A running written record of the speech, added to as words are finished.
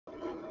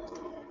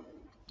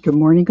Good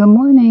morning, good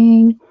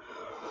morning.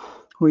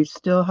 We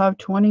still have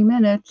 20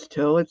 minutes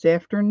till it's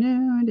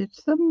afternoon.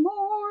 It's the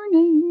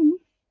morning.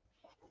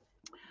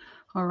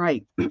 All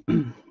right.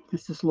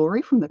 This is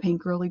Lori from the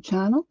Pink Girly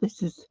channel.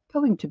 This is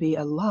going to be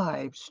a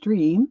live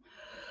stream,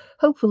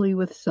 hopefully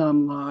with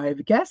some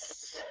live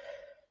guests.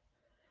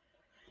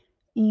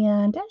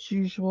 And as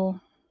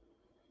usual,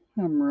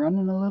 I'm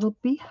running a little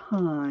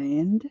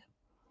behind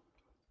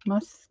my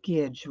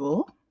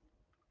schedule.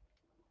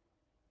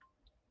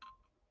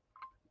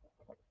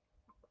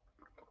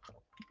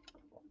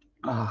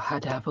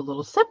 Had to have a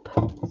little sip.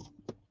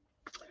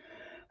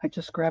 I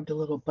just grabbed a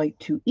little bite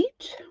to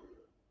eat.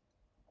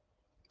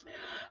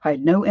 I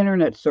had no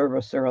internet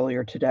service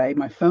earlier today.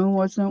 My phone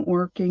wasn't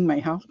working. My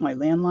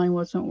landline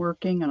wasn't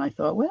working. And I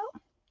thought, well,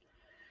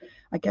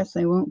 I guess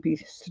I won't be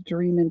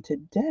streaming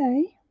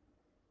today.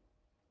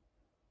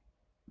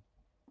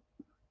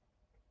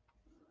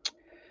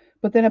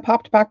 But then it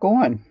popped back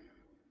on.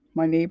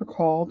 My neighbor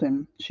called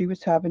and she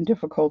was having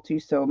difficulty.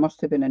 So it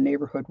must have been a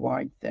neighborhood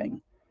wide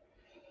thing.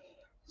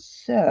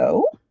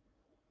 So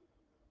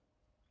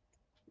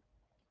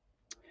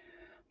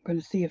I'm going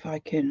to see if I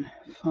can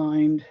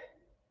find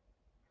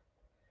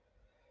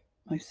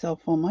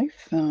myself on my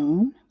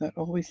phone. That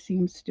always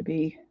seems to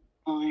be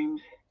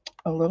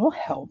a little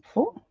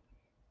helpful.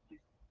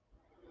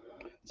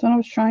 So I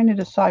was trying to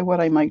decide what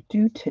I might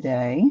do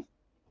today.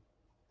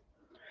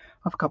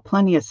 I've got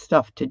plenty of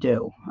stuff to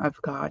do.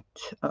 I've got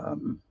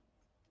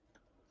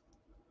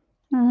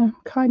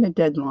kind of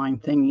deadline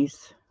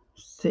thingies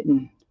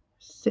sitting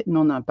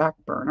on that back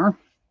burner,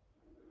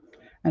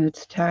 and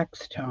it's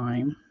tax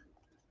time.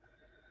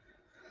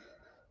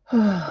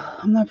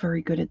 I'm not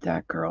very good at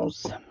that,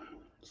 girls.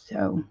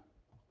 So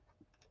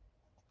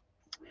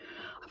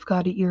I've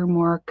got to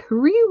earmark.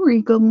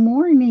 Riri, good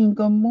morning.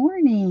 Good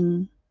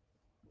morning.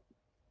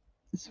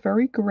 It's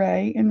very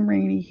gray and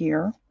rainy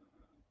here.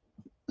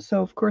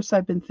 So of course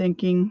I've been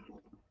thinking,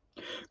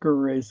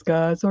 gray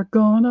skies are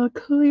gonna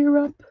clear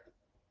up.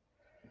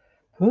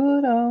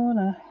 Put on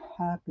a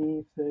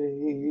happy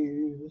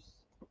face.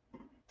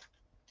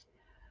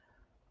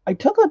 I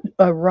took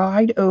a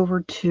ride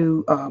over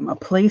to a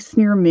place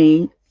near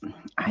me.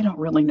 I don't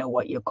really know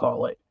what you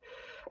call it.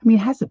 I mean,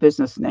 it has a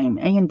business name,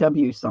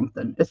 A&W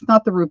something. It's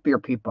not the root beer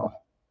people.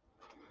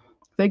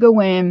 They go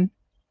in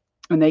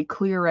and they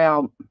clear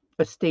out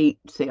estate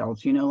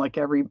sales, like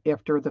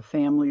after the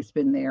family's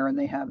been there and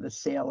they have the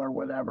sale or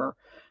whatever.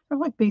 They're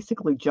like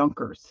basically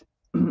junkers.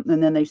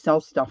 And then they sell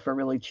stuff for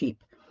really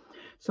cheap.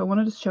 So I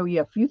wanted to show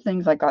you a few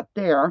things I got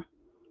there.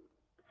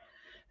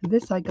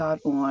 This I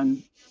got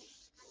on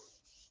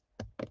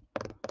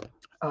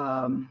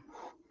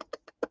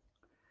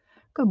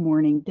good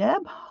morning,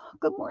 Deb.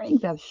 Good morning,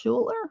 Beth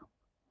Schuler.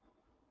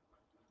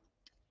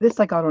 This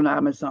I got on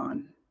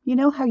Amazon. You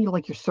know how you're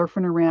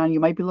surfing around, you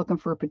might be looking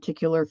for a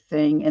particular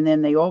thing, and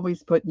then they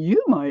always put,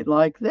 you might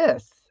like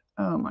this.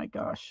 Oh my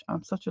gosh,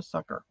 I'm such a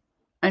sucker.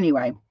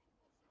 Anyway,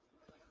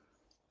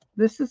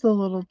 this is a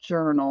little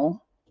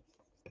journal,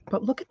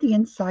 but look at the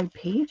inside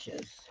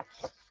pages.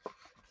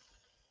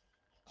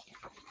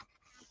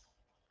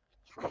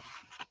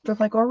 They're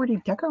like already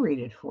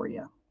decorated for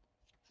you.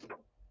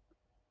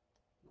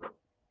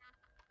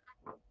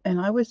 And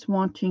I was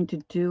wanting to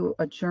do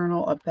a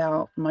journal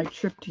about my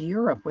trip to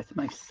Europe with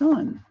my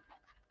son.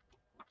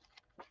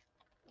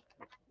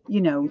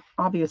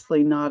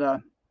 Obviously not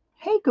a,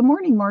 hey, good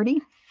morning,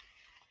 Marty.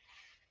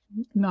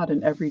 Not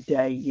an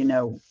everyday,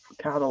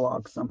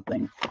 catalog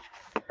something.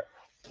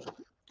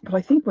 But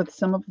I think with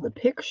some of the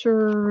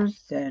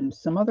pictures and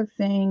some other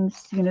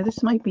things,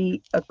 this might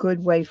be a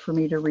good way for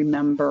me to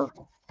remember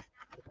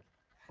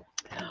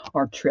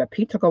our trip.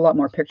 He took a lot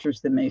more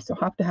pictures than me, so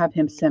I'll have to have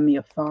him send me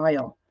a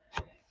file.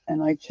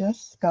 And I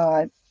just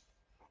got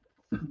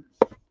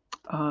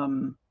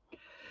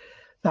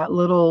that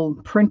little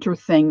printer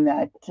thing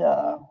that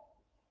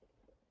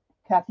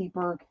Kathy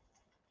Berg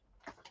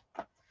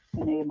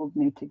enabled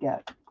me to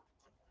get.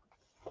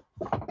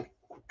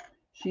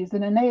 She's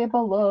an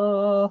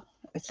enabler.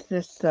 It's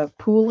this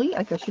Pulley,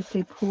 I guess you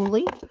say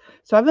Pulley.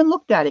 So I haven't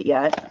looked at it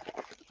yet.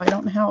 I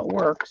don't know how it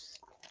works.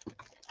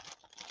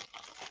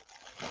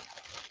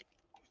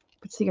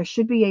 But see, I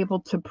should be able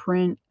to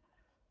print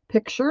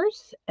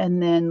pictures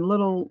and then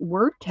little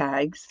word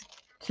tags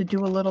to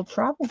do a little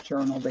travel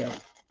journal there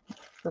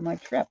for my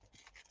trip.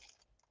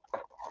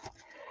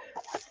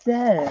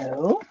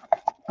 So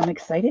I'm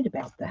excited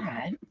about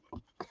that.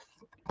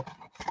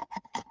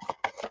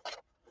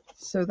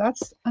 So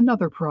that's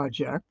another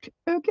project.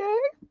 Okay.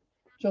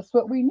 Just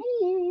what we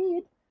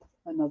need.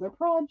 Another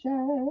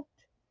project.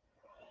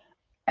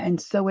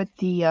 And so at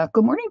the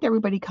good morning to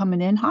everybody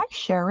coming in. Hi,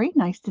 Sherry.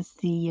 Nice to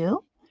see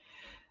you.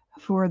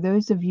 For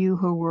those of you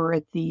who were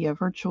at the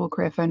virtual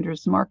craft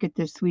vendors market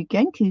this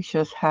weekend,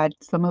 Keisha's had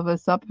some of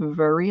us up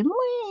very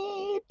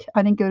late.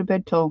 I didn't go to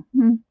bed till,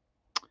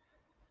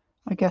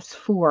 I guess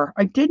 4.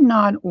 I did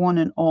nod on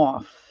and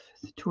off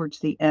towards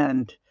the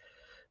end.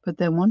 But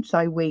then once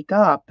I wake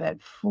up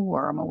at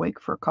 4, I'm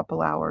awake for a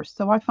couple hours.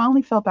 So I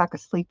finally fell back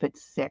asleep at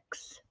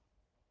 6.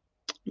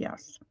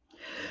 Yes.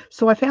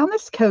 So I found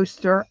this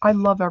coaster. I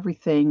love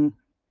everything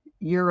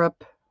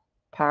Europe,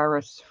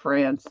 Paris,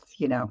 France,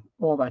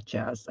 all that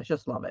jazz. I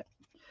just love it.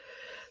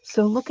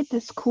 So look at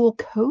this cool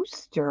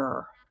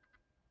coaster.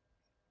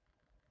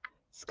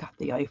 It's got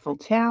the Eiffel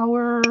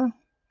Tower.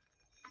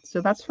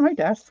 So that's for my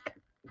desk.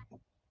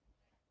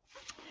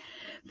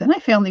 Then I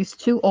found these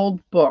two old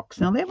books.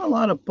 Now, they have a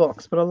lot of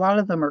books, but a lot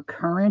of them are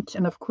current.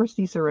 And of course,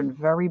 these are in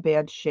very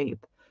bad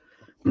shape.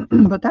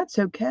 But that's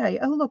okay.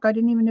 Oh, look, I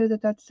didn't even know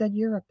that said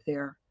Europe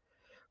there.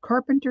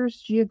 Carpenter's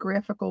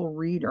Geographical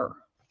Reader.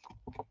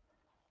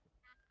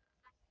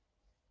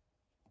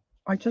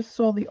 I just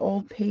saw the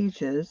old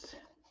pages.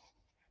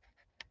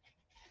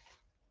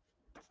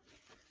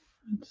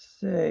 Let's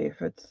see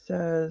if it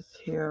says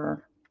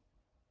here.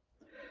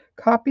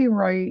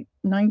 Copyright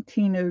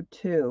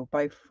 1902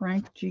 by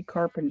Frank G.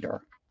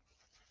 Carpenter.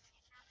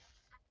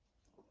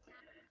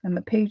 And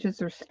the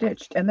pages are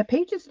stitched. And the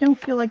pages don't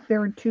feel like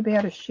they're in too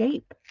bad a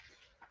shape.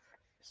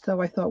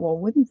 So I thought, well,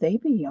 wouldn't they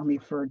be yummy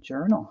for a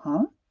journal,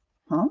 huh?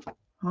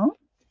 Huh?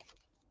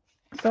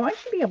 So I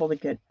should be able to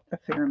get a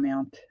fair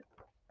amount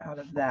out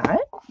of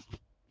that.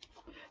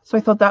 So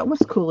I thought that was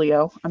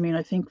coolio. I mean,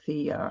 I think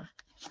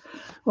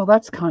well,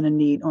 that's kind of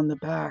neat on the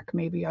back.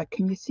 Maybe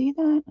can you see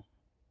that?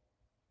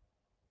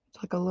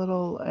 It's like a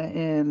little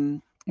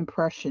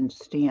impression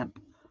stamp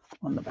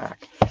on the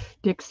back.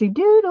 Dixie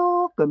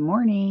Doodle, good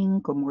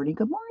morning, good morning,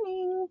 good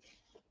morning.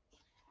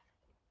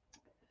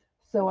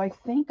 So I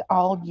think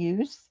I'll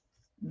use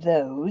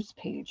those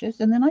pages.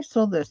 And then I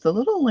saw this, The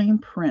Little Lame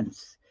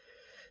Prince,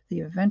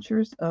 The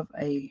Adventures of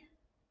a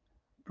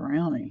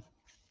Brownie.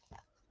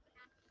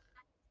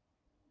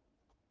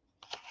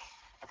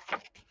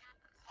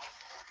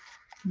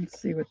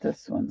 Let's see what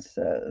this one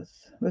says.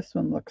 This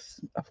one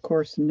looks, of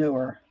course,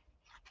 newer.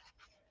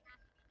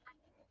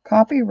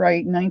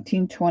 Copyright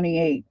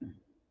 1928.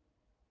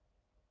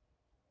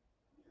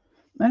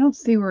 I don't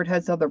see where it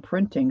has other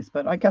printings,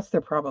 but I guess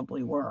there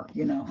probably were,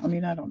 I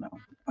mean, I don't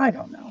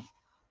know.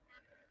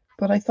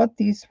 But I thought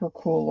these were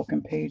cool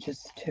looking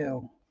pages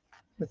too,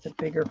 with a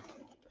bigger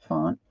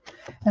font.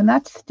 And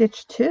that's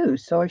stitched too,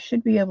 so I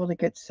should be able to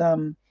get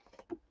some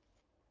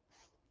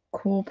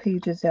cool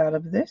pages out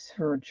of this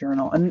for a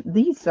journal. And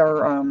these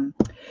are,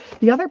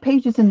 the other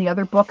pages in the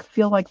other book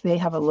feel like they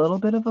have a little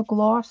bit of a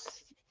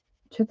gloss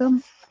to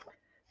them.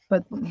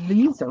 But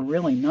these are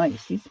really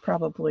nice. These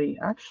probably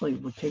actually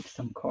would take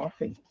some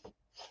coffee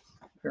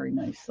very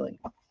nicely.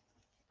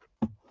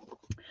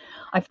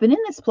 I've been in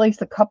this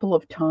place a couple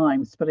of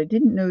times, but I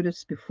didn't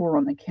notice before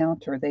on the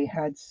counter they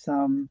had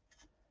some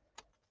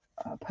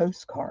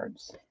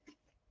postcards.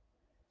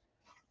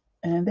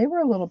 And they were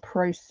a little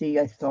pricey,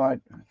 I thought,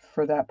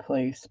 for that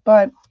place.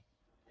 But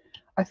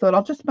I thought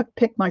I'll just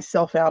pick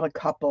myself out a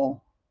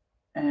couple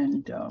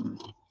and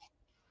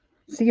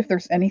see if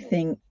there's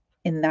anything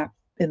in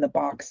the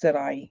box that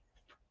I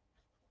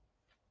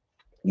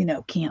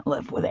can't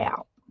live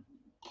without.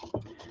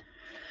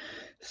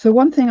 So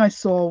one thing I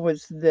saw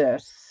was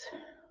this,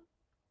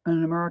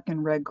 an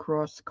American Red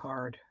Cross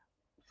card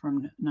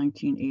from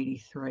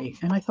 1983.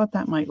 And I thought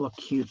that might look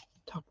cute,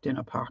 tucked in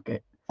a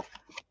pocket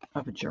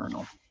of a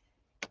journal.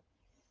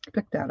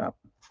 Pick that up.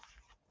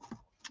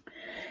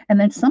 And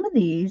then some of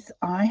these,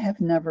 I have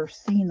never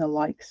seen the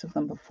likes of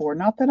them before.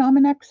 Not that I'm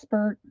an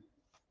expert,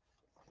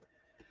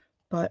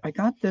 but I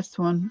got this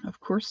one, of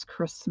course,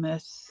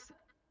 Christmas.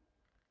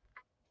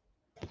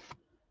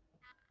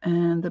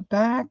 And the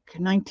back,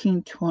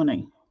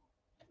 1920.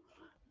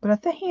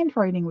 But the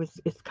handwriting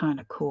is kind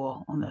of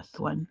cool on this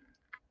one,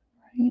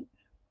 right?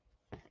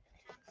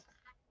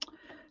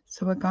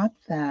 So I got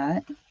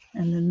that.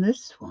 And then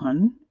this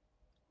one's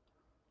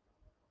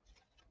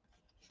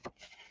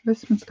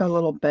got a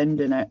little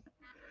bend in it.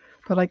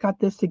 But I got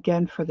this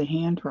again for the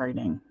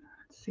handwriting.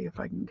 Let's see if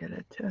I can get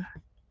it to...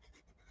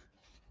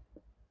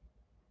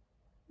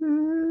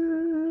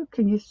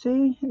 Can you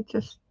see? It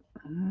just...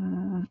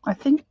 I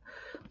think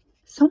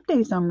some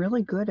days I'm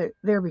really good at...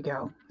 There we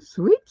go.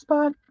 Sweet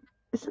spot.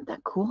 Isn't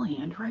that cool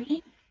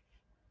handwriting?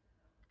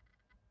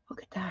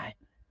 Look at that.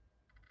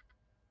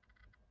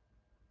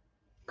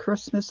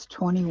 Christmas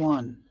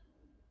 21.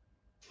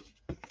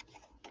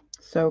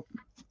 So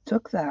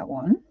took that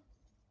one.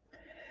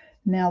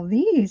 Now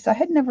these, I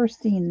had never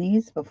seen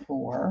these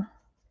before.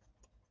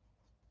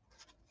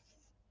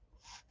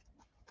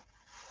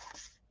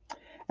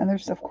 And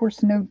there's, of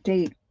course, no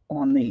date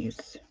on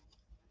these.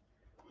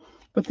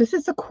 But this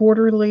is a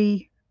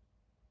quarterly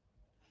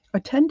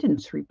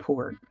attendance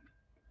report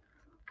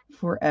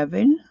for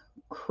Evan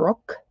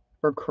Crook,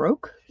 or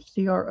Croak,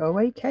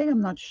 Croak.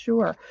 I'm not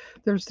sure.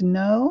 There's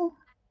no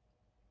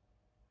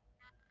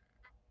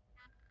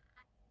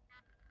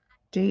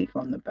date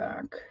on the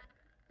back.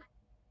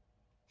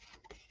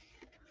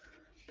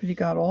 But you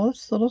got all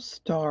these little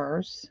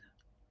stars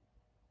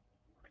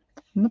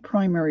in the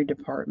primary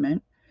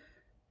department.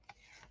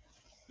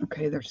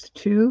 Okay, there's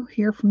 2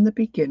 here from the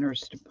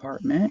beginners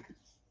department.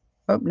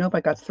 Oh, nope,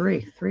 I got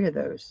 3 of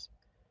those.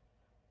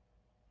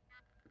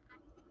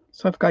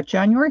 So I've got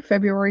January,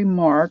 February,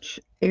 March,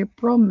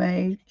 April,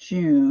 May,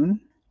 June,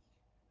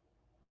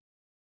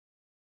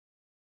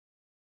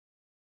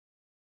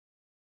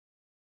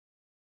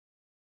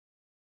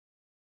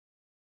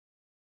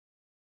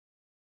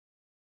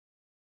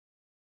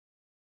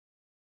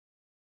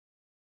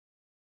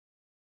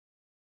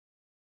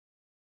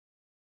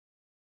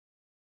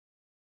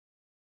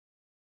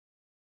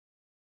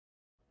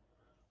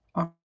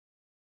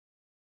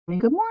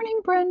 Good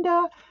morning,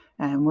 Brenda.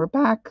 And we're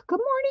back. Good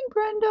morning,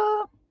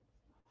 Brenda.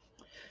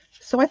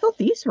 So I thought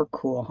these were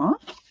cool, huh?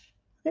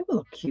 They will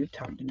look cute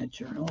tucked in a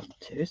journal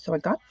too. So I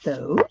got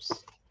those.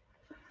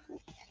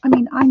 I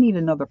mean, I need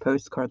another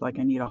postcard like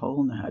I need a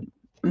hole in the head.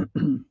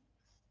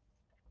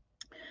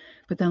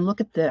 But then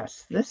look at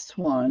this. This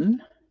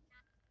one,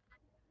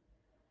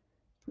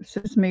 this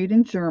is made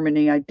in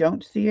Germany. I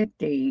don't see a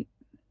date.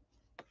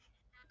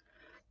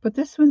 But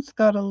this one's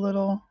got a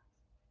little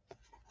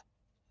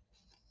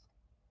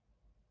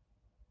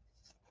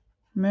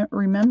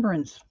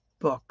remembrance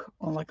book,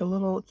 or like a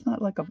little,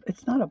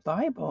 it's not a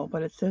Bible,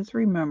 but it says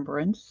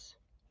remembrance.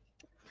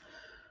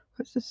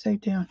 What's it say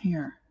down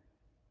here?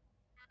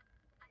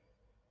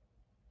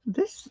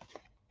 This,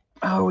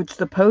 oh, it's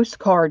the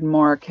postcard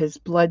mark has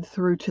bled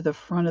through to the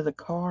front of the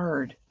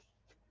card.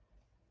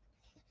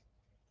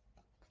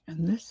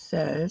 And this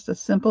says, a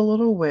simple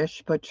little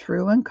wish, but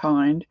true and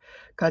kind.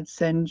 God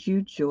sends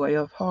you joy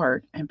of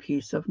heart and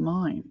peace of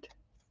mind.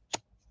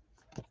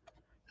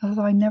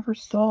 Although I never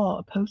saw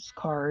a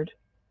postcard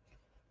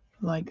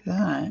like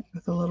that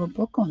with a little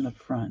book on the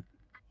front.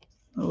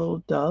 The little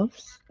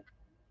doves.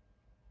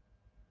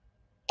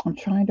 I'm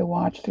trying to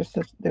watch.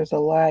 There's a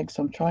lag,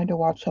 so I'm trying to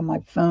watch on my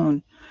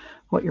phone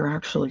what you're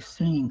actually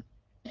seeing.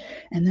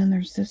 And then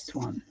there's this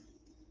one.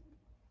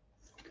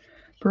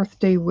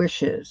 Birthday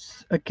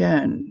wishes.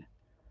 Again.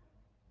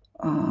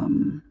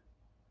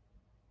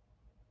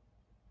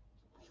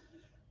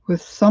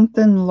 With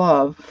something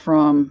love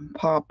from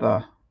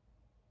Papa.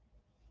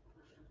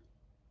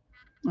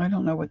 I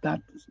don't know what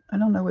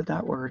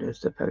that word is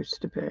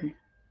supposed to be.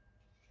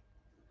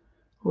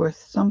 With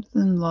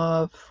something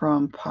love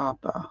from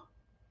Papa.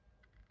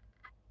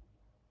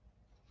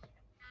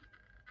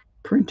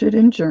 Printed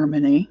in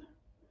Germany.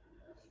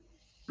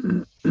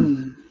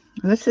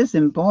 This is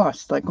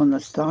embossed, like on the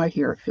side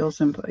here. It feels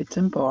it's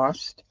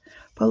embossed.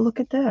 But look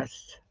at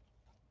this.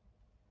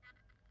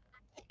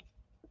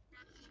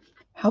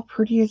 How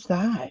pretty is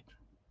that?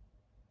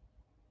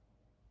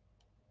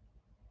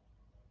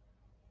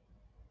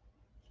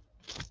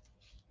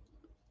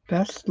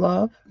 Best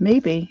love?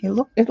 Maybe. It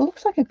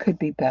looks like it could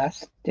be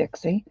best,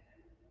 Dixie.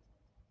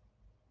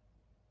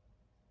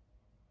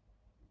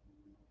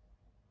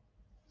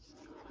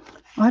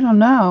 I don't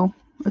know.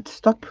 It's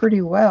stuck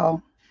pretty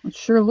well. It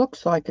sure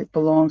looks like it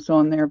belongs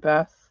on there,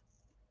 Beth.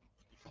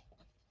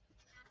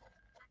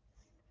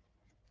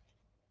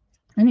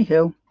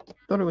 Anywho,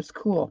 thought it was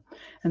cool.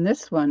 And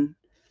this one,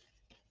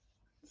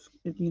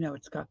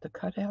 it's got the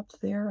cutouts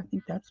there. I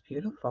think that's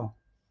beautiful.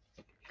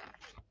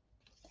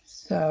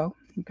 So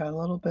you got a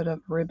little bit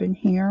of ribbon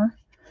here.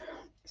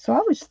 So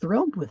I was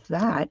thrilled with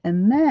that.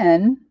 And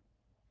then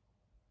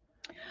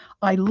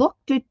I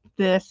looked at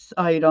this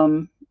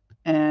item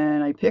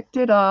and I picked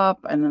it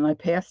up and then I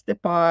passed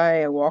it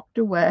by. I walked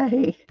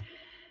away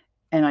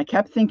and I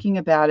kept thinking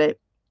about it.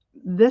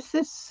 This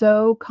is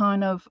so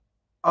kind of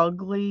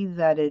ugly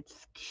that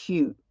it's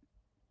cute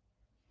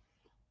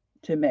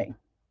to me.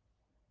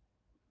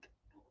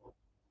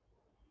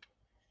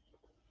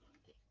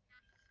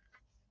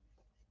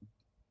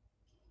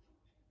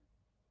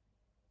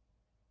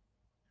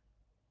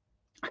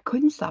 I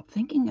couldn't stop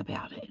thinking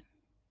about it.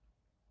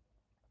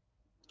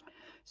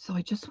 So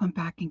I just went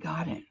back and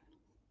got it.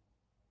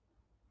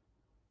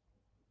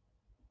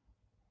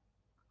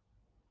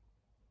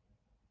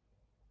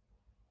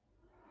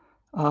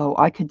 Oh,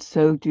 I could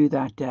so do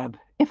that, Deb,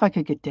 if I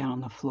could get down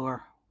on the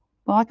floor.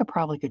 Well, I could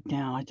probably get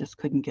down. I just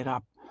couldn't get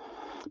up.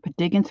 But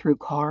digging through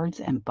cards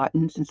and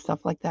buttons and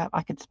stuff like that,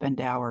 I could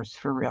spend hours,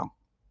 for real.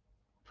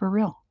 For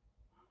real.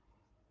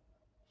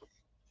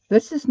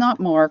 This is not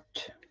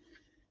marked.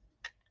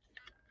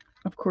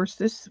 Of course,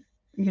 this,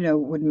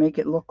 would make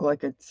it look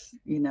like it's,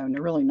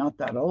 really not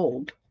that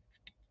old.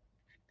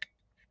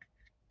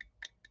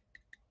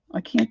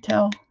 I can't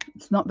tell.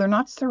 They're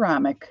not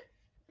ceramic.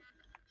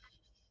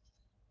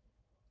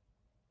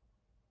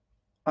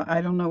 I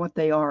don't know what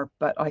they are,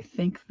 but I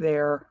think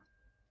they're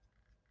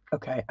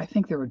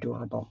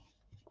adorable.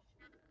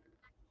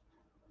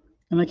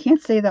 And I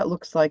can't say that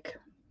looks like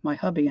my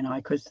hubby and I,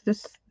 because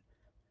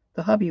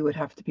the hubby would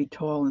have to be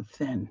tall and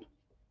thin.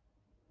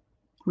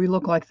 We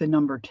look like the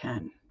number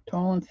 10,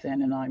 tall and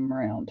thin, and I'm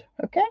round.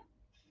 Okay?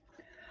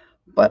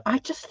 But I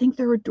just think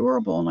they're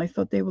adorable, and I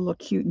thought they would look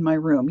cute in my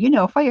room.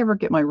 If I ever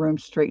get my room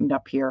straightened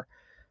up here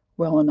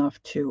well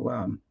enough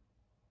to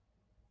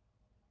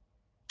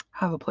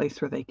have a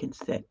place where they can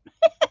sit.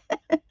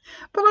 But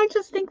I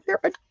just think they're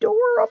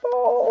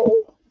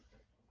adorable.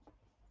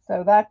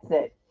 So that's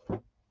it.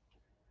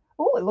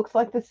 Oh, it looks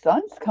like the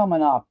sun's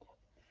coming up.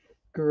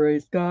 Gray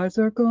skies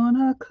are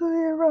gonna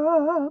clear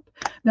up.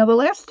 Now, the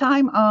last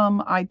time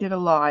I did a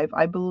live,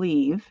 I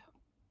believe,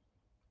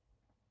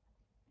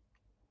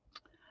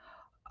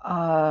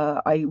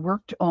 I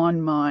worked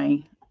on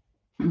my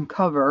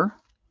cover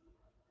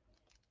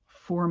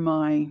for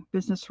my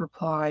business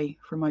reply,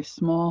 for my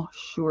small,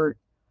 short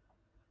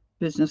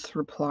business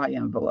reply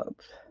envelope.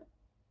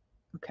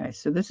 Okay,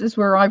 so this is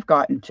where I've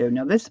gotten to.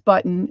 Now, this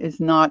button is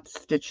not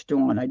stitched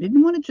on. I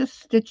didn't want to just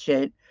stitch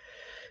it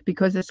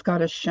because it's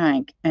got a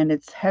shank and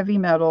it's heavy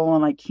metal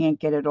and I can't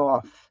get it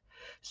off.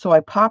 So I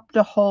popped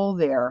a hole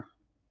there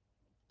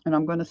and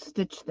I'm going to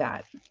stitch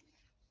that.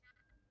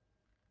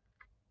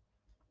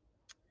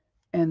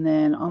 And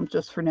then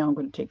for now, I'm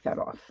going to take that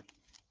off.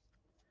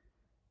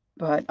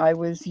 But I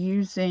was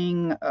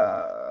using,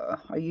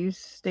 I used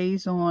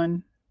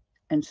StazOn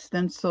and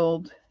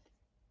stenciled.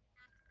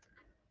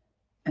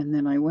 And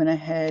then I went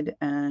ahead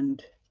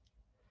and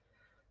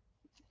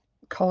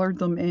colored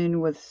them in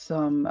with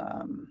some,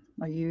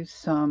 I used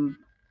some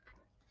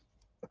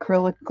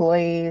acrylic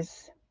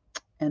glaze.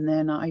 And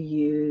then I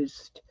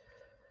used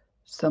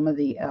some of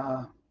the,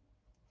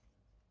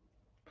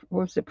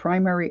 what was it,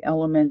 Primary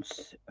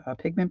Elements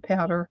pigment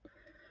powder.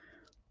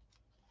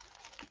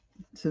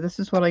 So this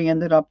is what I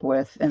ended up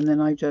with. And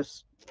then I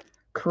just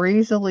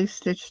crazily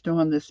stitched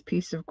on this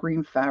piece of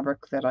green fabric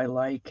that I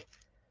like.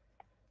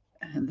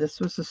 And this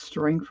was a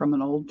string from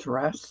an old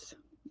dress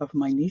of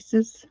my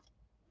niece's.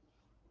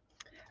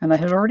 And I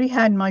had already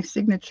had my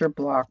signature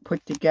block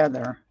put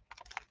together.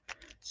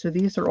 So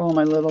these are all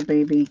my little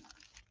baby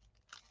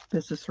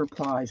business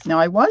replies. Now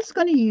I was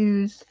going to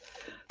use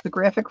the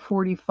Graphic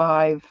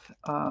 45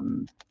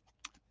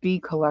 B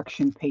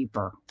collection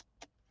paper.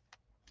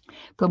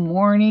 Good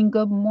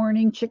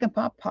morning, Chicken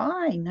Pot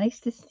Pie. Nice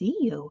to see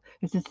you.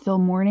 Is it still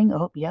morning?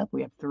 Oh, yep,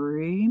 we have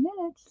 3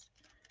 minutes.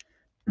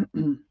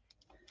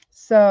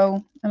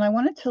 So, and I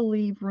wanted to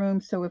leave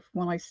room so if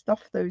when I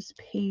stuff those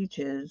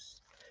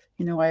pages,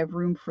 you know, I have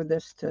room for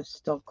this to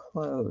still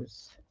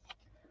close.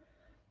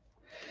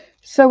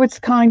 So it's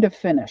kind of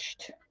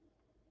finished.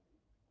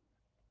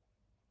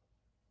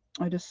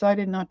 I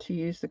decided not to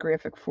use the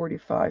Graphic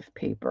 45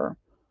 paper.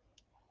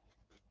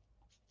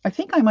 I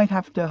think I might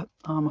have to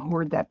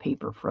hoard that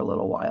paper for a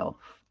little while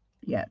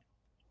yet.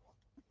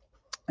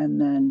 And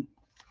then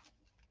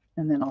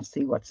I'll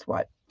see what's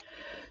what.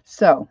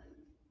 So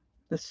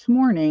this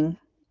morning,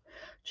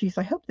 geez,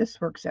 I hope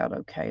this works out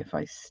okay if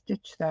I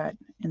stitch that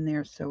in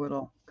there so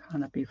it'll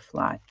kind of be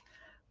flat.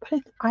 But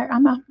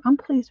I'm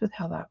pleased with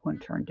how that one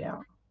turned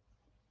out.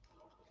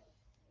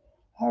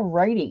 All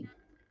righty.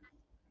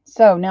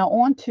 So now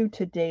on to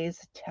today's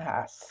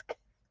task.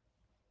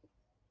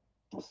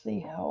 We'll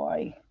see how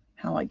I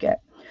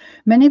get.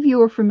 Many of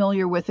you are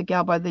familiar with a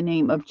gal by the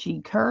name of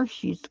G. Kerr.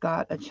 She's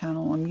got a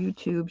channel on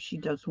YouTube. She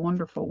does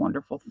wonderful,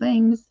 wonderful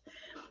things.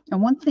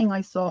 And one thing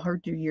I saw her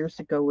do years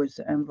ago was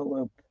an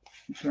envelope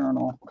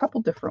journal, a couple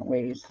different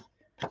ways.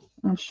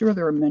 I'm sure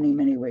there are many,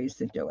 many ways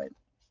to do it.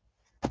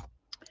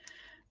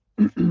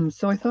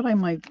 So I thought I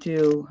might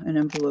do an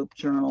envelope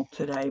journal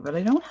today, but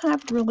I don't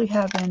really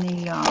have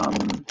any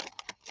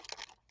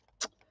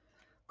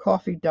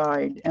coffee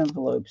dyed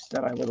envelopes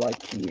that I would like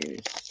to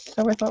use.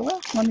 So I thought,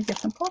 well, let me get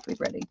some coffee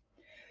ready.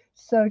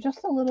 So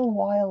just a little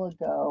while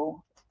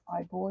ago,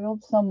 I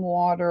boiled some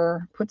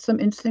water, put some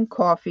instant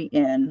coffee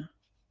in.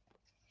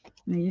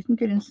 Now you can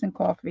get instant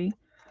coffee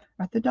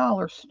at the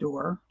dollar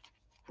store,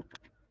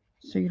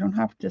 so you don't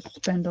have to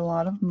spend a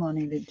lot of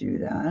money to do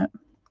that.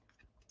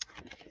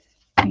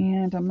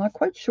 And I'm not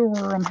quite sure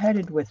where I'm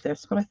headed with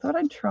this, but I thought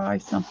I'd try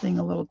something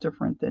a little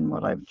different than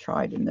what I've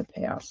tried in the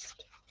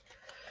past.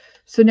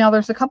 So now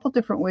there's a couple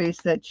different ways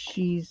that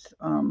she's,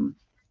 well,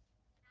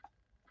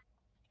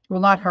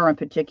 not her in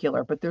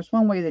particular, but there's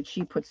one way that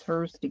she puts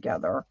hers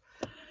together.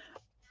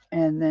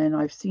 And then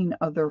I've seen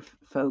other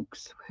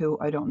folks who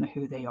I don't know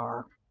who they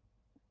are.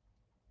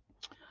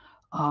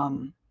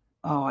 Oh,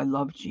 I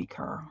love G.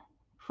 Kerr.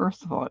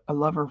 First of all, I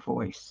love her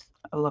voice.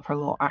 I love her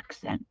little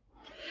accent.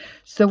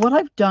 So what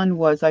I've done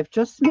was I've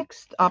just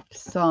mixed up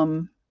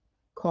some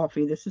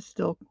coffee. This is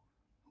still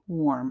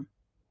warm.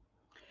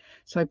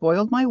 So I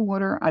boiled my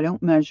water. I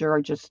don't measure.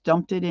 I just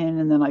dumped it in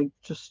and then I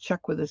just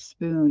check with a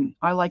spoon.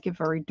 I like it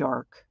very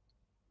dark.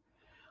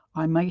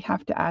 I might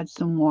have to add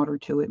some water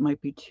to it. It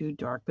might be too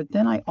dark. But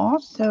then I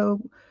also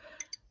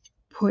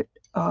put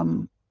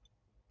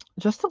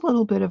just a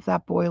little bit of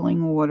that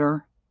boiling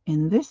water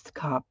in this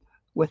cup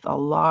with a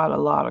lot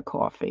of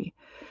coffee.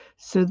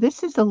 So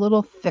this is a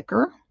little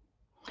thicker.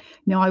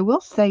 Now I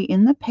will say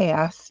in the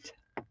past,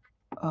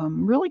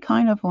 really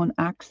kind of on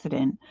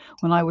accident,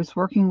 when I was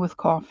working with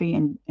coffee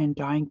and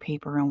dyeing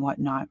paper and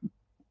whatnot.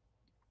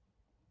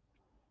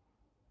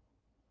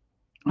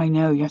 I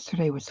know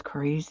yesterday was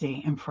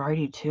crazy and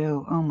Friday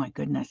too. Oh my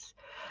goodness.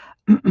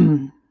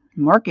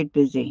 Market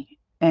busy.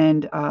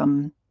 And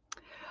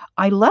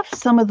I left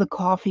some of the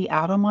coffee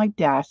out on my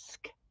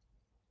desk,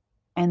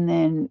 and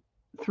then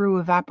through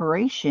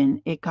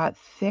evaporation, it got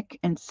thick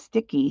and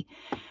sticky,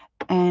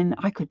 and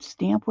I could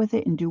stamp with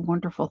it and do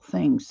wonderful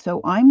things.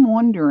 So I'm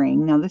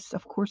wondering, now this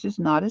of course is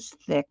not as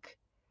thick,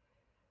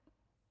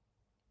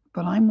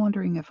 but I'm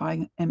wondering if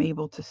I am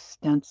able to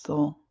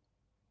stencil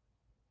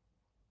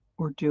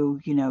or do,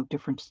 you know,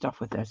 different stuff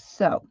with this.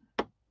 So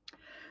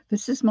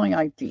this is my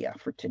idea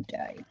for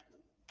today.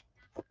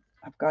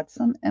 I've got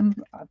some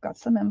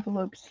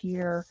envelopes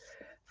here.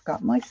 I've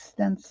got my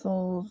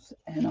stencils,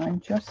 and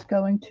I'm just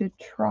going to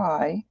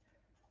try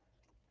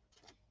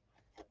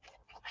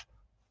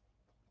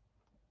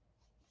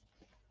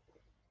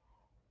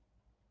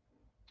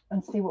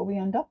and see what we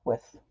end up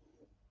with.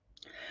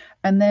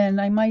 And then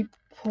I might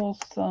pull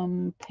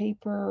some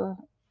paper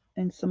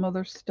and some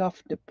other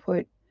stuff to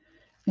put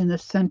in the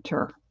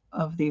center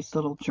of these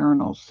little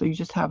journals. So you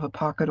just have a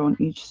pocket on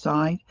each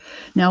side.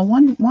 Now,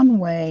 one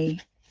way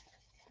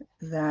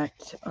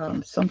that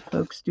some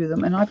folks do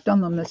them, and I've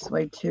done them this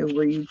way too,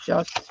 where you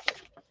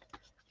just,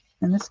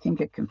 and this can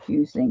get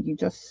confusing, you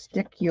just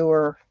stick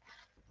your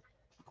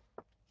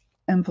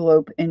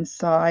envelope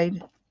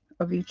inside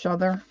of each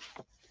other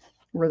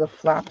where the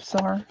flaps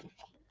are.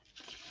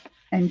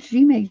 And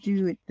she may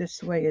do it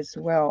this way as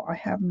well. I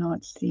have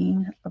not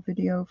seen a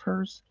video of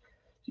hers.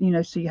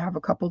 So you have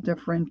a couple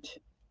different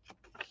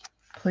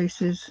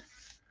places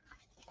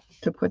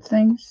to put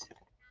things.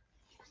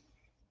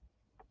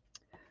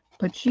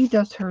 But she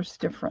does hers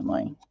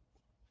differently.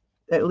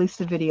 At least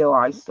the video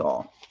I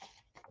saw.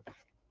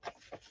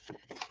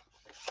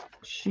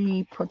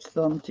 She puts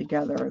them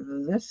together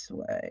this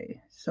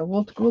way. So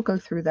we'll go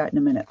through that in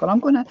a minute. But I'm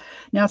going to,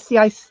 now see,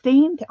 I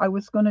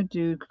was going to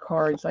do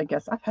cards, I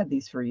guess. I've had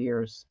these for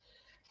years.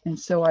 And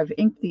so I've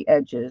inked the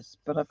edges.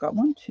 But I've got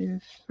 1, 2,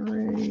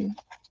 3.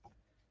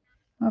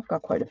 I've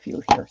got quite a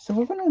few here. So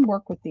we're going to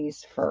work with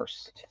these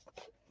first.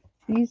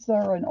 These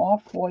are an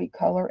off-white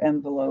color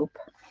envelope.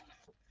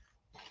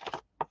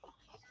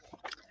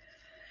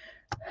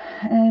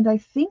 And I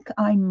think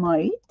I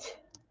might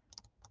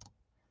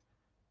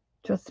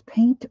just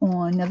paint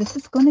on. Now this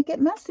is going to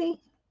get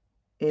messy.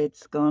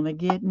 It's going to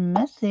get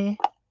messy.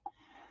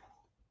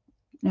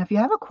 Now if you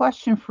have a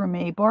question for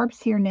me, Barb's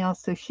here now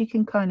so she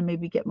can kind of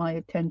maybe get my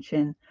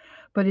attention.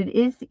 But it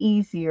is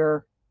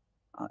easier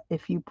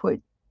if you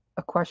put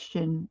a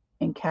question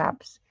in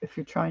caps if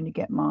you're trying to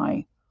get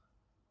my,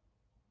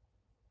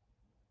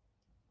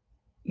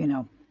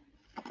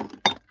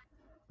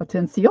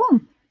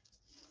 attention.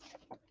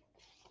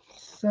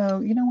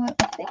 So, you know what?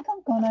 I think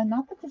I'm going to,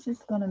 not that this is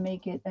going to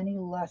make it any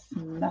less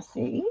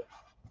messy.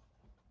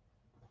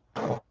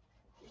 And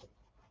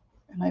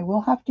I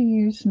will have to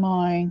use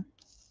I'm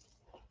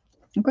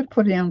going to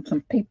put down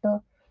some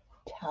paper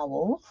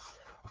towels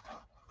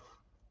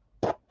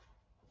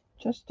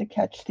just to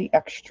catch the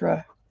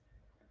extra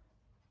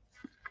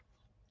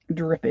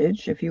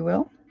drippage, if you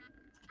will.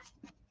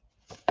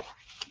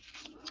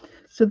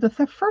 So the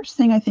first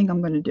thing I think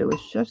I'm going to do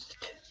is just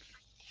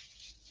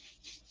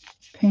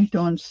paint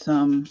on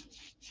some.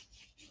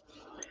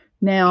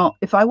 Now,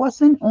 if I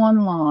wasn't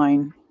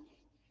online,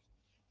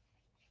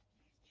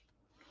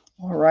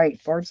 all right,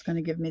 Barb's going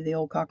to give me the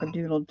old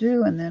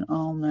cock-a-doodle-doo, and then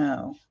I'll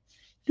know.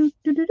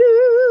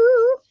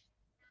 Do-do-do-do.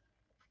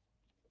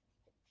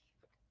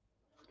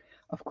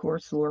 Of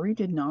course, Lori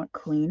did not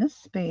clean a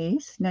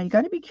space. Now, you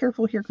got to be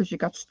careful here because you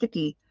got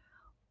sticky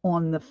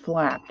on the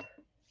flap.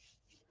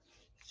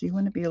 So you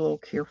want to be a little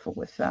careful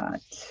with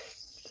that.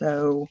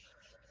 So,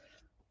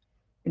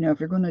 if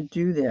you're going to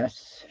do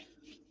this,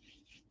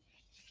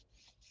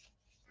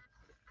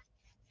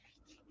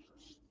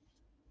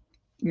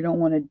 you don't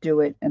want to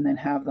do it and then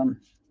have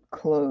them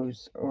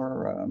close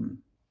or,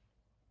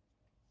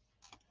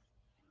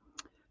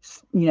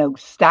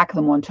 stack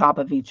them on top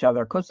of each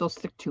other because they'll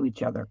stick to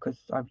each other because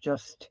I've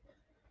just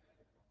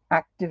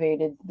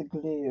activated the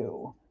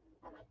glue.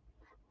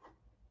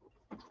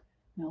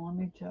 Now let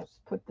me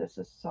just put this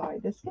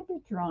aside. This can be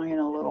drying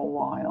a little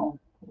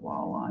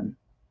while I'm.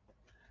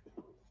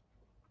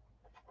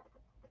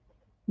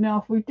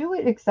 Now if we do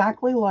it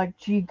exactly like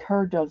G.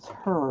 Kerr does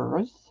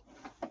hers,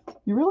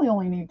 you really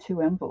only need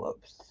 2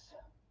 envelopes.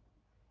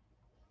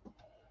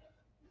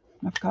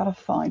 I've got to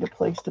find a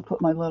place to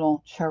put my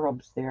little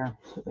cherubs there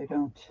so they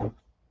don't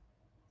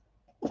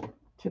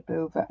tip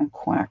over and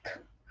quack.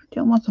 I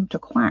don't want them to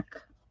quack.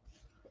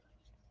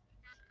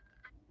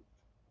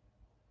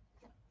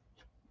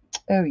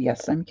 Oh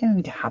yes, I'm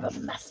going to have a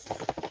mess.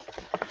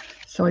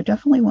 So I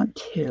definitely want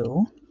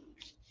 2.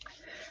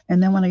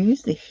 And then when I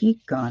use the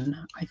heat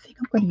gun, I think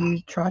I'm going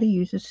to try to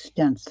use a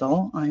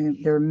stencil.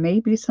 There may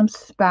be some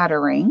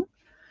spattering.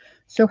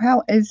 So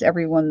how is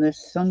everyone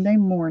this Sunday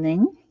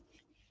morning?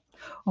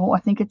 Oh, I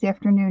think it's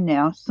afternoon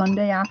now.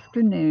 Sunday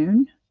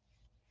afternoon.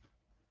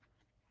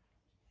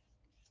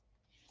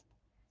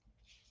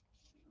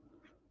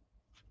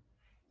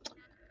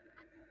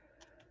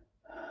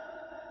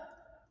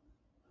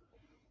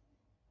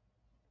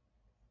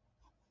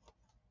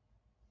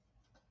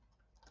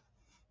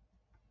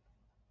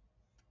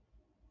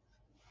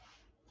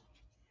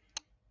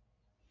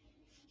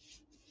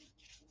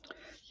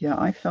 Yeah,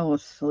 I fell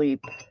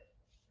asleep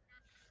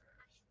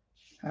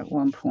at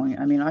one point.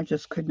 I mean, I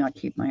just could not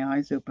keep my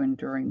eyes open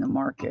during the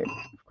market.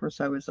 Of course,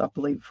 I was up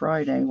late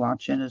Friday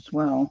watching as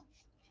well.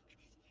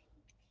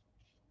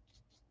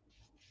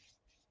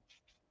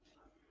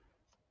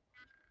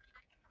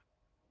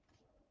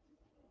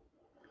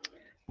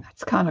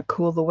 That's kind of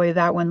cool the way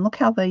that one. Look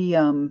how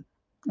the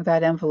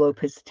that envelope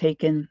has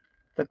taken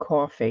the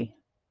coffee.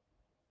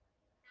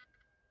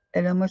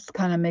 It almost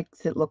kind of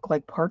makes it look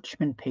like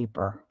parchment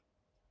paper.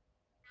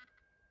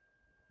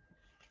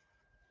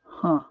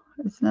 Huh,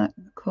 isn't that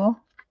cool?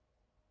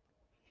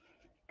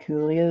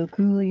 Coolio,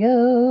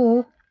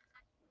 coolio.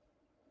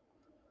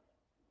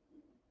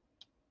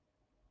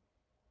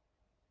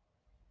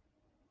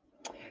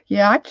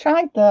 Yeah, I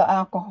tried the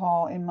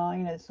alcohol in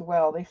mine as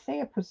well. They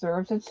say it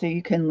preserves it so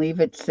you can leave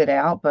it sit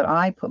out, but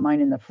I put mine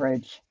in the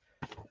fridge.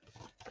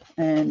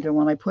 And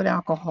when I put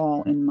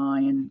alcohol in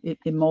mine, it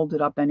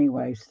molded up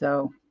anyway.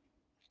 So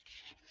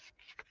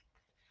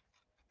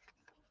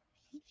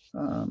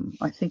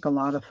I think a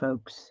lot of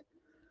folks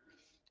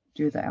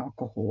do the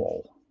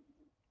alcohol.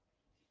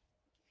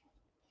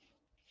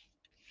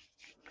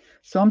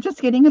 So I'm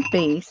just getting a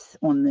base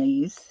on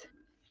these.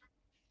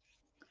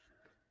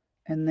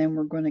 And then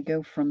we're going to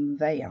go from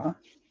there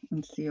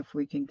and see if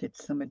we can get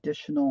some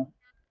additional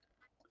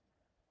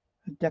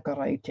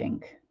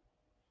decorating.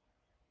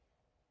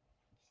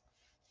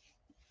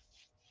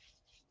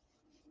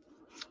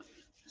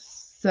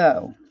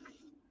 So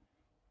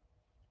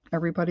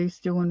everybody's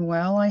doing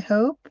well, I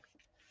hope.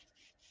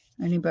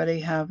 Anybody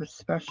have a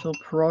special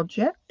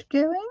project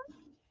going?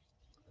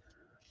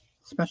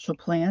 Special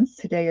plans?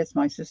 Today is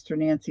my sister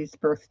Nancy's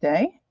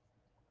birthday.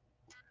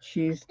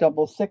 She's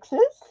double sixes.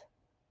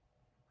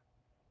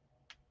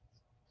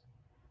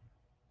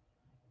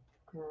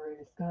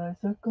 Gray skies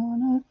are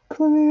gonna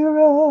clear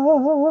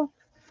up.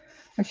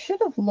 I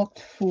should have looked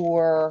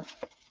for,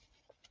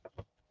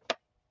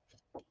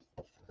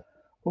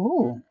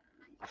 oh,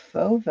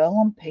 faux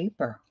vellum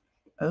paper.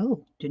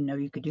 Oh, didn't know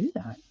you could do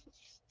that.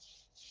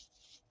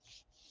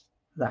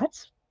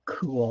 That's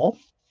cool.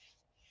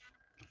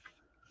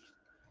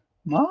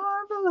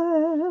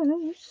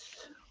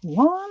 Marvelous.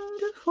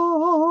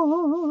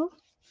 Wonderful.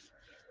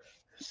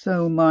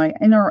 So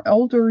in our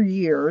elder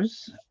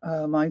years,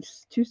 my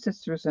two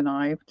sisters and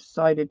I have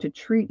decided to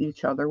treat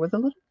each other with a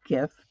little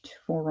gift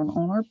on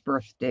our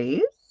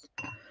birthdays.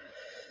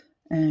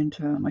 And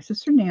my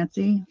sister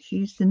Nancy,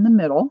 she's in the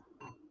middle.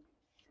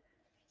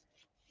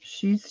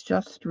 She's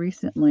just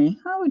recently,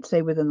 I would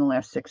say within the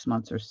last 6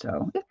 months or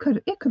so. It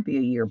could be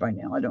a year by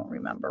now. I don't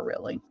remember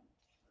really.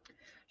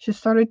 She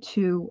started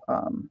to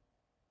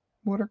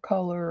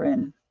watercolor,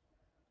 and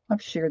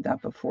I've shared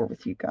that before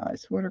with you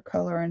guys.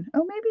 Watercolor, and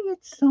oh, maybe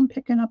it's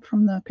picking up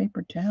from the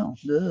paper towel.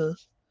 Duh.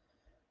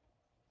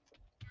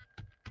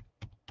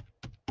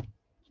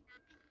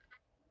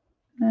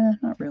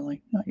 Not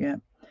really, not yet.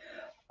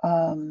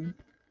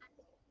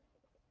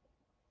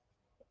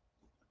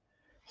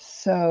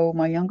 So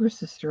my younger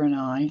sister and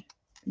I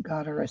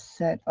got her a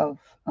set of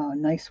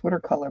nice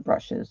watercolor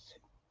brushes.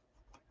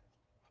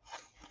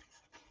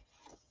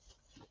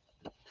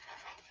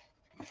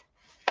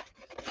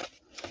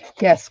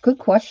 Yes, good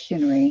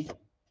question, Ree.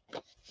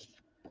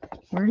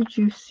 Where did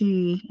you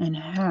see and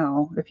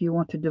how, if you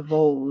want to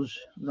divulge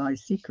thy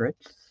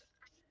secrets?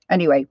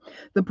 Anyway,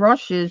 the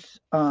brushes,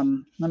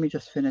 let me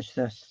just finish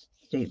this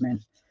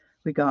statement.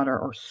 We got her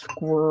our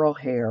squirrel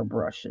hair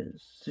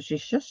brushes. So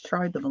she's just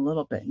tried them a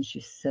little bit and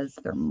she says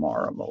they're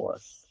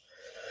marvelous.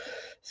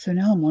 So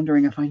now I'm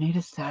wondering if I need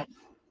a set.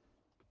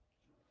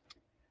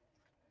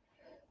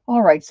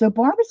 All right, so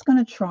Barbara's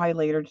going to try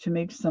later to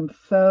make some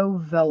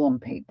faux vellum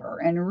paper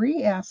and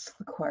re-ask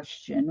the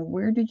question,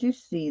 where did you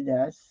see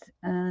this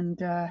and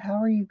how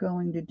are you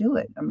going to do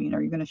it? I mean,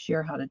 are you going to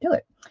share how to do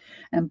it?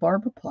 And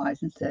Barb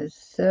replies and says,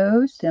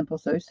 so simple,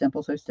 so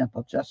simple, so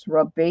simple. Just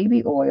rub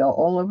baby oil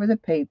all over the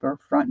paper,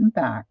 front and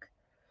back.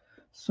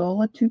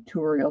 Saw a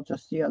tutorial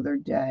just the other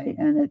day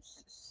and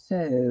it's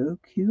so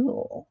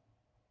cool.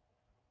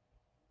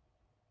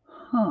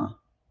 Huh.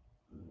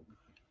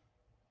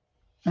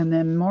 And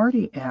then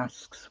Marty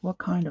asks, what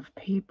kind of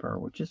paper,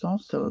 which is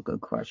also a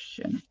good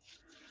question.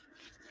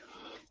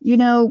 You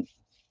know,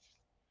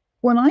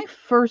 when I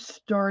first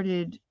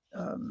started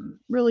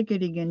really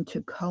getting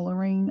into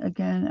coloring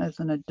again as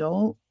an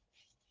adult,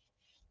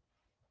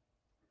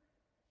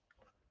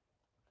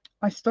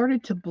 I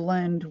started to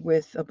blend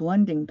with a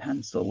blending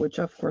pencil, which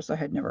of course I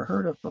had never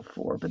heard of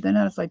before. But then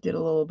as I did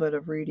a little bit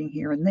of reading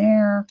here and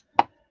there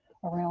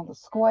around the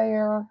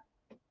square,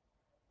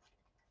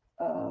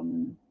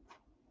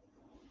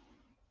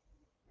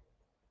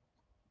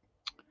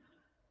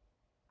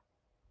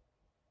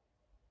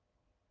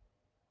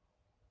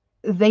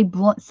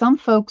 some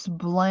folks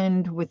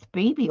blend with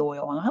baby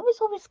oil, and I was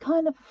always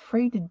kind of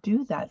afraid to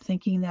do that,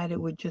 thinking that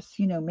it would just,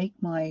 make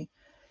my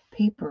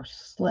paper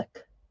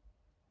slick.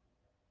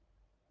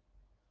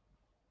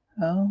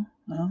 Oh,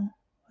 I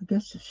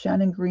guess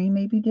Shannon Green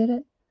maybe did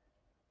it.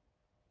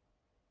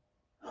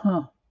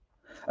 Huh.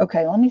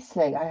 Okay, let me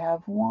see. I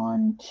have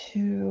 1,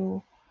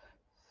 2,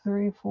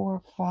 3,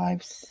 4,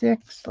 5,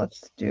 6.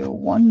 Let's do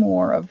one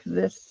more of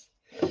this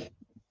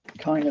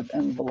kind of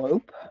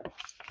envelope.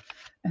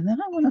 And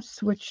then I want to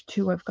switch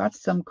to, I've got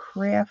some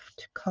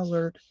craft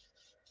colored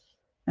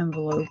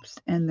envelopes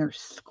and they're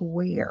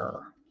square,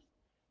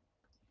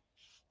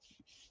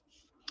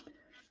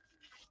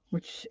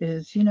 which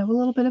is, a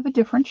little bit of a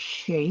different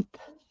shape.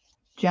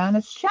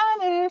 Janice,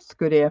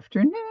 good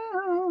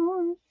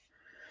afternoon.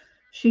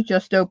 She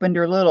just opened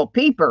her little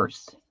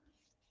peepers.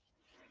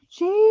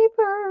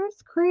 Jeepers,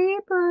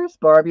 creepers.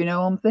 Barb,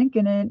 I'm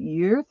thinking it.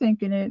 You're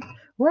thinking it.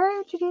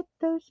 Where'd you get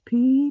those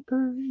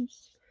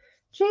peepers?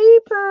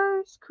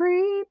 Jeepers,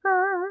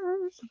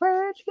 creepers.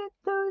 Where'd you get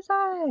those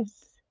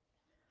eyes?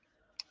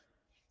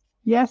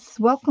 Yes,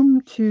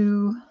 welcome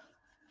to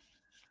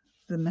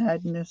the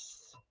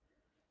madness,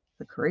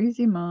 the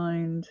crazy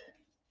mind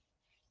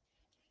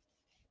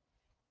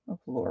of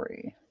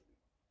Lori.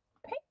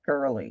 Paint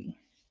girly.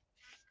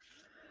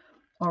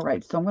 All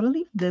right, so I'm going to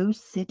leave those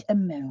sit a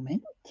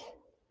moment.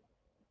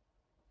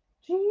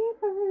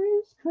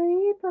 Jeepers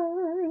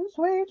creepers,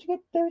 where'd you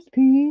get those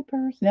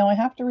peepers? Now I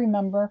have to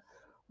remember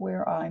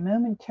where I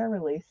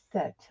momentarily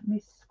set my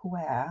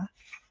square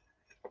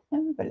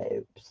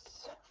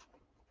envelopes.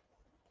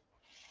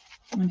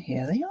 And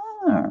here they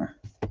are.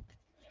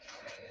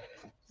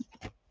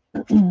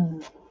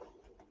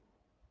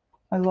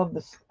 I love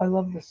this. I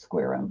love the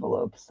square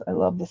envelopes. I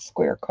love the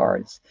square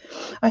cards.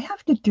 I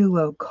have to do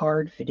a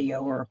card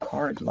video or a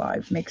card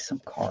live, make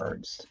some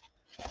cards.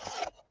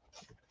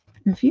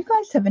 If you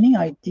guys have any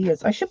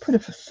ideas, I should put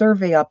a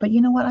survey up, but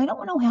you know what? I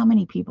don't know how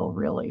many people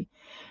really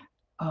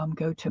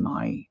go to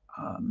my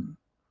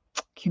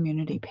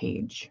community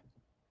page.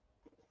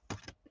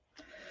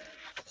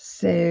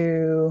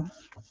 So,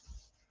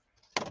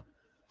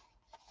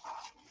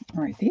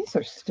 all right, these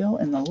are still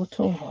in the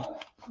little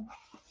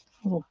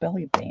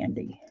belly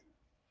bandy.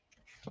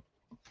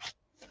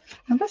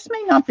 Now, this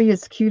may not be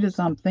as cute as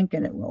I'm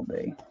thinking it will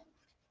be.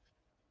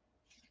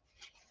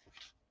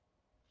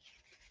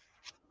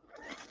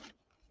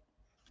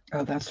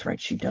 Oh, that's right.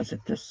 She does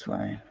it this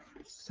way.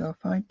 So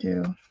if I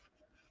do,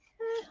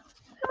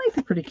 that might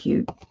be pretty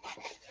cute.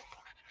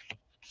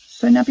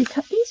 So now,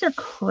 because these are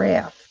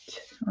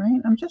craft,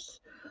 right?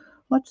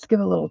 Let's give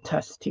a little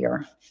test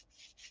here.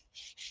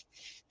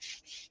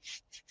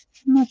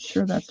 I'm not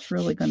sure that's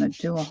really going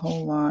to do a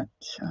whole lot.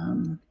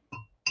 Well,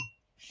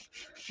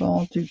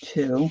 I'll do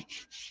two. I'm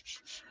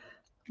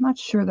not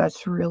sure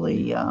that's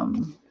really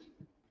going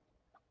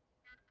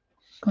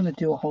to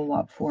do a whole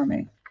lot for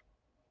me.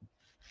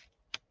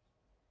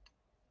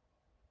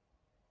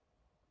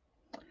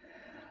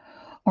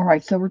 All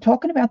right, so we're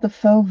talking about the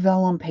faux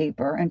vellum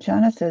paper, and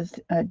Jana says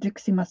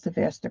Dixie must have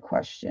asked a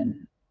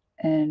question.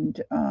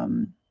 And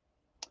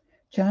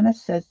Jana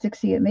says,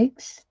 Dixie, it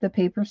makes the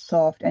paper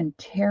soft and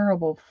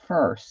tearable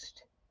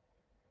first.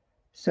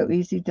 So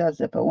easy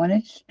does it, but when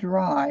it's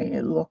dry,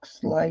 it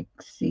looks like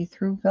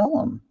see-through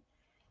vellum.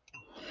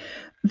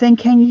 Then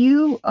can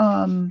you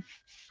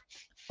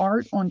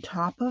art on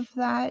top of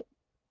that,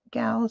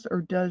 gals,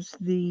 or does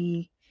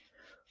the,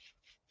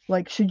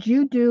 like, should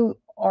you do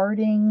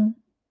arting?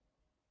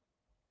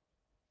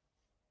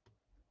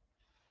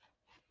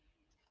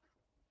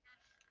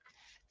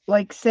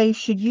 Like, say,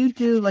 should you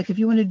do, like, if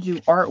you want to do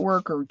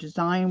artwork or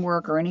design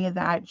work or any of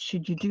that,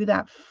 should you do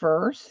that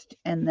first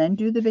and then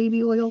do the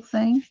baby oil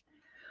thing?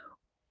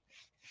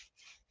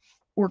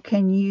 Or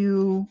can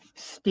you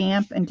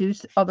stamp and do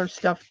other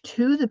stuff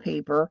to the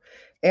paper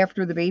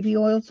after the baby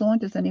oil's on?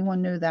 Does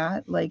anyone know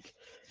that? Like,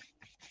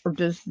 or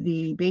does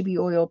the baby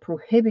oil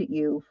prohibit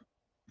you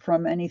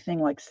from anything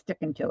like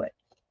sticking to it?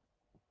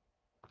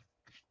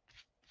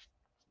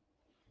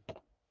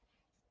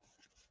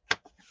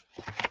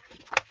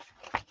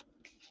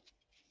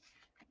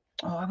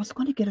 Oh, I was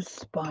going to get a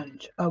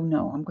sponge. Oh,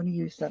 no, I'm going to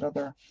use that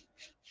other.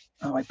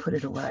 Oh, I put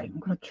it away. I'm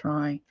going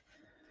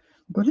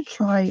to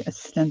try a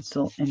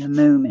stencil in a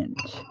moment.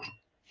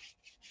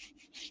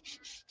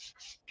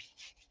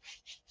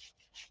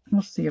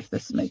 We'll see if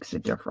this makes a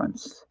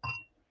difference.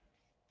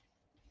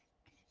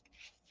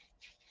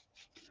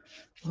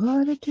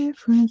 What a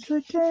difference a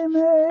day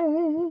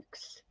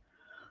makes.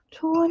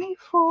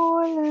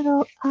 24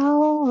 little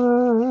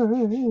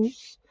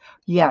hours.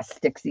 Yes,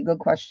 Dixie, good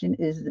question.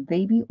 Is the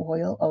baby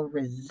oil a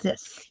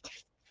resist?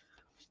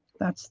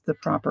 That's the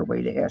proper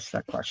way to ask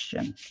that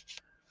question.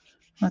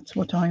 That's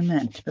what I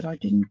meant, but I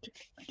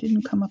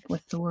didn't come up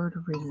with the word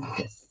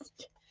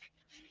resist.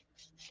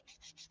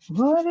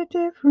 What a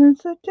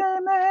difference a day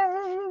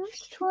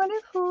makes.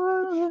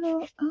 24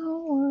 little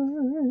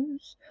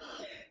hours.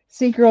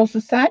 See, girls,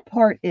 the sad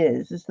part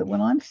is that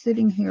when I'm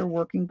sitting here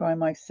working by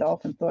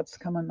myself and thoughts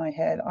come in my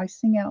head, I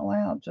sing out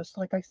loud just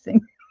like I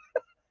sing.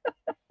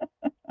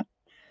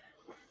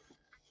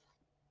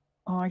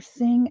 I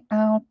sing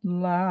out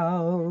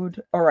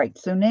loud. All right,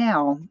 so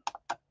now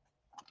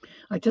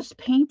I just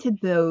painted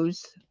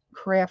those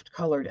craft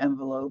colored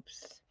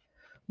envelopes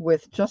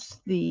with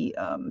just the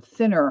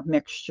thinner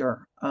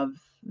mixture of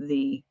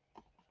the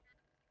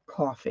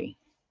coffee.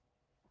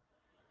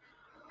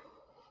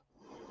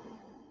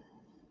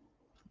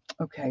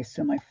 Okay,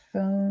 so my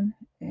phone,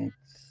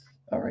 it's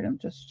all right. I'm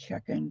just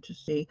checking to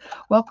see.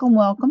 Welcome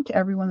to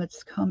everyone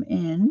that's come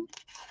in.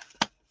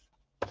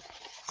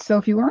 So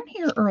if you weren't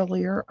here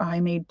earlier, I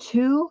made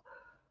two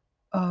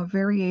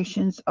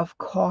variations of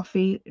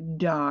coffee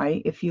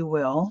dye, if you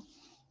will.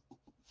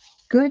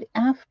 Good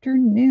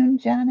afternoon,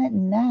 Janet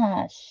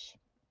Nash.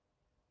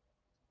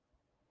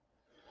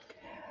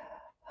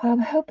 I'm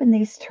hoping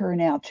these turn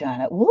out,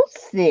 Janet. We'll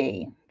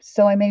see.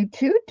 So I made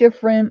two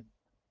different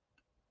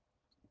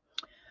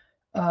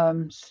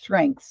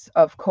strengths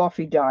of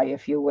coffee dye,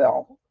 if you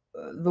will.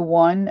 The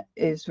one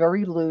is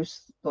very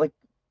loose, like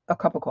a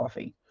cup of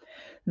coffee.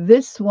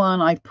 This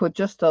one, I put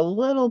just a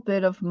little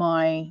bit of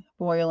my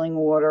boiling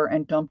water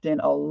and dumped in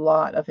a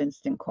lot of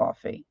instant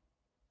coffee.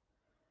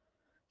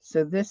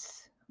 So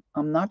this,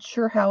 I'm not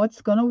sure how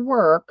it's going to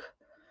work,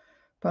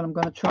 but I'm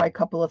going to try a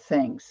couple of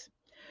things.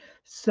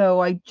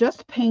 So I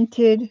just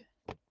painted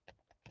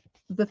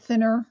the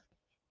thinner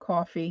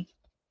coffee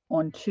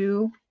on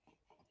 2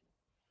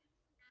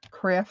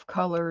 craft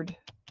colored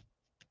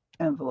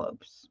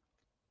envelopes.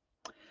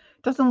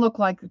 Doesn't look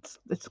like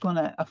it's going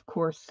to, of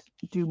course,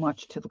 do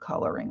much to the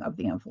coloring of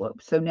the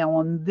envelope. So now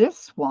on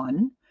this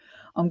one,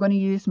 I'm going to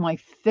use my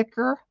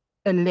thicker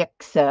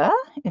elixir,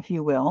 if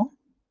you will.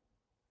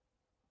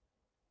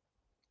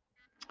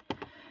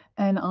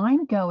 And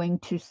I'm going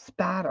to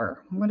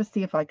spatter. I'm going to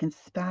see if I can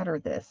spatter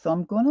this. So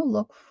I'm going to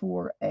look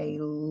for a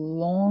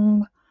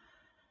long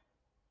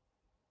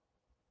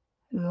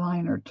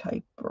liner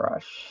type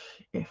brush,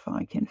 if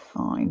I can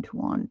find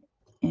one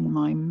in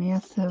my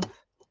massive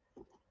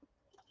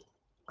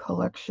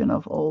collection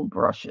of old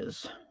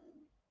brushes.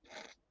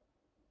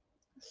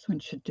 This one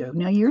should do.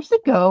 Now, years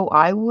ago,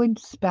 I would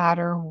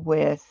spatter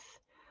with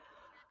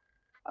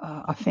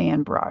a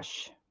fan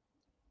brush.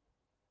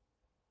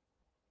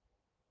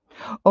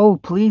 Oh,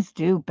 please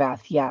do,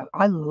 Beth. Yeah,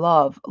 I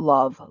love,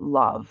 love,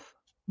 love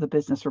the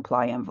business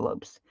reply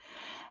envelopes.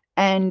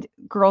 And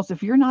girls,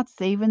 if you're not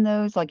saving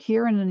those, like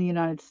here in the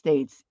United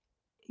States,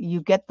 you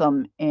get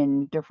them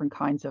in different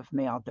kinds of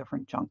mail,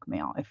 different junk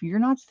mail. If you're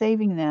not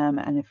saving them,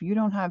 and if you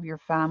don't have your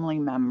family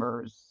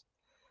members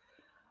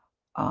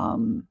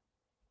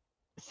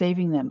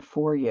saving them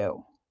for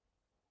you,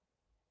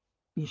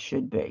 you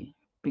should be,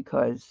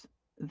 because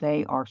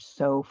they are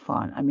so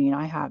fun. I mean,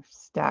 I have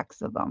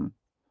stacks of them.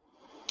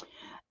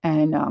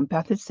 And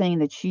Beth is saying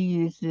that she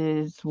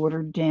uses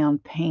watered down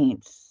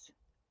paints.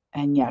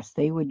 And yes,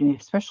 they would,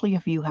 especially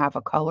if you have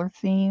a color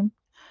theme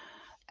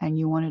and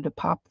you wanted to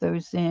pop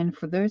those in.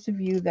 For those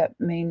of you that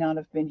may not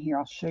have been here,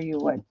 I'll show you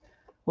what.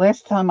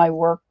 Last time I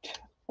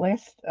worked,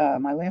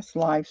 my last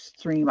live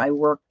stream, I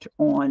worked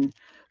on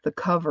the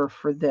cover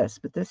for this,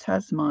 but this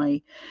has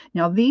my,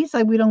 now these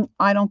I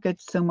don't get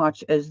so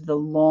much as the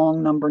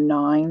long number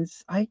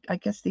 9s. I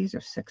guess these are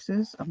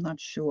 6s. I'm not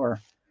sure.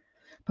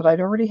 But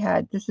I'd already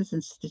had, this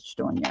isn't stitched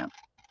on yet,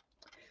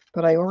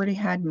 but I already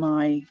had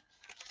my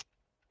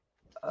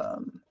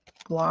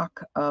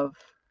block of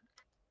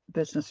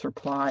business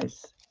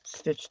supplies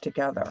stitched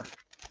together.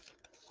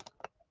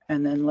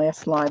 And then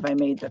last live I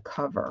made the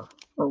cover,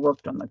 or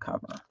worked on the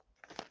cover.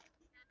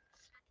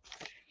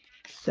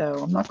 So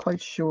I'm not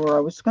quite sure. I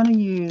was going to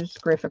use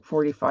Graphic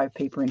 45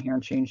 paper in here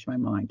and changed my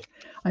mind.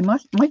 I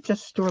might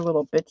just store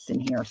little bits in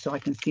here so I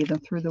can see them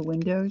through the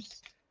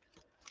windows.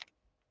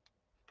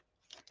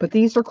 But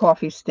these are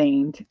coffee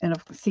stained, and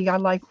see, I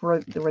like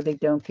where they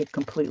don't get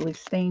completely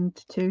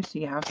stained too, so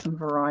you have some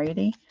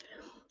variety.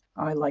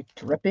 I like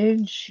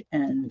drippage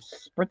and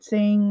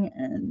spritzing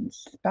and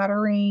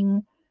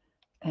spattering,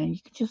 and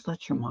you can just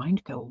let your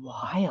mind go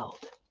wild.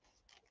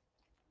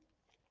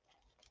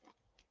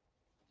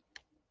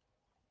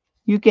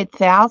 You get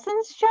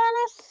thousands,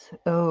 Janice?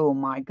 Oh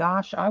my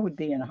gosh, I would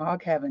be in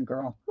hog heaven,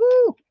 girl.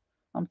 Woo!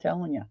 I'm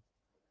telling you.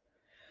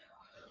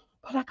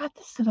 But I got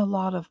this in a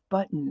lot of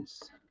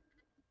buttons.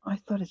 I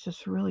thought it's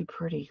just really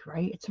pretty,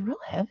 right? It's real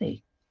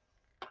heavy.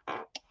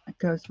 It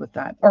goes with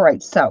that. All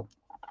right, so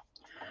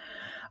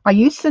I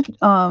used to,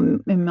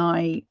 in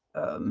my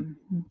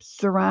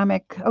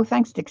ceramic, oh,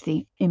 thanks,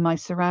 Dixie. In my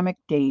ceramic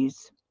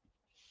days,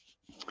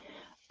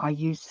 I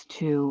used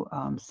to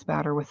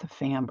spatter with a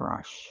fan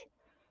brush.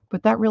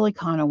 But that really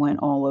kind of went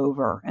all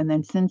over. And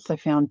then since I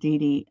found Dee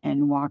Dee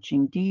and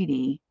watching Dee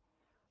Dee,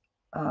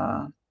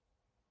 I've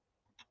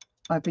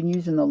been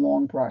using the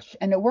long brush.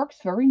 And it works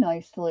very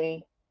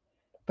nicely,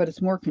 but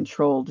it's more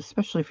controlled,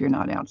 especially if you're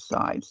not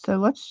outside. So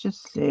let's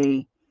just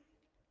see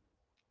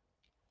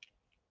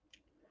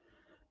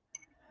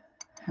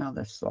how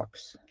this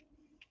looks.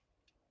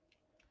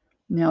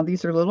 Now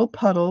these are little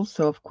puddles,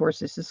 so of course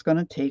this is going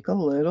to take a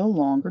little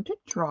longer to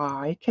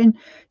dry. Can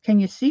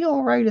you see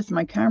all right? Is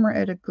my camera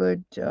at a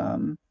good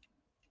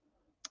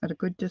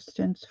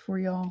distance for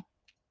y'all?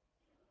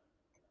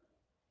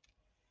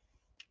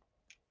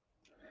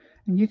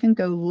 And you can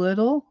go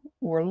little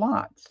or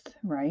lots,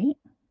 right?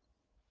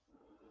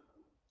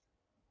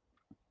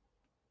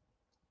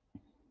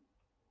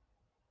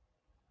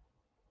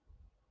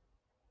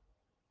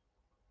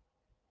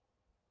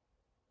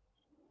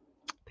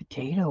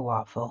 Potato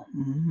waffle.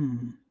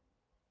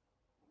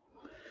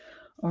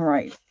 All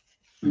right.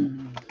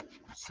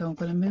 So I'm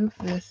going to move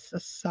this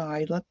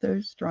aside, let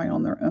those dry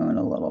on their own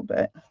a little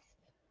bit.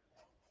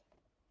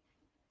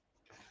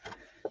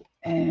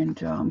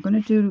 And I'm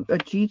going to do a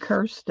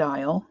G-curve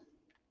style.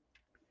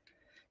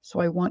 So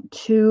I want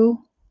 2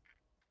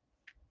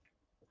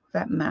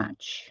 that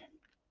match,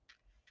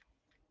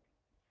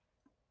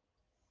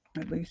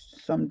 at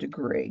least some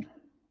degree.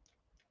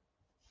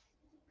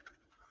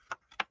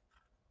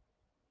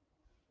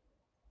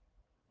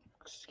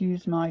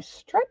 Excuse my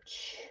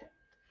stretch.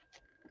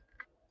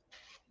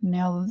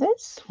 Now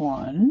this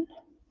one,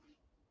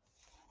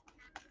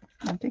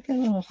 I did get a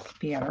little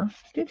spatter.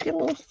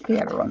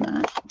 On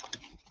that.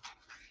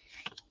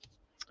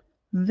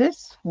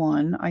 This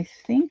one, I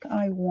think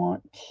I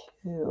want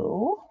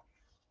to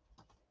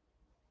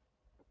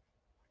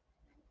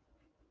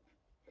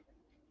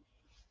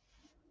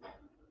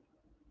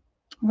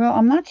Well,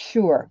 I'm not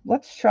sure.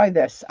 Let's try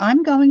this.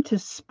 I'm going to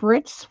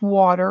spritz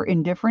water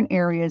in different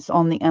areas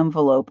on the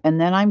envelope, and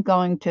then I'm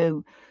going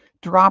to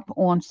drop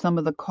on some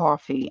of the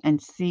coffee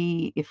and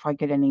see if I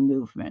get any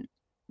movement.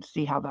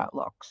 See how that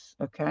looks,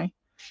 okay?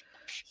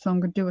 So I'm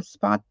going to do a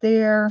spot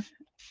there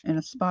and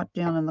a spot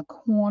down in the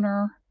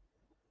corner.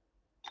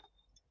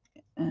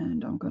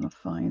 And I'm going to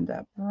find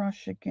that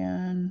brush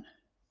again.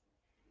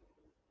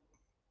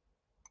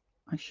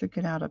 I should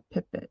get out a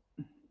pipette.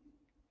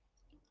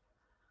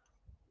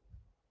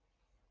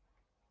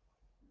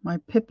 My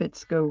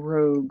pipettes go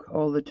rogue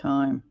all the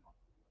time.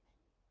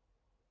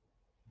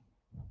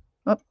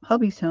 Oh,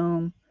 hubby's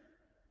home.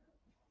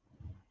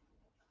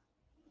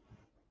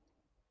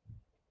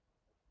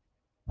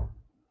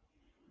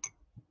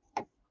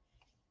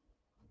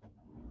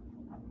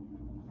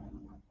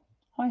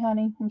 Hi,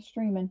 honey. I'm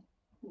streaming.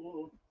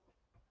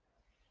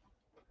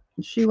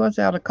 She was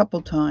out a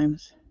couple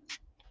times.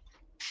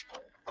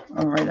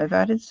 All right, I've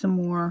added some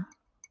more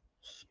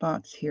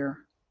spots here.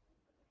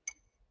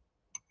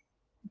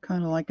 I'm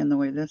kind of liking the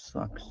way this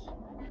looks.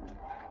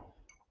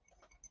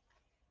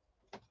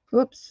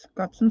 Oops,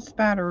 got some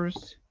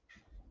spatters.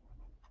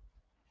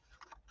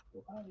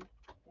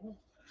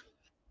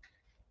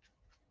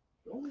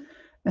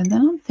 And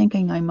then I'm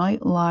thinking I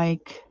might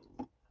like,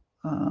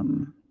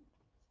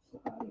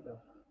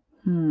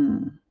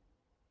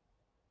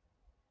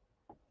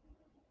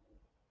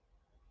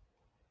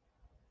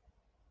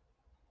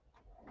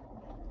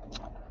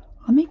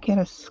 let me get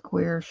a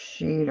square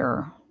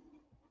shader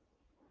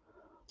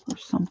or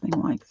something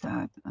like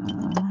that.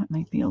 That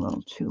might be a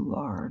little too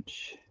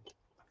large.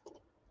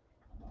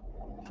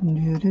 I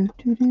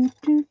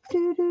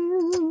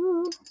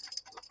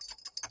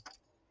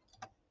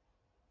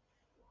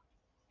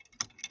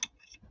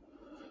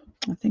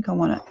think I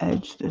want to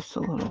edge this a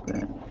little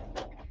bit.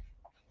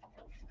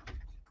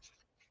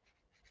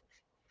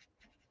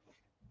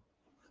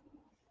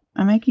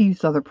 I might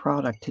use other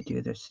product to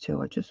do this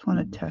too. I just want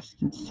to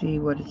test and see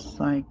what it's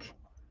like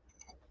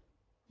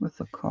with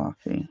the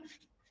coffee.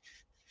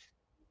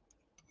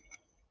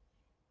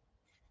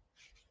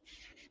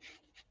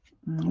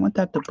 I want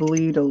that to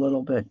bleed a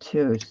little bit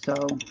too, so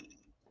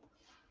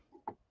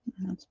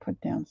let's put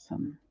down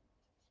some.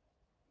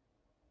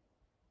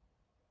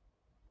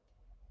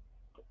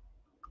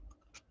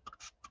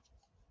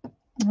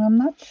 I'm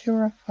not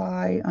sure if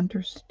I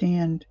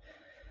understand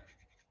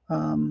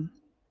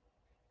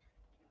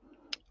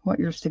what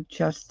you're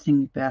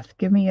suggesting, Beth.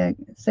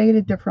 Say it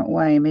a different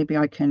way. Maybe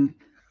I can.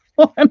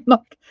 Well, I'm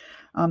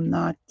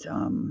not.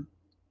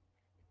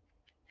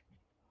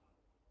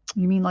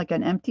 You mean like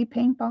an empty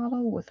paint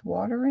bottle with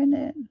water in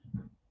it?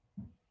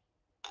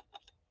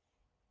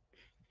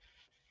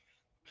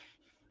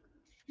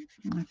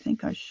 I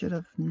think I should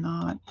have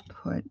not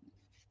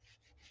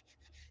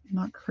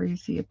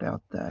crazy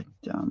about that.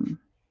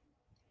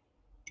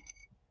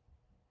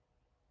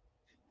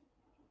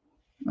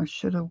 I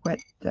should have wet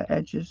the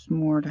edges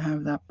more to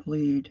have that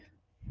bleed.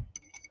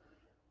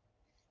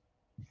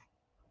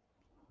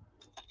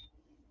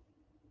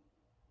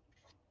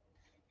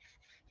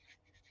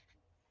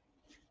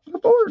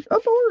 Abort!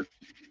 Abort!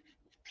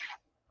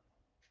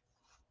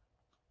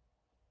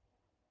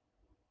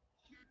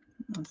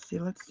 Let's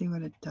see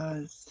what it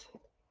does.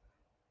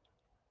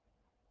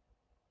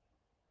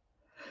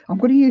 I'm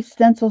going to use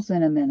stencils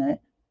in a minute.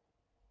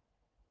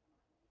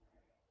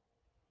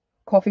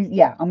 Coffee,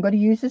 yeah, I'm going to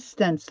use a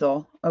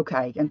stencil.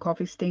 Okay, and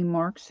coffee stain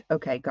marks.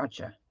 Okay,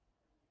 gotcha.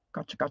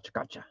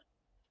 Gotcha.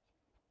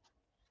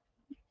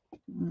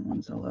 That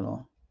one's a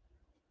little,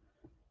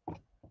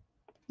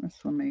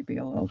 this one may be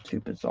a little too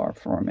bizarre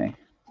for me.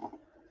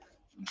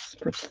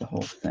 Spritz the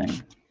whole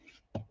thing.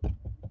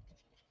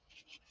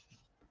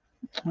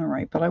 All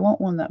right, but I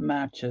want one that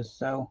matches,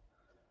 so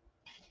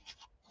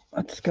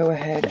let's go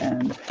ahead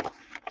and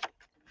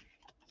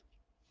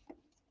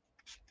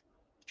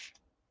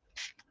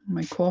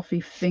my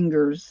coffee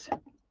fingers.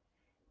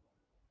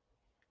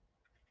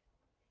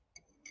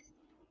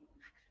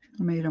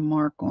 I made a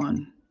mark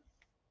on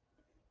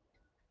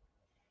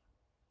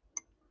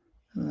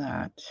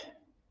that.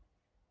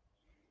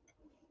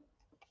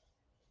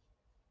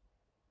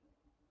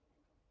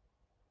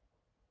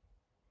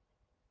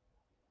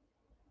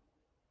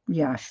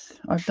 Yes,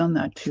 I've done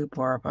that too,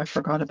 Barb. I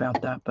forgot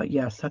about that, but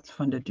yes, that's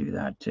fun to do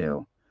that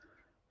too,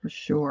 for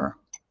sure.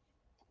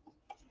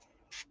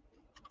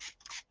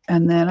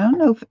 And then I don't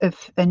know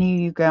if any of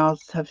you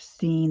gals have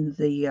seen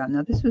the,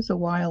 now this was a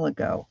while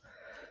ago,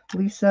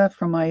 Lisa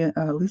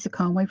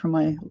Conway from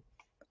my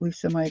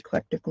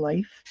Eclectic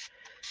Life.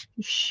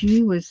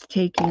 She was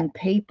taking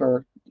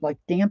paper, like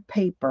damp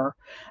paper,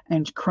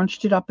 and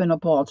crunched it up in a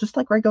ball, just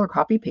like regular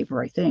copy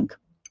paper, I think.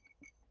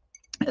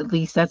 At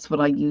least that's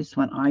what I used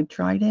when I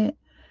tried it.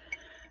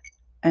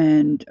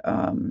 And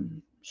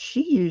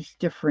she used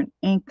different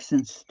inks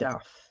and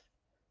stuff,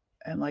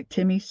 and like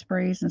Timmy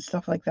sprays and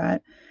stuff like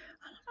that.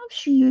 I don't know if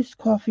she used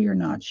coffee or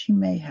not. She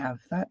may have.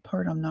 That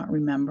part I'm not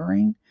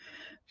remembering.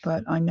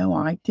 But I know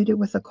I did it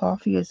with a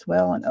coffee as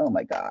well. And oh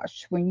my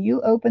gosh, when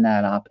you open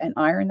that up and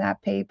iron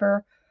that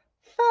paper,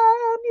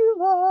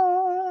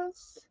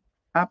 fabulous.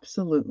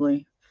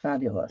 Absolutely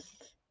fabulous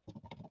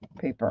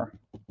paper.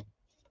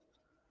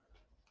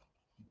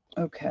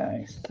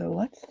 Okay, so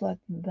let's let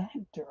that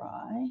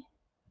dry.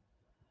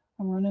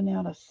 I'm running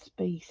out of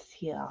space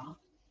here.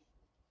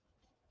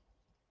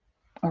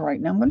 All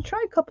right, now I'm going to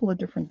try a couple of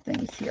different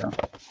things here.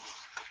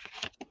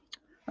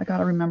 I got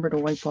to remember to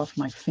wipe off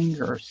my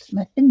fingers.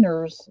 My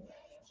fingers.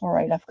 All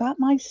right, I've got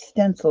my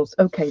stencils.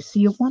 Okay, so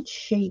you want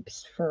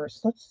shapes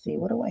first. Let's see,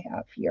 what do I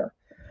have here?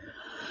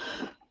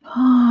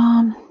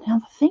 Now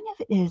the thing of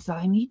it is,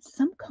 I need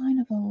some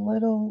kind of a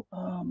little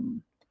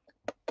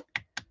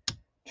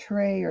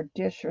tray or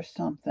dish or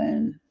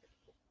something.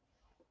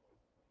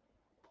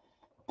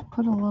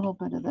 Put a little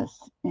bit of this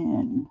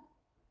in.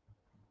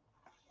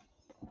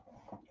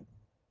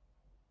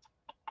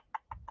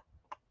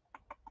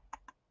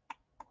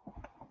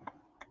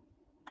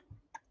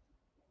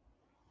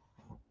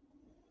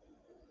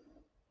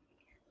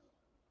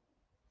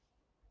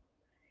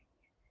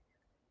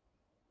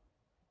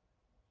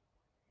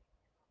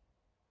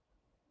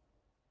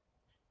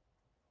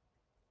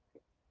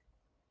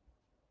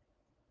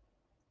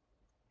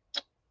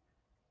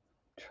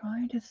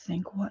 Trying to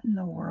think, what in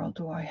the world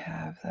do I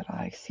have that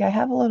I see? I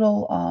have a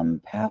little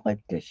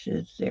palette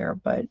dishes there,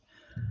 but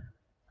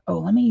oh,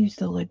 let me use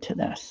the lid to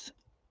this.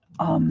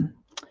 The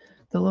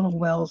little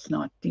well's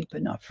not deep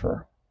enough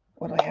for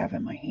what I have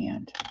in my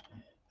hand.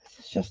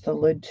 This is just a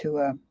lid to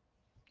a.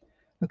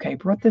 Okay,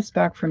 brought this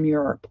back from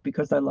Europe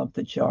because I love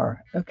the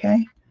jar.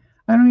 Okay,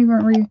 I don't even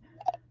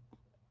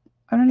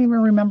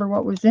remember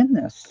what was in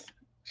this.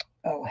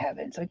 Oh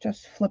heavens! I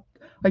just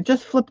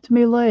flipped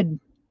my lid.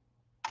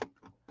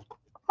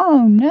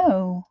 Oh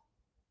no!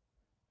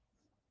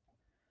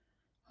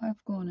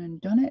 I've gone and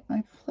done it.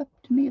 I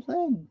flipped me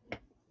lid.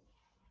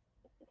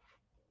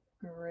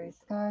 Gray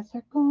skies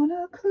are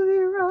gonna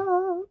clear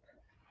up.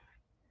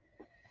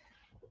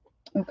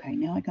 Okay,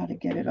 now I gotta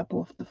get it up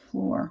off the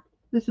floor.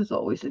 This is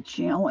always a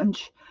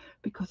challenge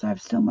because I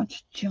have so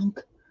much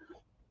junk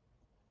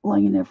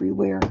laying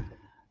everywhere.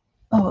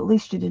 Oh, at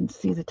least you didn't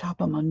see the top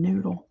of my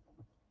noodle.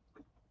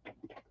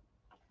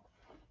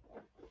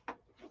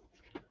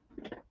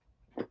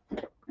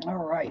 All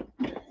right.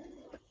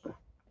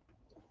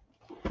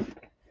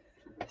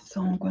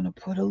 So I'm going to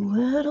put a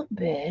little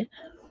bit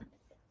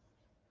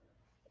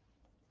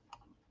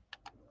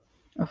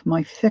of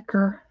my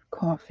thicker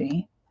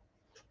coffee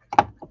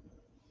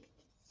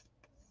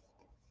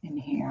in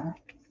here.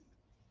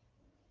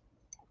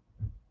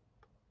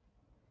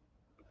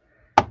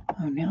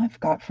 Oh, now I've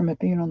got, from it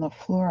being on the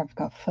floor, I've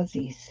got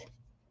fuzzies.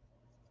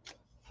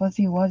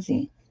 Fuzzy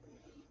wuzzy.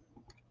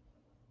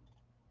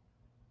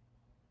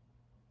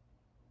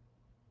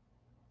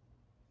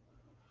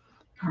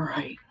 All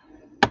right.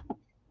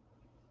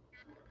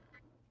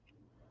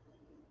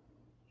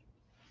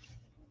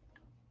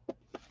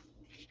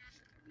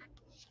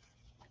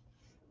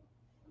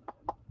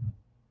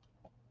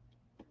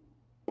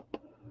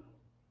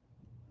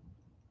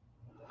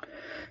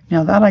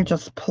 Now that I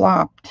just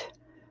plopped,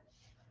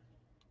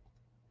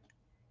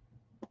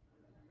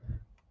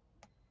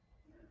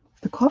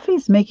 the coffee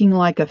is making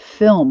like a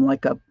film,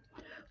 like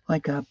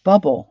a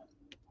bubble,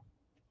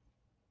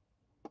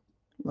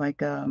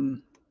 like a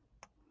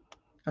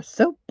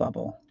soap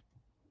bubble.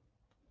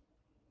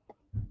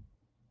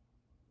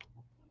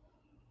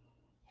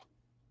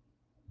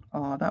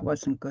 Oh, that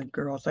wasn't good,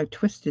 girls. I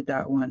twisted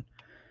that one.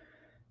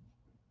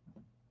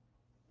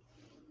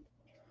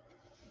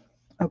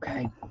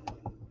 Okay.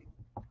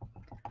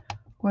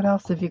 What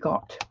else have you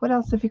got? What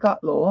else have you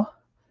got, Laura?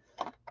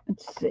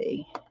 Let's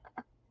see.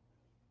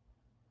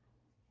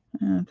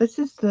 This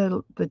is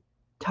the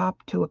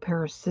top to a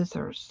pair of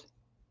scissors.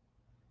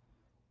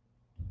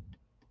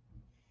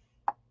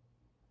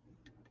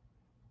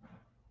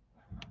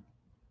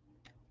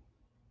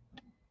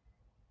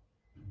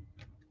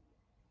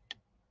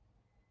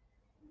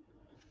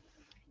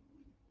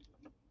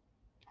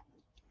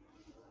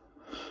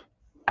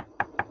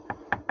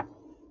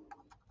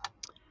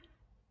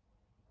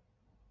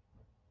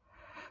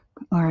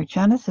 All right,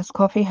 Genesis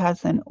Coffee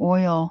has an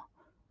oil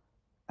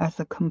as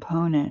a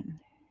component.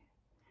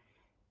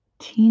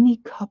 Teeny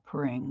cup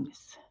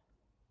rings.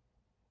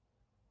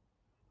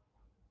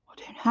 I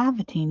don't have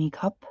a teeny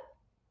cup.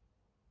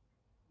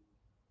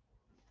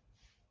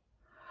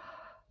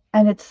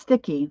 And it's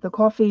sticky. The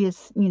coffee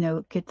is,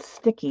 gets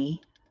sticky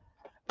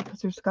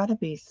because there's got to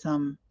be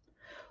some.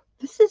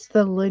 This is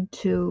the lid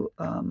to,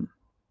 a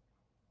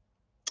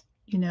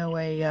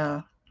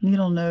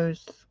needle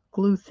nose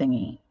glue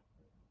thingy.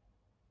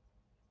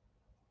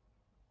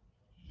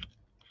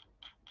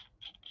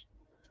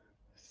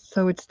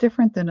 So it's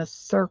different than a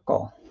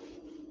circle.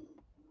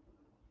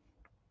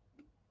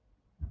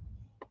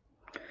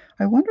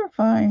 I wonder if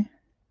I...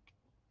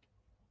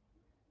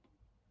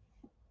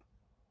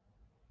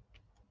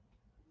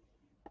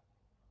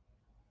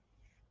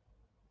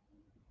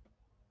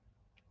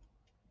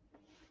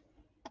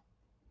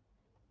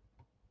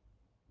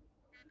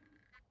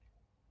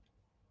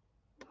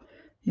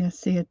 Yeah,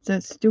 see,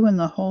 it's doing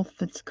the whole,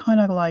 it's kind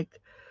of like,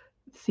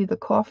 see the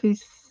coffee,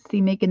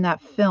 see making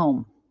that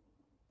film.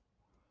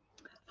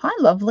 Hi,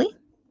 lovely.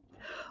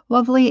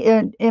 Lovely.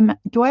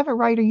 Do I have it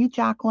right? Are you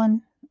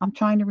Jacqueline? I'm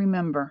trying to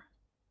remember.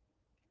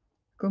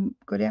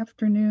 Good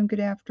afternoon. Good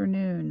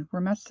afternoon.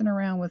 We're messing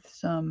around with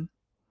some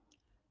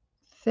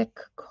thick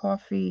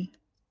coffee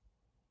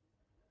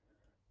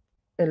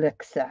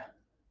elixir.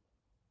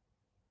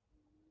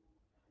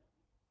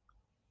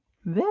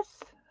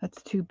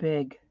 That's too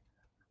big.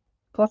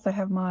 Plus I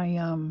have my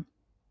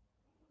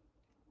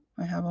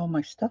I have all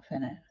my stuff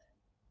in it.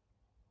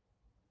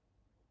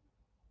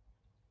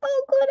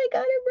 Oh good, I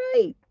got it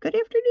right. Good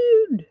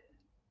afternoon.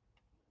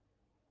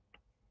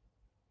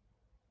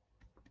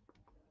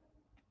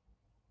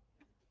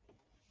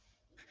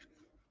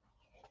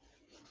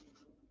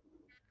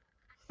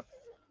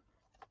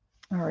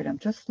 All right, I'm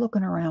just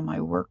looking around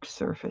my work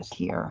surface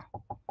here.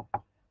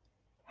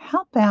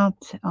 How about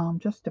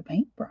just a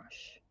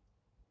paintbrush?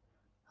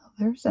 Oh,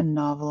 there's a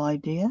novel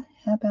idea.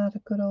 How about a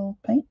good old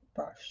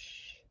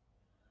paintbrush?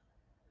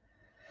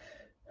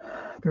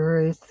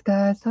 Gray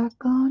skies are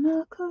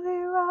gonna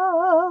clear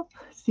up.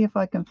 See if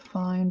I can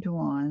find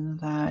one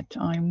that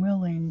I'm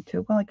willing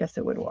to. Well, I guess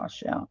it would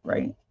wash out,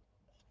 right?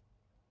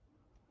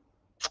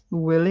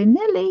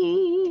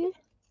 Willy-nilly.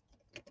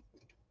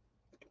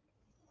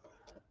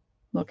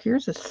 Look,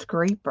 here's a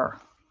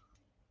scraper.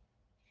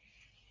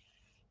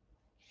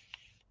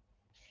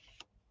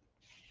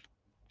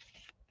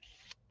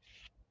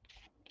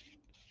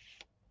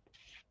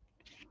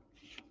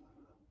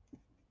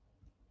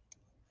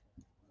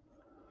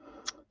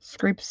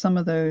 Scrape some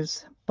of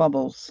those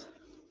bubbles.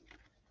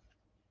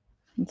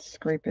 Let's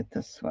scrape it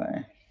this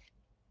way.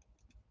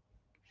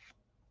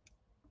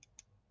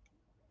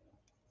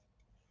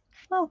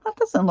 Well, that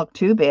doesn't look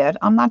too bad.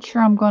 I'm not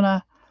sure I'm going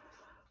to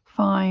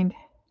find...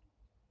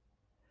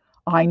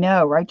 I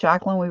know, right,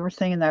 Jacqueline? We were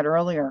saying that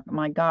earlier.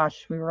 My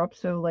gosh, we were up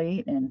so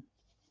late and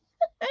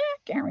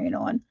carrying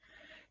on.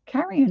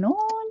 Carrying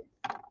on.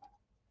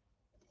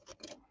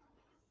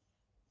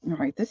 All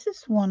right, this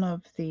is one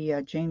of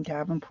the Jane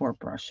Davenport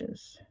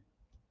brushes.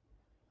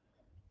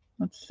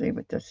 Let's see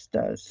what this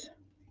does.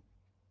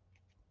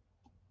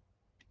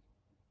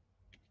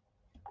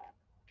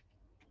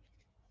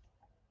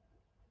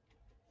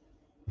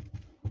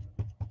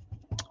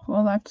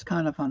 Well, that's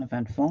kind of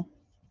uneventful.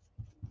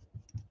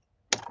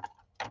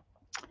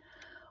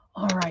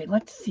 All right,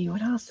 let's see.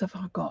 What else have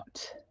I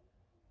got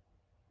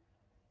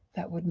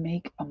that would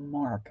make a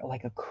mark,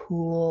 like a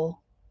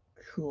cool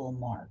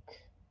mark?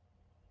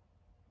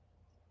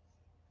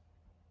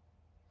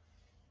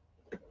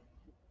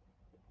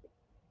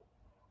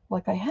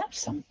 Like I have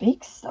some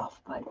big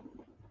stuff, but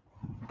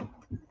I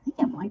think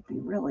it might be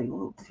really a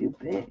little too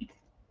big.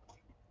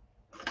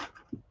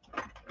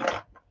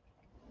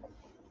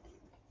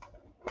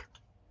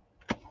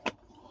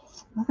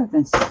 Other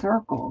than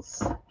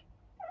circles.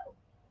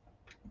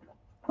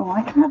 Oh,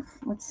 I have,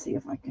 let's see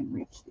if I can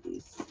reach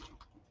these.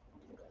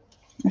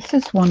 This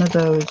is one of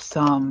those,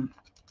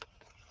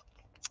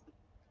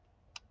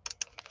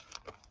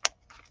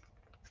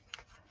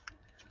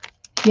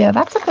 yeah,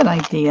 that's a good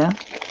idea.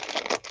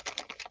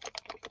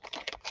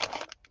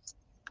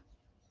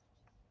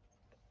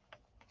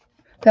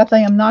 Beth, I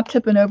am not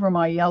tipping over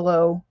my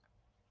yellow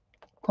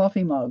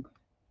coffee mug.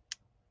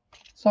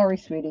 Sorry,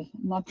 sweetie.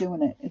 I'm not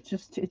doing it.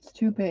 It's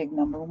too big,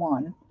 number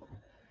one,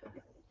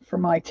 for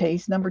my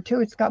taste. Number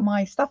two, it's got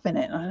my stuff in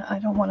it. I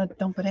don't want to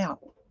dump it out.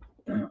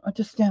 I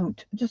just don't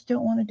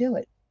want to do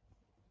it.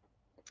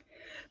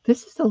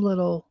 This is a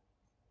little,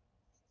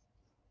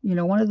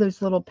 one of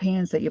those little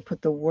pans that you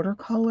put the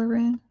watercolor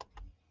in.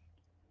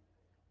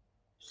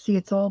 See,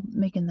 it's all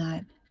making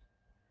that.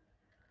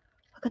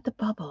 Look at the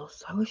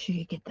bubbles. I wish you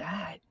could get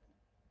that.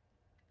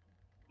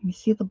 You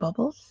see the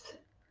bubbles?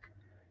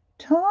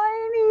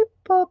 Tiny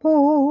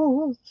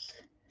bubbles.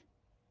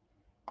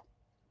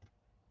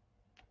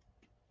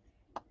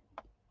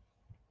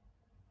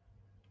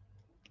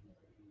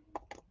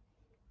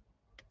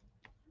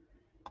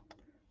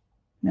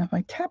 Now, if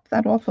I tap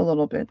that off a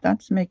little bit,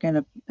 that's making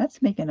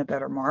a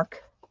better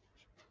mark.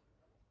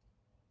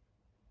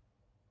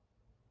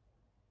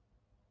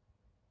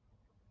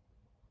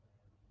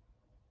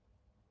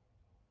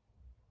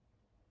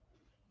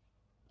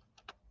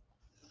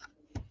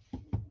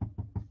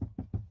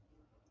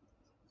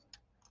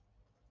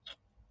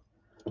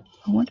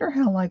 I wonder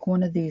how, like,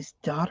 one of these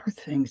daughter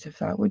things, if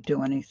that would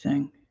do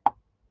anything.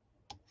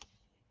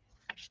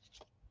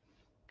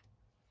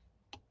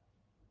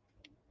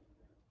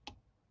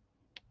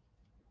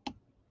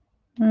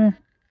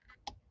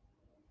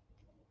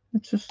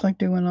 It's just like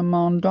doing a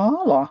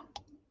mandala.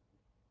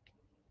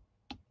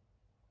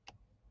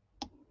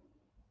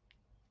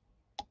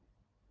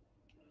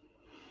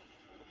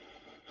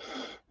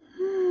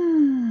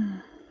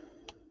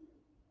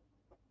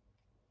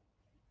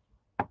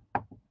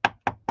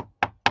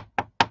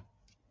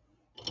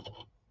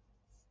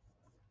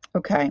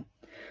 Okay,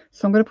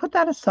 so I'm going to put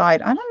that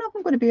aside. I don't know if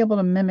I'm going to be able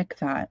to mimic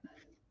that.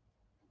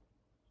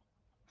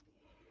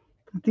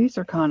 These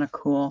are kind of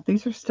cool.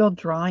 These are still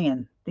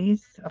drying.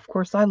 These, of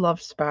course, I love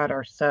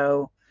spatter,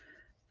 so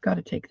got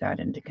to take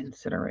that into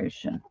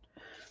consideration.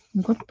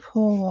 I'm going to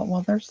pull,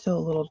 well, they're still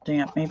a little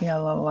damp. Maybe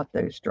I'll let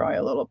those dry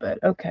a little bit.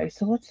 Okay,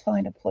 so let's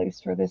find a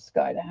place for this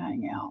guy to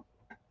hang out.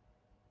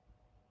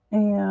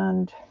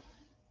 And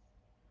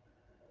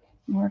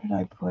where did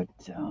I put,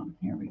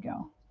 here we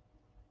go.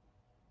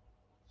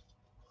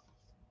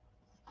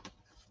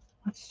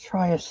 Let's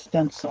try a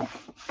stencil.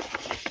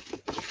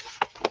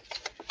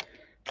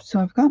 So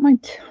I've got my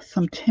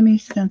some Timmy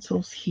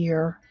stencils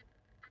here.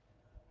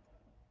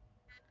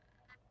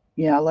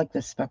 Yeah, I like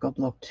this speckled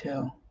look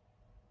too.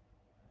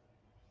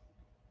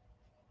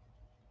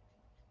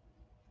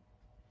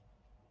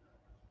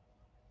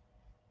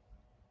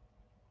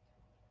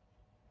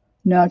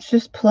 No, it's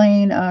just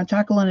plain,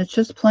 Jacqueline, it's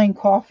just plain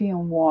coffee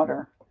and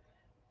water.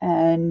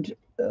 And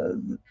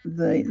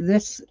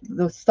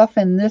the stuff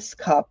in this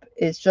cup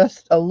is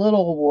just a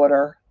little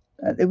water.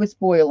 It was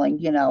boiling,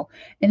 you know,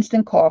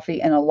 instant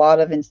coffee and a lot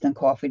of instant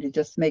coffee to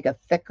just make a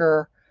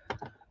thicker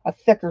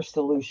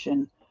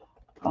solution.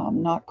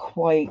 Not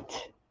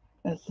quite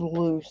as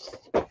loose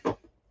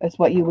as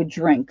what you would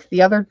drink.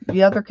 The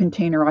other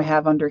container I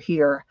have under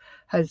here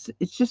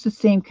it's just the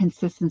same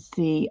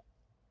consistency.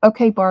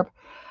 Okay, Barb,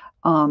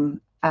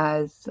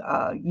 as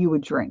you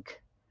would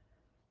drink.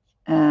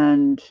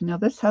 And now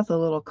this has a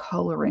little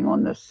coloring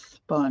on this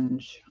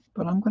sponge,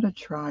 but I'm going to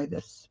try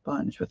this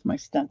sponge with my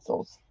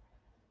stencils.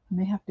 I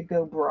may have to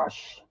go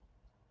brush.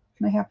 I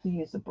may have to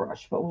use a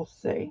brush, but we'll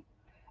see.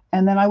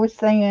 And then I was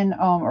saying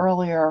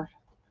earlier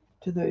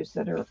to those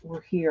that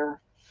were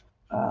here,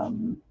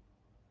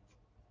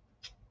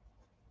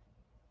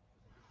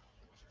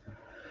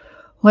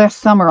 last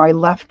summer I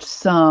left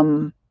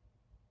some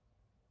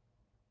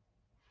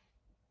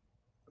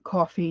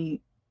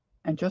coffee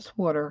and just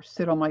water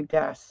sit on my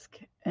desk,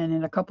 and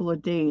in a couple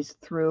of days,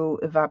 through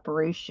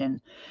evaporation,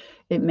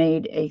 it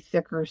made a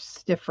thicker,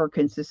 stiffer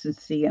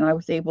consistency, and I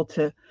was able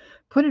to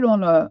put it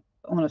on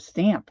a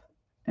stamp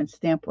and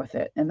stamp with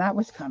it, and that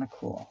was kind of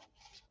cool.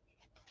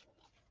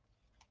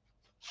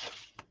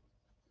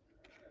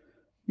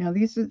 Now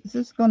this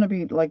is going to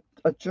be like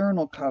a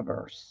journal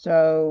cover,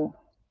 so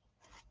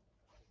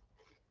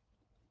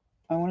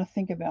I want to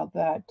think about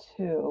that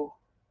too.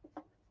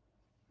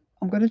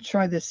 I'm going to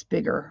try this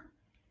bigger.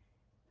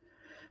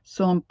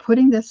 So I'm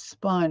putting this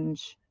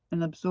sponge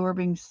and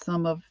absorbing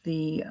some of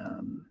the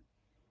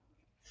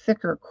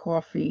thicker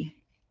coffee.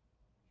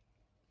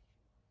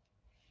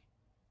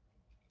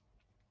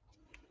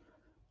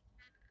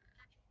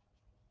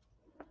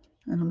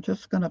 And I'm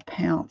just going to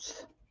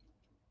pounce.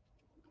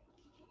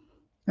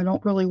 I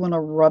don't really want to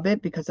rub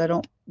it because I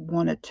don't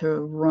want it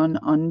to run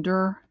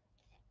under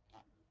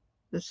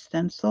the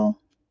stencil.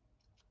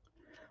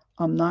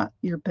 I'm not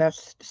your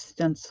best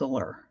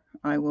stenciler.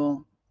 I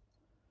will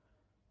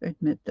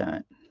admit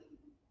that.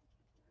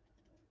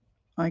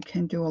 I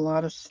can do a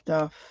lot of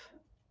stuff.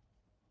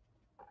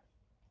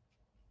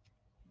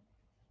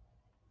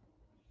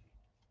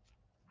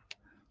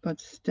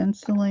 But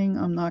stenciling,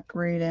 I'm not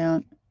great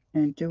at,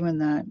 and doing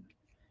that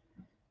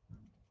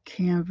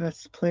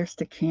canvas,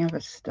 plastic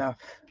canvas stuff.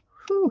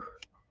 Whew.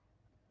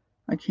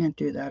 I can't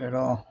do that at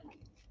all.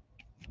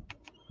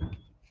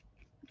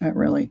 That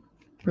really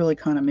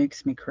kind of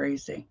makes me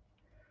crazy.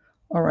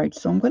 All right,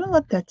 so I'm going to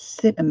let that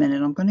sit a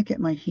minute. I'm going to get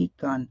my heat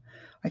gun.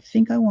 I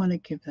think I want to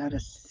give that a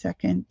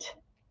second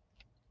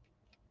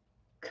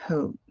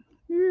coat.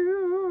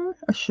 Yeah,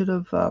 I should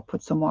have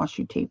put some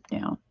washi tape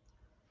down.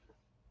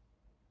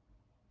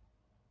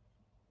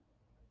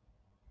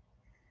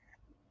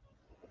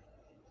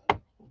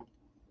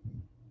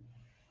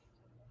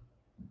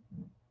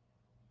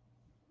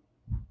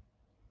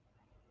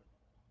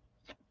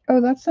 Oh,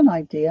 that's an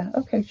idea.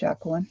 Okay,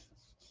 Jacqueline.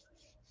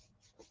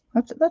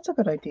 That's a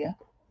good idea.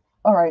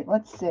 All right,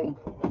 let's see.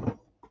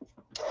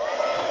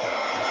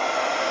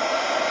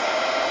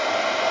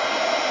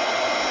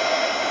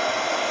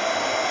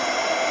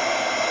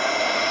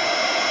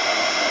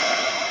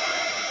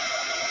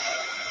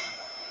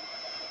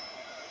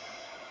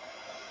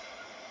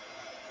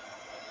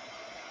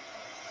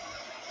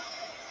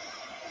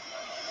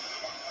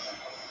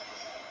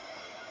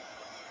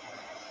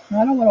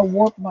 I don't want to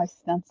warp my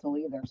stencil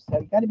either, so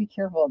you got to be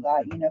careful of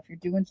that. You know, if you're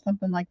doing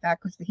something like that,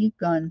 because the heat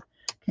gun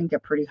can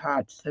get pretty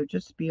hot, so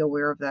just be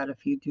aware of that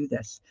if you do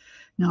this.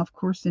 Now, of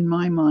course, in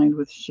my mind,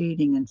 with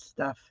shading and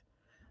stuff,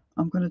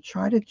 I'm going to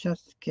try to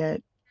just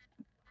get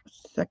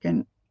a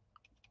second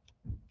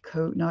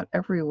coat, not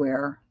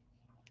everywhere,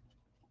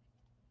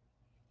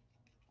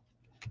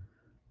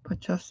 but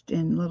just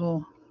in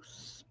little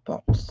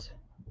spots.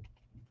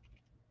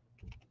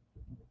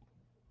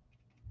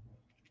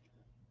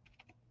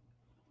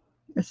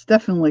 It's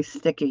definitely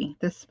sticky.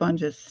 This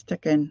sponge is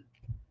sticking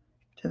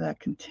to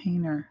that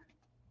container.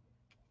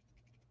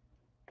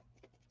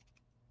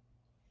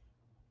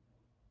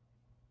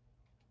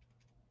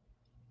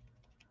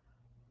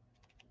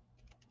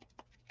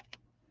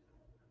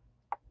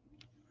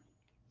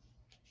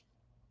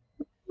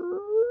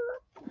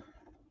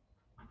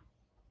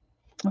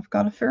 I've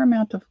got a fair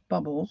amount of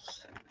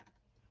bubbles.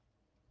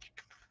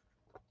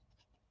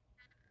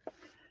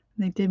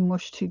 They did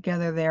mush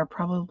together there.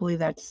 Probably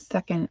that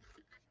second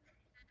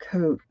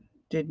coat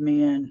did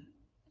me in.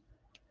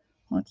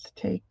 Let's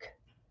take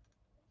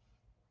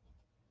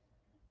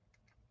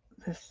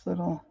this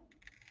little,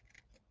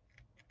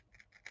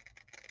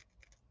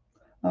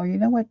 oh, you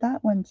know what?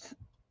 That one's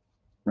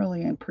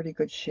really in pretty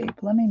good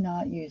shape. Let me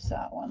not use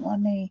that one.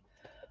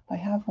 I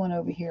have one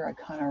over here I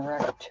kind of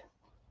wrecked.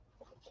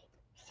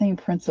 Same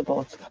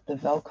principle. It's got the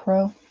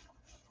Velcro.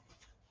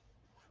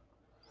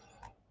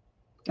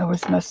 I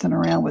was messing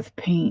around with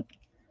paint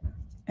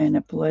and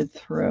it bled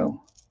through,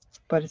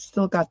 but it's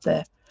still got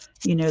the,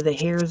 the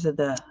hairs of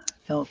the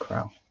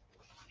Velcro.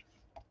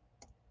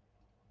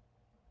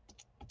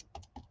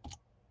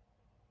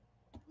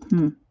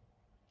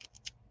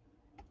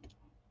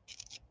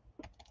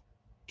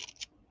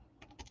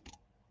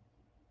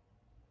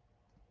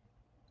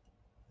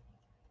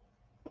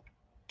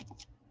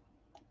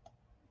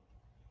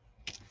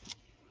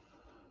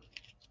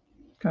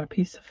 Got a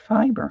piece of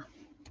fiber.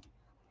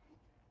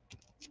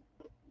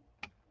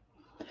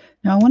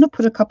 Now I want to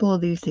put a couple of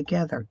these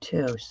together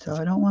too, so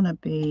I don't want to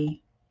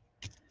be,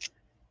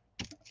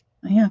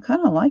 yeah, I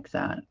kind of like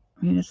that.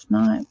 I mean, it's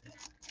not,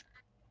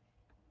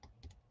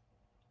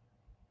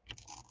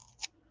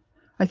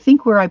 I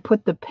think where I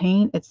put the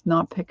paint, it's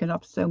not picking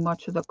up so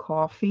much of the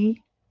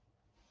coffee.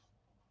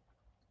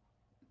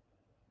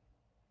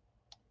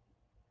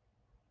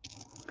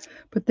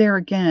 But there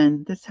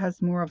again, this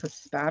has more of a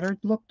spattered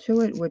look to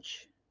it,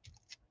 which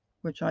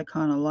I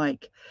kind of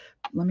like.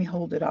 Let me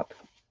hold it up.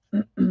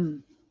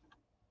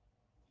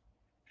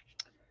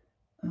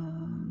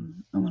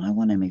 I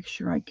want to make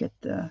sure I get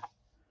the,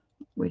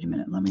 wait a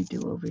minute, let me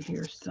do over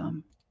here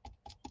some.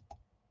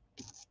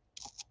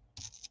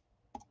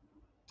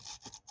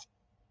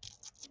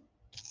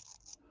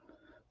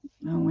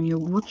 Now when you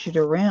whoosh it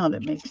around,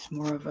 it makes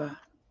more of a,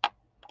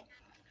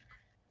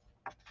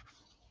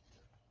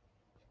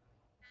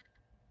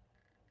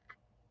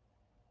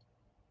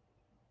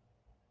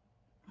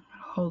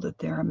 hold it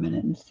there a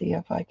minute and see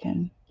if I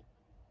can,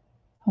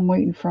 I'm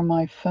waiting for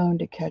my phone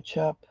to catch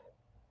up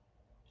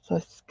so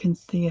I can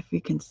see if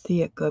you can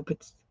see it good.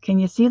 But can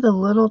you see the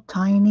little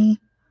tiny,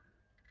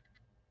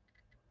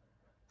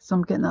 so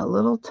I'm getting that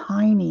little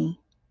tiny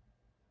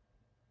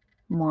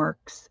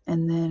marks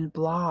and then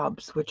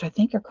blobs, which I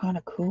think are kind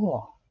of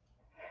cool.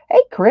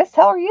 Hey Chris,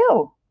 how are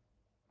you?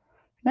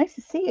 Nice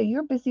to see you.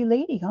 You're a busy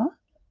lady, huh?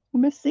 I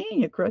miss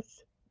seeing you,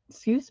 Chris.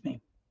 Excuse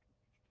me.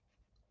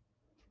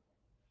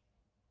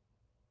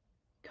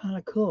 Kind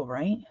of cool,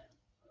 right?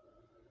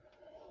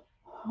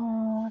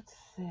 Oh, let's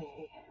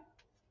see.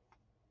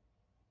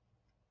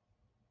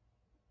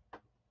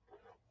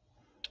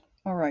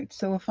 All right,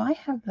 so if I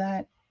have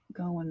that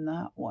going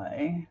that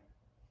way,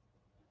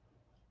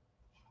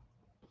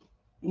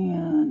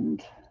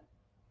 and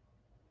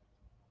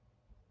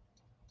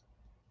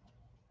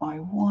I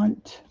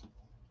want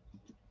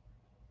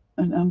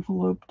an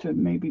envelope to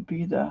maybe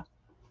be the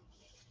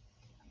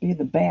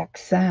back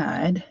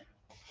side.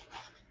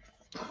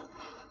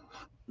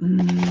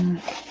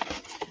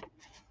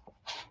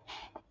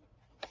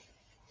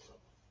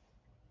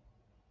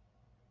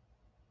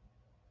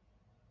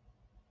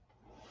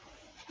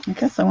 I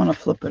guess I want to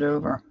flip it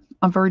over.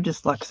 I'm very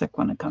dyslexic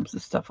when it comes to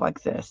stuff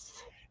like this.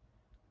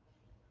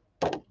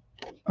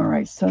 All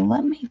right, so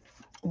let me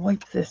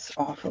wipe this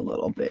off a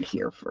little bit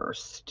here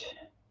first.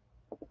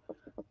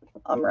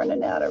 I'm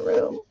running out of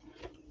room.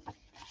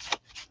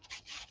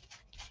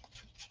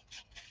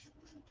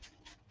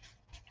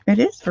 It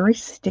is very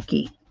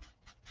sticky.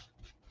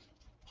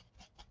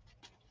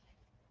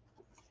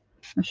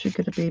 I should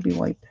get a baby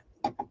wipe.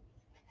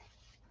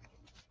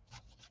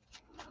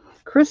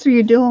 Chris, are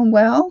you doing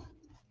well?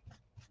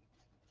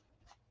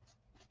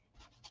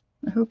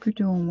 I hope you're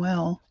doing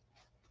well.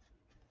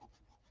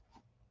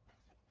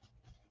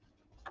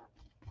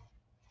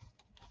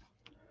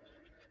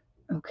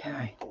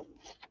 Okay.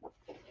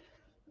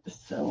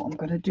 So I'm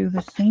going to do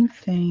the same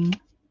thing,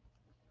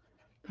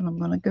 but I'm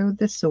going to go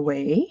this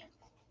way.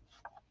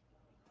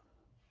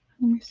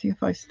 Let me see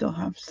if I still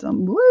have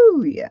some.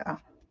 Woo, yeah.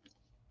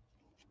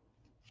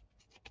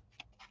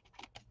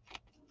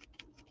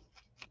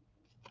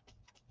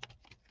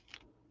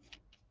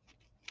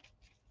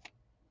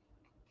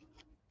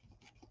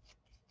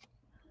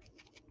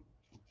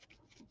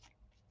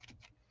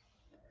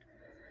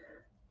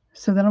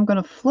 So then I'm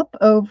going to flip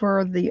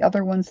over the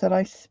other ones that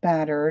I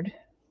spattered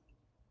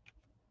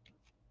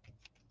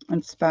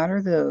and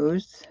spatter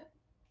those.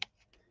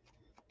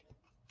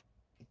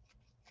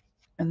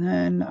 And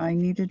then I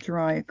need to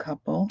dry a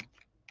couple.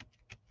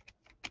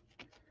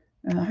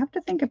 And I have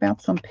to think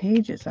about some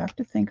pages. I have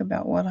to think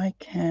about what I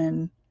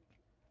can.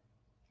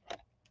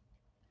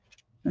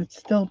 It's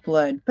still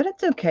bled, but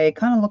it's okay. It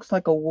kind of looks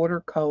like a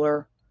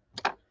watercolor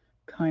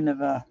kind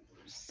of a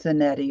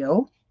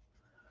scenario.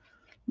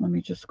 Let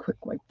me just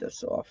quick wipe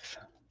this off.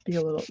 Be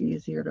a little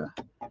easier to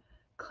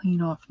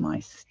clean off my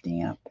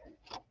stamp.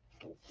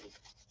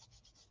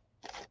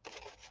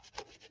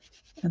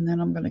 And then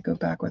I'm going to go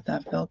back with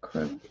that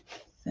Velcro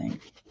thing.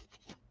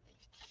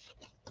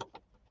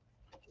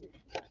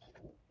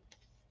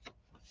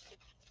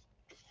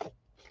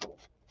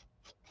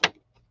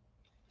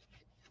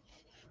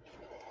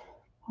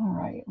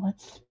 right,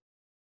 let's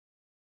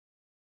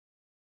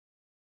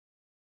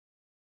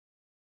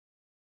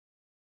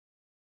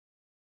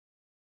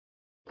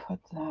put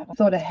that. I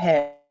thought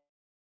ahead.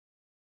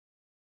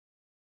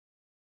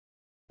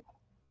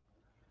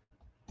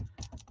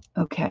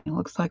 Okay,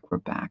 looks like we're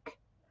back.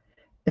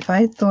 If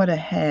I had thought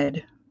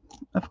ahead,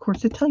 of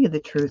course, to tell you the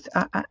truth,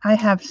 I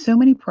have so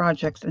many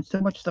projects and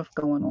so much stuff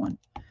going on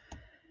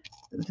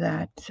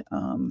that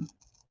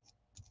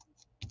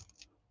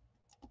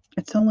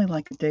it's only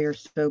like a day or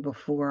so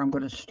before I'm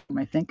going to stream.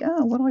 I think,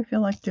 oh, what do I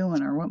feel like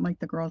doing, or what might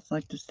the girls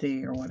like to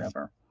see, or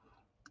whatever.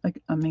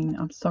 Like, I mean,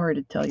 I'm sorry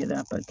to tell you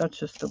that, but that's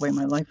just the way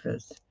my life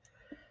is.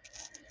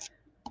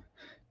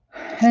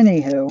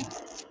 Anywho,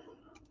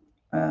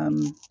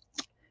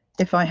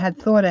 if I had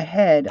thought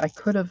ahead, I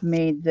could have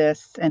made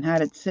this and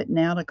had it sitting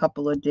out a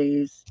couple of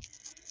days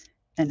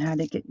and had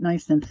it get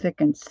nice and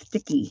thick and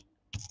sticky.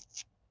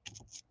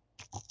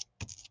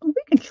 Well,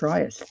 we can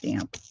try a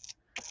stamp.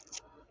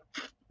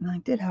 And I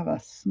did have a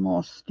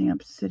small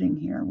stamp sitting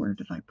here. Where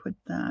did I put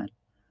that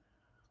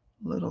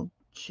little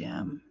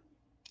gem?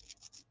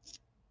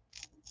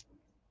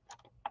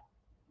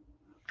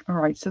 All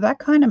right, so that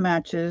kind of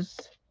matches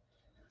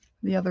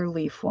the other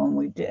leaf one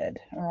we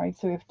did. All right,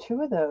 so we have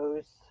two of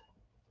those.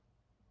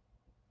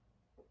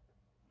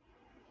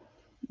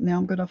 Now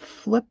I'm going to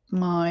flip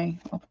my,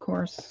 of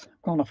course,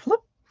 going to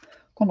flip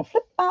my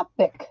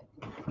pick.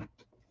 I'm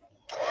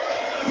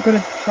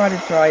going to try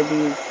to dry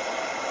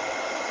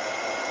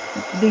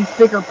these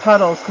bigger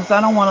puddles because I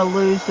don't want to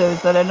lose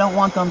those, but I don't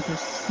want them to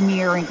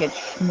smear and get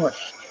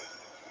smushed.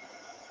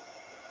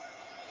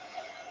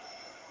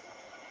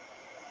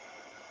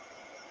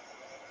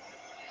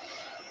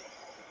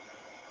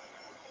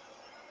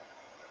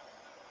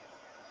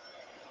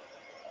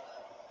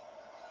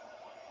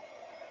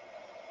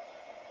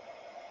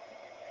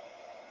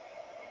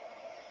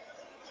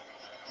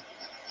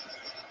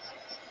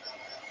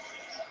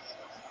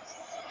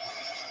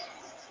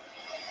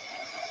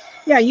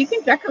 Yeah, you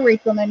can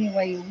decorate them any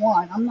way you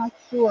want. I'm not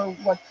sure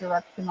what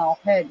direction I'll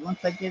head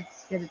once I get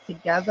it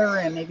together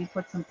and maybe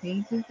put some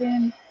pages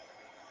in.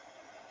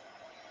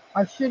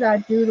 I should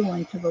add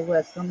doodling to the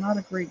list. I'm not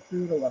a great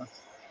doodler.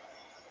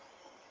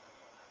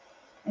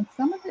 And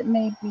some of it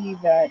may be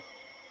that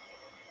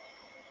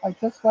I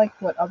just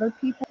like what other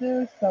people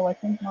do, so I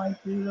think my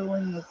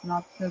doodling is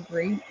not so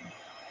great.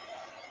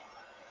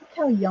 Look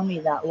how yummy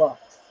that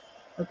looks.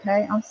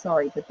 Okay, I'm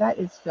sorry, but that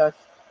is just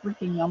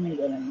freaking yummy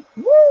to me.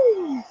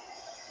 Woo!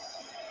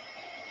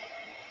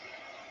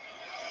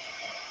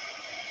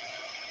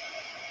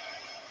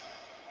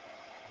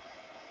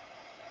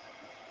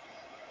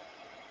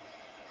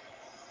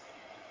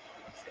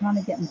 It's kind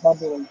of getting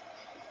bubbly.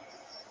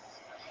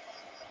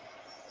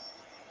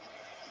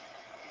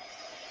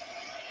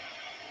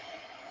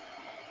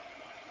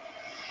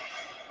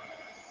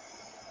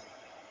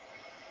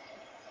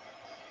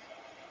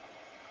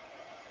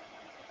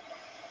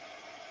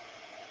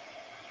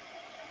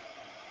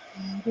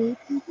 All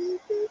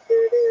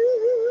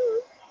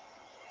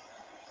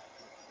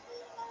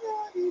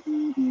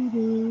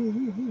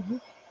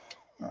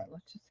right,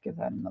 let's just give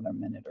that another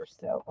minute or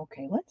so.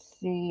 Okay, let's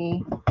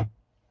see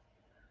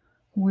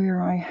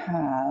where I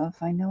have.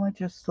 I know I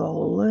just saw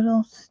a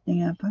little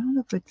stamp. I don't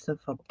know if it's of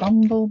a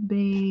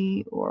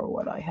bumblebee or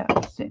what I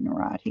have sitting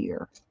right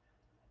here.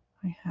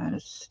 I had a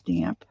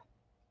stamp.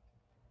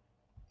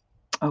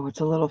 Oh, it's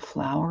a little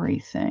flowery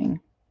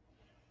thing.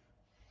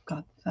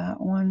 Got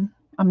that one.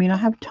 I mean, I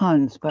have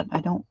tons, but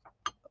I don't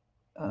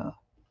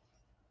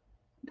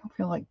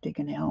feel like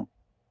digging out.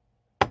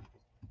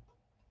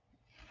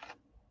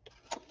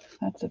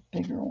 That's a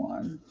bigger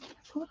one. I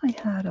thought I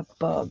had a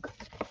bug.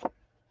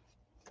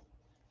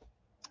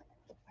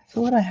 I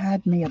thought I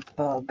had me a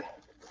bug.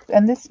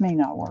 And this may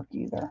not work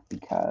either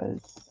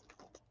because,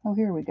 oh,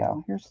 here we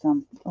go. Here's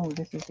some. Oh,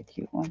 this is a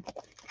cute one.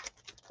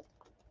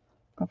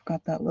 I've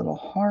got that little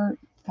heart.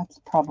 That's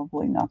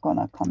probably not going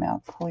to come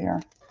out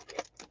clear.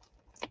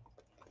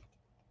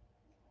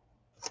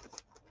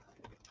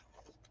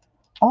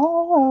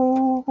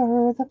 All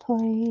over the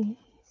place.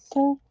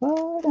 So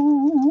good.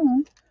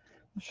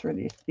 I'm sure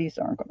these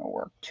aren't going to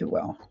work too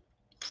well.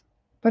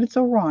 But it's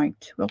all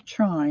right. We'll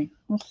try.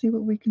 We'll see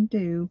what we can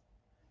do.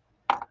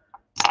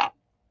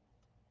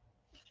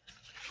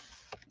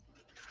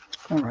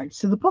 All right.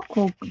 So the book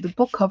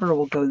cover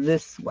will go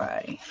this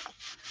way.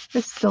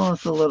 This still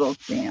is a little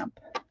damp.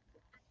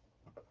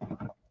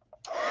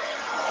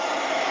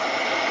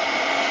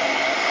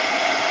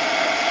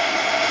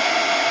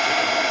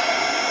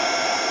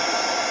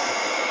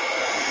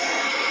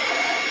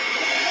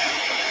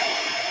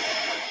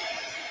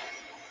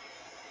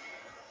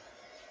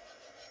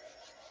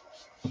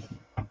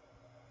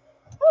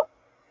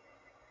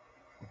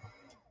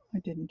 I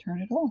didn't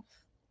turn it off.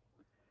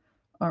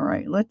 All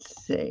right,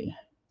 let's see.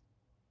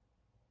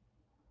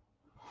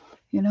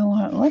 You know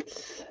what?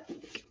 Let's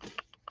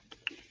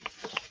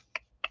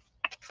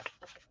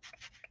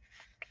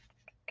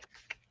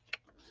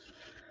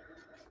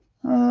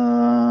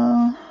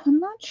I'm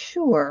not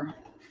sure.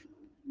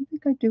 I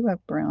think I do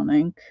have brown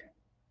ink.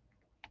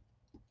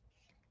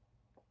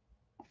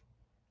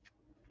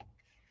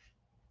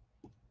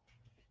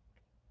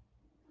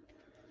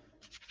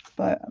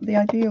 But the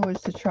idea was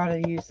to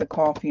try to use the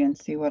coffee and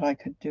see what I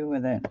could do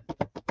with it.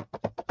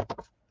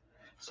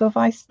 So if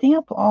I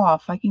stamp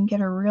off, I can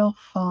get a real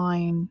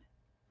fine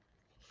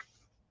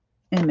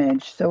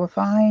image. So if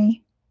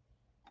I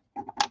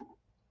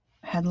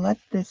had let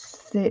this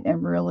sit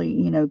and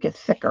really, get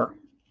thicker,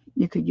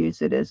 you could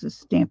use it as a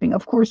stamping.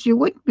 Of course, you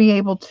wouldn't be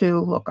able to,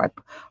 look,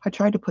 I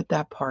tried to put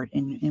that part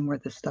in where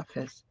the stuff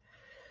is.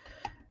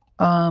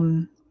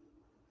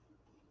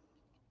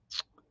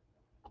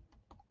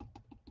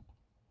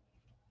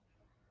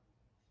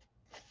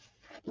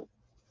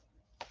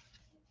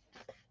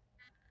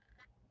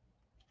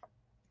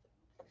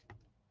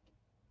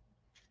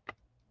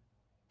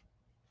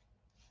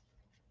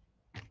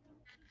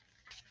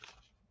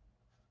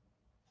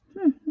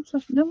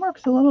 That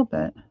works a little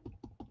bit.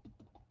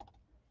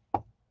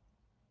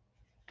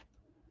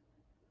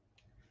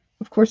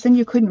 Of course, then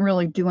you couldn't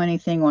really do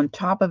anything on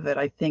top of it.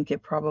 I think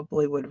it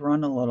probably would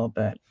run a little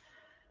bit.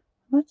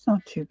 That's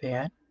not too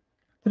bad,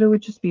 but it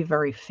would just be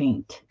very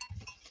faint.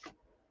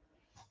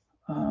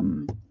 I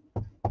wonder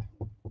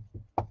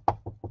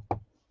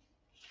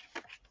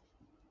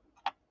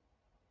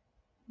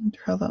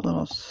how that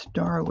little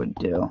star would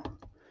do.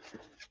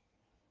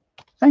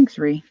 Thanks,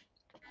 Ree.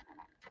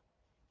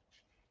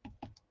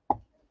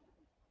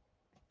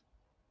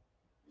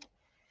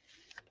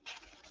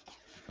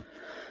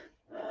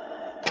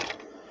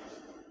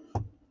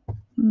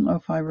 I don't know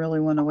if I really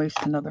want to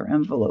waste another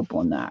envelope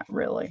on that,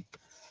 really.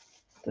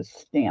 The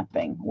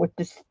stamping, with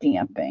the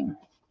stamping.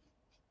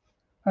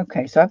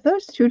 Okay, so I have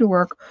those two to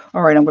work.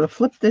 All right, I'm going to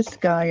flip this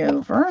guy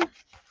over.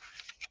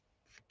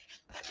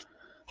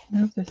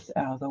 Move this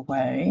out of the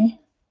way.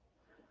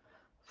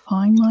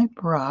 Find my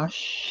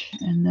brush,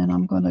 and then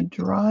I'm going to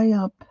dry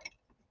up.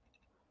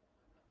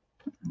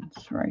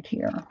 It's right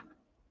here.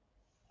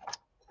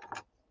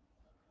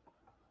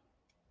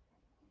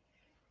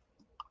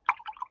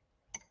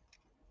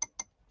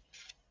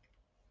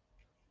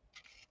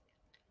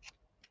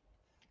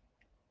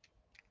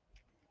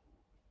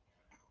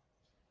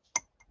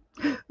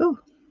 Ooh.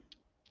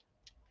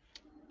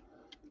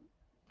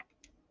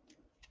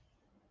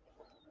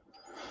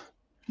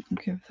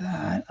 Give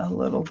that a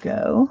little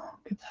go.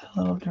 Give that a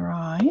little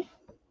dry.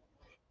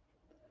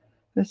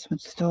 This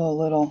one's still a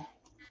little,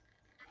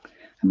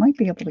 I might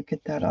be able to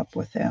get that up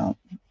without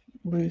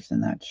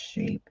losing that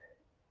shape.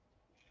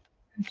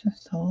 It's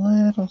just a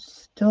little,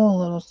 still a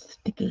little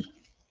sticky.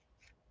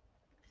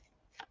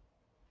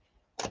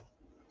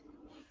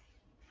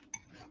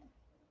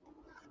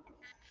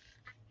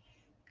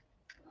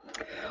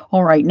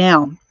 All right,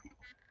 now,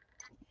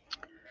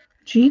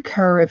 G.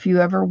 Kerr, if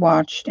you ever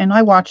watched, and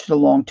I watched it a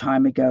long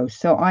time ago,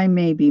 so I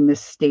may be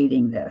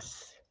misstating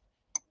this,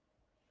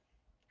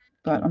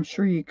 but I'm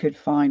sure you could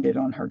find it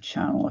on her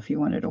channel if you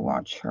wanted to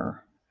watch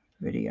her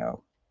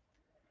video.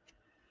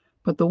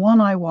 But the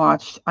one I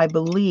watched, I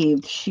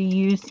believed she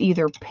used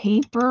either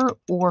paper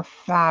or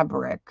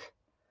fabric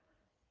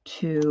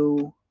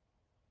to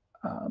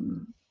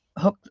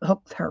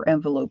hook her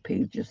envelope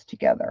pages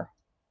together.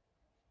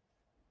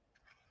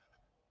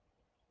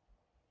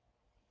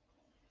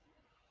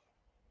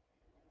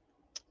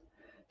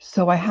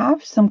 So I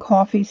have some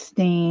coffee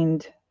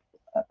stained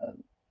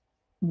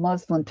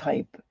muslin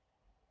type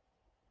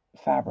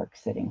fabric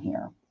sitting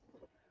here.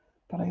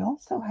 But I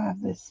also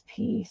have this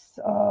piece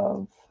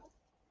of,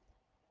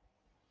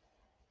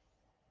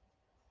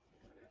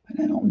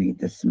 and I don't need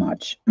this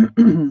much.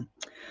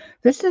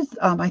 This is,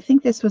 I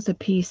think this was a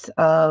piece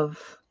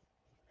of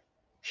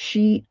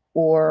sheet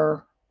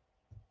or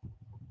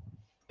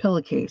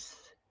pillowcase,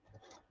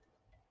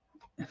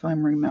 if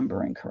I'm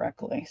remembering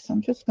correctly. So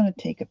I'm just going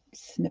to take a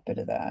snippet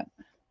of that.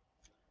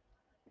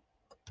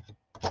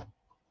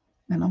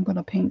 And I'm going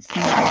to paint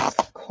some of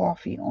this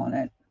coffee on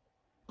it.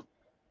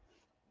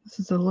 This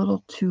is a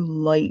little too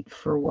light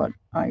for what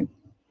I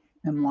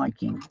am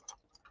liking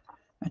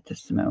at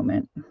this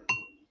moment.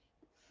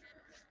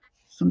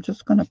 So I'm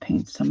just going to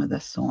paint some of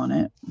this on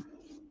it.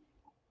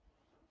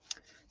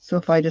 So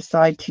if I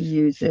decide to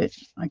use it,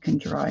 I can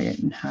dry it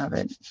and have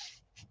it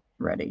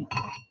ready.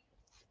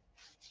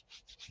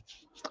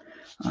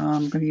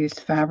 I'm going to use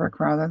fabric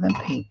rather than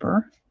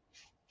paper.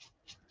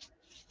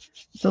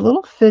 It's a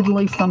little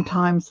fiddly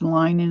sometimes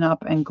lining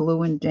up and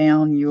gluing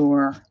down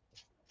your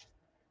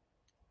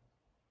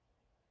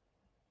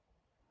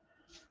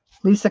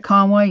Lisa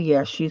Conway.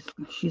 Yeah, she's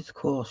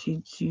cool.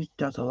 She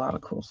does a lot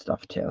of cool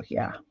stuff too.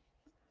 Yeah.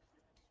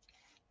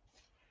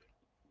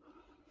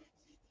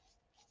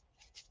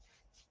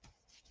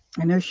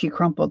 I know she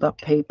crumpled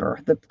up paper.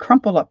 The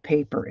crumpled up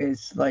paper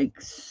is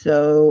like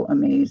so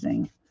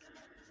amazing.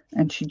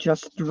 And she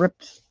just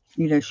drips,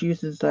 she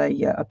uses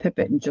a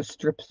pipette and just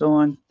drips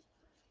on.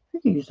 I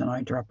could use an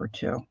eyedropper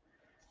too.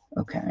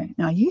 Okay,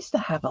 now I used to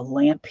have a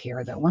lamp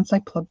here that once I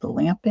plugged the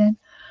lamp in,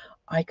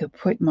 I could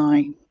put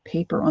my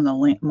paper on the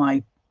lamp,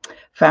 my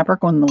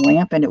fabric on the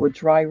lamp, and it would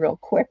dry real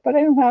quick, but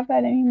I don't have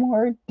that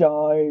anymore. It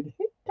died.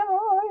 It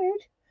died.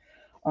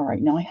 All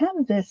right, now I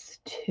have this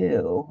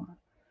too.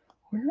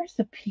 Where is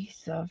the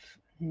piece of,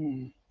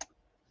 I'm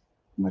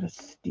going to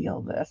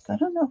steal this. I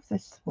don't know if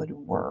this would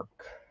work.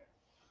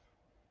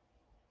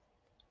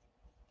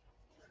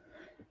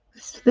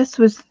 This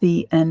was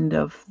the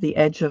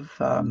edge of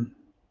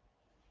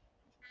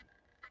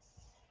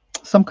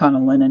some kind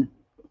of linen.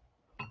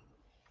 It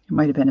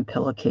might have been a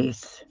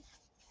pillowcase.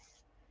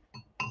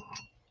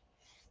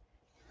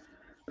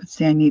 But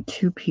see, I need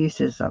 2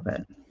 pieces of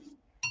it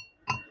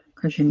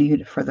because you need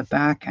it for the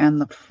back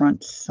and the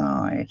front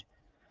side.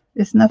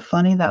 Isn't that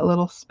funny, that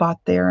little spot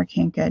there? I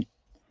can't get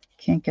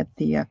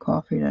the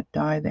coffee to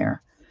dye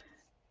there.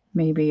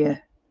 Maybe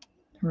there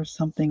was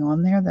something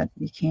on there that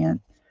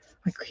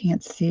I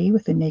can't see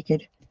with the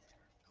naked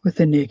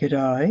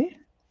eye.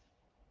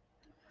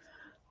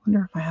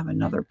 Wonder if I have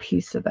another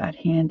piece of that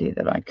handy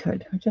that I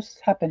could. I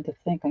just happened to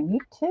think I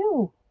need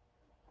 2.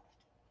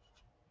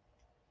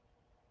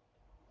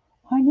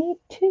 I need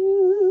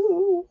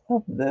 2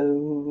 of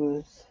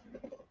those.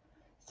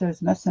 So I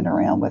was messing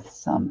around with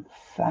some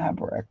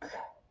fabric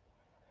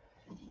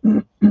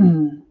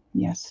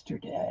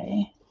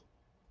yesterday.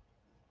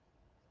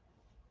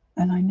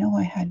 And I know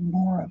I had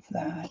more of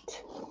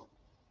that.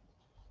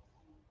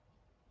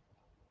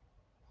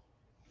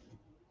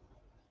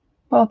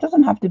 Well, it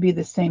doesn't have to be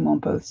the same on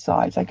both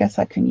sides. I guess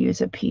I can use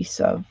a piece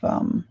of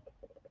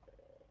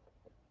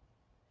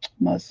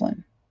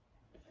muslin.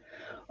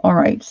 All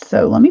right,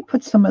 so let me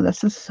put some of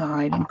this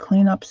aside and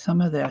clean up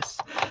some of this.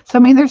 So,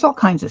 I mean, there's all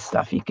kinds of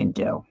stuff you can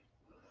do.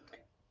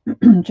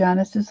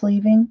 Janice is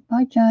leaving.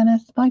 Bye,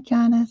 Janice. Bye,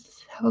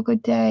 Janice. Have a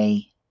good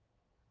day.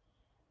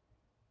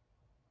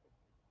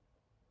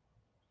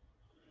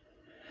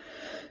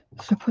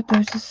 So put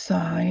those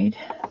aside.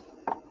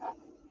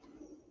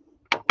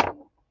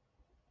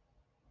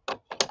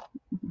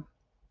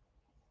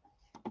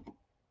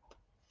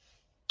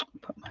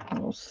 Put my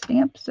little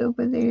stamps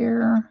over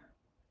there.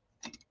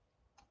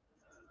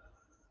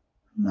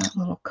 And that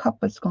little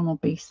cup is going to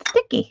be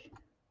sticky.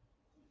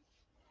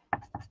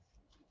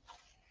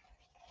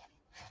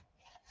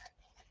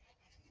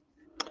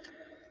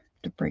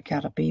 To break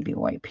out a baby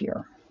wipe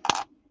here.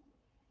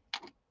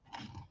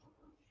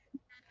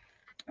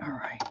 All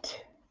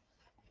right.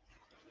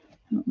 I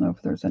don't know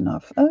if there's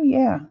enough. Oh,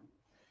 yeah.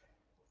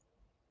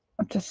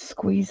 I'm just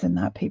squeezing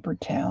that paper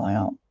towel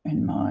out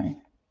in my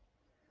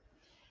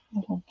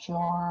little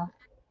jar,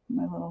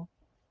 my little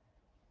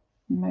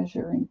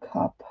measuring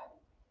cup.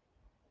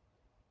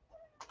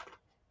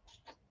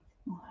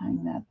 I'll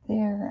hang that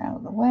there out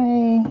of the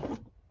way.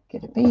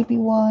 Get a baby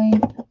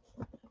wipe.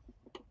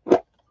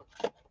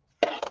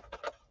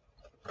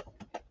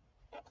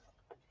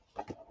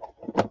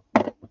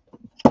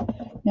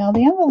 Now,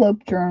 the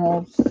envelope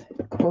journals,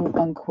 quote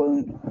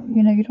unquote,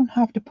 you don't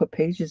have to put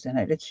pages in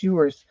it. It's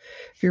yours.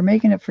 If you're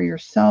making it for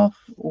yourself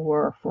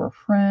or for a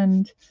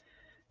friend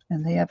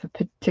and they have a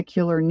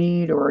particular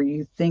need, or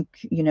you think,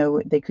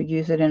 they could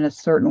use it in a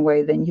certain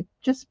way, then you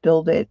just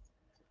build it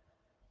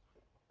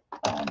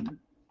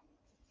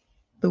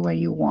the way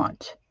you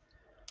want,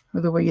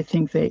 or the way you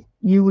think that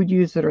you would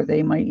use it or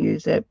they might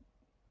use it.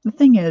 The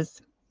thing is,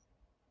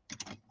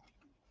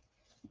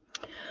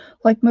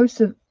 like most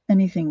of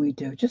anything we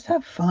do, just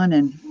have fun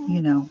and,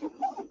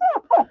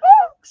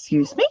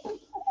 excuse me,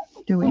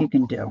 do what you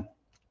can do.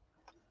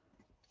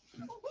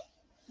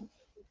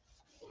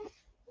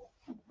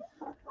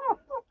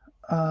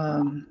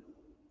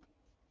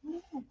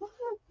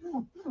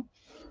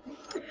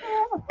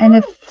 And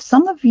if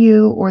some of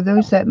you, or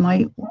those that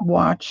might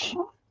watch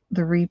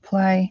the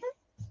replay,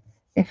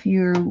 if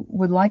you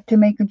would like to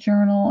make a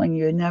journal and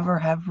you never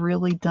have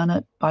really done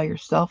it by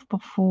yourself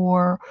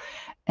before,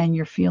 and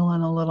you're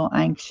feeling a little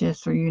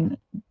anxious, or you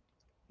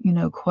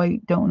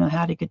quite don't know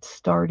how to get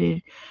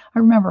started. I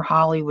remember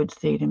Holly would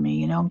say to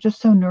me, I'm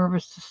just so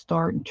nervous to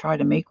start and try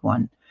to make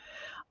one.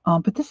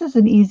 But this is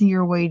an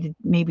easier way to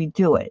maybe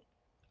do it.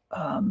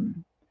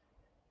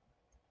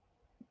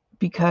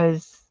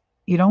 Because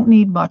you don't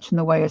need much in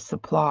the way of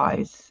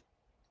supplies,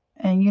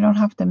 and you don't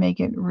have to make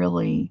it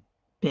really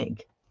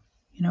big.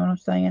 You know what I'm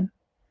saying?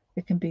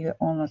 It can be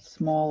on a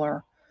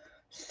smaller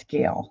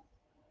scale.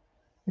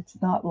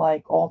 It's not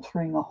like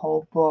altering a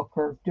whole book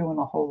or doing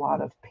a whole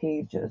lot of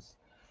pages.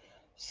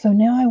 So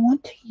now I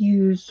want to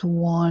use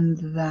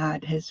one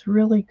that is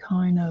really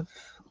kind of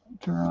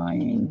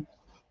drying.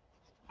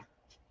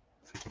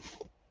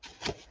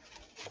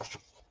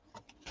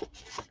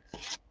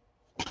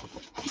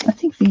 I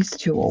think these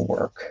 2 will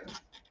work.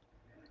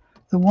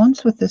 The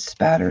ones with the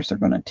spatters are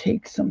going to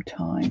take some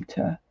time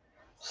to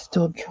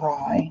still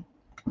dry.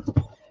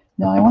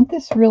 Now I want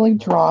this really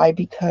dry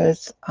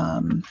because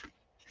I'm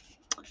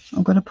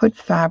going to put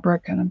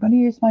fabric, and I'm going to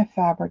use my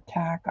fabric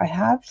tack. I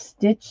have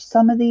stitched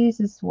some of these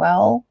as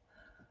well.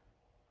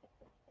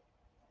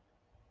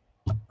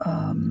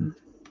 I'm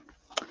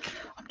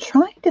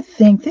trying to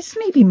think. This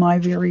may be my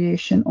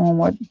variation on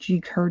what G.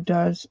 Kerr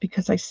does,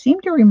 because I seem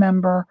to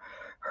remember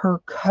her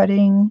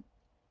cutting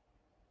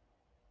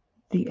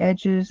the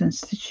edges and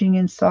stitching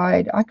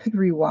inside. I could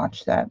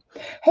rewatch that.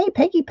 Hey,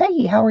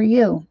 Peggy, how are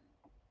you?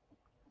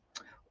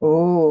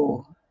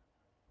 Oh,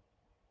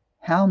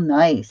 how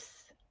nice.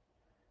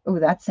 Oh,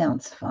 that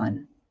sounds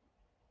fun.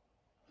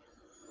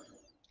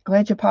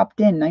 Glad you popped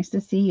in. Nice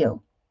to see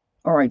you.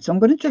 All right, so I'm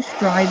going to just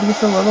dry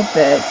these a little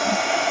bit.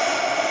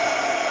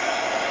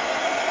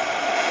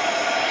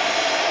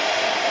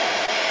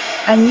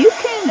 And you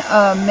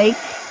can make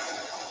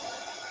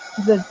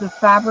the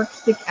fabric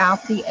stick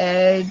out the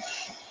edge,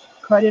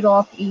 cut it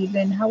off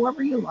even,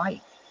 however you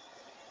like.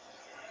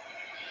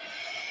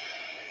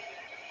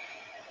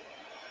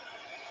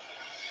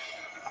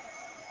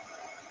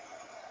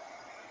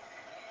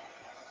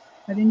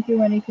 I didn't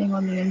do anything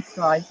on the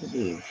insides of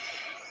these.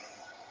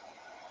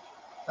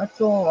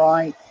 That's all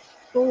right.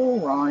 It's all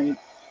right.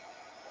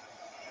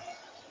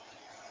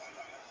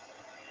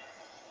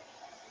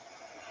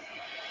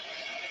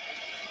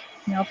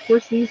 Now, of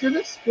course, these are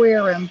the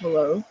square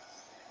envelopes.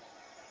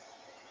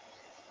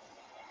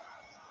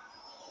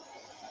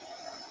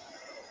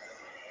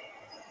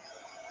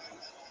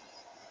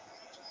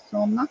 So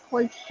I'm not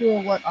quite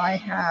sure what I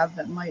have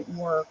that might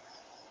work.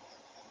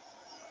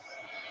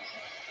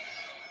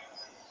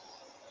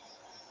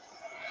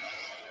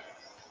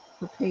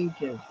 For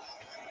pages.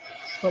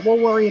 But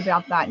we'll worry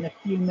about that in a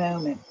few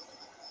moments.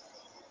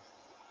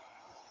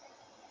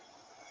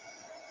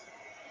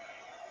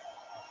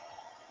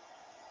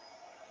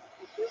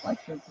 I feel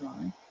like they're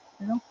dry.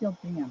 They don't feel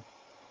damp.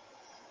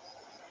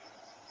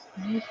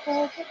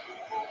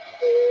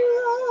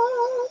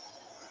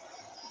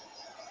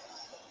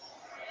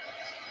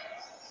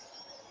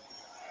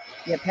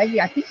 Yeah, Peggy,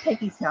 I think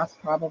Peggy's house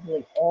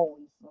probably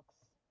always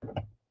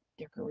looks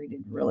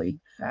decorated really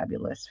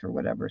fabulous for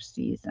whatever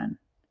season.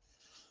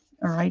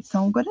 All right,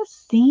 so I'm going to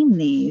seam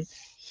these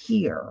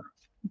here.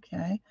 Okay,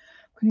 I'm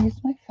going to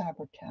use my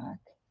Fabri-Tac,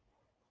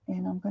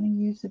 and I'm going to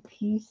use a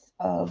piece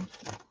of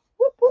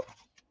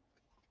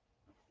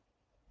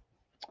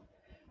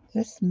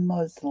this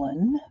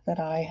muslin that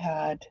I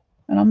had,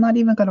 and I'm not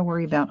even going to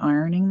worry about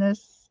ironing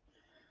this,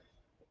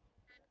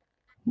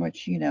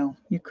 which, you know,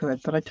 you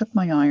could, but I took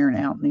my iron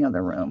out in the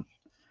other room.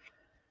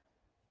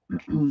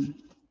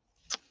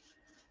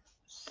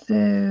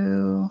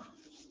 So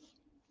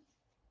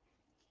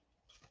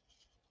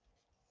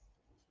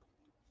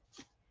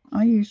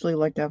I usually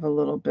like to have a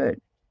little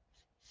bit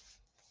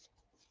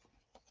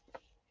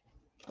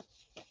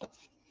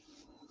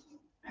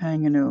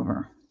hanging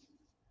over.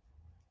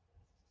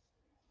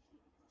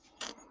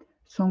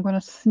 So I'm going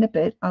to snip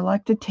it. I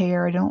like to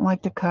tear. I don't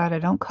like to cut. I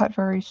don't cut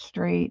very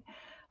straight.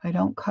 I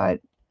don't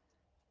cut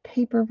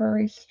paper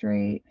very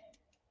straight.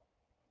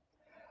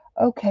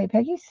 Okay,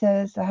 Peggy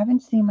says, I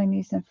haven't seen my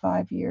niece in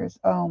 5 years.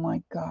 Oh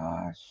my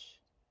gosh.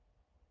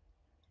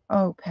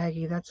 Oh,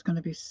 Peggy, that's going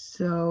to be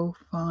so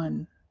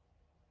fun.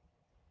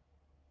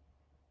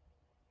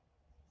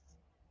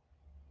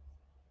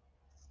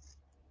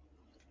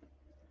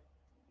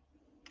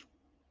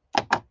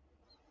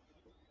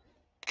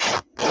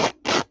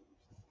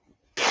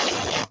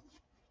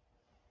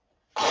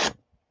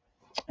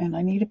 And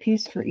I need a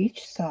piece for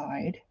each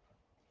side.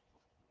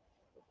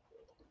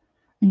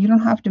 And you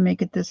don't have to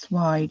make it this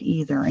wide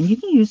either. And you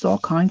can use all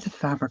kinds of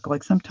fabric.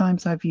 Like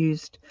sometimes I've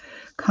used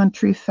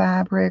country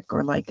fabric,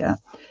 or like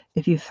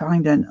if you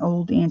find an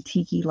old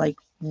antique like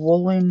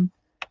woolen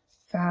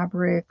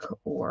fabric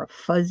or a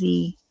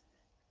fuzzy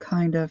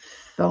kind of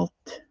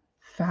felt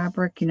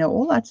fabric, you know,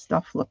 all that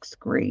stuff looks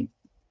great.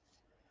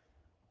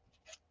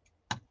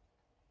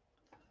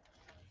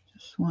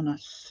 Just want to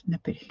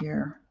snip it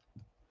here.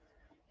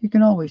 You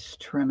can always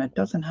trim it.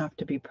 Doesn't have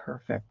to be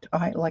perfect.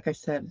 Like I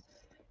said,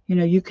 you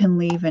know, you can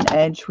leave an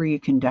edge where you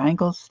can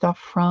dangle stuff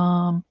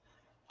from.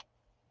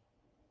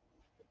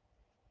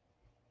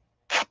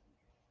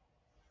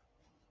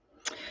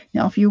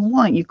 Now, if you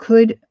want, you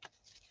could,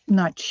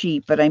 not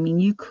cheap, but I mean,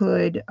 you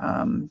could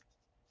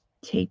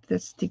tape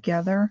this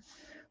together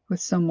with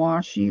some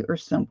washi or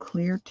some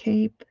clear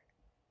tape.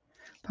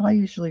 But I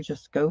usually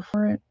just go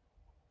for it.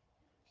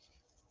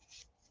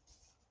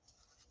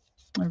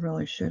 I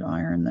really should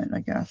iron that,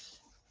 I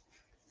guess.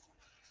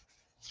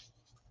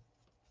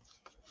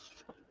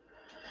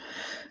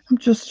 I'm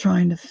just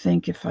trying to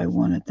think if I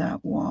want it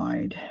that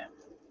wide.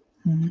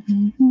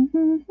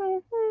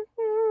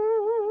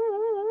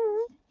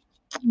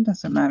 It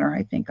doesn't matter.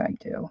 I think I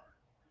do.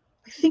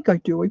 I think I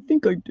do. I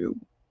think I do.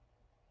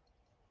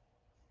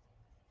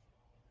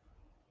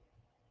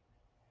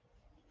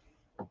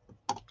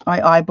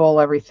 I eyeball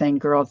everything,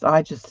 girls.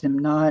 I just am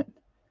not.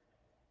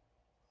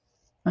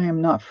 I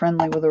am not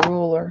friendly with a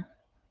ruler.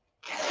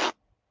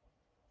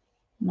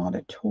 Not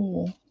at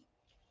all.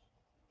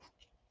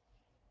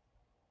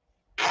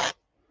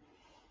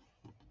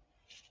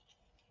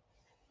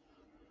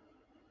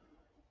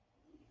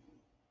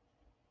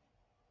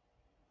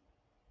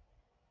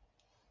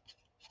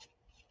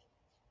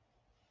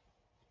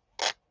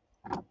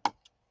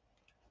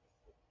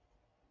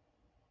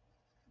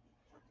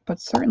 But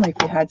certainly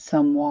if you had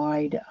some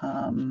wide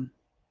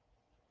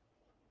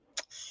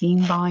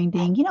seam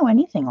binding, you know,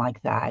 anything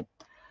like that.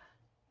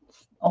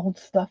 Old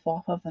stuff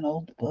off of an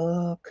old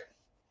book.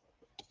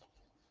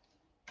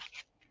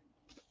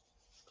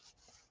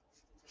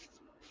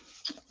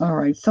 All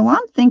right, so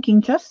I'm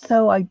thinking, just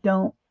so I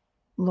don't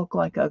look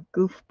like a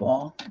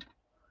goofball,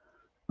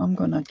 I'm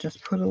going to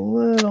just put a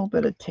little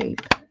bit of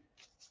tape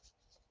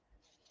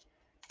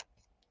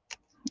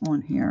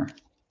on here.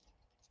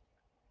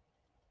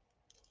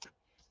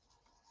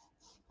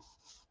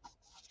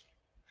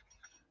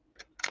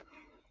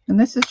 And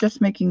this is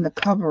just making the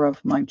cover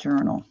of my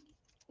journal.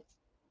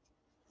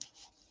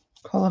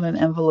 Call it an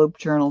envelope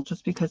journal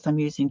just because I'm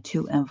using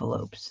 2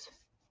 envelopes.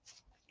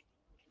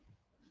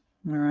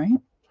 All right.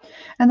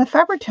 And the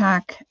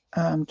Fabri-Tac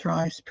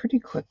dries pretty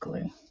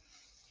quickly.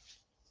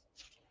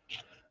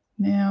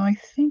 Now I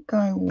think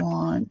I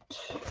want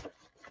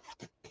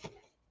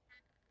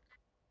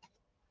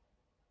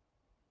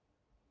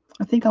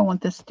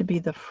this to be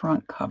the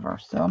front cover.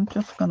 So I'm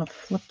just going to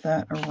flip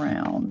that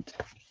around.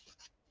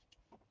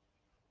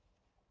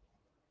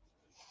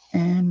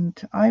 And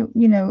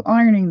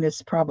ironing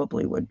this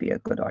probably would be a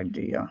good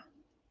idea.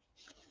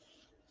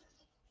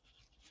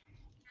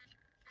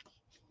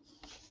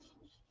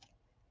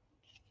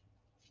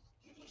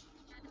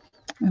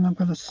 And I'm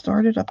going to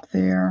start it up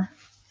there.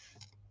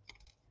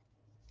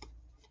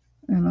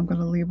 And I'm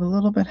going to leave a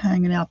little bit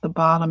hanging out the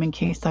bottom in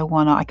case I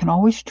want to. I can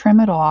always trim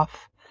it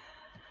off.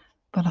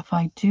 But if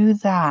I do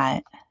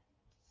that,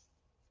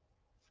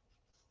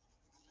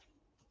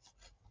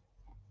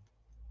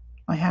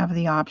 I have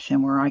the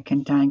option where I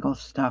can dangle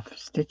stuff,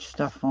 stitch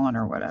stuff on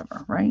or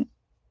whatever, right?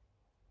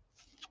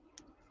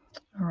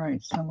 All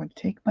right, so I'm going to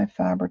take my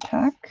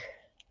Fabri-Tac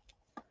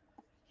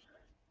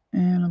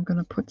and I'm going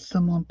to put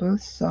some on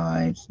both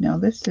sides. Now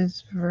this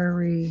is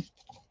very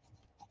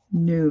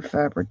new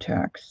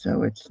Fabri-Tac,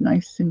 so it's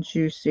nice and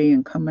juicy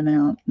and coming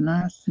out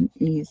nice and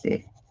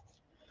easy.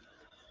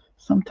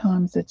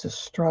 Sometimes it's a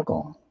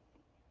struggle.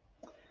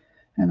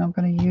 And I'm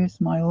going to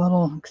use my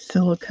little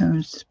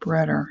silicone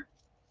spreader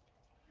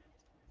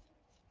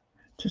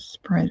to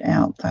spread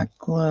out that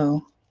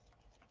glue.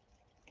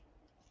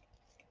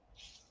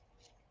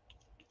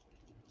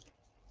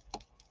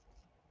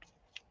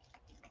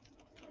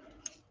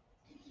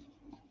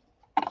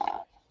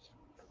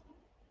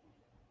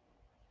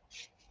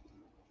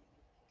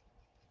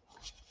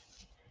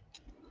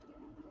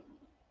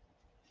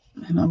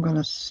 And I'm going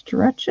to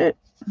stretch it.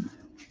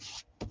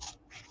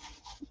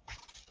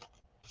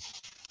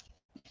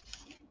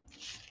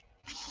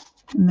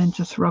 And then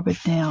just rub it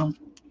down.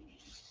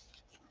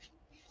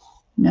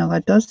 Now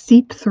that does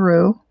seep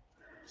through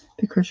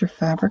because your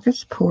fabric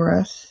is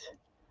porous.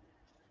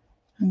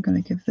 I'm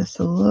going to give this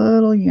a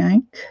little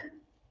yank.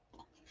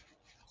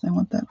 I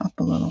want that up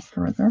a little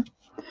further.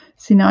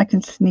 See, now I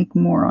can sneak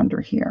more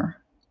under here.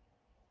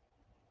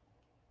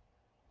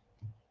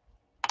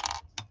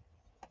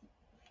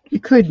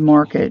 You could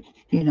mark it,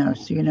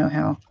 so you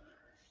know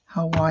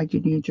how wide you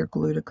need your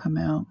glue to come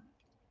out.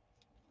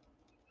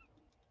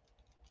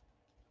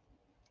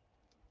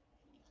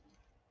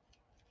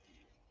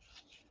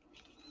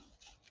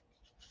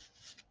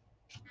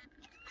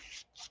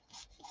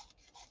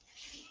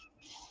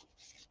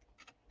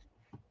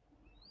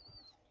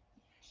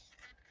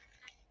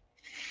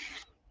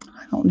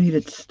 I don't need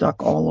it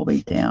stuck all the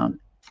way down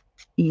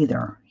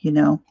either,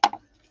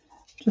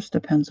 Just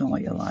depends on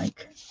what you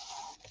like.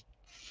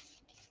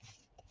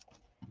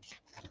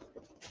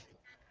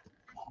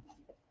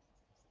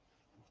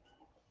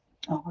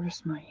 Oh,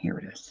 here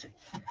it is.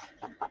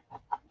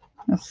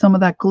 Now, some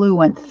of that glue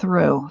went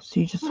through, so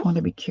you just want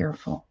to be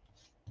careful.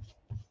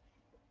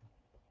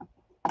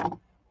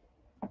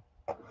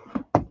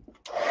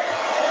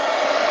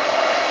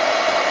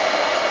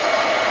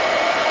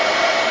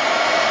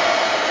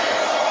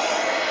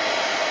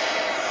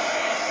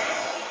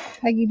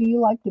 Peggy, do you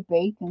like to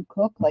bake and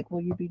cook? Like,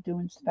 will you be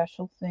doing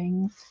special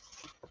things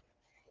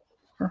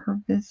for her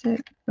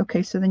visit?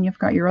 Okay, so then you've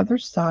got your other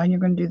side. You're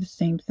going to do the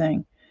same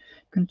thing.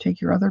 You're going to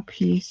take your other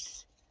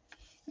piece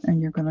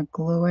and you're going to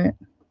glue it.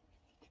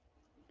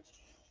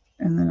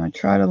 And then I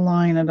try to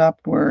line it up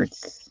where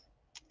it's,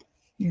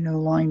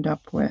 lined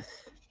up with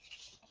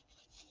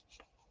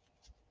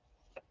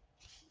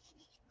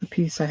the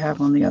piece I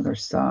have on the other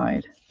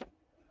side.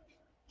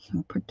 So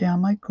I'll put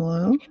down my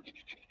glue.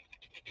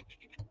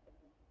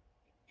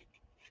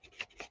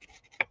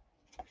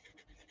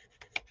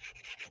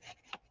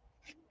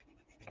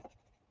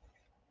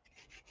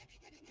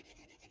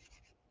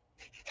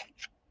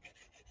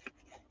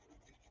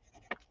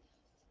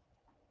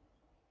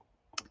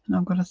 And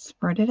I'm going to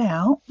spread it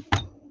out.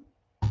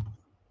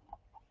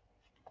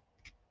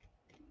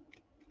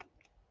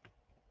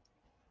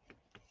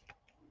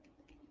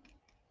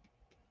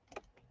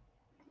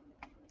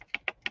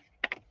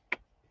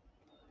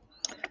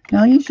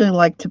 Now, I usually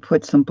like to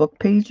put some book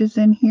pages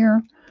in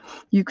here.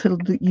 You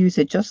could use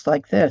it just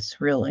like this,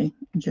 really.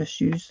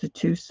 Just use the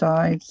 2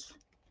 sides.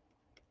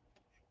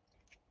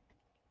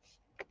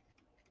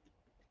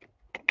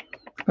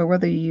 But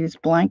whether you use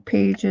blank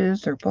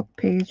pages or book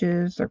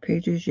pages or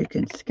pages you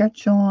can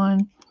sketch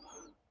on,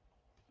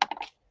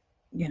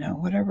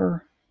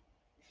 whatever.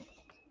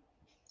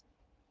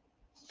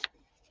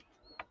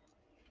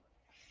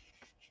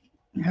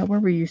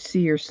 However you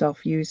see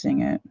yourself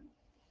using it.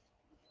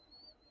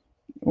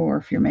 Or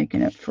if you're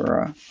making it for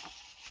a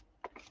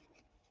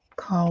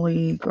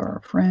colleague or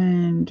a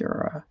friend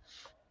or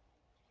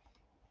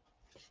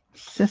a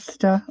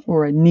sister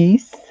or a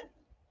niece.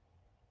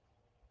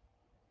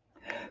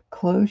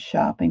 Clothes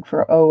shopping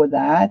for, oh,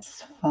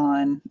 that's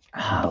fun.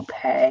 Oh,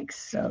 Peg,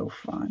 so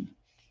fun.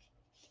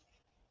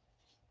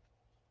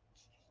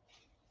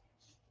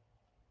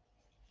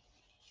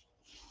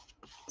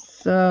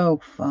 So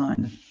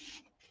fun.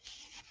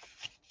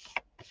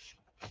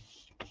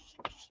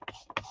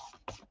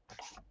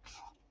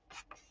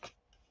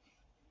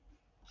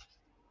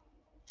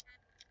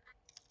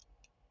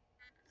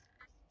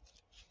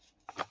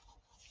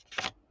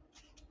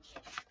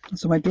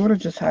 So my daughter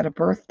just had a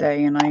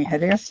birthday, and I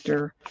had asked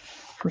her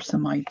for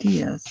some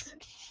ideas.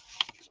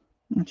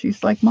 And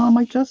she's like, Mom,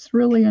 I just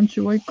really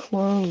enjoy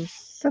clothes.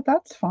 So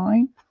that's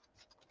fine.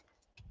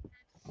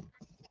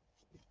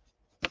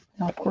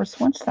 Now, of course,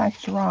 once that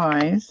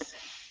dries,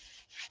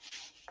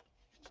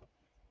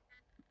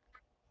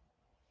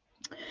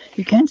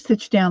 you can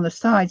stitch down the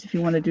sides if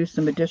you want to do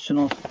some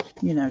additional,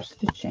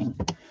 stitching.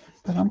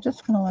 But I'm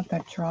just going to let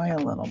that dry a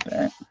little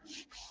bit.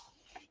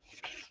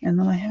 And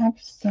then I have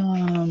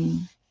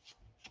some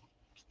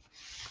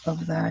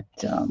of that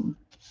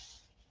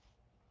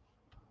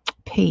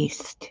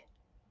paste.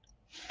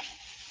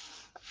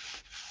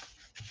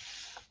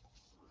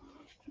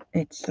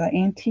 It's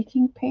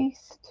antiquing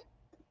paste.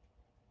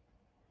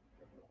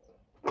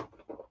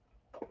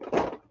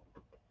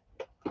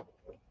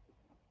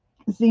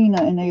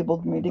 Zena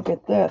enabled me to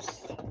get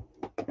this.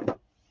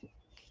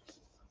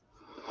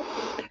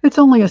 It's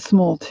only a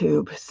small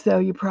tube, so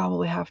you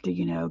probably have to,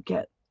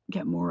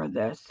 get more of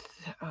this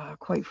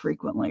quite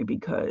frequently,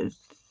 because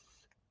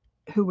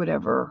who would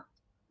ever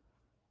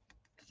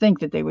think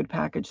that they would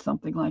package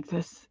something like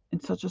this in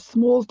such a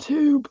small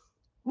tube?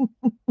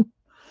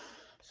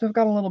 So I've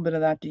got a little bit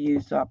of that to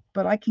use up,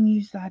 but I can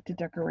use that to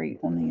decorate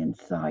on the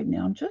inside.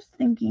 Now I'm just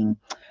thinking,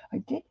 I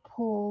did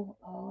pull,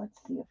 let's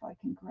see if I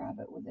can grab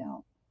it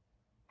without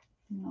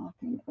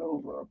knocking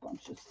over a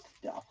bunch of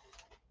stuff.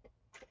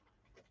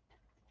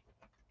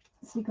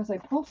 See, because I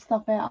pull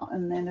stuff out,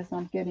 and then as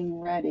I'm getting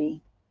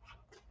ready,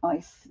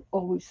 I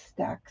always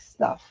stack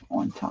stuff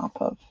on top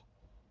of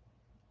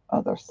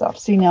other stuff.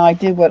 See, now I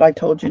did what I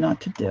told you not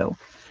to do.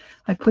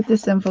 I put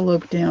this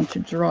envelope down to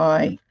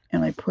dry,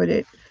 and I put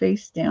it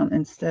face down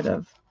instead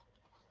of,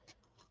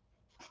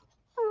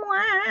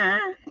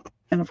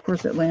 and of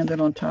course it landed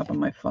on top of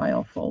my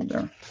file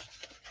folder.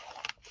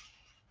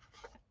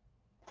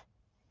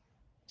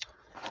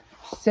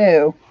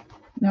 So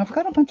now I've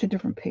got a bunch of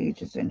different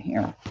pages in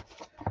here.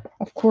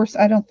 Of course,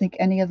 I don't think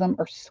any of them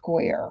are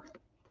square.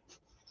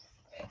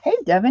 Hey,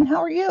 Devin,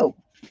 how are you?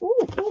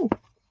 Ooh.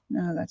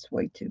 No, that's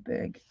way too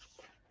big.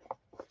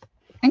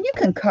 And you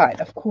can cut,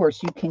 of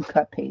course, you can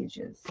cut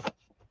pages.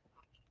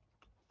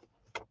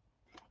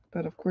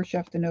 But of course, you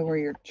have to know where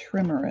your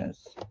trimmer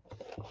is.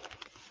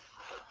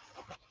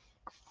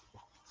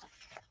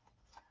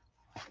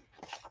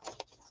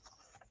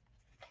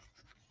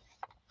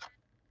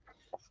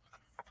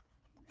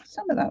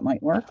 Some of that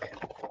might work.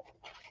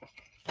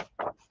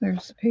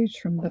 There's a page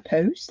from the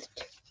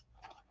Post.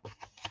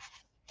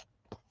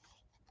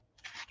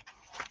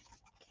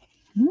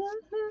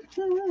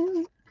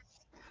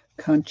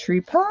 Country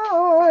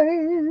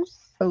pies.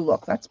 Oh,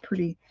 look, that's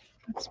pretty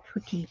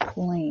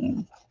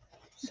plain.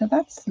 So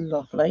that's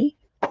lovely.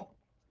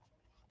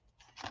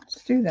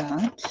 Let's do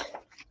that.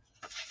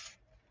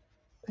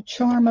 The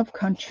charm of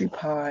country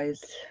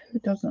pies. Who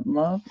doesn't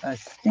love a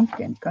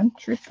stinking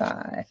country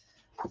pie?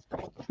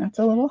 That's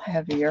a little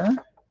heavier.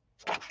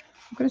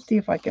 I'm going to see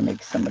if I can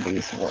make some of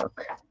these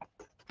work.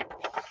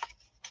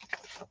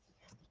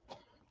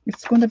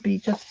 It's going to be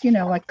just,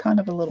 like kind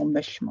of a little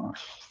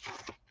mishmash.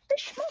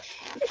 Mishmash.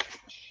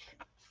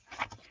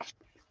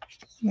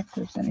 See if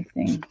there's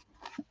anything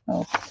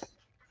else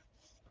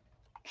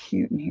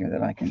cute in here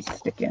that I can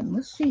stick in.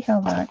 Let's see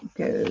how that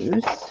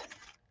goes.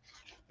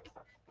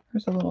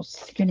 There's a little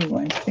skinny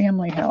one.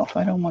 Family Health.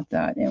 I don't want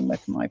that in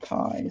with my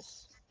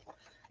pies.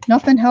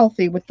 Nothing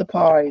healthy with the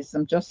pies.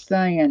 I'm just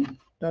saying.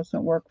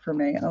 Doesn't work for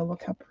me. Oh,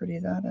 look how pretty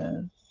that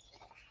is.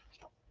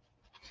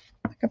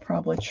 I could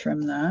probably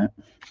trim that.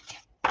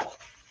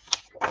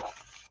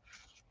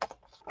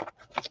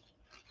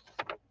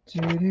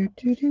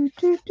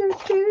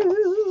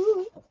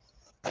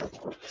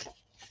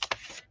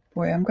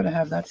 Boy, I'm going to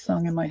have that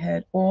song in my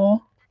head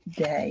all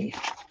day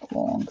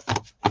long.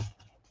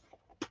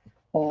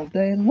 All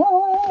day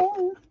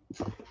long.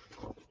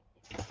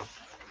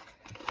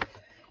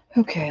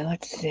 Okay,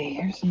 let's see.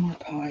 Here's some more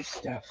pie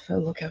stuff. Oh,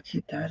 look how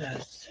cute that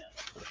is.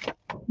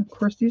 Of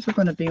course, these are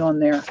going to be on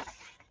their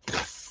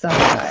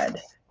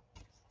side.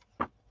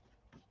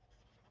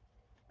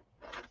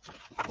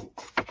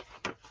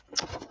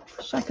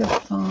 Wish I could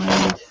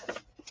find,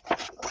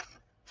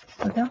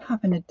 without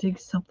having to dig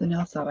something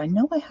else out. I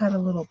know I had a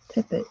little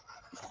tippet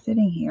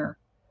sitting here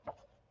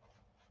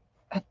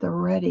at the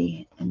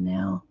ready, and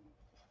now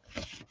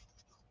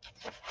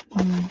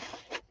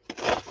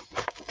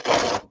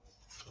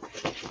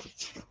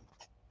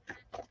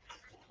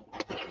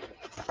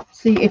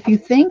see, if you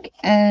think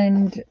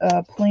and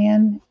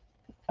plan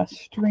a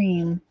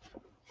stream,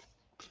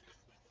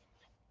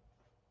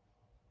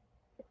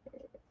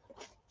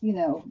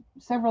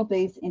 several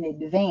days in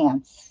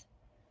advance,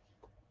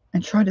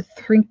 and try to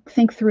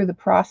think through the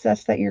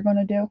process that you're going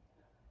to do,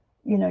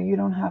 you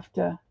don't have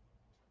to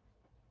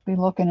be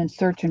looking and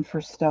searching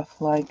for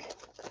stuff like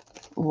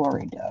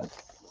Lori does.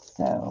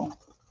 So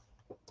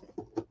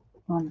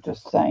I'm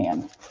just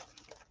saying.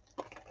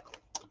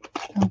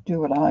 Don't do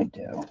what I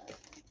do.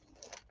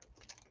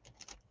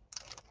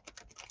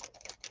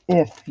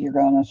 If you're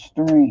going to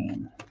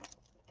stream.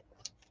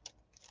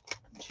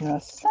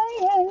 Just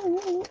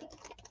saying.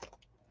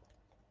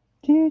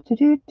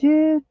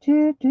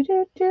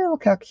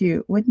 Look how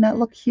cute. Wouldn't that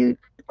look cute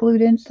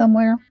glued in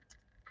somewhere?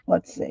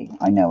 Let's see.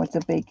 I know it's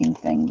a baking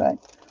thing, but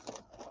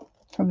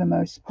for the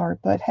most part.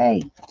 But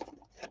hey,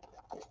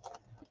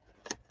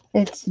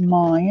 it's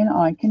mine.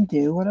 I can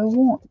do what I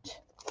want.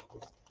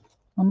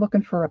 I'm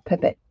looking for a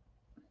pipet.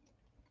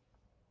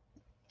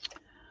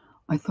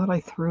 I thought I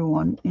threw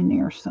one in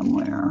there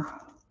somewhere.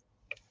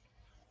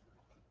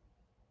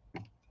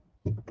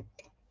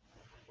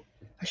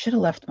 I should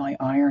have left my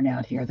iron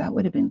out here. That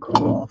would have been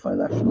cool if I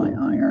left my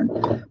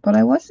iron. But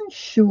I wasn't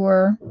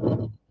sure.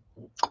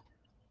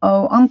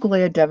 Oh, I'm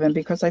glad, Devin,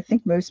 because I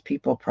think most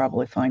people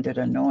probably find it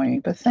annoying.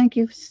 But thank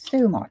you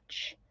so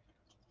much.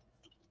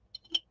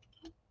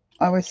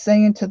 I was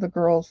saying to the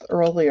girls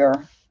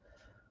earlier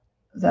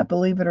that,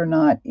 believe it or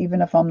not,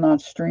 even if I'm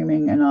not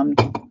streaming and I'm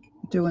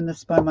doing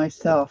this by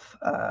myself,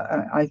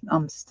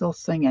 I'm still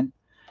singing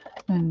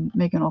and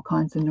making all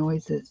kinds of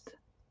noises.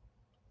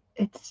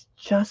 It's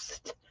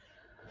just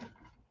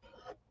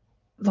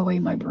the way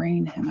my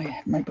brain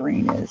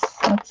is.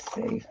 Let's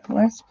see.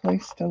 Last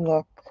place to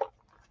look.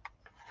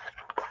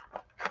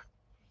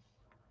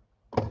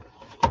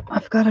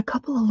 I've got a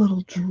couple of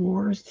little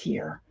drawers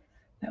here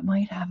that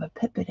might have a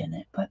pipet in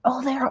it, but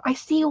oh, there, I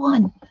see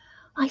one.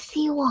 I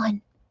see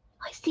one.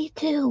 I see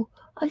two.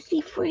 I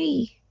see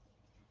three.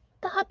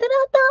 Da, da, da,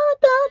 da,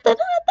 da, da,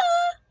 da.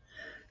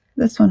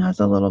 This one has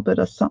a little bit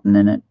of something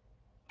in it.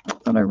 I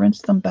thought I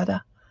rinsed them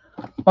better.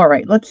 All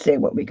right, let's see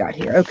what we got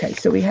here. Okay,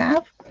 so we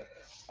have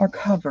our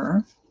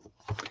cover,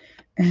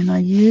 and I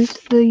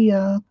used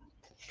the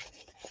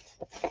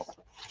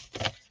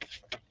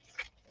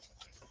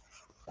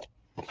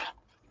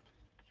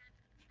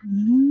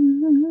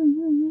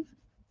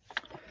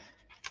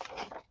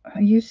I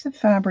used the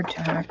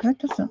Fabri-Tac.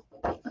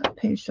 That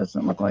page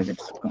doesn't look like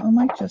it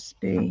might just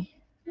be.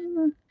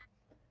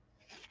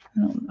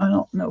 I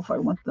don't know if I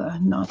want the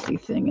Nazi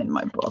thing in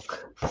my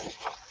book.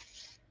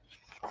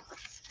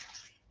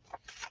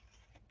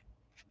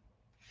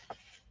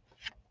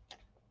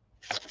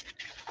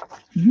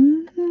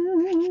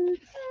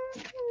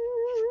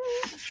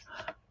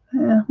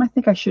 Yeah, I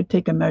think I should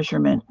take a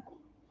measurement.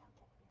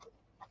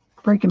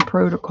 Breaking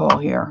protocol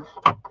here.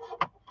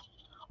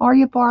 Are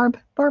you, Barb?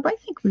 Barb, I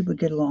think we would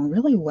get along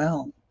really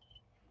well.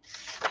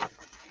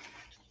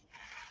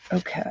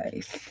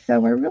 Okay,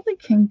 so I really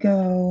can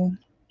go,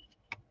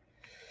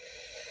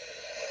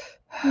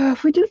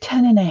 if we do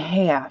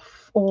 10.5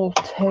 all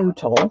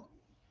total.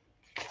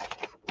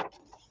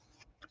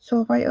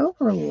 So if I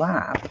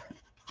overlap,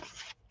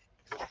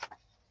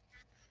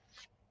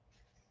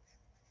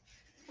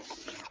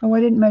 oh, I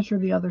didn't measure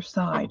the other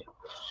side.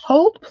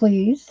 Hold,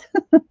 please.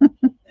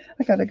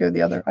 I gotta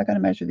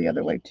measure the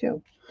other way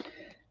too.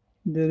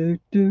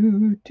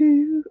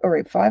 All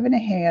right,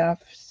 5.5.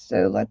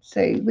 So let's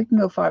say we can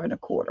go 5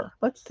 1/4.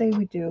 Let's say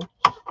we do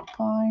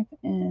 5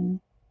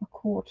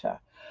 1/4.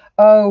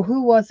 Oh,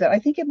 who was it? I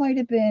think it might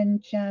have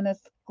been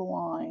Janice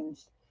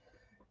Glines.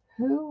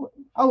 Who?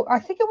 Oh, I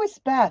think it was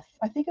Beth.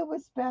 I think it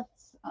was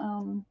Beth's.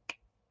 I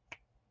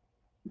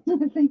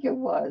think it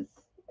was.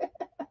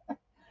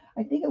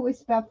 I think it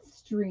was Beth's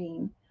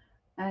stream,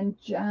 and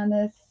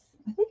Janice.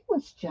 I think it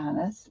was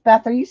Janice.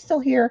 Beth, are you still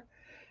here?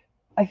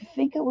 I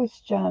think it was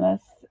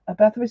Janice.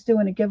 Beth was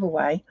doing a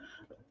giveaway,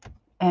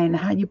 and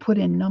how you put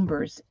in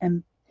numbers,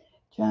 and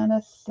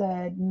Janice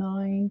said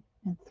 9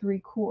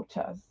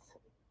 3/4.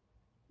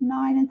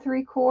 9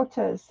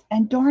 3/4,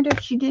 and darned if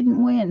she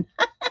didn't win.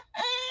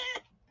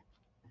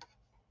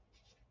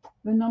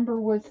 The number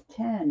was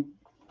 10.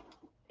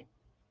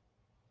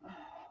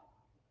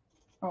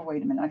 Oh,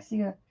 wait a minute. I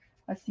see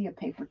a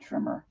paper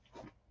trimmer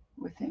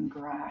within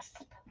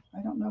grasp.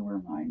 I don't know where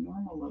my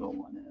normal little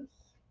one is.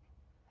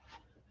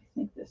 I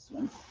think this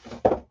one's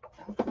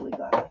hopefully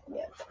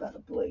it's got a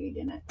blade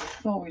in it.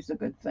 It's always a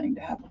good thing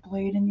to have a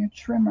blade in your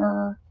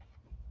trimmer.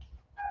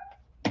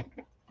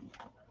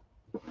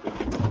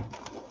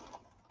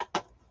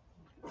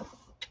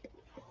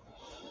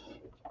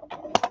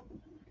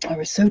 I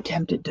was so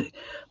tempted to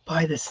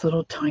buy this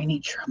little tiny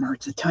trimmer.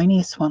 It's the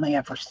tiniest one I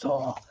ever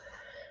saw,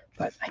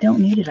 but I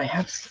don't need it. I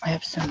have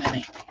so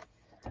many.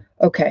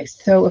 Okay,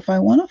 so if I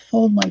want to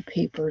fold my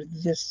paper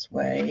this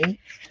way,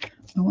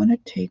 I want to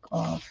take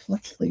off.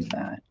 Let's leave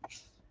that.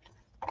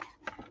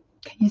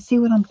 Can you see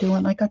what I'm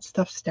doing? I got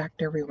stuff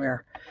stacked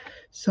everywhere.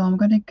 So I'm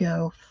going to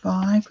go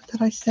 5. What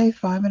did I say?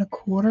 5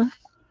 1/4.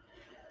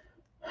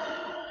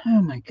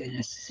 Oh my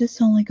goodness. Does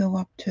this only go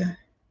up to?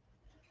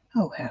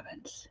 Oh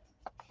heavens.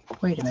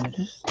 Wait a minute.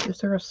 Is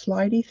there a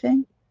slidey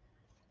thing?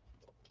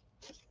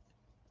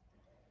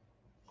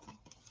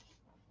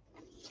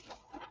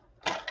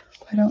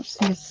 I don't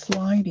see a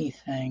slidey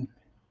thing.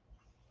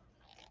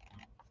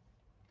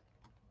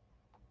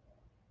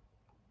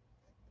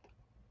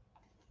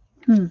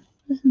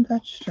 Isn't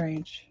that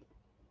strange?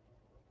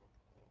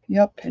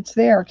 Yep, it's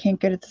there.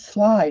 Can't get it to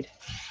slide.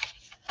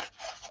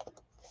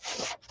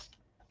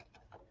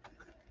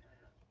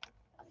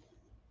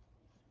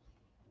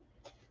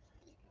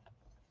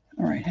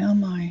 All right, how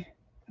am I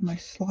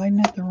sliding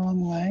it the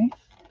wrong way?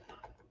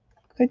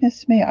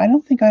 Goodness me, I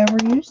don't think I ever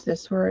used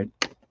this where it...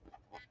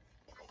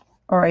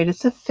 All right,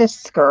 it's a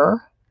Fisker.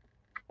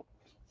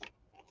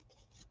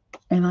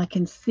 And I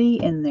can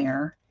see in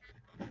there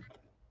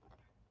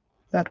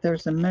that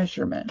there's a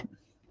measurement.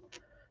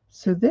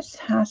 So this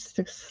has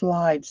to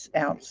slide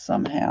out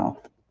somehow.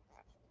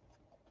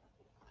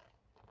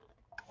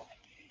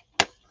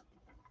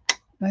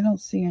 I don't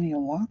see any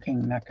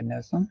locking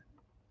mechanism.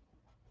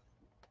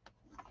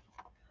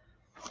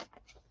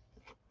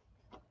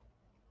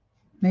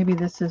 Maybe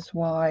this is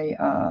why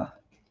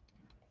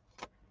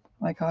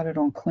I got it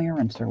on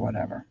clearance or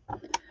whatever.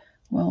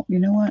 Well, you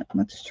know what?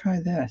 Let's try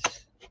this.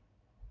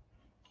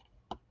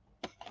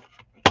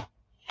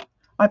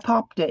 I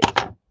popped it.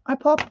 I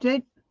popped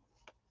it.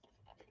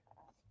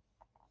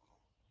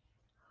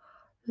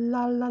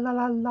 La la la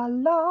la la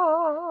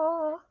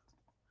la.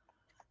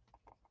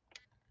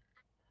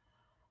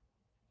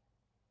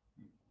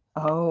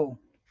 Oh.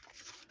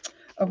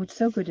 Oh, it's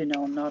so good to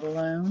know I'm not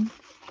alone.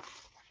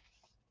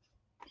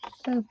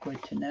 So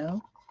good to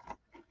know.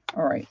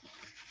 All right.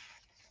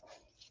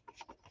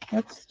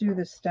 Let's do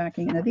the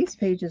stacking. Now, these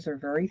pages are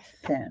very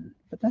thin,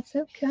 but that's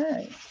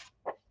okay.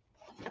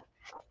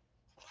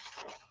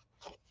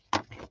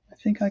 I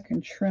think I can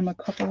trim a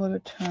couple at a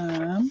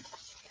time.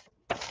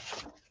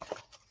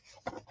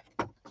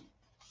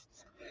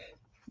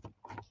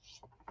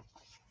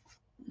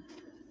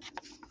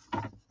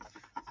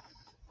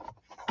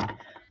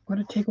 I'm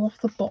going to take off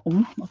the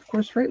bottom. Of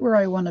course, right where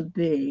I want to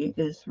be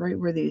is right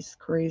where these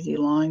crazy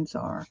lines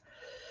are.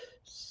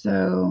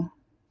 So,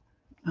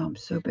 oh, I'm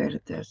so bad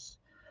at this.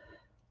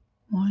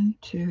 1,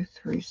 2,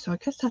 3. So I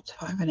guess that's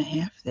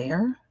 5.5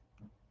 there.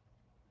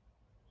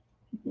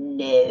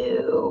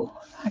 No,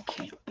 that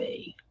can't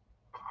be.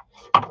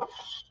 That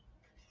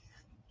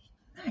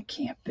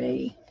can't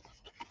be.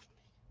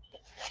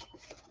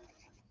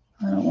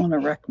 I don't want to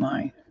wreck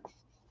mine.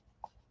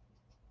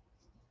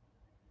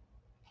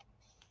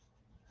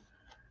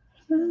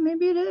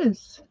 Maybe it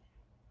is.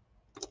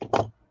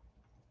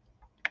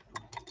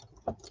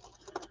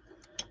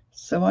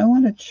 So I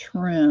want to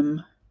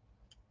trim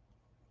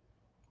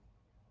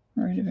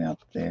right about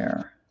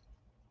there.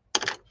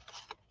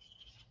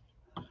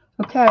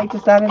 Okay,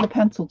 just added a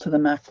pencil to the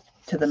mess.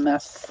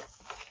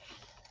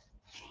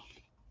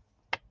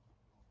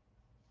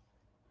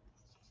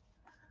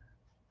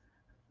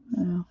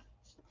 Yeah,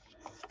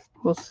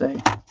 we'll see.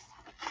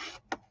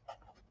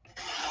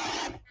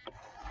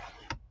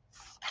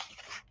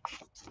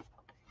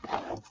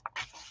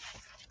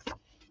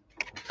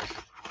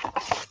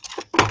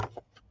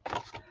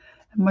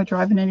 Am I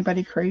driving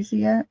anybody crazy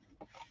yet?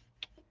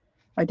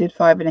 I did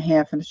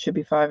 5.5 and it should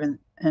be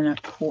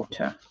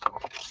 5.25.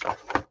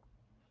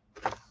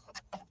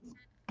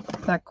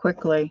 That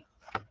quickly,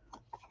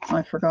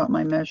 I forgot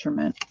my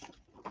measurement.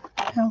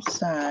 How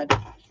sad.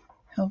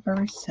 How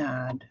very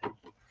sad.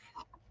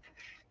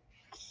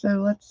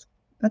 So let's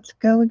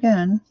go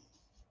again.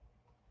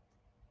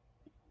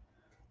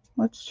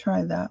 Let's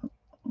try that.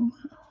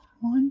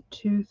 1,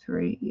 2,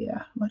 3.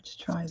 Yeah, let's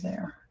try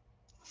there.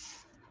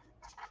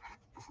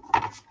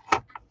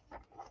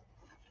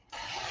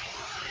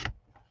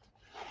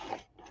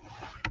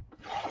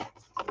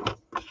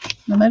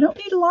 And I don't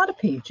need a lot of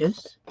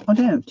pages. I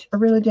don't. I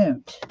really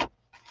don't.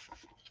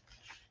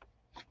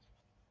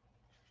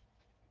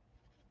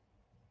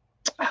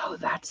 Oh,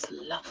 that's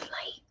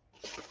lovely.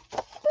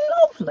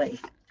 Lovely.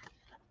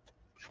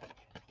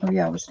 Oh,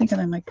 yeah, I was thinking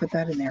I might put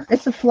that in there.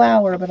 It's a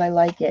flower, but I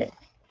like it.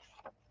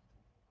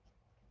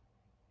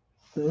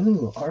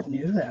 Ooh, Art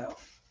Nouveau.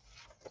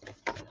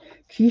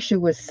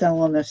 Keisha was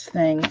selling this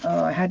thing.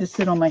 Oh, I had to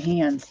sit on my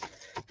hands.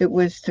 It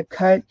was to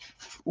cut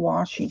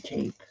washi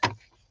tape.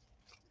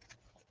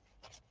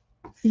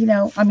 You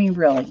know, I mean,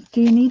 really,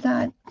 do you need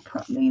that?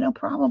 You know,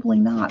 probably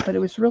not, but it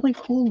was really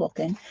cool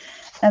looking.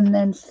 And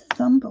then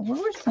where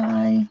was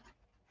I?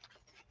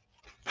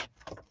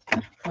 I don't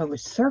know if I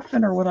was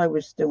surfing or what I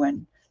was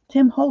doing.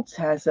 Tim Holtz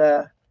has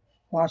a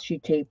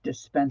washi tape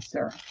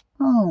dispenser.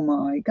 Oh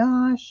my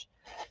gosh.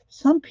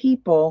 Some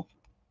people,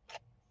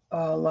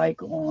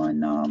 like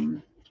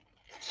on,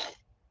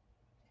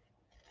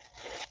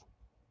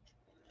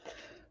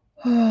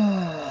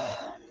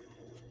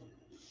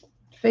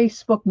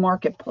 Facebook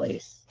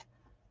Marketplace.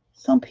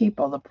 Some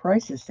people, the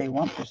prices they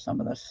want for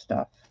some of this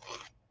stuff.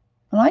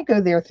 And I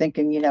go there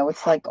thinking, you know,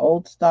 it's like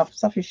old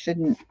stuff you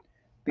shouldn't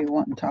be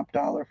wanting top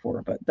dollar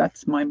for, but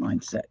that's my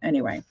mindset.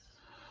 Anyway,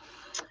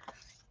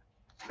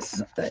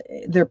 so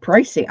they're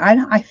pricey.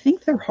 I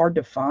think they're hard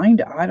to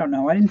find. I don't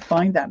know. I didn't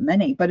find that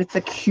many, but it's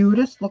the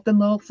cutest looking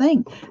little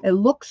thing. It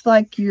looks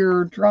like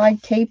your dry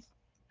tape,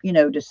 you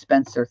know,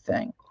 dispenser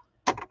thing.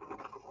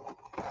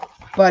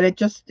 But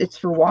it's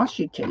for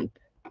washi tape.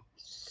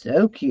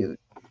 So cute.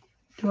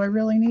 Do I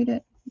really need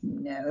it?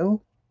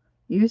 No.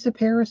 Use a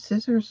pair of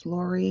scissors,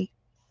 Lori.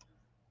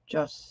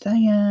 Just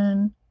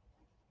saying.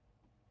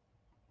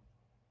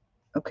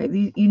 Okay,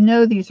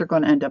 these are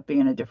going to end up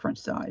being a different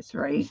size,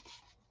 right?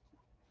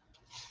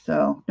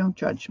 So don't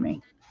judge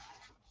me.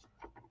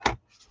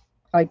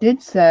 I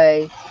did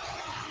say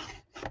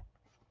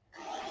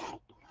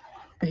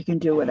you can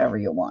do whatever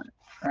you want,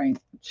 right?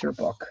 It's your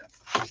book.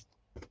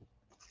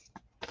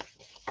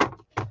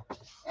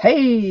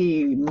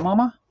 Hey,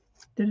 Mama,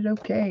 did it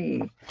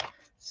okay.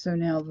 So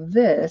now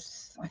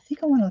this, I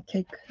think I want to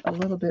take a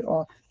little bit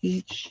off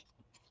each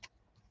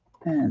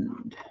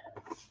end.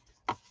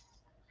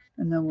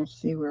 And then we'll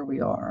see where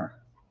we are.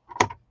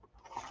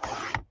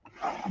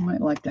 I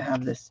might like to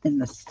have this in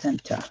the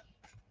center.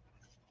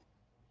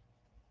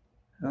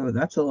 Oh,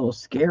 that's a little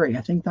scary.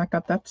 I think I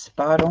got that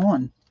spot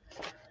on.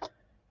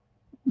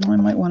 I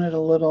might want it a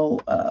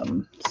little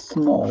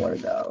smaller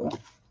though.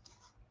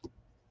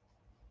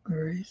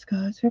 Gray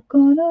skies are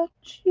gonna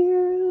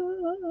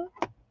cheer.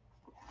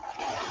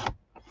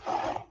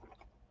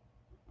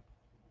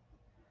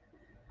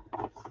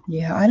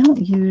 Yeah,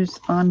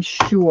 I'm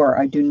sure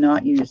I do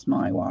not use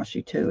my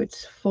washi to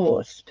its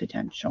fullest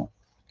potential.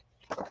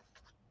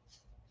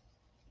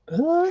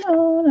 Put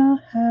on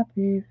a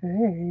happy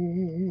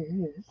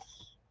face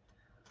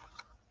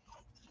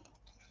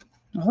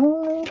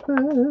all over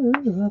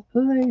the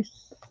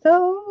place.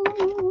 So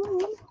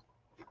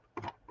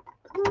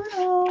put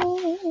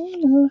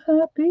on a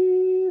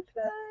happy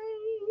face.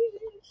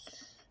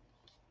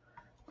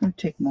 I'm going to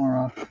take more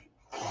off.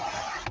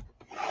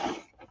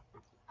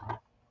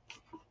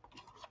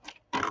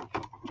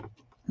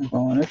 I'm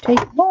going to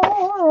take more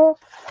off.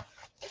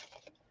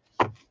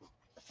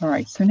 All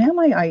right, so now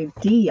my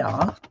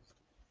idea,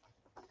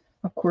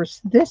 of course,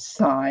 this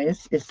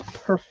size is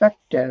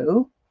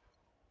perfecto.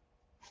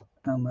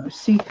 Almost.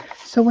 See,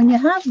 so when you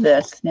have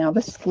this, now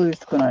this glue is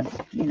going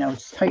to,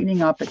 it's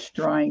tightening up, it's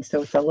drying,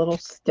 so it's a little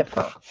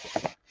stiffer.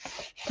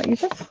 But you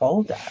just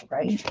fold that,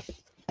 right?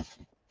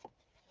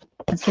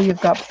 And so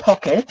you've got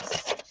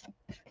pockets,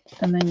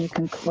 and then you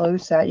can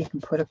close that. You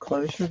can put a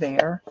closure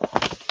there,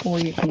 or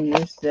you can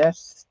use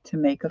this to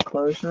make a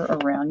closure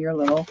around your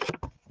little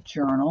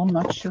journal. I'm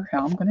not sure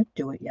how I'm going to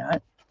do it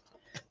yet,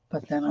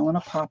 but then I want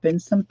to pop in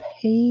some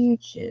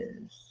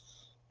pages.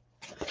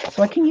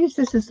 So I can use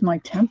this as my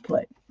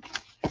template.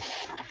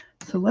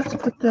 So let's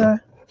put the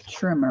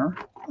trimmer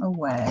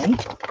away.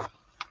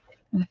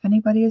 And if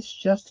anybody is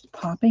just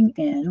popping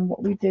in,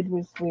 what we did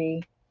was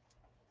we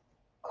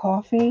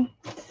coffee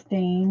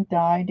stained,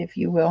 dyed, if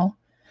you will,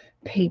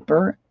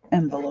 paper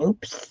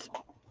envelopes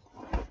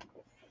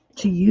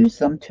to use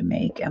them to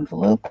make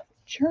envelope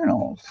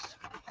journals.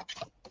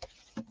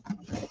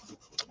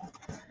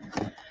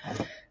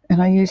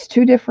 And I used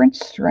 2 different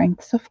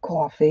strengths of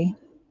coffee.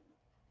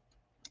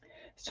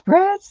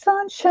 Spread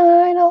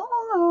sunshine all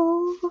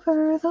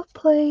over the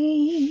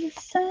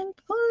place and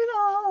put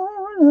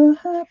on a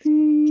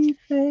happy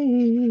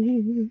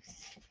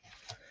face.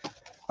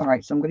 All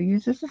right, so I'm going to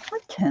use this as my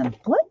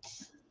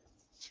template.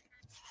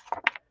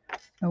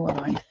 Oh,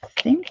 what I'm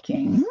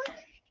thinking.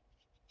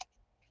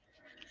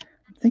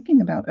 I'm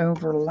thinking about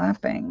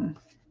overlapping.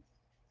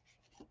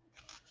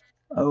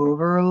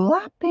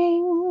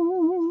 Overlapping.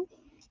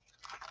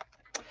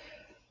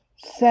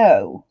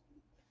 So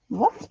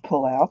let's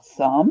pull out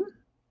some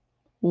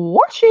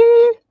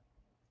washi.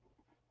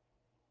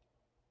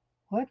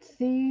 Let's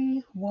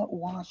see what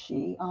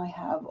washi I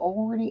have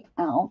already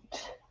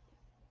out.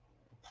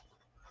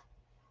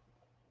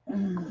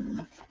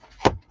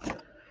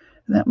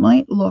 That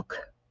might look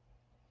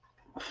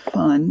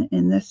fun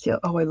in this.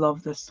 Oh, I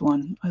love this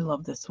one. I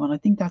love this one. I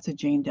think that's a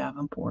Jane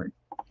Davenport.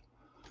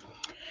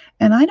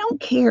 And I don't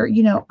care,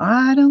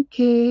 I don't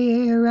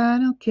care. I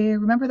don't care.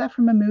 Remember that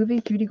from a movie,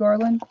 Judy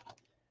Garland?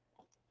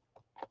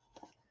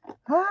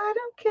 I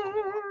don't care.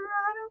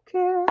 I don't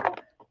care.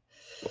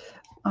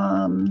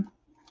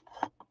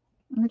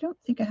 I don't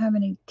think I have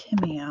any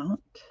Timmy out.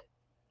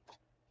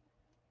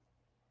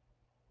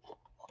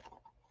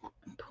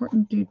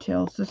 Important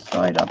details this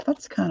side up.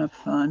 That's kind of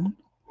fun.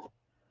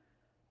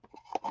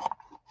 I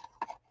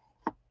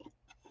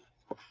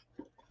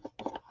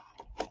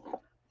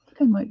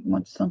think I might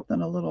want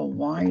something a little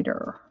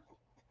wider.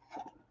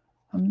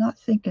 I'm not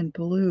thinking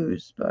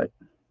blues, but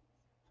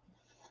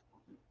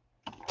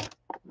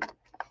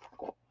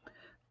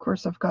of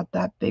course I've got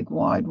that big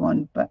wide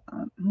one, but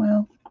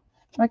well,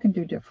 I can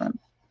do different.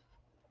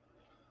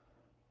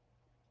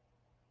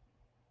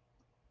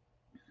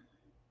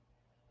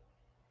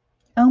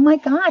 Oh my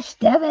gosh,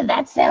 Devin,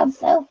 that sounds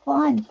so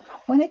fun.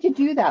 When did you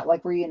do that?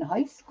 Like, were you in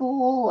high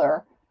school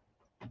or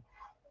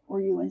were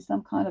you in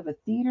some kind of a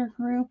theater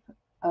group?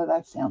 Oh,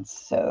 that sounds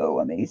so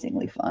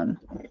amazingly fun.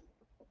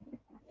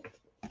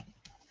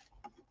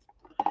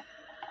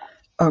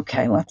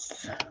 Okay,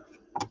 let's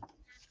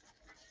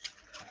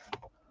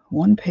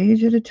one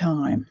page at a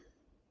time.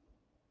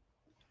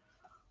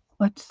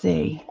 Let's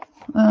see.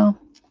 Well,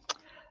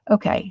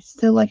 okay,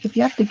 so like if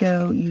you have to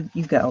go, you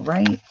go,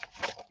 right?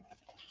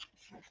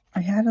 I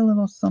had a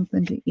little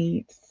something to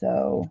eat,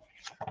 so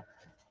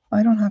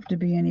I don't have to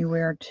be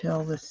anywhere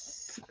till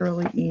this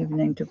early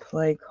evening to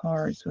play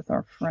cards with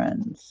our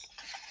friends.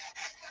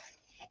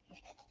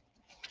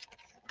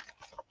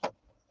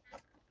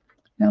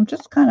 Now I'm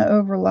just kind of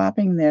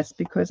overlapping this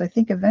because I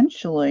think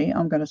eventually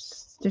I'm going to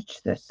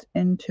stitch this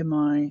into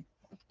my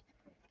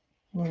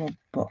little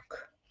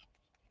book.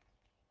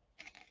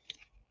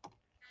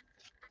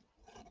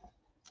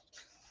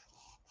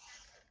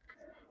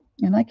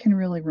 And I can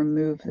really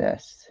remove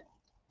this.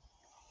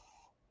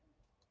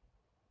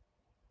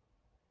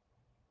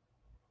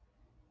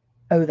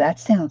 Oh, that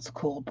sounds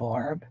cool,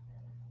 Barb.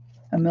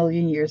 A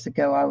million years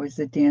ago, I was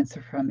a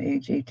dancer from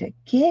age 8 to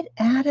get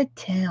out of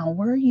town.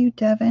 Where are you,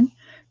 Devin?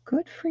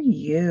 Good for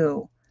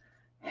you.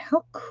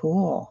 How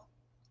cool.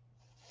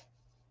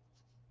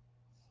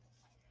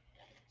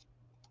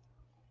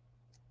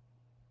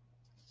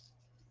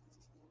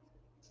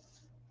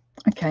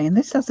 Okay, and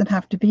this doesn't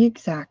have to be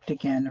exact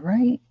again,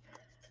 right?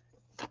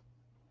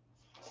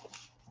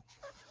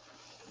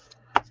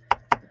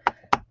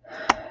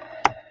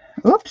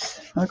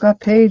 Oops, I've got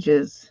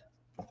pages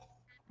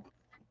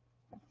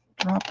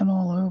dropping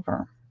all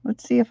over.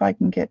 Let's see if I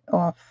can get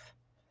off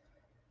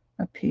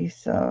a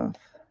piece of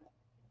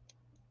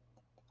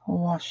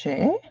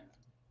washi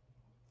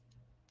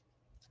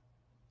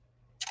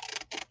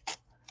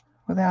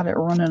without it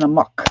running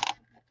amok.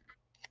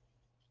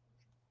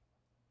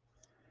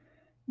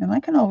 And I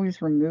can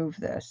always remove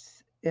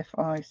this if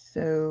I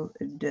so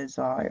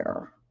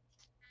desire.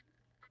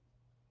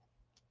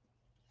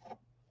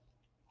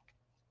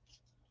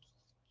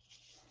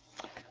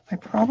 I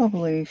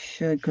probably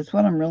should, because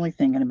what I'm really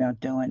thinking about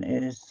doing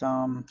is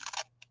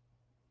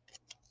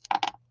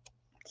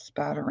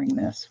spattering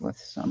this with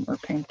some, or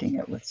painting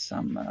it with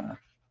some,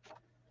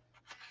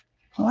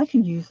 well, I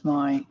can use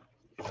my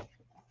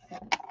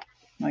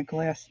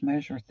glass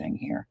measure thing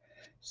here.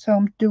 So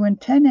I'm doing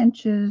 10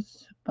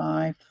 inches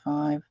by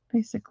 5,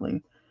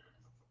 basically.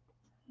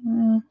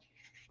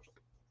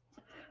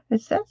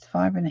 It says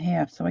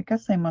 5.5, so I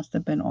guess I must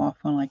have been off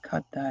when I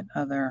cut that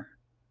other.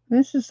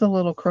 This is a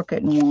little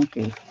crooked and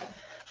wonky,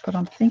 but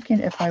I'm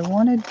thinking if I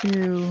want to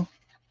do,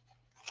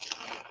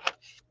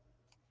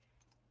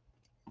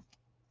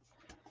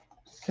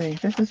 see,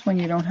 this is when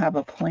you don't have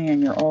a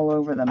plan, you're all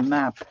over the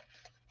map.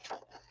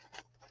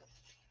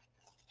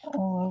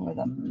 All over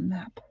the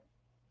map.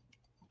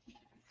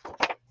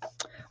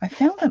 I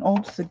found an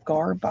old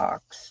cigar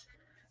box,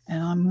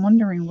 and I'm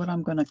wondering what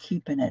I'm going to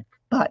keep in it,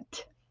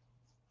 but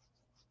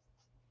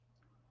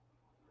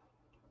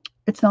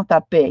it's not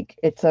that big.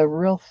 It's a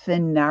real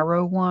thin,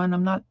 narrow one.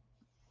 I'm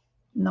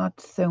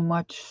not so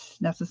much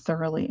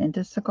necessarily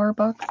into cigar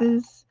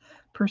boxes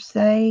per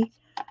se,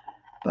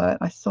 but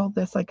I saw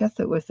this. I guess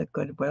it was at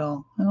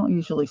Goodwill. I don't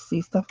usually see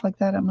stuff like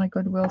that at my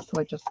Goodwill, so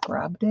I just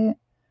grabbed it.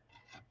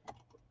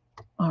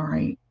 All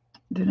right.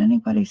 Did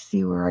anybody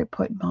see where I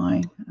put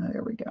mine? Oh,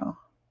 there we go.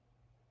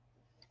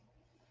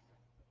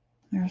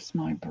 There's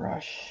my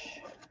brush.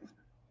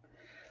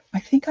 I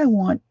think I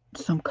want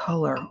some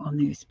color on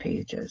these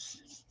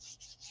pages.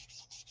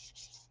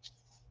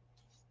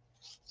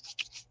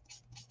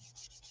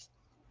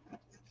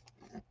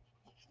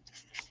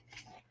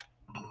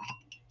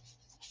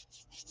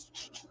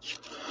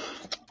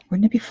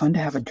 Wouldn't it be fun to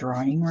have a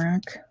drying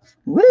rack?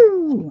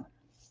 Woo!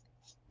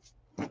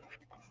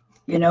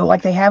 You know,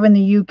 like they have in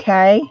the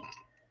UK.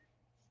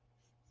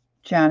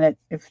 Janet,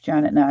 if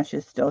Janet Nash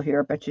is still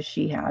here, I bet you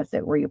she has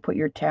it, where you put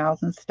your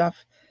towels and stuff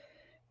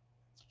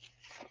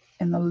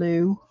in the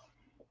loo.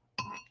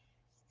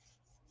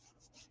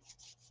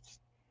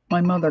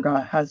 My mother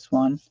has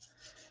one.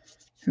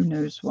 Who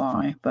knows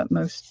why? But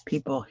most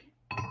people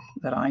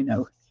that I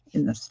know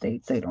in the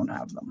States, they don't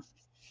have them.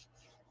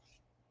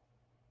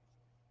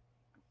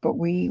 But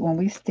when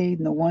we stayed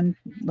in the one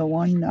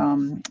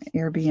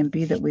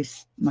Airbnb that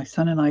my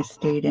son and I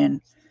stayed in,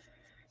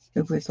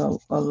 it was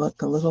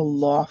like a little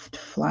loft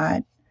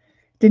flat.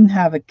 Didn't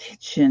have a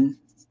kitchen.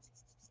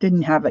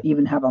 Didn't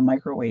even have a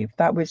microwave.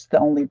 That was the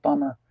only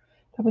bummer.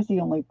 That was the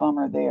only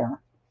bummer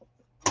there.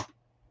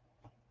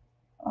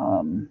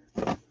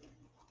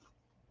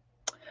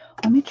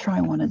 Let me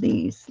try one of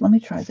these. Let me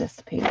try this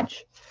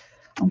page.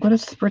 I'm going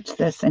to spritz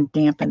this and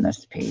dampen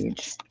this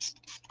page.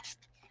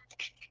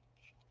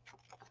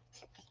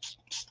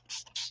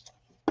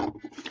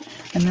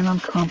 And then I'm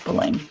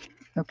crumpling.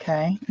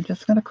 Okay, I'm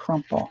just going to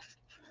crumple.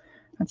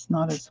 It's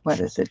not as wet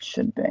as it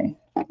should be.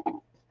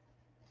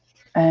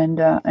 And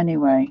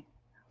anyway,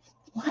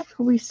 why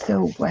were we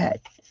so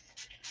wet?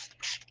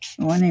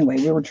 Well, anyway,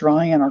 we were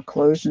drying our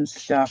clothes and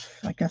stuff.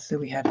 I guess that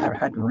we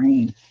had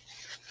rain.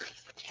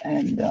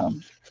 And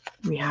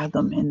we had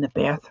them in the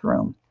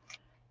bathroom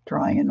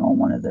drying on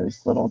one of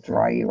those little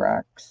dry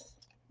racks.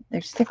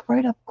 They stick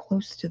right up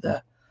close to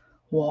the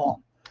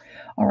wall.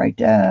 All right,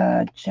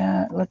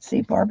 let's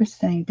see. Barbara's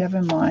saying,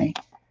 Devin,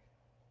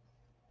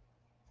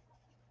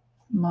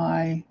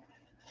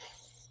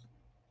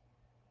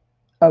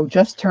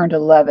 just turned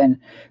 11.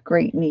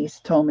 Great niece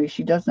told me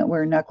she doesn't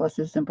wear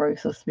necklaces and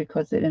bracelets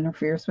because it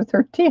interferes with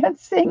her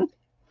dancing.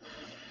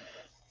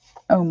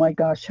 Oh my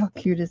gosh, how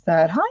cute is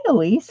that? Hi,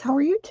 Elise. How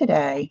are you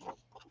today?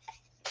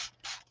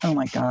 Oh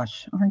my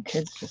gosh, aren't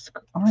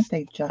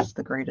they just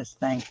the greatest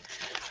thing?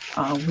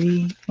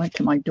 We went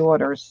to my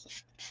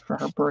daughter's for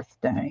her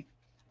birthday,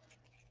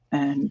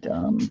 and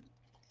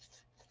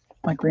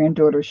My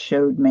granddaughter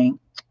showed me.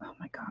 Oh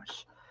my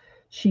gosh.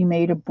 She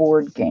made a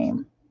board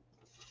game.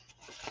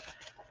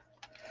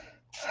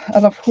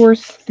 And of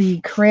course, the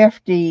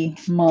crafty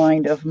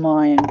mind of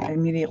mine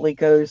immediately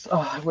goes,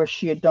 oh, I wish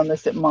she had done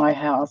this at my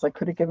house. I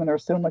could have given her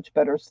so much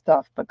better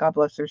stuff, but God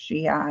bless her,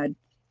 she had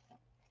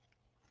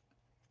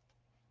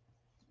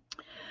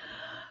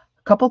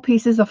a couple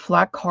pieces of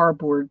flat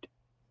cardboard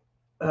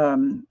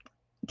um,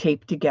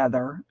 taped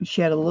together.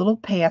 She had a little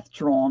path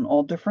drawn,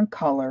 all different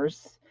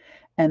colors.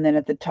 And then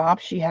at the top,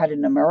 she had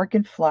an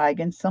American flag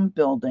and some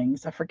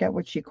buildings. I forget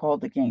what she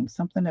called the game,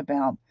 something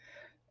about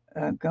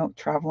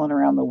traveling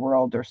around the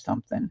world or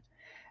something.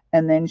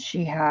 And then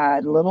she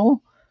had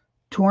little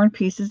torn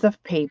pieces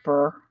of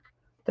paper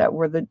that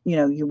were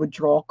you would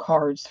draw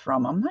cards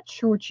from. I'm not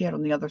sure what she had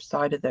on the other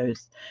side of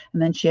those.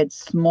 And then she had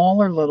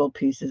smaller little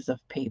pieces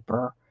of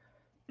paper,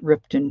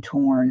 ripped and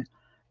torn,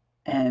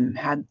 and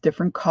had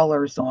different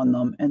colors on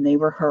them. And they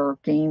were her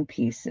game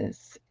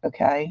pieces.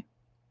 Okay.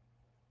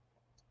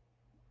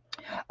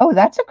 Oh,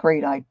 that's a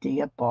great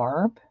idea,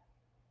 Barb.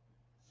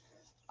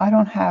 I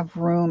don't have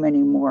room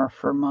anymore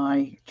for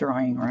my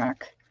drying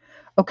rack.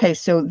 Okay,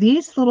 so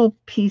these little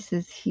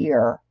pieces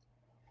here,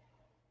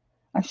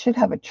 I should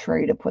have a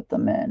tray to put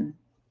them in.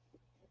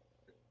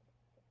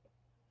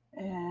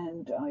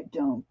 And I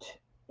don't.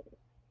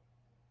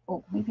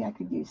 Oh, maybe I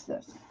could use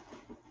this.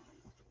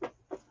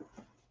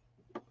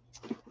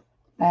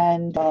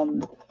 And,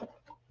 oh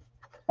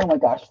my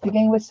gosh, the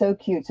game was so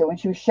cute. So when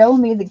she was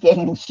showing me the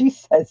game, she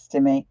says to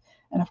me,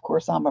 and of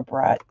course I'm a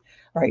brat,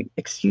 all right,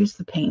 excuse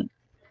the paint,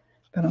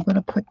 but I'm going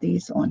to put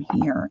these on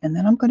here. And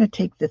then I'm going to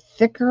take the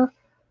thicker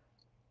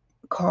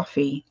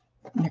coffee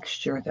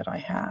mixture that I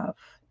have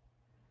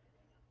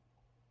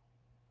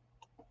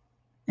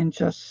and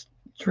just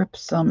drip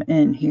some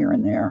in here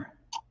and there.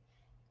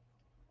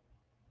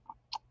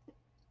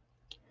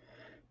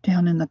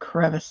 Down in the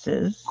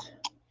crevices.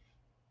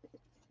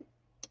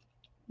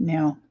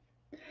 Now,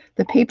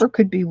 the paper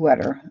could be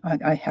wetter.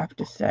 I have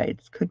to say,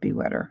 it could be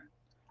wetter.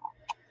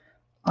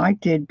 I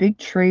did big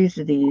trays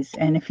of these,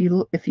 and if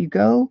you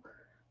go,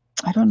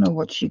 I don't know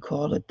what she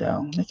called it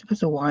though. This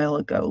was a while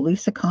ago.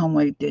 Lisa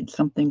Conway did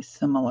something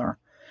similar,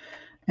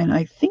 and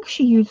I think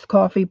she used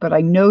coffee, but I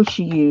know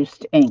she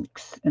used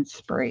inks and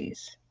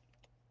sprays.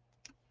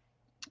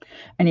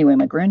 Anyway,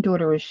 my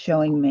granddaughter was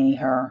showing me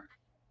her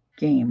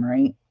game,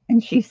 right?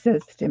 And she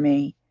says to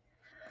me,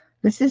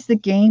 this is the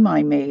game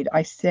I made.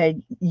 I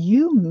said,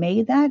 you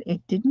made that?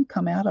 It didn't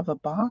come out of a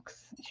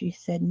box? She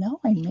said, no,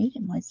 I made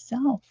it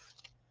myself.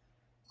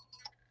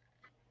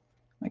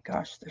 My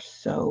gosh, they're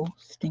so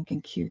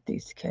stinking cute,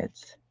 these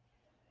kids.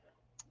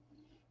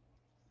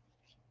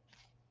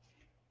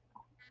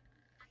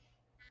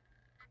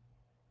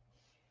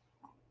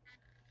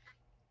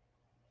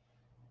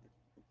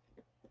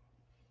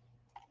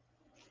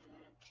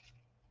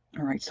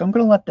 All right, so I'm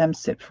going to let them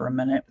sit for a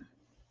minute.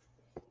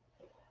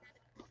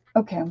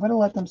 Okay, I'm going to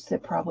let them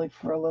sit probably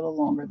for a little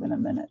longer than a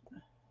minute.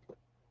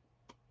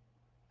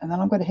 And then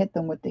I'm going to hit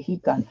them with the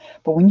heat gun.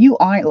 But when you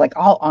iron, like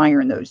I'll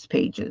iron those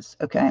pages,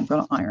 okay? I'm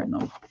going to iron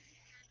them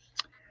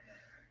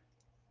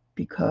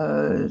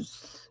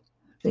because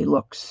they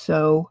look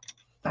so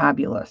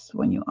fabulous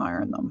when you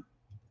iron them.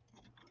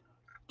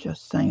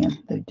 Just saying,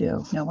 they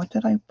do. Now, what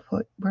did I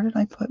put? Where did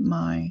I put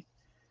my...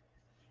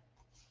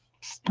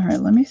 All right,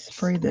 let me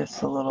spray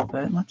this a little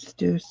bit. Let's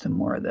do some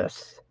more of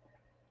this.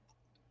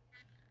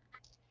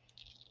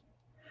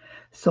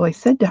 So I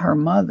said to her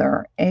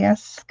mother,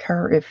 ask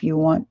her if she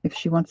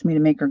wants me to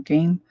make her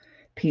game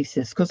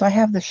pieces, because I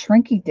have the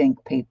shrinky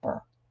dink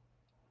paper.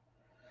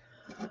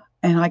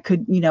 And I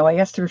could, I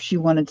asked her if she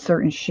wanted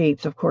certain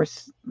shapes. Of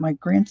course, my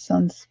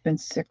grandson's been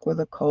sick with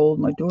a cold.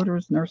 My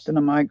daughter's nursing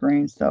a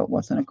migraine, so it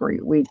wasn't a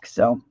great week.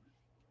 So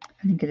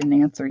I didn't get an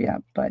answer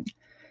yet, but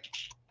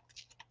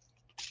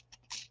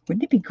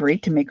wouldn't it be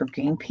great to make her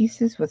game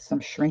pieces with some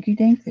shrinky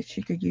dink that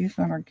she could use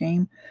on her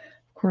game?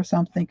 Of course,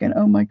 I'm thinking,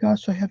 oh my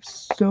gosh, I have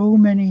so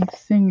many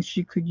things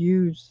she could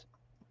use.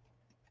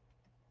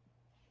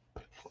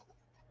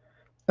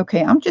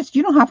 Okay,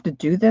 you don't have to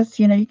do this,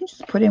 you can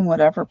just put in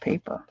whatever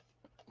paper.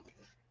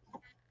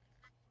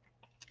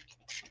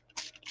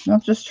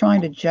 I'm just trying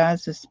to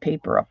jazz this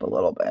paper up a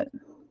little bit.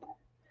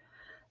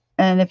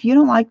 And if you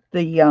don't like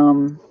the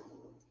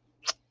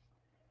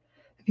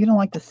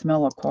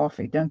smell of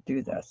coffee, don't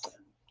do this.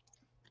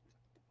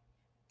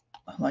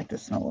 I like the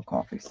smell of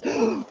coffee.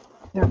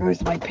 There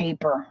goes my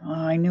paper.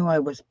 I knew I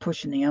was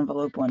pushing the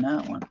envelope on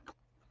that one.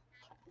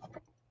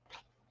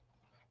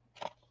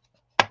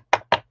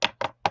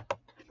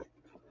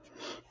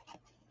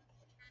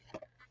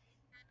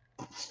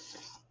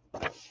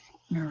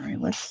 All right,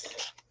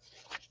 let's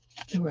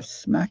do a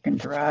smack and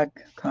drag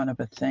kind of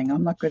a thing.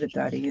 I'm not good at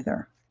that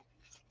either.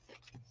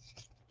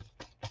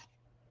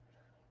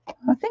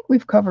 I think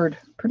we've covered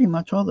pretty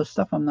much all the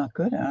stuff I'm not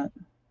good at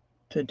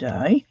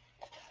today.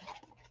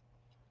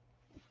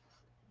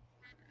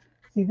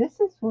 See, this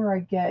is where I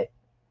get,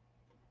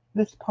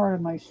 this part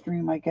of my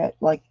stream, I get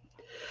like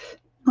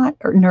not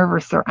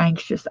nervous or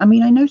anxious. I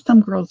mean, I know some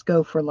girls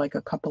go for like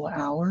a couple of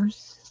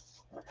hours,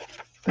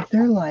 But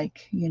they're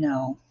like, you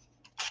know,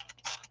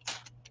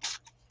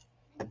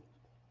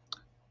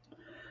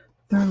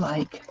 they're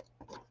like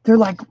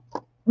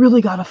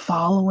really got a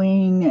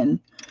following.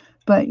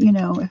 But you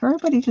know, if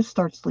everybody just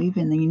starts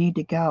leaving, then you need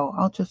to go.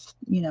 I'll just,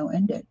 you know,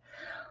 end it.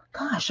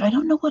 Gosh, I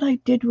don't know what I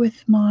did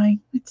with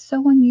it's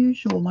so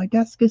unusual. My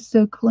desk is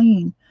so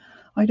clean.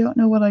 I don't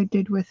know what I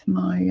did with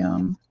my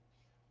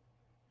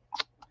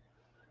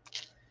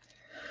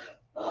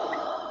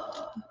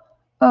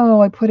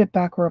oh, I put it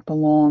back where it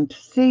belonged.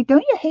 See,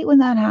 don't you hate when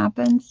that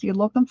happens? You're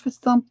looking for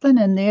something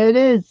and there it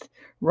is,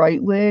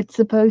 right where it's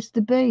supposed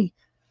to be.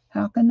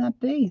 How can that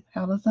be?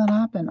 How does that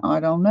happen? I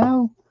don't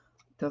know.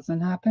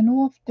 Doesn't happen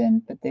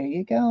often, but there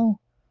you go.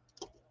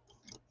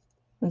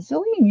 A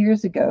zillion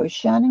years ago,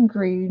 Shannon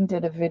Green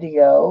did a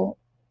video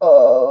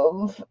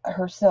of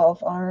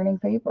herself ironing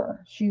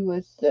paper. She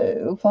was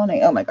so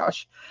funny. Oh my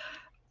gosh.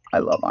 I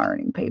love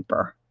ironing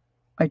paper.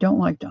 I don't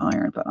like to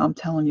iron, but I'm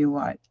telling you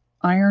what,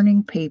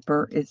 ironing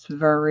paper is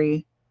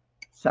very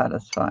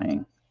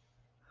satisfying.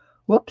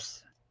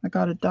 Whoops, I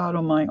got a dot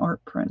on my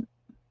art print.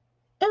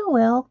 Oh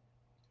well.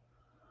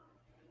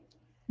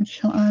 It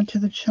shall add to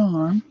the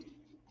charm.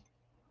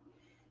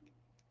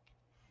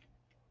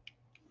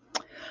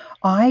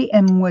 I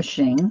am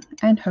wishing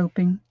and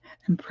hoping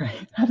and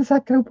praying. How does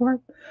that go,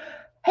 Barb?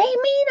 Hey,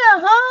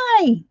 Mina,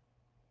 hi.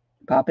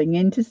 Popping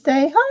in to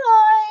say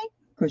hi,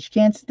 because you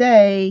can't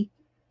stay.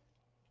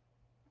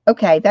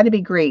 Okay, that'd be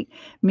great.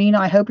 Mina,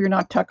 I hope you're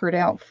not tuckered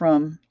out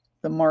from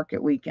the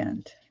market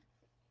weekend.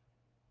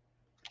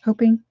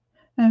 Hoping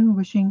and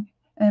wishing.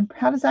 And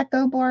how does that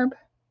go, Barb?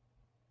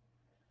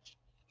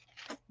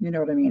 You know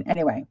what I mean.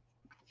 Anyway,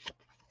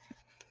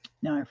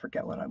 now I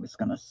forget what I was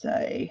going to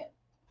say.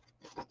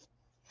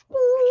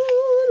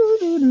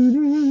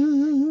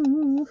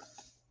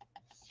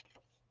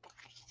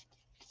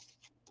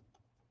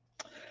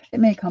 It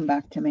may come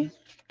back to me.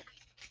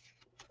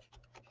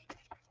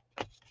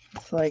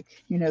 It's like,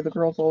 you know, the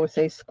girls always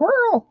say,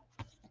 squirrel.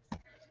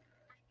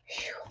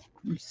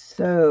 I'm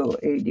so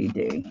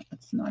ADD.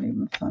 It's not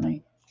even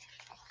funny.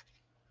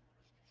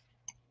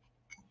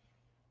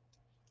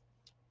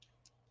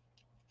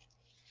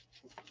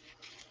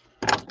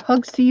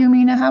 Hugs to you,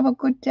 Mina. Have a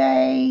good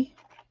day.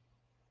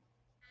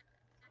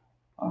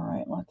 All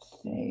right,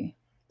 let's see.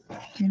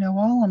 You know,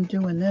 while I'm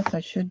doing this, I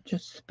should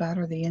just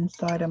spatter the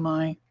inside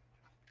of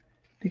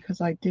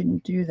because I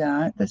didn't do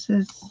that. This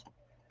is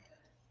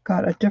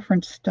got a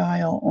different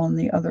style on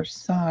the other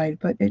side,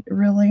 but it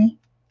really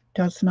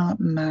does not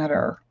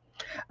matter.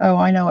 Oh,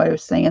 I know what I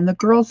was saying. The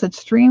girls that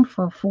stream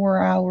for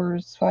 4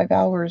 hours, 5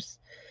 hours,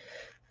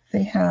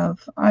 they have,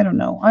 I don't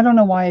know. I don't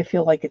know why I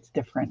feel like it's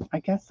different. I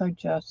guess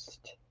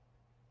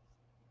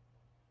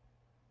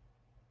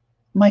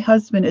my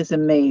husband is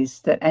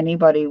amazed that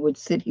anybody would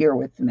sit here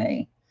with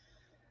me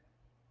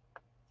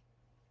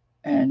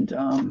and,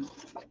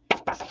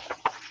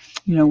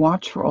 you know,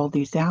 watch for all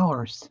these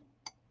hours.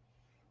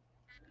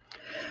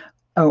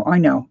 Oh, I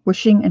know.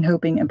 Wishing and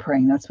hoping and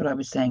praying. That's what I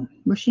was saying.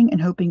 Wishing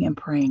and hoping and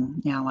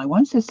praying. Now, my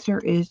one sister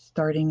is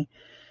starting,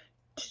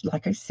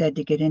 like I said,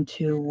 to get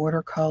into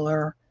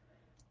watercolor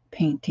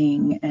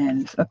painting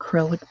and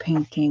acrylic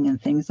painting and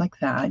things like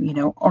that. You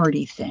know,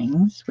 arty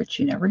things, which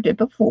she never did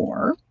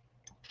before.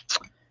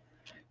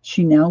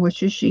 She now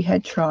wishes she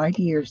had tried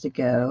years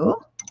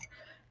ago.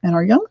 And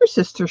our younger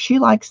sister, she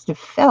likes to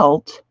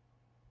felt.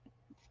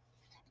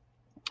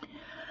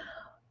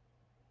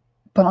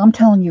 But I'm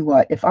telling you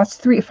what, if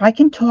I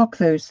can talk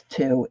those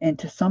two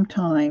into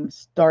sometimes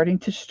starting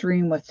to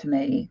stream with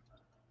me.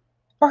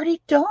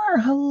 Artie Dar,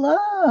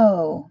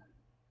 hello.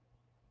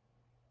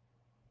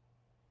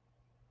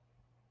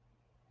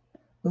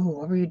 Ooh,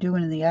 what were you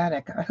doing in the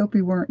attic? I hope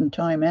you weren't in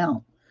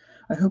timeout.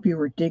 I hope you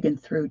were digging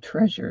through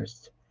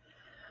treasures.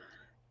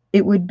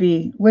 It would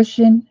be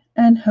wishing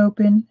and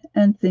hoping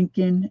and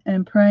thinking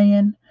and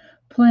praying,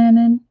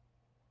 planning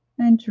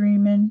and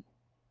dreaming.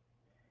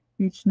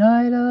 Each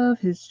night of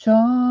his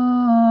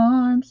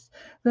charms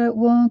that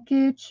won't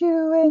get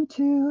you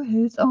into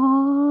his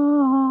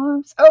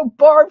arms. Oh,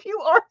 Barb, you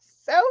are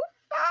so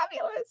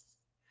fabulous.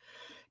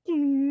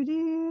 Do,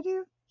 do,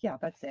 do. Yeah,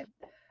 that's it.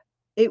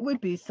 It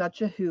would be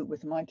such a hoot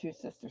with my two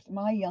sisters.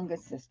 My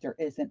youngest sister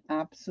is an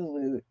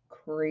absolute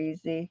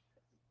crazy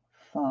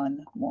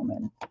fun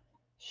woman.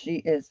 She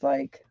is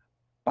like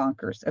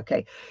bonkers.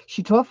 Okay.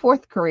 She taught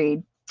fourth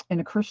grade in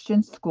a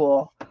Christian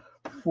school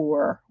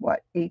for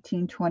what,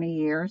 18, 20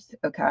 years.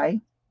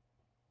 Okay.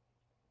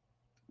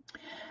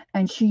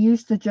 And she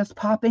used to just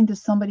pop into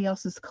somebody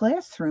else's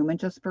classroom and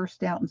just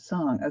burst out in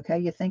song. Okay.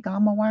 You think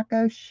I'm a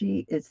wacko?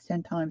 She is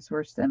 10 times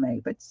worse than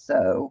me, but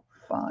so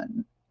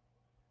fun.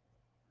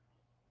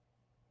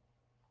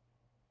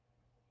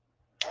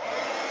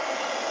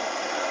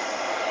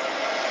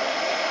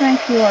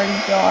 Thank you,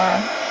 Artie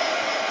Jar.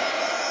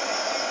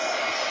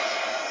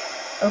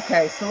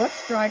 Okay, so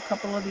let's try a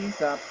couple of these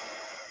up.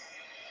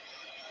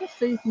 Just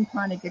so you can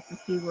kind of get to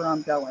see where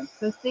I'm going.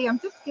 So see, I'm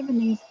just giving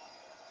these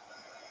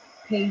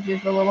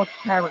pages a little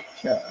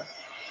character.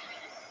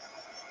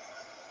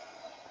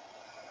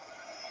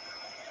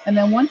 And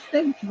then once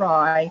they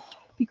dry,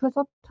 because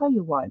I'll tell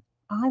you what,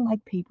 I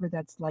like paper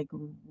that's like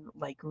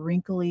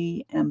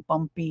wrinkly and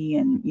bumpy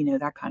and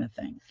that kind of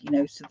thing.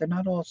 So they're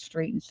not all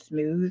straight and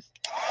smooth.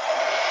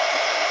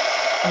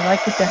 I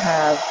like it to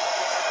have.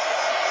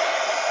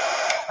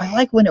 I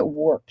like when it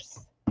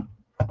warps.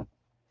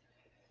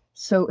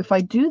 So if I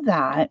do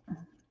that,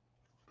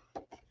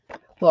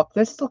 look,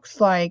 this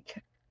looks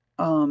like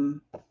a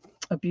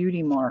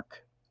beauty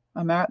mark.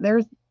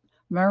 There's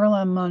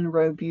Marilyn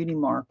Monroe beauty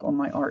mark on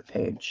my art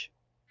page.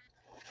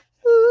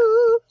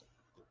 Ooh,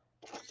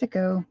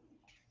 sicko.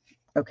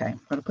 Okay,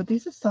 I'm going to put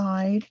these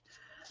aside.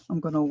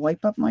 I'm going to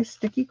wipe up my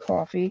sticky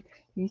coffee.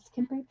 These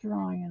can be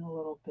drying a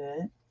little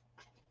bit.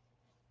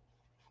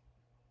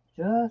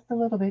 Just a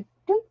little bit.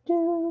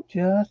 Doo-doo.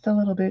 Just a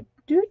little bit.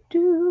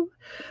 Doo-doo.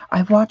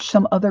 I've watched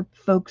some other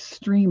folks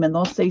stream and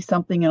they'll say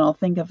something and I'll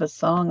think of a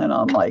song and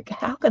I'm like,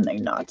 how can they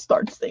not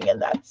start singing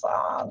that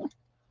song?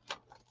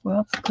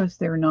 Well, it's because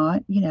they're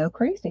not,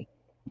 crazy.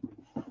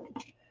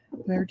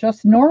 They're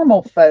just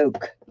normal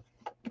folk.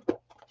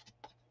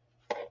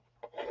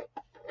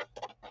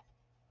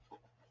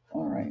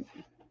 All right.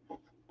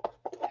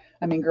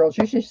 I mean, girls,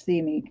 you should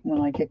see me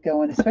when I get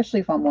going,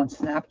 especially if I'm on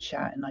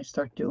Snapchat and I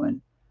start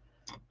doing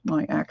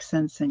my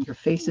accents and your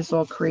face is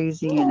all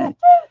crazy and it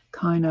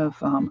kind of,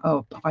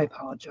 oh, I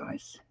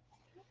apologize,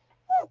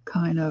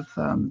 kind of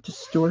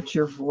distorts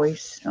your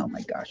voice. Oh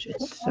my gosh,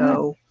 it's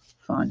so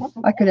fun.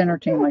 I could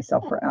entertain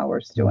myself for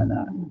hours doing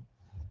that.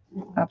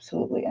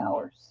 Absolutely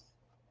hours.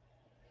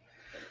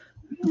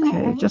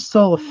 Okay, just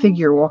saw a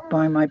figure walk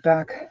by my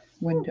back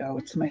window.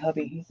 It's my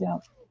hubby. He's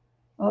out.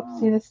 Oh,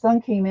 see, the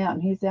sun came out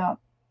and he's out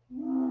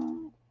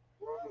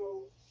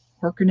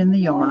working in the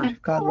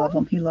yard. God love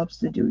him. He loves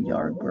to do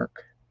yard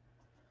work.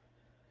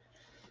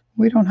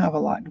 We don't have a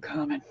lot in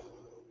common.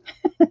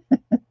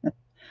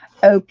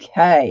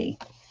 Okay.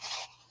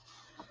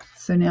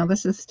 So now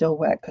this is still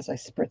wet because I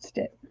spritzed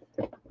it.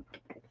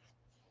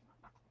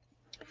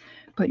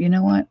 But you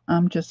know what?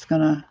 I'm just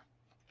going to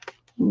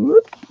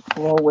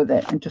roll with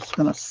it and just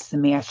going to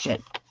smash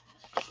it.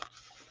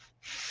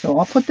 So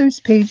I'll put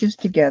those pages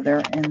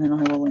together and then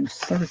I will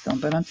insert them.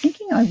 But I'm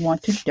thinking I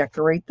want to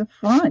decorate the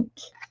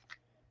front,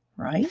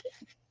 right?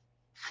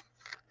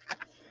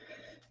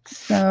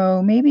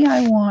 So maybe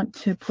I want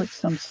to put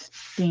some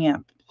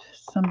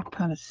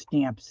kind of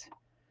stamps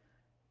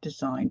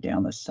design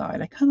down the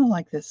side. I kind of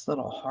like this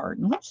little heart.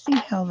 And let's see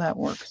how that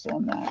works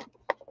on that.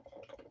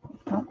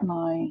 Got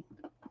my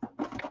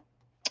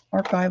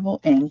archival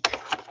ink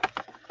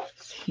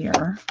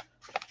here.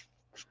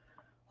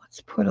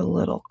 Let's put a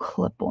little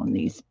clip on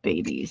these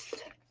babies.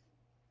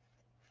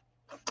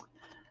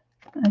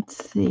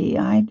 Let's see.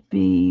 I'd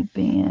be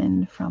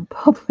banned from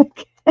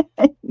public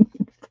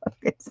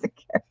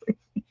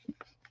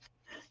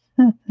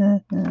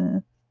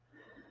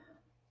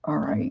All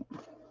right.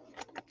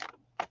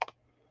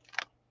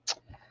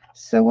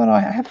 So what I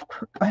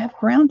have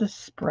ground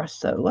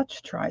espresso.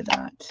 Let's try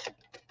that.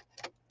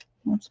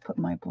 Let's put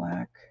my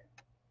black.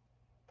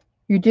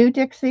 You do,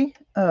 Dixie?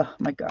 Oh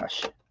my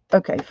gosh.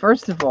 Okay,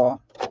 first of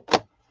all,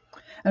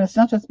 and it's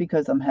not just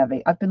because I'm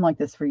heavy. I've been like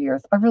this for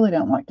years. I really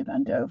don't like to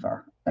bend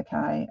over.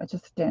 Okay, I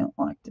just don't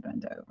like to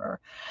bend over.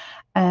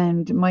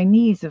 And my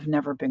knees have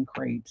never been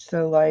great.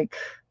 So like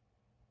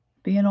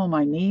being on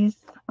my knees,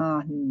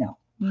 no,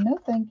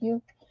 thank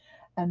you.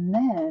 And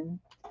then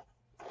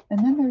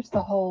there's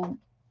the whole,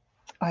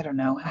 I don't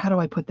know, how do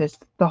I put this?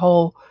 The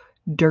whole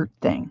dirt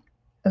thing.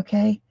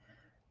 Okay,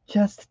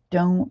 just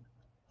don't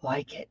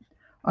like it.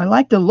 I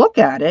like to look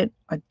at it.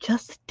 I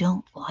just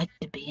don't like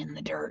to be in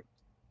the dirt.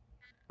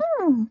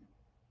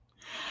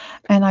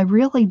 And I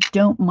really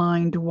don't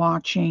mind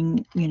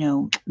watching,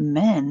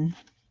 men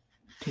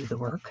do the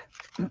work.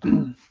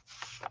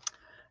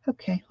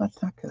 Okay,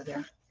 let's not go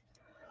there.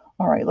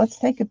 All right, let's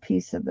take a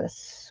piece of this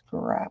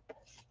scrap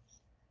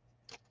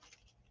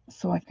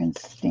so I can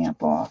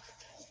stamp off.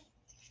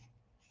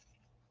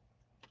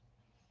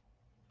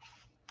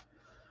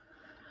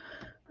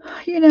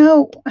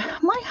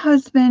 My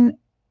husband,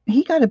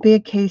 he got a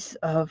big case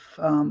of,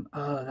 oh,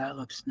 that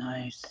looks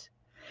nice.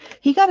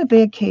 He got a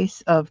big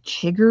case of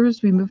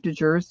chiggers. We moved to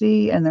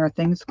Jersey, and there are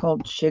things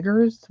called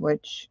chiggers,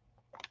 which,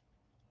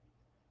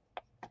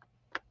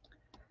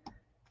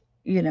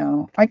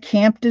 I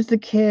camped as a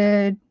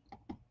kid.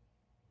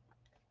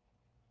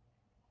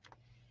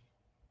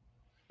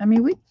 I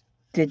mean, we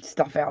did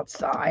stuff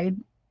outside.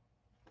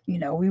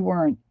 We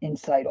weren't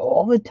inside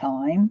all the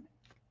time.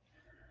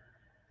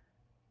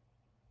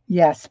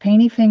 Yes,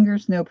 painty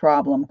fingers, no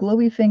problem.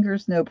 Gluey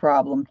fingers, no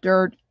problem.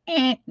 Dirt,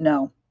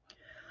 no.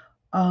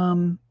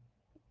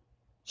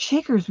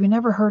 Chiggers, we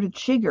never heard of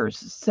chiggers.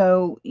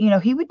 So,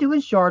 he would do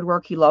his yard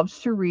work. He loves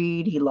to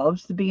read. He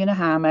loves to be in a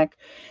hammock.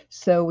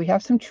 So we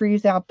have some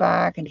trees out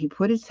back and he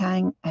put his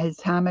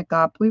hammock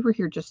up. We were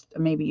here just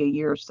maybe a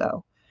year or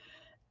so.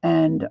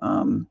 And,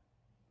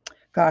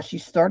 gosh, he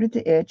started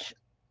to itch.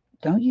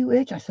 Don't you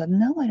itch? I said,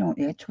 no, I don't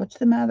itch. What's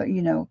the matter?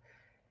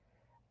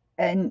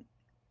 And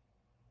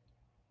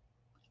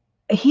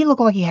he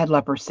looked like he had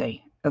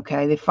leprosy.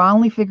 Okay, they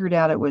finally figured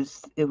out it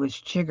was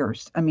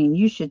chiggers. I mean,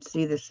 you should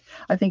see this.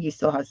 I think he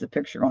still has the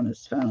picture on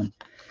his phone.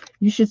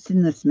 You should see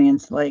this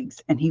man's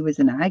legs, and he was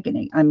in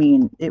agony. I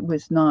mean, it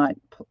was not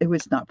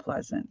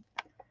pleasant.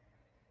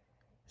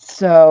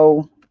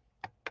 So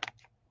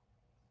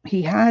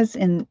he has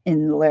in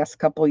the last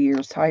couple of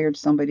years hired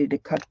somebody to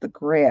cut the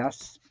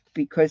grass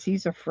because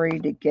he's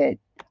afraid to get,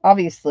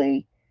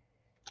 obviously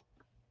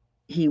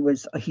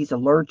he's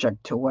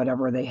allergic to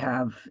whatever they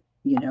have,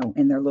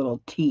 in their little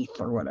teeth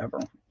or whatever.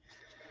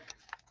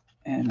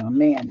 And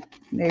man,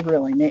 they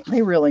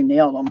really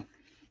nailed him.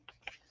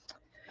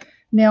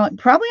 Now,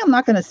 probably I'm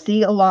not going to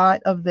see a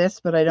lot of this,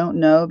 but I don't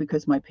know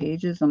because my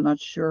pages, I'm not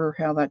sure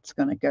how that's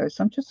going to go.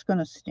 So I'm just going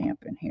to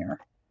stamp in here.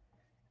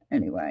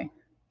 Anyway.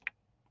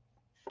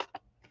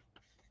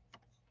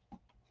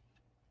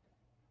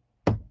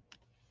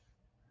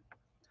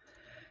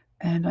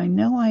 And I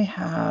know I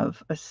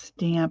have a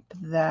stamp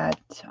that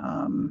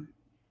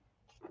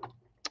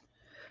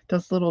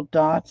does little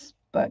dots,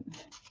 but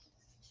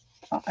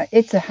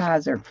it's a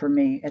hazard for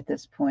me at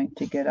this point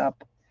to get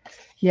up.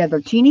 Yeah, they're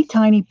teeny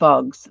tiny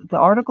bugs. The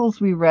articles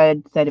we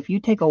read said if you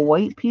take a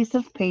white piece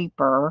of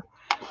paper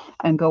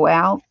and go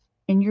out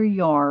in your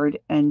yard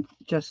and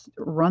just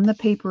run the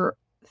paper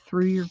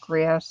through your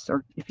grass,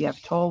 or if you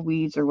have tall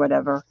weeds or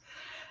whatever,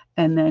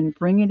 and then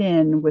bring it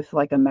in with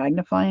like a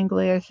magnifying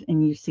glass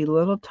and you see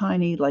little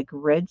tiny like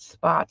red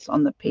spots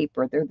on the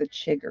paper, they're the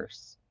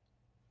chiggers.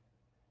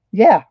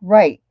 Yeah,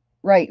 right,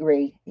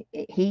 Ree.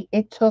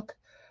 It took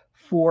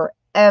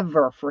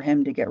forever for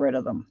him to get rid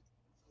of them.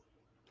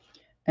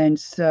 And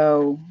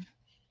so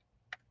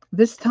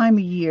this time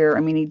of year,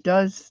 I mean, he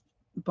does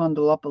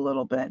bundle up a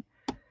little bit,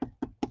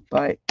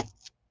 but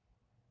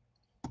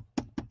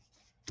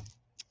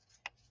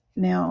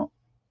now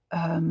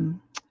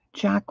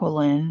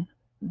Jacqueline,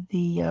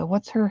 the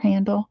what's her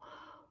handle?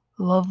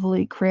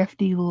 Lovely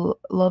crafty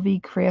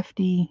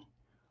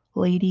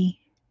lady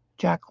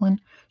Jacqueline.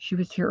 She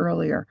was here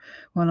earlier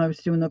when I was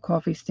doing the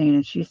coffee stain,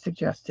 and she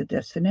suggested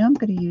this. So now I'm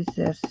going to use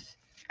this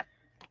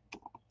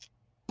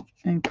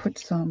and put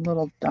some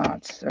little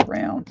dots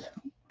around.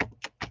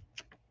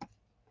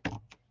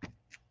 That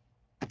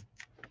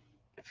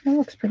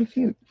looks pretty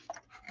cute.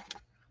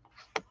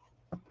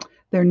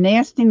 They're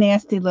nasty,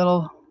 nasty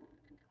little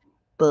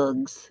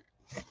bugs,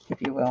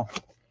 if you will.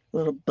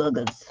 Little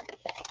buggers.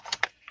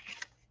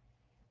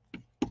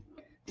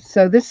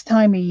 So this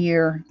time of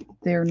year,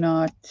 they're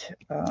not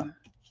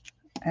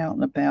out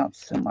and about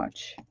so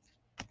much.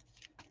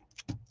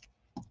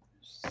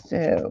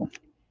 So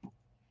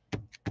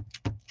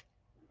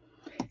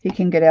he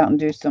can get out and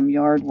do some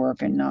yard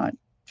work and not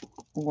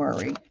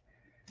worry.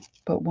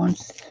 But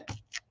once,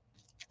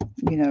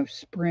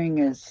 spring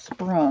is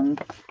sprung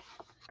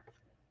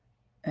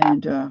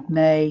and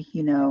May,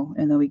 and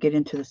then we get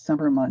into the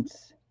summer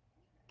months.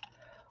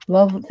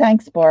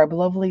 Thanks, Barb.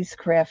 Lovely's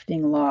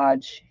Crafting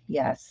Lodge.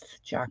 Yes,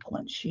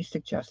 Jacqueline. She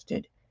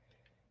suggested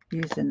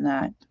using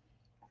that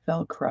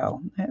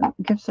Velcro.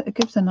 It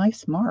gives a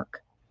nice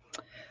mark.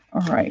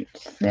 All right,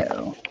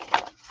 so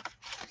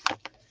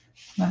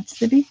that's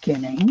the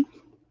beginning.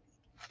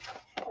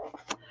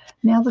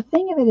 Now, the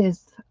thing of it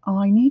is,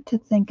 I need to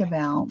think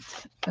about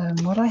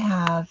what I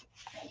have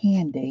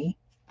handy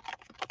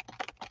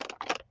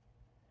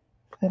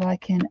that I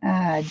can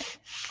add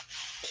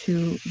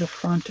to the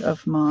front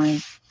of my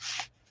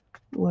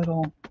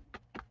little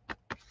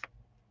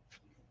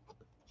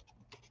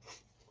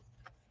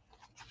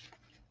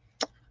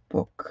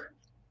book.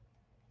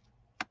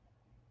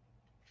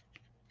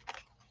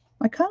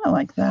 I kind of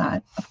like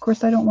that. Of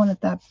course, I don't want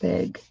it that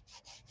big.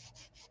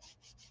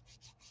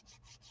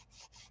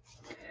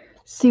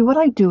 See, what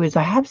I do is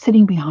I have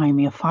sitting behind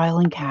me a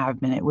filing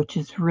cabinet, which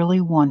is really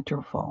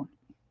wonderful.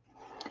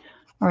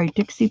 All right,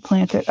 Dixie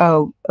planted.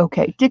 Oh,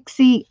 okay.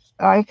 Dixie,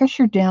 I guess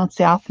you're down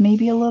south,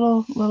 maybe a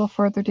little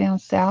further down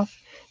south.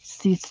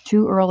 See, it's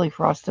too early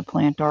for us to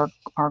plant our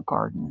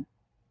garden.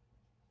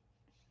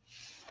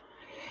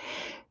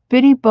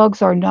 Bitty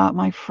bugs are not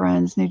my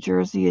friends. New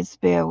Jersey is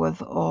bad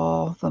with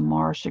all the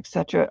marsh,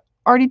 etc.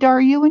 Artie,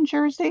 are you in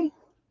Jersey?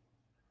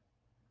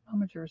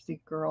 I'm a Jersey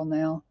girl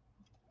now.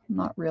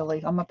 Not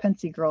really. I'm a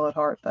Pensy girl at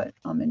heart, but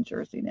I'm in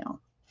Jersey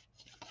now.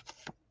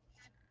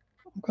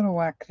 I'm going to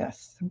whack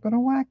this. I'm going to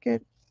whack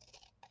it.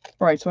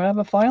 Right, so I have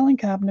a filing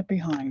cabinet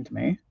behind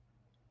me.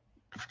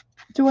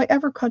 Do I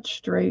ever cut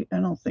straight?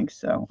 I don't think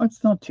so.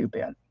 It's not too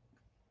bad.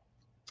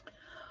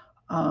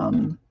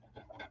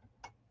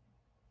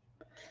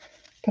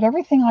 But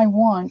everything I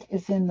want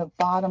is in the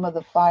bottom of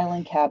the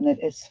filing cabinet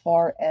as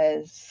far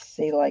as,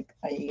 say, like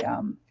a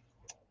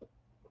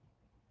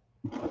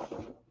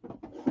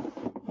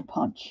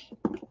punch.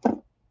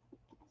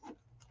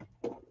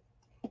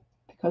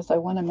 Because I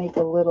want to make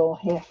a little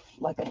half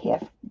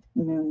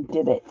moon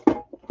divot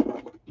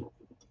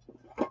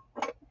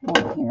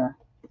on here.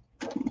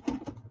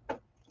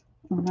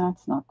 And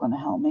that's not going to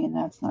help me, and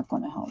that's not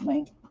going to help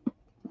me.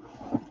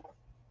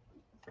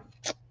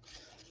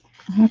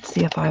 Let's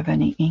see if I have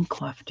any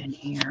ink left in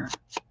here.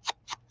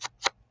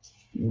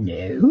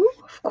 No,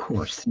 of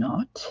course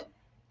not.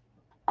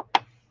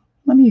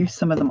 Let me use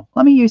some of them.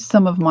 Let me use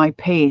some of my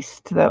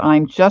paste that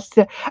I'm just.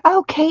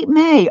 Oh, Kate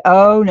May.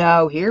 Oh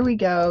no, here we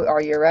go.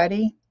 Are you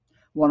ready?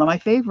 One of my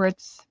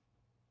favorites.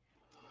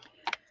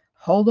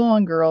 Hold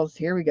on, girls.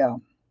 Here we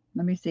go.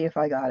 Let me see if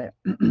I got it.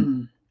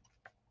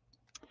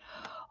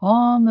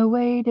 On the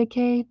way to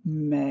Cape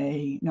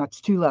May. No,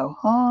 it's too low.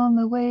 On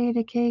the way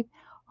to Cape.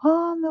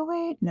 On the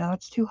way. No,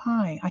 it's too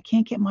high. I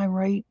can't get my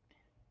right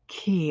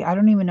key. I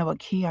don't even know what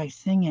key I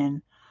sing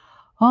in.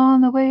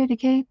 On the way to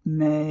Cape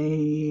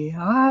May,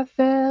 I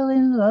fell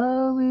in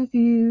love with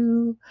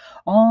you.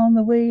 On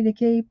the way to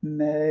Cape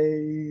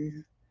May.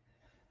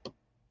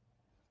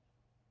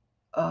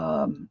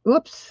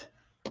 Oops.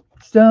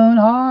 Stone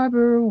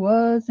Harbor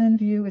was in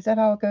view. Is that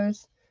how it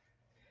goes?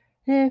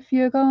 If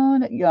you're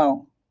gonna,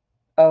 yo.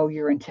 Oh,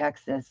 you're in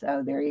Texas.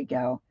 Oh, there you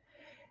go.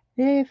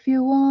 If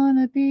you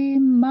wanna be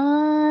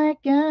my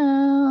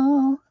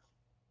gal.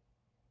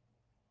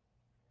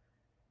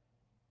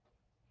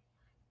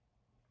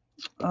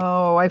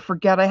 Oh, I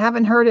forget. I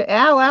haven't heard it.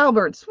 Al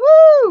Alberts.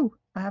 Woo!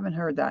 I haven't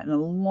heard that in a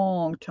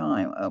long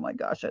time. Oh my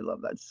gosh, I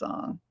love that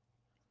song.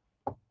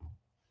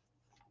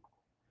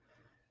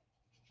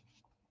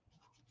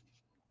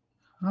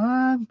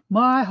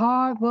 My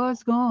heart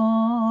was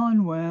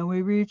gone when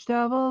we reached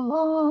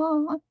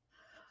Avalon.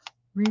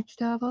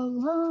 Reached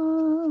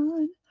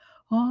Avalon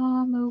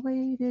on the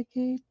way to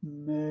Cape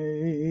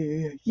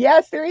May.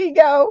 Yes, there you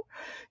go.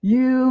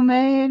 You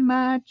made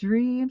my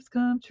dreams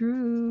come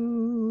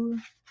true.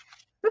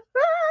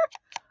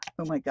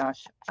 Oh my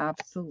gosh,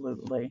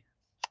 absolutely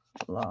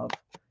love.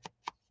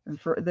 And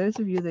for those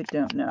of you that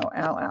don't know,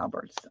 Al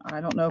Alberts, I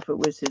don't know if it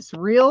was his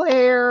real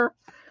hair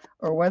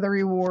or whether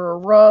he wore a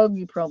rug.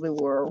 He probably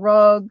wore a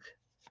rug.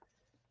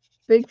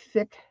 Big,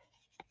 thick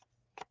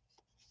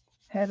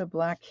head of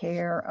black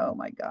hair. Oh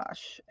my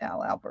gosh,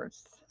 Al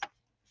Alberts.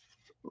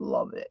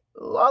 Love it.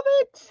 Love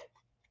it.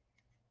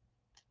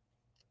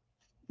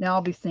 Now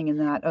I'll be singing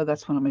that. Oh,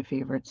 that's one of my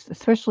favorites,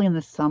 especially in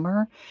the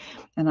summer.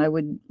 And I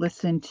would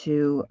listen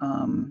to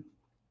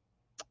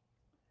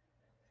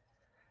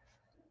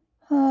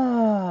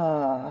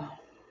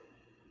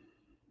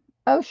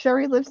oh,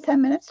 Sherry lives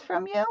 10 minutes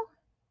from you?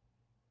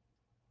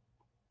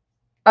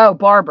 Oh,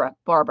 Barbara.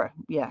 Barbara.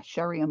 Yeah,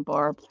 Sherry and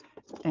Barb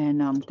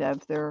and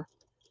Dev, they're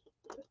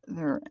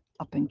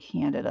up in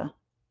Canada.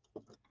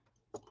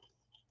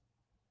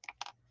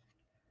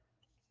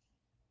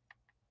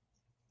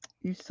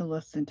 Used to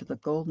listen to the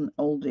Golden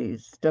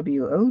Oldies,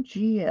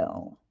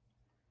 WOGL.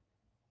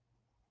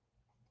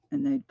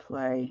 And they'd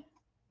play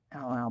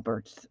Al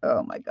Alberts.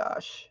 Oh my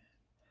gosh.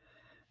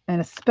 And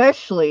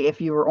especially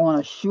if you were on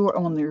a shore,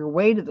 on your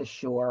way to the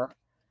shore,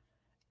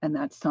 and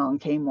that song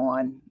came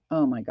on.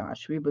 Oh my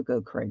gosh, we would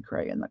go cray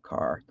cray in the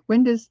car.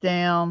 Windows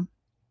down,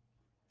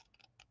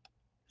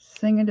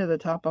 singing to the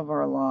top of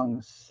our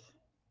lungs.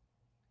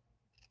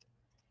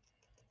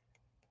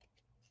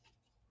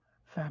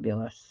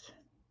 Fabulous.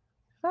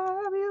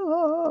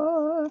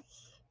 Fabulous.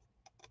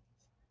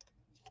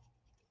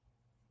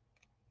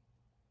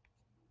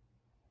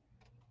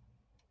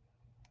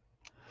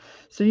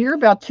 So you're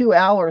about 2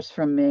 hours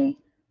from me,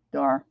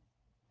 Dar.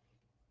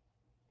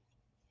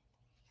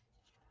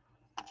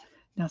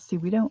 Now, see,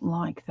 we don't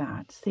like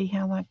that. See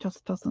how that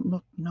just doesn't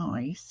look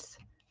nice?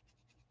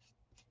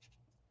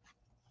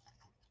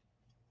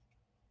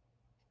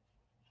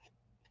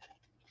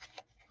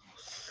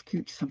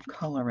 Scoot some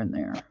color in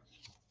there.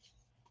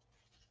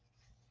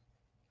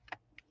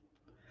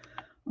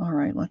 All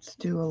right, let's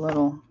do a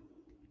little.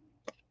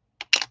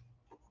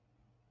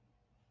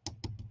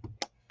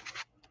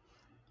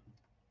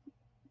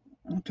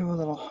 I'll do a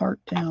little heart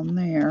down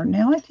there.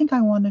 Now I think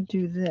I want to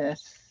do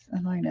this,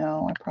 and I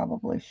know I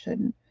probably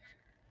shouldn't.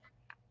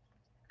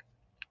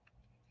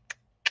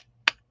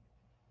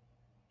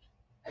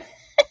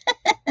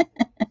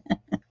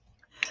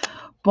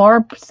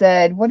 Barb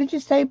said, what did you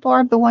say,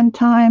 Barb, the one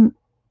time?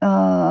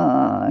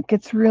 It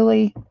gets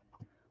really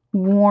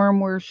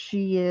warm where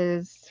she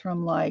is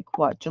from like,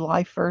 what,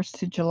 July 1st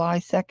to July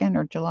 2nd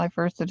or July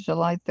 1st to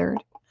July 3rd?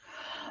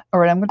 All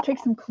right, I'm going to take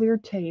some clear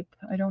tape.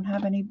 I don't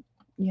have any,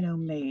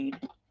 made.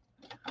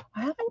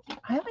 I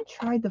haven't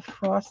tried the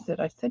frosted.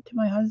 I said to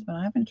my husband,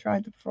 I haven't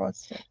tried the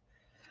frosted.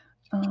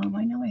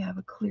 I know I have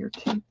a clear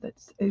tape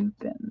that's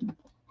open.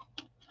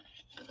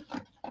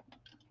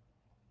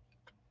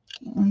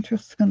 I'm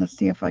just going to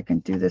see if I can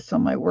do this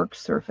on my work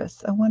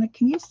surface.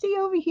 Can you see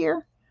over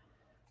here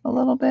a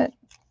little bit?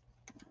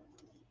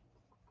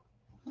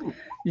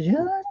 Just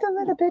a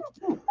little bit.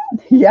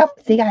 Yep,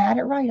 see, I had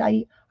it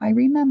right. I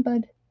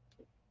remembered.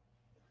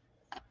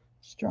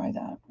 Let's try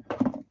that.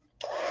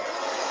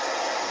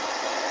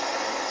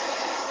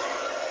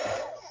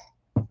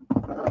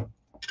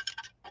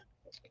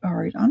 All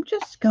right, I'm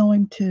just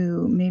going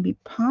to maybe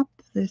pop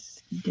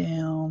this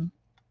down,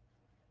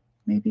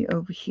 maybe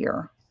over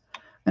here.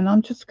 And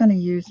I'm just going to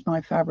use my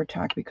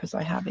Fabri-Tac because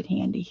I have it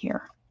handy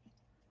here.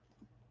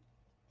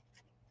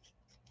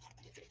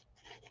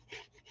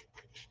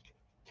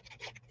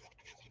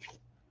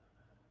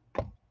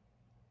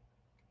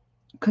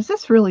 Because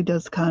this really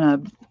does kind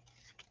of,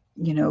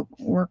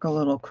 work a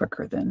little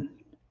quicker than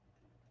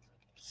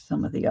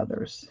some of the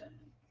others.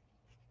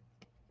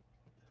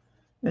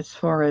 As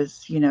far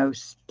as, you know,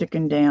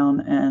 sticking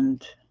down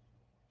and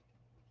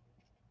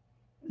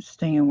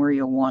staying where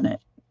you want it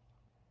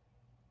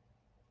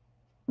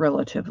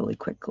relatively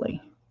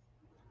quickly.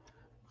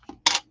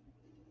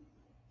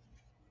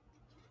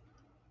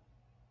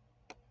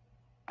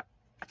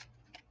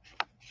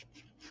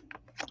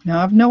 Now,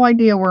 I have no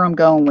idea where I'm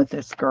going with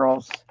this,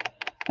 girls.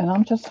 And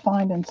I'm just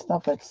finding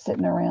stuff that's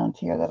sitting around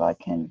here that I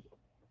can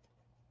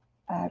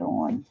add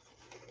on.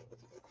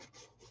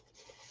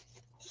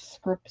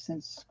 Scripts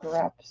and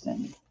scraps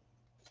and...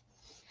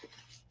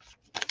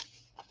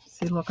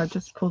 See, look, I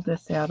just pulled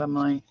this out of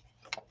my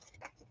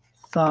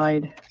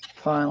side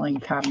filing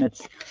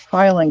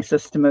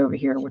system over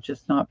here, which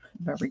is not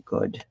very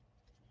good.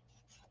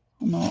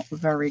 Not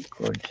very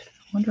good.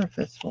 I wonder if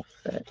this will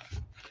fit.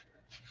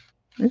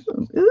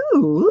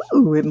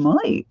 Ooh, it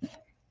might.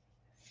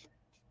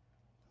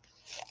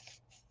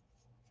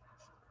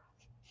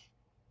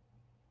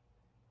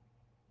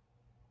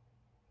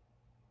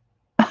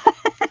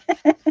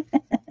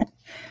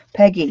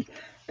 Peggy,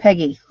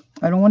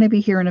 I don't want to be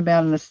hearing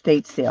about an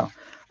estate sale.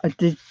 A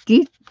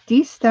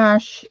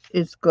de-stash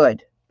is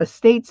good.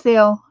 Estate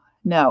sale,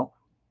 no,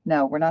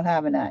 we're not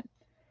having that.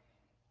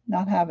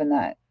 Not having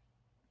that.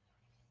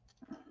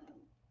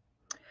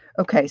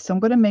 Okay, so I'm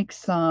going to make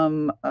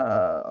some,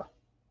 I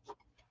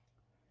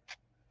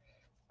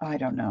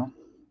don't know.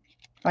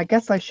 I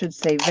guess I should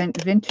say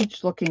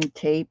vintage looking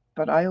tape,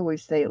 but I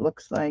always say it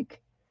looks like,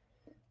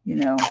 you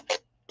know,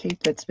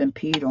 tape that's been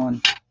peed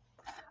on.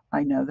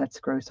 I know that's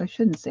gross. I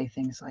shouldn't say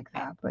things like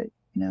that, but,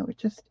 you know,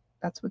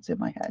 that's what's in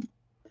my head.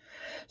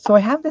 So I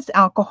have this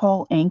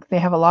alcohol ink. They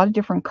have a lot of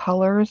different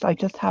colors. I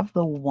just have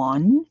the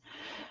one,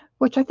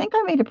 which I think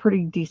I made a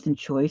pretty decent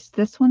choice.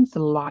 This one's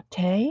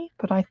latte,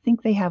 but I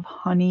think they have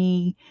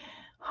honey,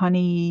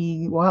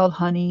 wild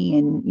honey,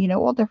 and, you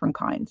know, all different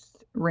kinds.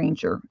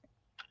 Ranger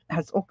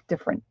has all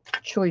different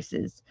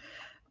choices.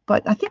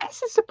 But I think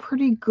this is a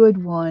pretty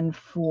good one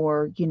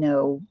for, you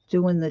know,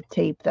 doing the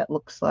tape that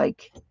looks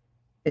like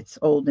it's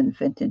old and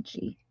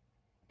vintagey.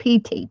 P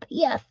tape.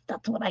 Yes,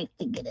 that's what I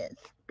think it is.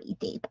 P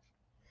tape.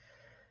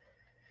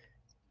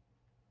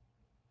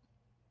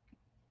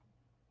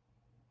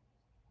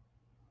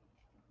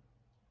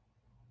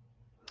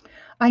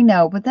 I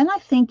know, but then I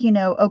think, you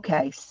know,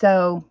 okay,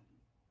 so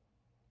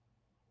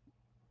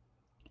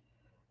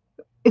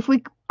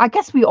I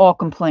guess we all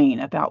complain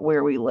about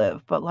where we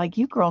live, but like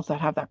you girls that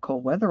have that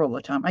cold weather all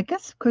the time, I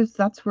guess because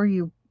that's where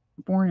you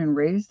born and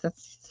raised,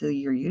 so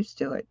you're used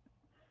to it.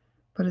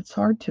 But it's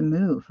hard to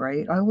move,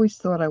 right? I always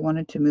thought I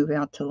wanted to move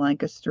out to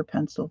Lancaster,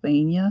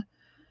 Pennsylvania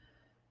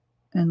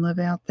and live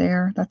out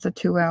there. That's a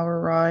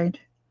 2-hour ride.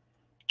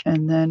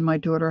 And then my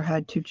daughter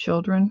had 2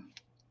 children.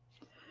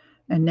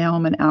 And now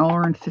I'm an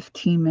hour and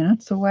 15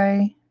 minutes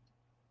away.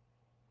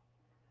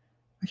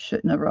 I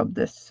shouldn't have rubbed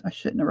this. I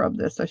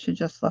should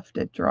just left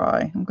it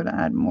dry. I'm going to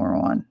add more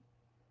on.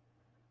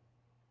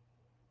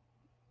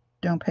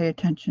 Don't pay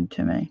attention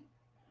to me.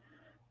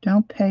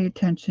 Don't pay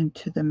attention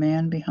to the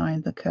man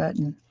behind the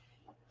curtain.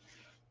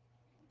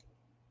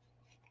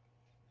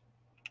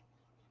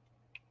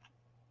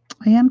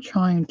 I am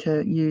trying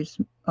to use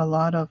a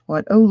lot of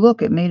what... Oh,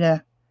 look, it made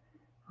a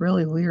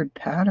really weird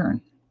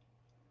pattern.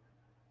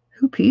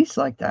 Who pees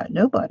like that?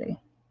 Nobody.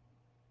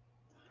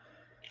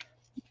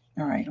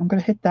 All right, I'm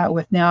going to hit that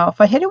with... Now, if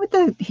I hit it with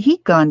the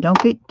heat gun,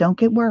 don't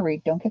get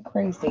worried. Don't get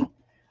crazy.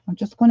 I'm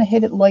just going to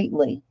hit it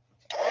lightly.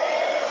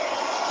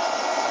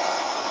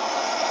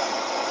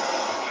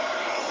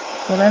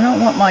 But I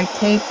don't want my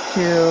tape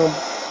to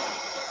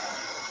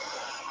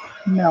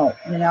melt,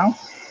 you know?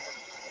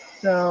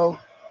 So,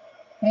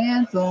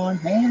 hands on,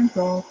 hands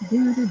off,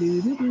 do.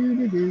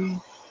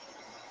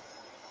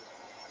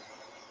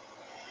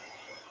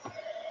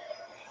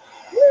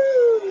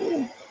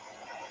 Woo!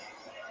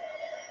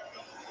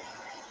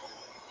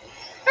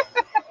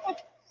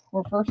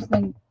 Or first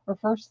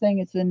thing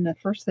in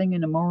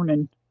the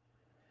morning.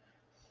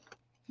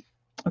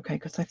 Okay,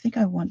 because I think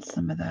I want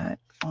some of that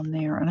on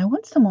there. And I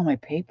want some on my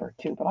paper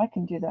too, but I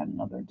can do that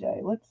another day.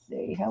 Let's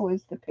see. How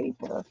is the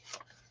paper?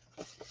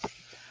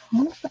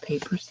 Well, the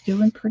paper's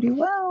doing pretty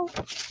well.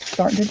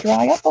 Starting to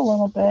dry up a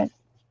little bit.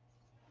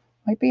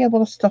 Might be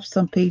able to stuff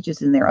some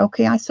pages in there.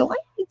 Okay, so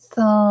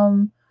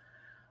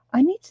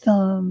I need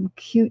some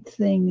cute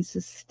things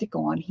to stick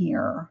on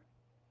here.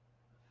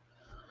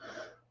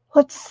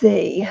 Let's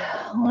see.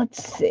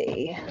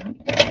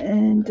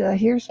 And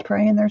here's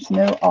praying there's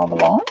no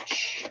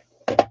avalanche.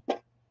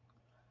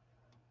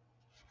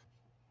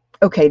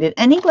 Okay, did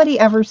anybody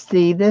ever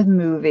see the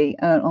movie?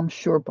 I'm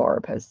sure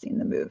Barb has seen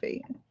the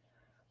movie.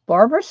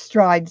 Barbra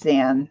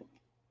Streisand.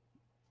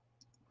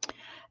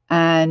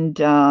 And,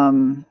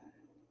 oh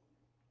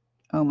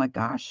my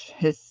gosh,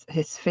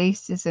 his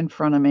face is in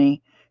front of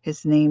me.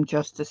 His name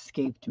just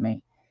escaped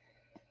me.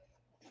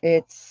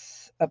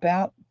 It's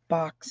about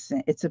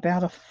boxing. It's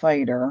about a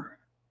fighter.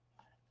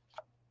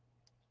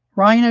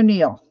 Ryan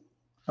O'Neal.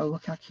 Oh,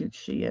 look how cute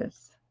she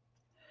is.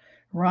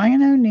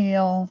 Ryan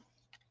O'Neal.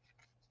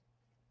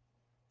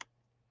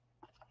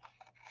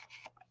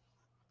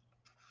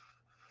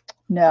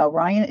 No,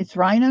 Ryan. It's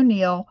Ryan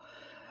O'Neal.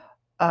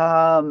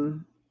 Barbara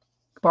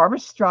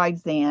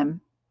Streisand,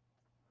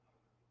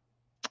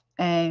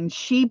 and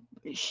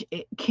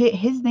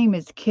his name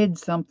is Kid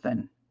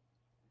something.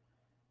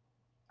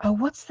 Oh,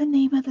 what's the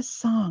name of the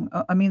song?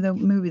 Oh, I mean, the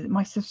movie that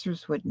my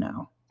sisters would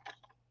know.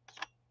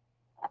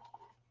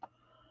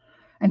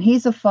 And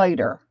he's a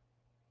fighter.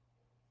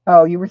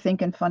 Oh, you were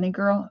thinking Funny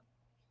Girl?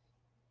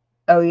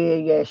 Oh, yeah,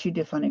 yeah, she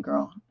did Funny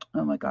Girl.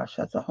 Oh my gosh,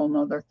 that's a whole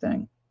nother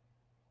thing.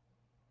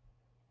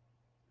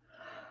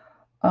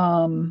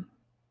 Um,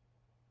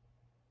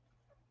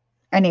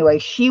 anyway,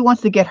 she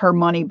wants to get her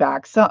money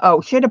back. So, oh,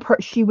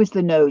 she was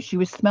the nose. She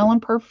was smelling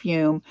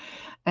perfume,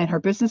 and her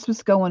business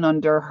was going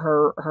under.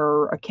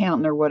 Her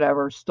accountant or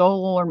whatever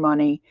stole all her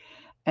money,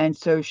 and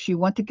so she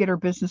wanted to get her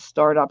business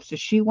started up. So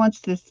she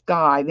wants this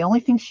guy. The only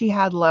thing she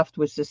had left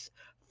was this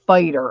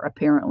fighter.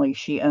 Apparently,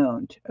 she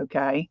owned.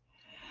 Okay,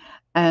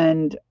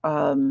 and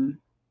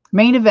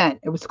Main Event.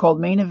 It was called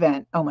Main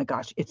Event. Oh my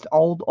gosh, it's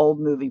old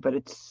movie, but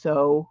it's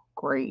so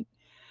great.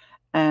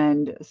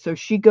 And so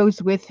she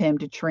goes with him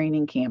to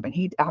training camp, and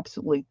he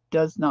absolutely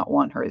does not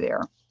want her there.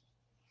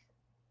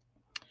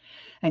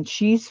 And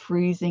she's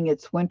freezing.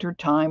 It's winter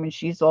time, and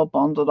she's all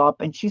bundled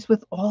up, and she's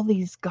with all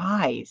these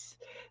guys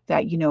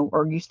that,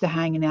 are used to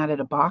hanging out at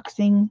a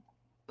boxing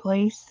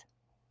place.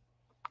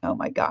 Oh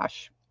my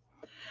gosh.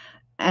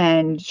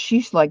 And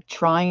she's like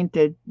trying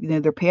to,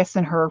 they're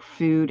passing her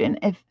food. And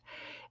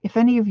if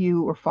any of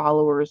you are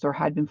followers or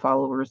had been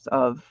followers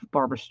of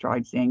Barbara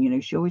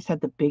Streisand, she always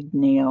had the big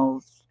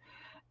nails,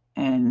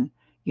 and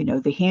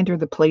they hand her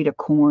the plate of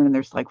corn, and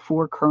there's like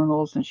 4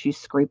 kernels, and she's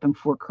scraping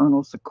 4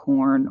 kernels of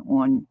corn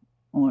on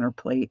her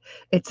plate.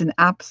 It's an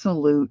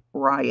absolute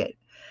riot.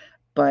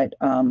 But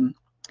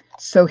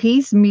so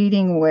he's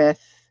meeting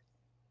with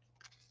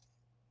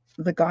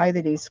the guy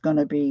that he's going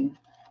to be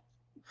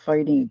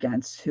fighting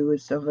against, who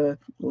is of a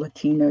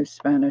Latino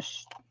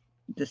Spanish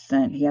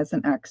descent. He has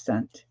an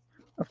accent,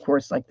 of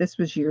course. Like, this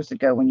was years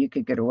ago when you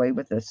could get away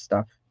with this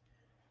stuff.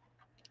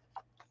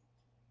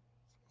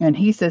 And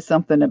he says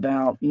something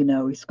about,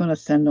 he's going to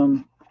send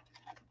him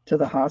to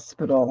the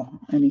hospital,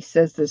 and he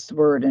says this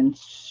word, and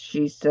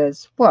she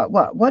says,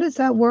 what is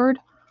that word?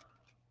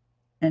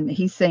 And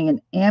he's saying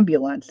an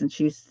ambulance, and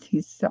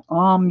he's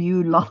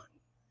ambulance.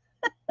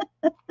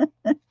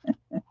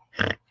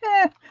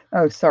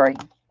 Oh, sorry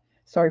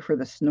for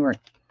the snort.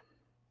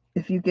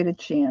 If you get a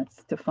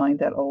chance to find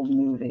that old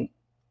movie.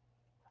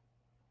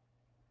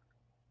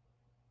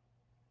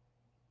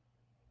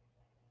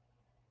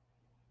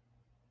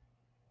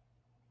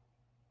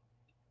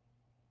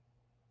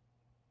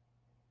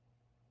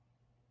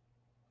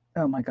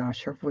 Oh my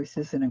gosh, her voice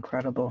isn't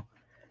incredible.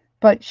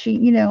 But she,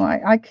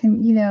 I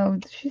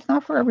can, she's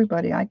not for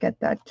everybody. I get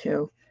that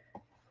too.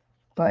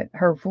 But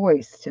her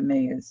voice to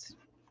me is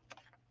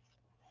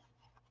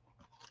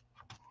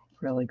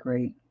really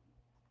great.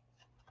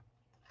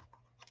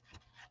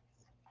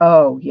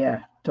 Oh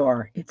yeah,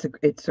 Dar.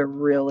 It's a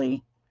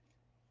really,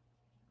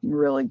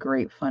 really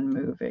great fun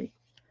movie.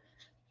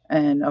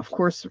 And of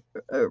course,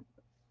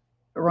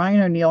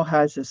 Ryan O'Neal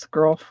has this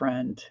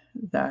girlfriend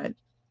that,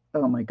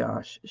 oh my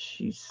gosh,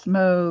 she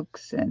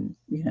smokes, and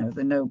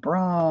the no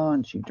bra,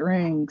 and she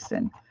drinks,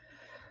 and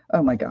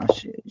oh my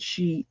gosh,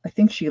 I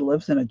think she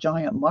lives in a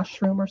giant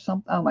mushroom or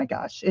something. Oh my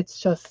gosh, it's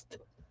just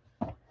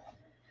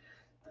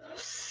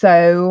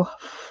so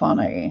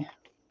funny.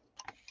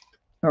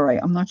 All right,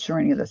 I'm not sure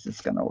any of this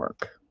is going to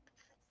work.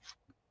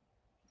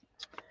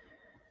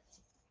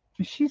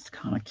 She's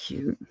kind of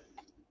cute.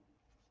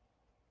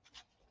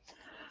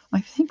 I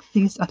think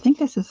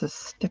this is a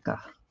sticker.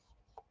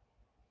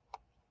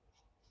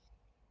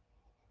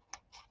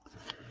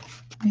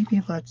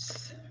 Maybe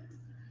let's.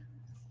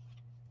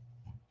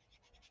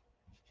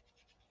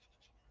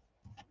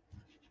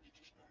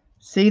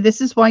 See, this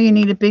is why you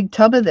need a big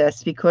tub of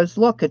this, because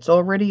look, it's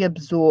already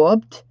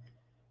absorbed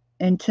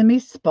into my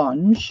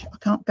sponge. I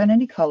can't get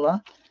any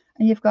color,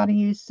 and you've got to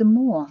use some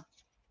more.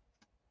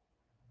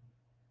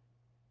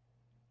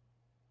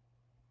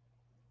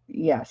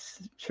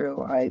 Yes,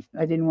 true. I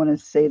didn't want to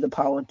say the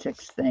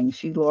politics thing.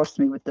 She lost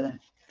me with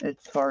as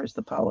far as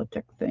the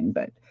politic thing,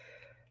 but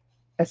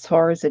as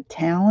far as a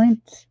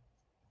talent,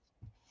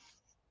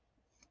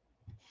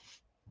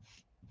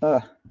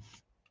 I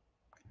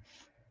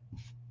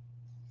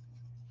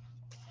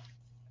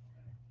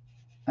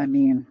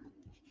mean,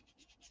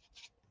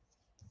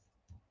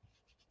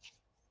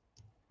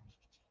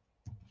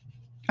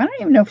 I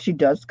don't even know if she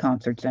does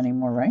concerts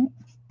anymore, right?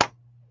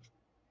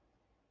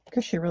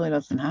 Because she really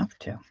doesn't have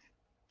to.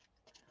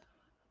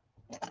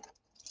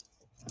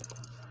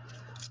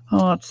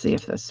 Well, let's see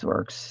if this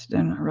works.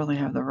 Didn't really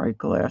have the right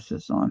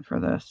glasses on for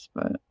this,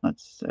 but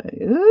let's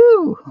see.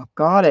 Ooh,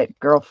 got it,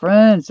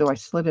 girlfriend. So I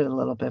slid it a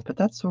little bit, but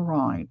that's all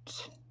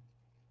right.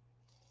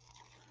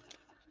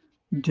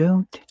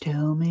 Don't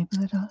tell me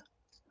better.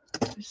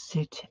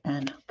 Sit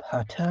and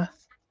putter.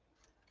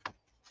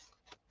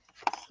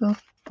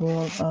 Soft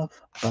ball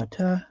of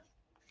butter.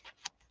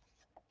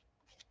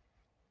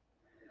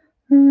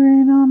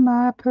 Rain on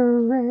my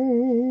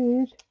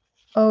parade.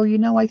 Oh,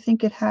 I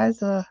think it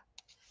has a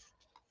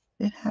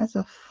It has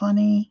a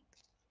funny,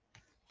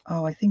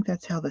 oh, I think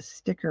that's how the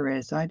sticker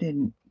is. I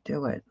didn't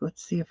do it.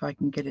 Let's see if I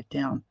can get it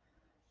down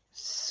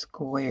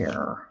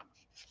square.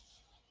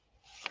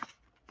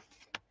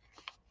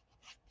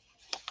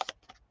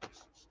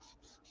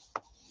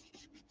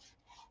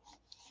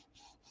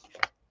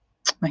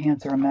 My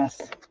hands are a mess.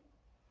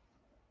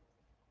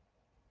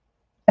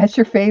 That's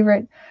your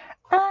favorite?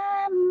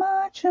 I'm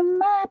marching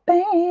my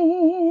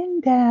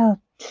band out.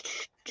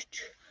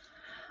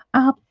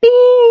 I'll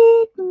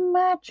beat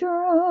my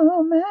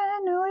drum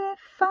and if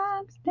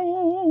I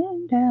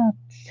stand out.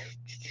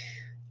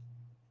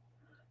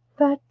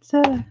 But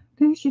sir,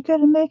 guess you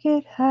gotta make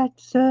it hot,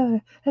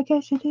 sir. I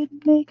guess you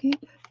didn't make it.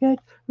 Get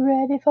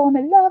ready for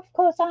me, love,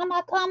 cause I'm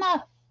a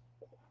comer.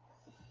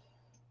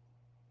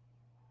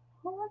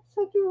 What's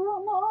a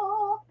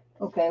drummer?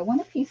 Okay, I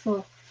want a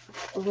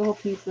little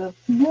piece of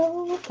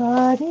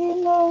nobody,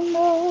 no,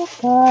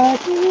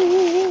 nobody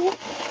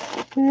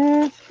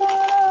is fun.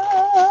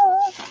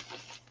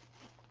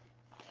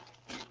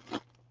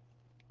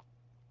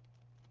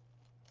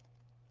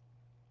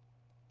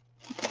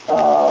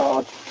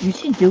 Oh, you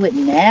should do it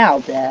now,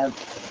 Bev.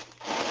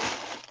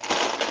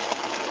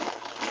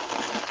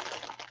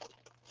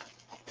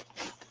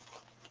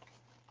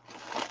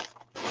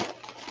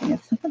 Yeah,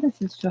 some of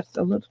this is just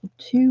a little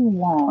too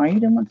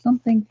wide. I want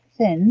something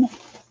thin.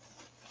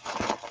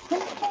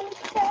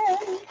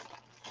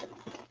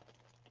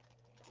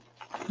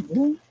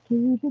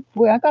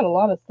 Boy, I got a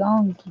lot of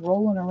songs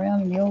rolling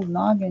around in the old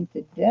noggin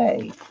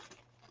today.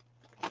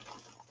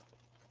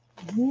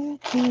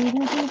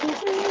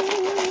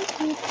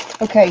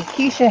 Okay,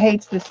 Keisha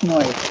hates this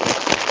noise.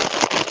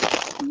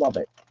 Love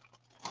it.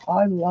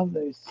 I love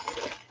those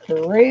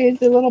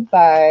crazy little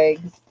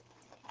bags.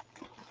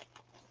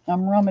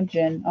 I'm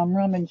rummaging.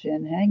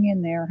 Hang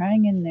in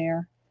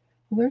there.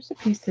 Well, there's a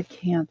piece of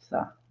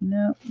cantha.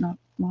 No, not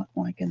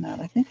liking that.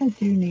 I think I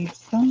do need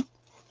some.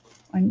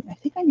 I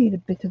think I need a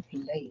bit of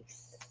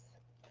lace.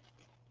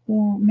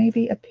 Or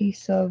maybe a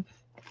piece of,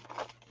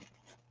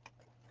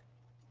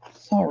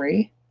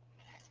 sorry.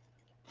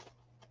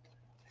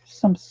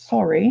 Some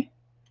sorry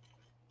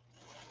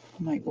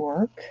might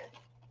work.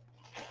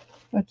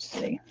 Let's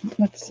see.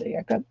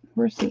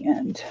 Where's the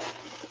end?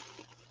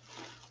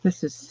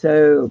 This is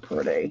so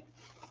pretty.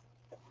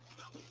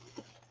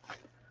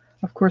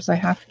 Of course, I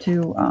have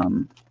to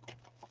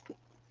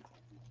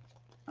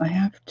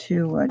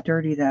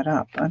dirty that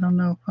up. I don't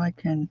know if I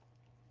can.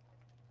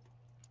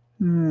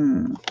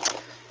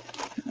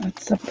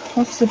 That's a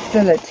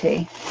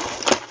possibility.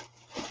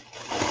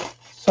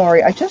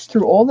 Sorry, I just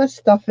threw all this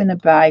stuff in a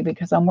bag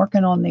because I'm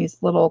working on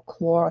these little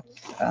cloth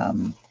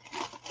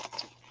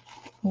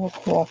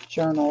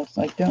journals.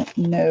 I don't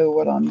know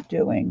what I'm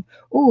doing.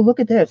 Oh, look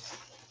at this.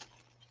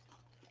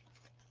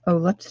 Oh,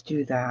 let's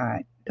do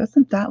that.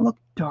 Doesn't that look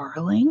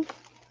darling?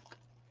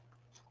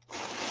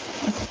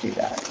 Let's do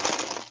that.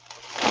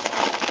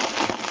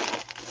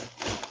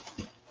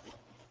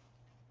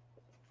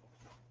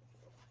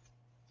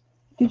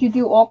 Did you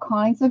do all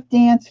kinds of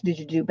dance? Did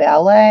you do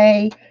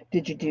ballet?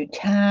 Did you do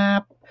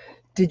tap?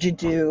 Did you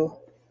do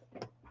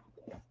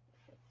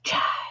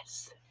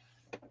jazz?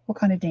 What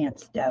kind of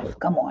dance, Dev?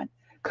 Come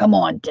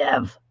on,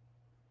 Dev.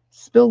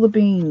 Spill the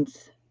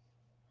beans.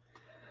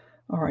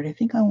 All right, I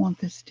think I want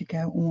this to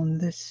go on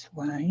this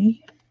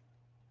way.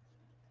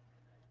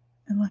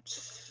 And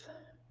let's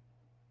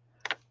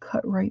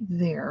cut right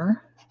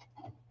there.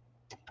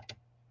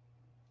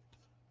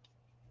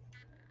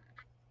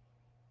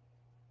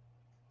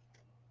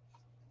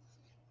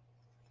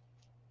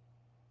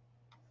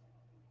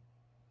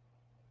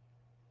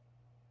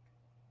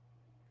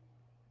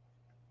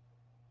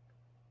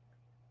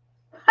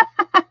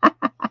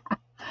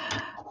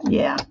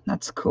 Yeah,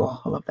 that's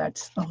cool. I love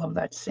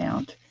that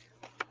sound.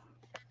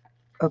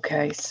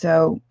 Okay,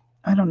 so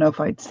I don't know if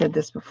I'd said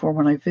this before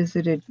when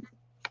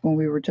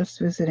we were just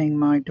visiting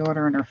my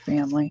daughter and her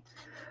family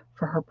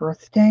for her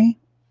birthday.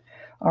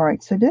 All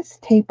right, so this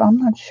tape, I'm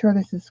not sure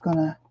this is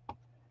gonna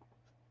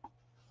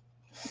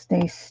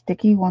stay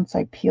sticky once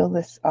I peel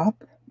this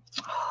up.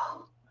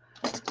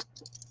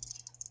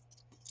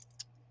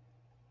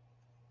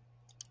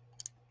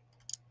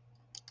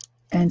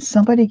 And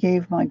somebody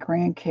gave my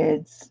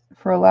grandkids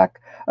for luck.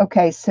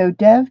 Okay, so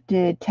Dev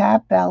did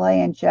tap,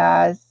 ballet, and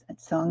jazz and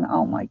sung.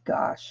 Oh my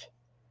gosh.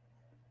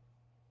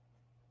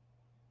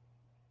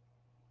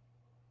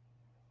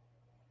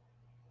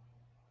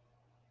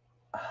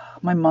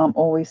 My mom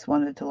always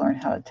wanted to learn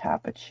how to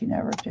tap, but she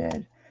never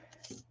did.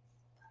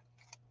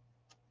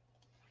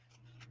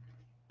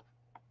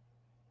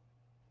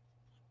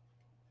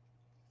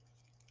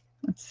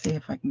 Let's see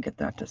if I can get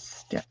that to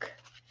stick.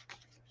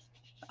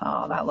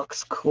 Oh, that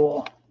looks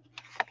cool.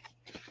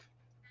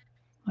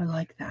 I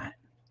like that.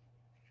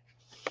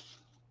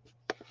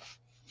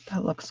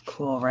 That looks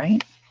cool,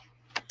 right?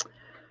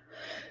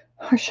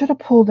 I should have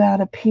pulled out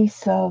a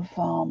piece of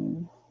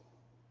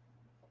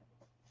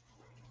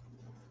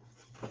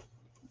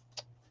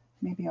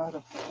maybe I ought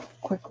to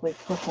quickly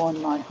flip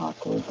on my hot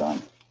glue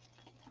gun.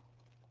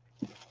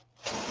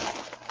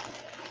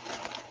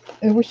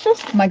 It was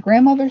just my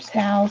grandmother's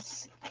house.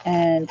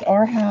 and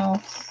our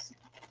house,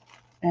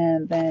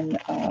 and then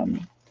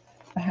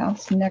the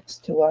house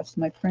next to us.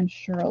 My friend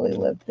Shirley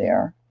lived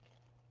there.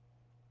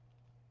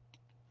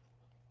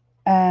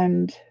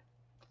 And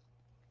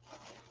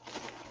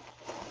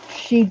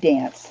she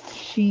danced.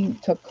 She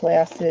took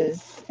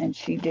classes and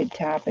she did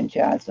tap and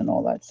jazz and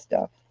all that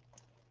stuff.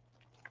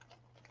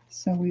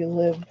 So we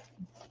live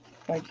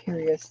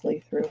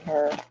vicariously through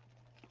her.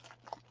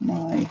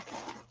 My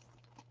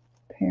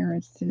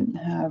parents didn't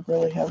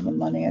really have the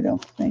money, I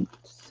don't think,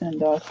 to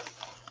send us.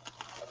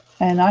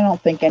 And I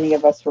don't think any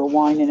of us were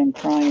whining and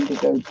crying to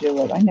go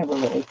do it. I never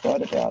really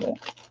thought about it.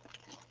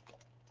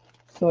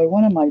 So I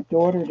wanted my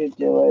daughter to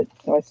do it.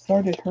 So I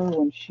started her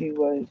when she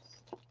was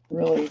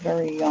really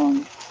very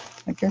young.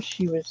 I guess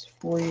she was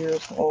 4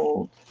 years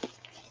old.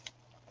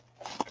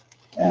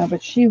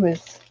 But she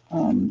was,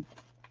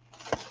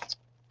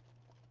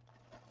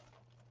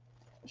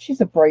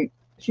 she's a bright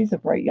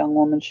young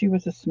woman. She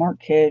was a smart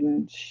kid,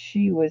 and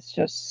she was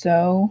just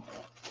so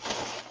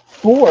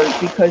bored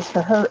because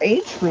for her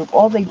age group,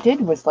 all they did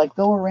was like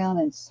go around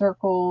in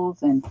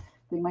circles, and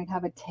they might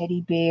have a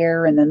teddy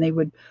bear, and then they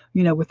would,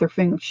 with their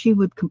fingers, she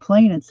would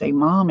complain and say,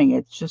 "Mommy,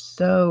 it's just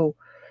so,"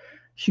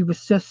 she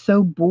was just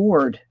so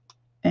bored.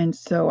 And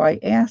so I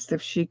asked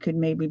if she could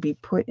maybe be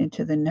put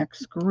into the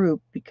next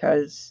group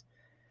because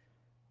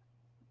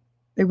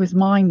it was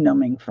mind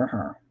numbing for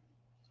her.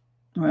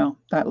 Well,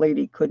 that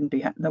lady wouldn't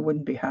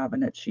be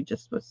having it. She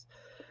just was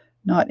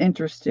not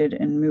interested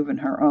in moving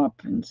her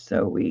up, and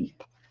so we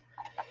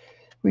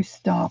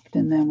stopped,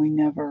 and then we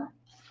never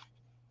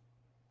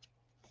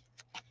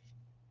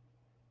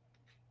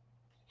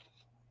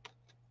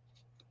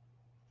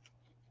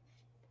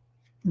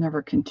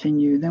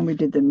continued. Then we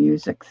did the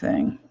music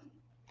thing,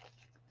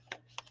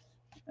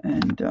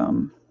 and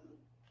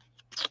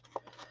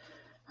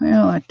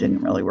well, that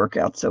didn't really work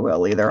out so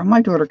well either.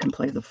 My daughter can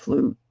play the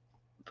flute,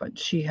 but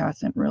she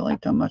hasn't really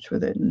done much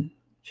with it, and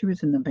she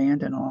was in the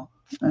band and all.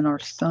 And our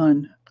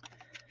son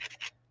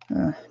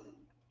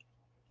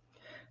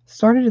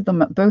started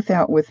them both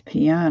out with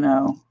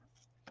piano,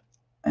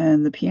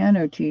 and the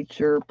piano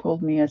teacher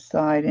pulled me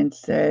aside and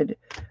said,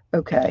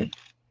 "Okay,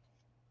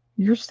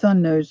 your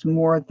son knows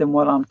more than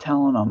what I'm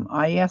telling him.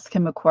 I ask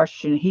him a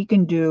question, he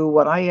can do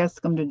what I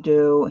ask him to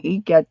do. He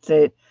gets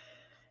it."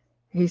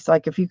 He's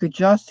like, "If you could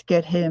just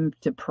get him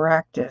to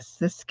practice,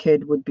 this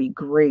kid would be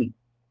great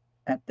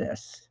at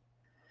this."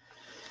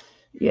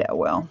 Yeah,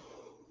 well,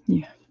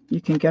 yeah, you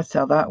can guess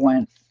how that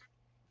went.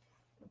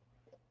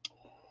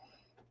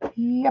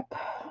 Yep.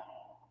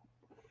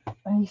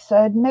 He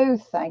said, "No,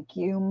 thank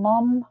you,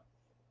 Mom."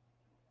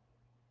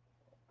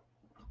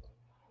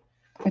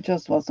 It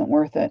just wasn't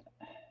worth it.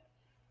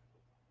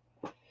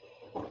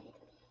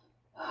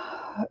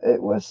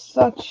 It was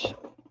such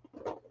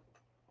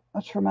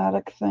a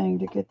traumatic thing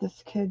to get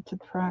this kid to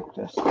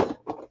practice.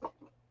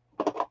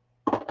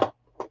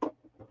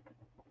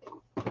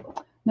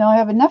 Now, I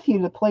have a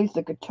nephew that plays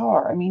the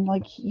guitar. I mean,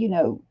 like,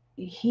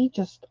 he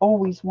just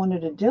always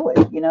wanted to do it,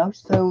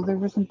 so there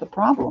wasn't the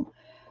problem.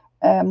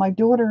 My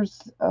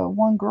daughter's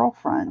one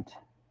girlfriend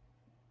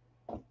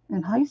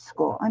in high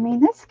school, I mean,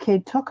 this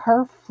kid took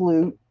her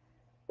flute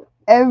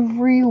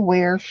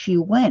everywhere she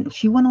went.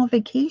 She went on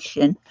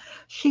vacation.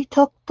 She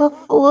took the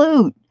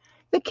flute.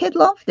 The kid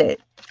loved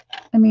it.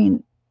 I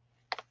mean,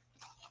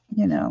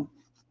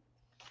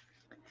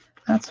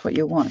 that's what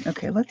you want.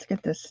 Okay, let's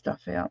get this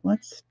stuff out.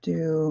 Let's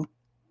do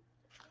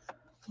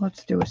a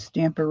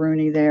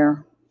Stamperoonie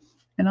there.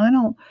 And I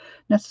don't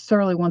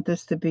necessarily want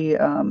this to be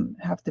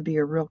have to be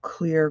a real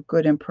clear,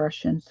 good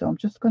impression. So I'm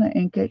just going to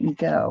ink it and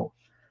go.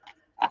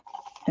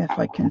 If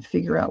I can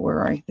figure out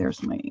where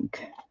there's my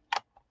ink.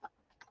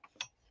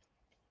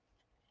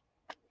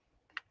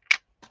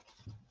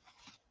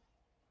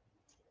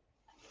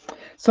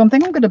 So I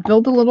think I'm going to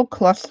build a little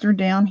cluster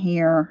down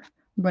here.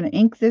 I'm going to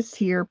ink this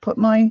here, put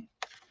my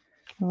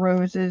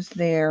roses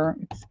there.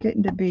 It's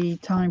getting to be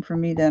time for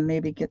me to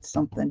maybe get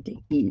something to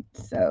eat.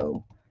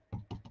 So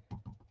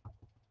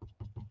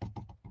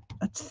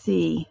let's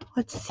see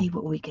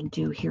what we can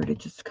do here to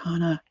just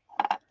kind of,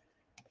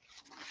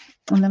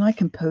 and then I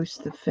can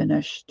post the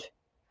finished.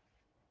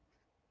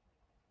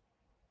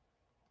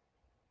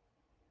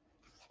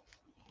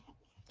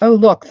 Oh,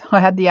 look, I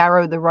had the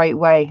arrow the right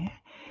way.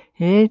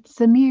 It's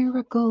a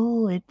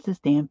miracle. It's a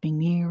stamping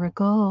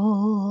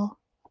miracle.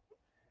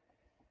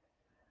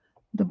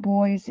 The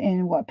boys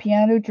in what?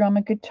 Piano, drum,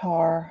 and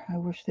guitar. I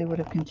wish they would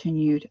have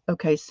continued.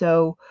 Okay,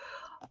 so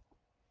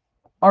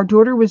our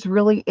daughter was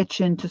really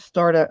itching to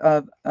start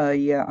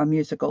a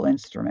musical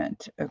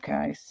instrument.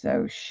 Okay,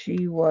 so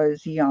she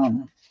was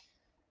young,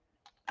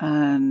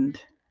 and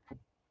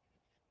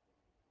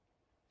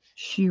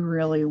she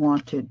really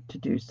wanted to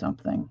do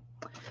something.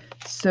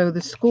 So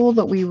the school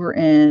that we were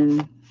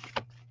in,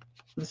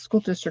 the school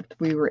district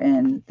we were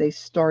in, they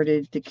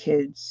started the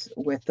kids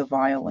with the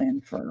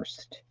violin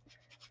first.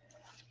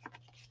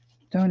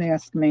 Don't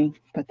ask me,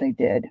 but they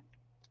did.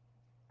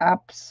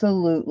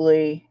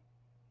 Absolutely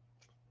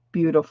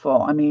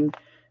beautiful. I mean,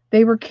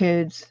 they were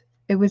kids.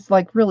 It was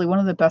like really one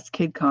of the best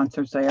kid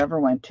concerts I ever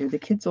went to. The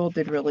kids all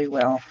did really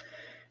well.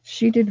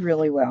 She did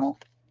really well.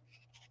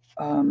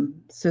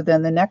 So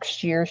then the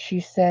next year she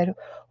said,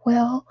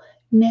 well,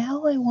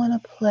 now I want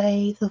to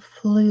play the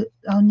flute.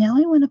 Oh, now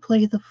I want to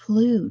play the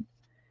flute.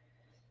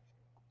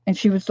 And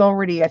she was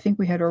already, I think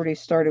we had already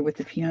started with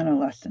the piano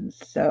lessons.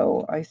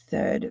 So I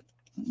said,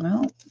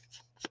 well,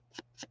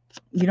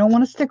 you don't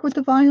want to stick with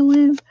the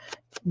violin?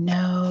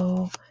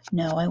 No,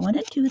 I want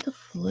to do the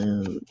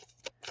flute.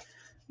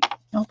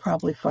 I'll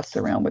probably fuss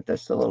around with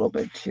this a little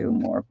bit too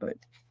more, but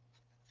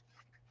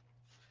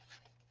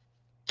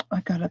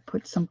I got to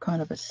put some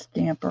kind of a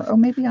stamper. Oh,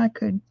 maybe I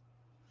could.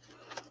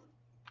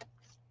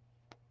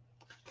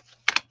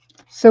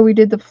 So we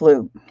did the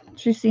flute.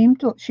 She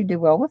did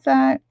well with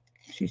that.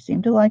 She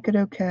seemed to like it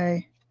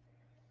okay.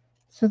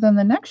 So then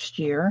the next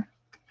year,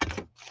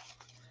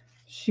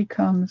 she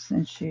comes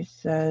and she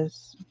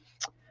says,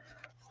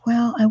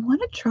 well, I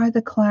want to try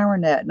the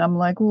clarinet. And I'm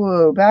like,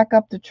 whoa, back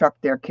up the truck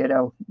there,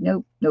 kiddo.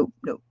 Nope.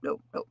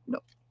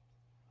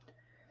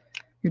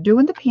 You're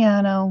doing the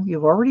piano.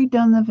 You've already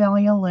done the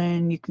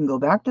violin. You can go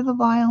back to the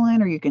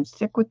violin or you can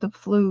stick with the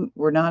flute.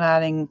 We're not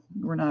adding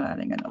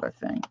another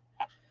thing.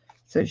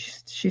 So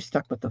she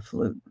stuck with the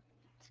flute.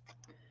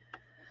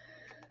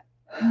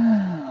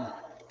 I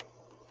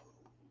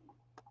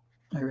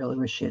really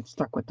wish she had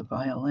stuck with the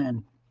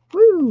violin.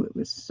 Woo, it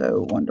was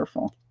so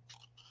wonderful.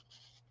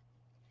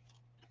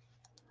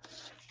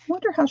 I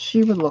wonder how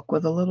she would look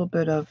with a little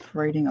bit of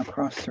writing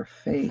across her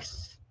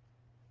face.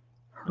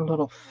 Her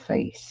little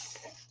face.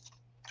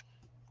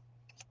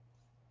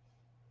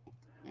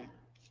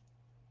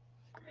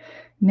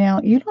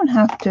 Now, you don't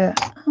have to...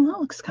 Oh, that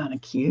looks kind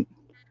of cute.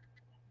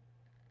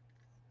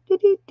 You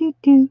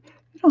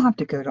don't have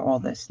to go to all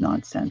this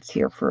nonsense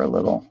here for a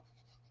little,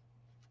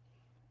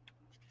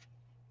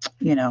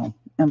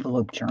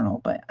 envelope journal,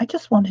 but I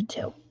just wanted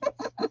to.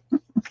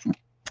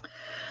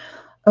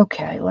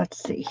 Okay,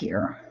 let's see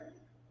here.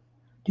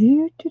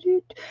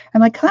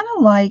 And I kind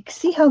of like,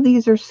 see how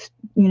these are,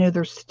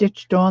 they're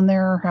stitched on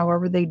there,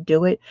 however they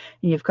do it.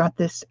 And you've got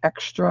this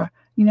extra,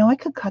 I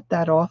could cut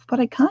that off, but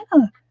I kind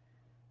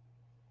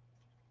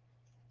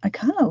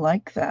of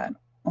like that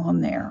on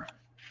there.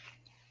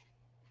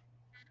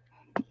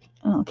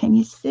 Oh, can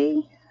you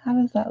see? How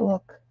does that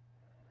look?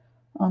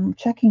 I'm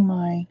checking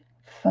my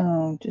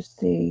phone to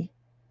see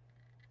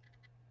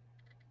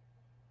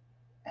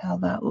how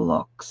that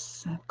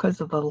looks because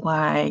of the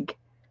lag.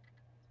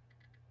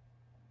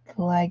 The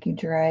laggy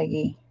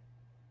draggy.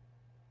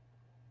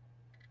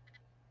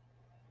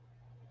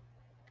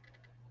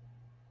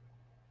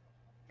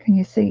 Can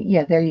you see?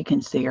 Yeah, there you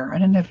can see her. I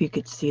don't know if you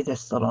could see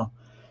that little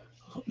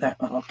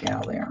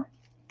gal there.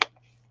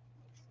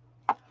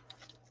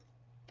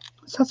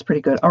 So that's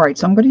pretty good. All right,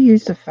 so I'm going to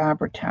use the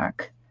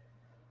Fabri-Tac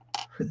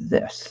for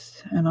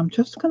this. And I'm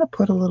just going to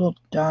put a little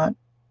dot,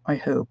 I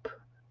hope.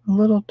 A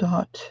little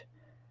dot.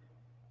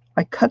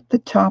 I cut the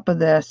top of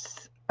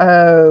this.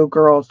 Oh,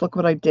 girls, look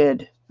what I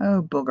did.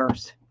 Oh,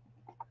 boogers.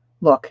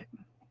 Look.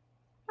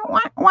 Wah,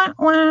 wah,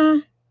 wah.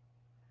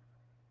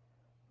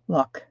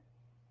 Look.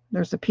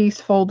 There's a piece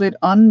folded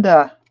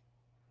under.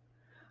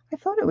 I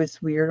thought it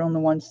was weird on the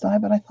one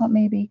side, but I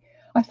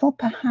thought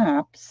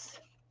perhaps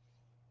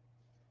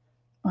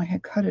I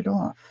had cut it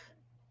off.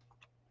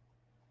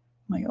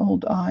 My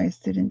old eyes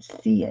didn't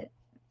see it.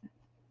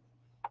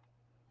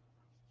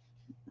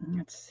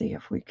 Let's see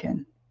if we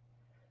can.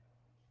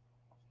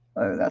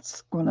 Oh,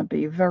 that's going to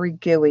be very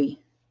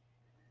gooey.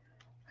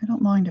 I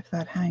don't mind if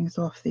that hangs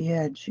off the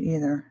edge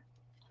either.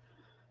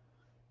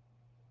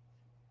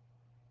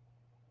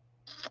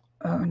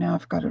 Oh, now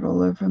I've got it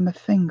all over my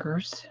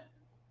fingers.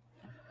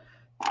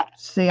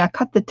 See, I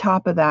cut the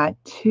top of that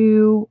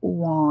too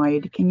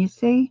wide. Can you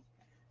see?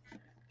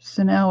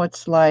 So now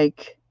it's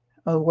like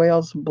a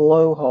whale's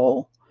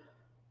blowhole.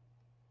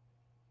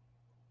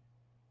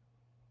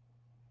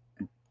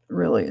 It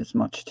really is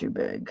much too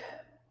big.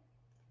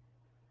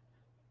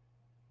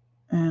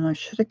 And I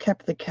should have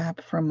kept the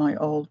cap from my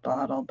old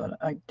bottle, but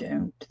I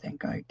don't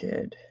think I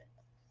did.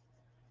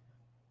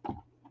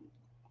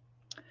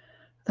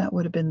 That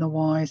would have been the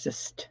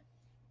wisest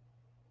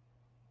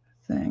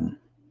thing.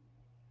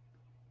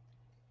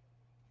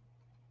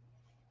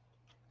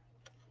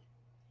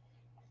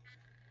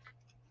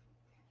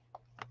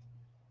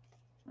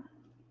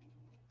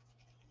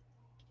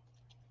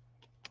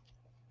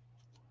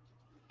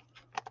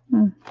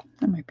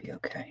 That might be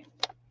okay.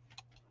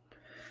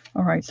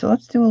 All right, so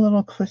let's do a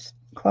little cluster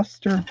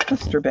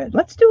bit.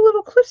 Let's do a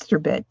little cluster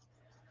bit.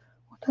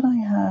 What did I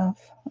have?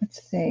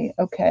 Let's see.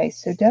 Okay,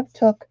 so Deb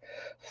took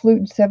flute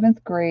in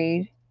 7th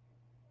grade.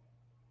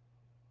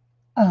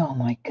 Oh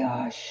my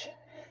gosh.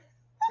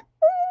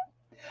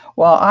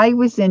 Well, I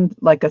was in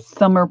like a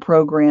summer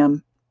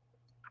program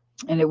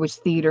and it was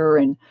theater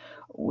and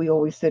we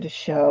always did a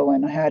show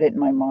and I had it in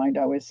my mind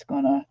I was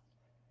going to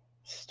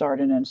start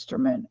an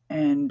instrument.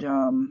 And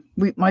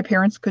my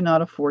parents could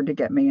not afford to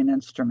get me an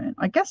instrument.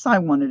 I guess I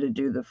wanted to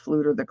do the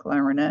flute or the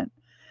clarinet.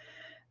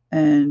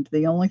 And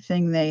the only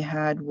thing they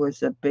had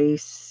was a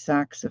bass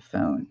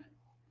saxophone.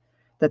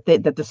 that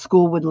the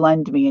school would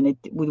lend me, and it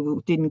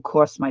didn't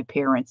cost my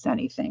parents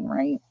anything,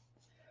 right?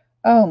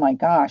 Oh my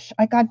gosh,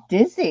 I got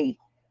dizzy.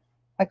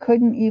 I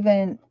couldn't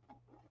even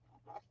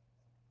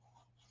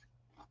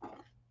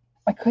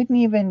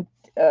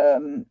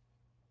um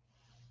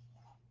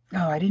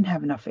oh, I didn't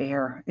have enough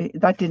air.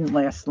 That didn't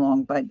last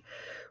long, but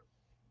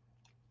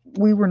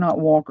we were not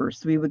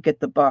walkers. We would get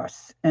the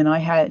bus, and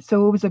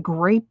so it was a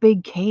great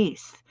big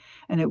case,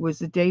 and it was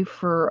the day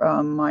for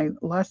my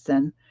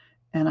lesson,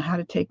 and I had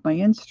to take my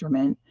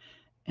instrument,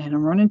 and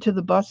I'm running to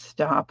the bus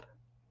stop,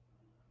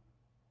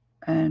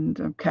 and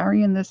I'm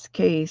carrying this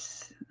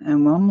case,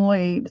 and I'm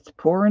late. It's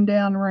pouring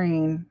down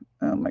rain.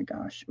 Oh my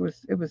gosh,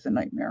 it was a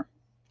nightmare.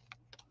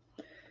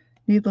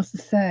 Needless to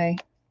say,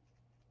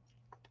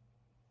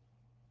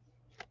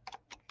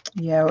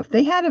 yeah, if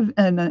they had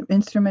an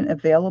instrument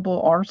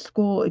available, our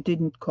school, it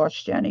didn't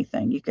cost you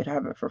anything. You could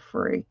have it for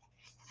free.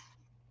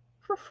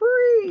 For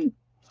free.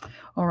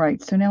 All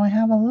right, so now I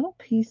have a little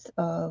piece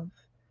of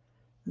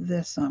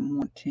this I'm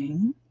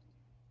wanting.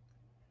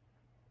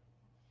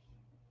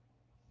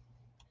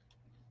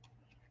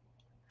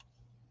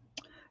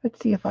 Let's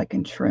see if I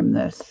can trim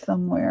this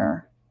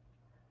somewhere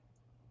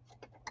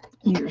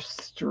here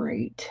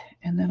straight.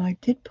 And then I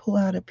did pull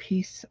out a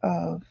piece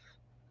of,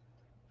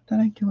 what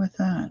did I do with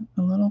that?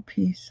 A little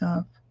piece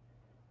of,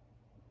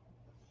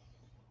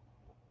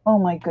 oh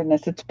my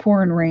goodness, it's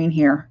pouring rain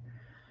here.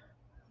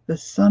 The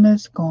sun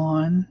is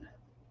gone.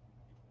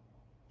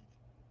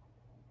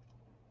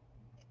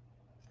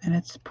 And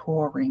it's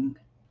pouring.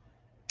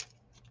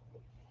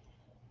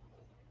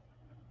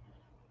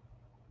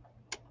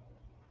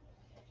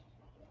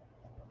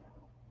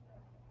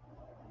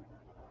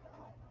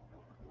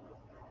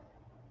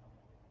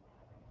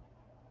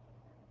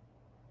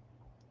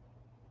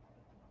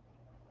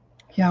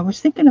 Yeah, I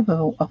was thinking of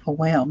a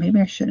whale.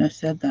 Maybe I shouldn't have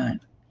said that.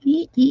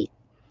 Eat, eat.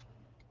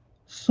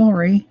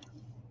 Sorry.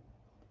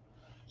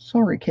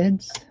 Sorry,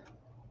 kids.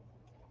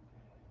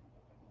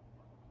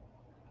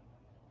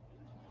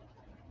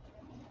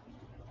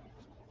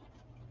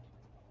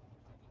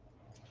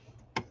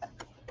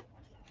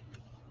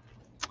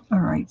 All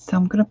right, so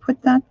I'm going to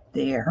put that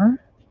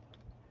there.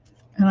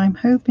 And I'm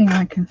hoping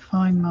I can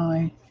find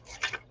my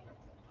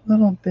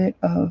little bit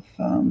of,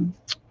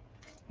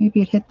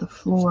 maybe it hit the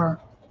floor.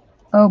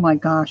 Oh my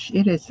gosh,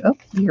 it is. Oh,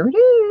 here it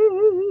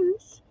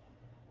is.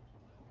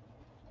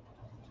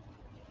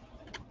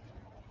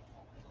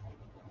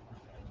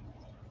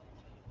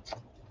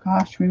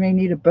 Gosh, we may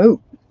need a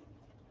boat.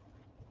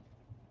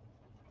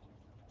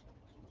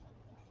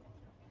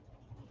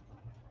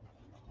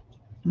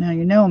 Now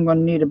you know I'm going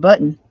to need a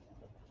button.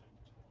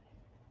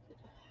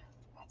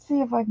 Let's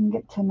see if I can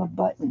get to my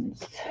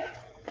buttons.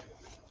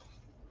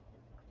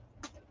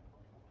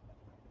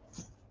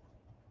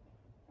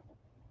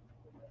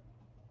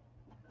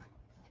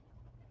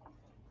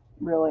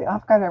 Really,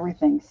 I've got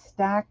everything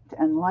stacked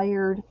and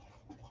layered.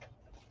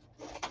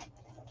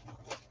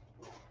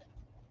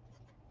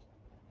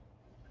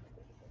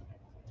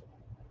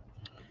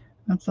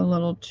 That's a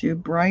little too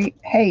bright.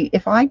 Hey,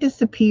 if I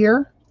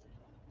disappear,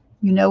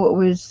 you know it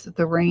was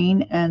the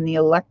rain and the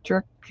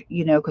electric,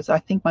 because I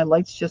think my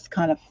lights just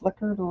kind of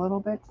flickered a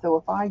little bit. So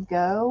if I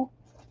go,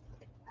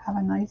 have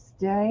a nice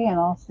day, and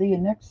I'll see you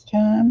next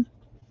time.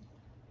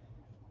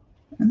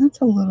 And that's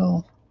a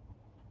little...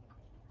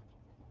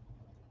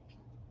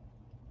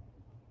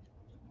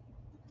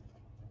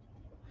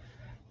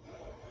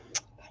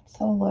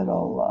 a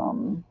little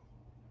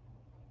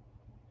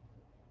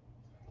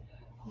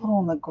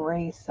on the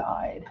gray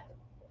side.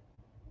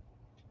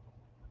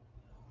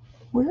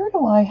 Where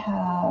do I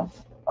have,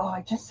 oh,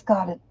 I just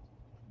got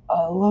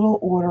a little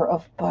order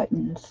of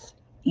buttons,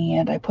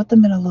 and I put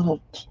them in a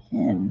little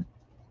tin.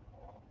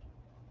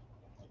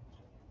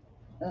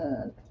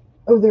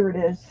 Oh, there it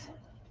is.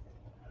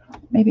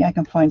 Maybe I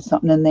can find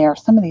something in there.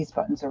 Some of these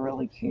buttons are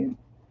really cute.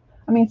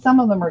 I mean, some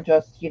of them are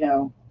just,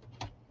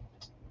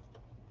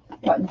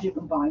 buttons you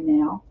can buy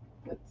now,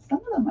 but some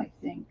of them I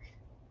think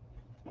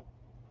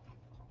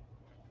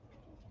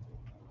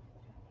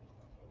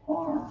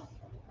are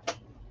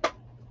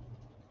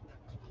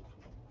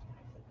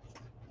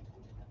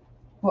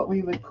what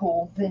we would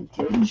call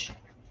vintage.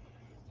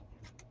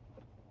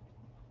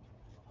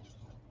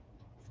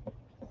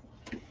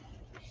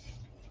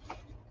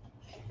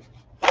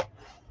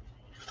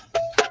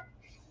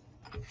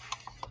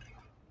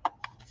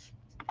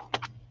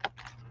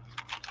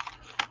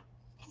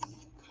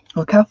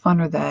 Look how fun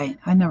are they?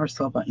 I never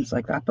saw buttons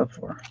like that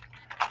before.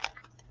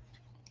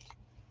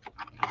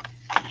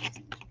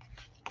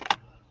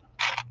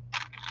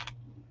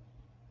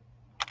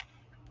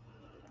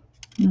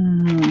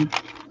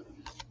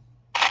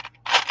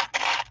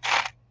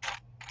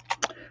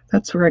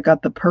 That's where I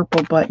got the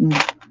purple button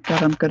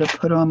that I'm going to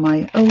put on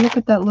my... Oh, look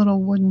at that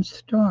little wooden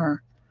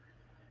star.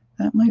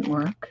 That might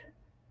work.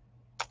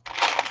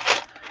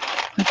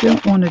 I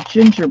don't want a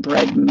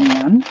gingerbread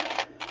man.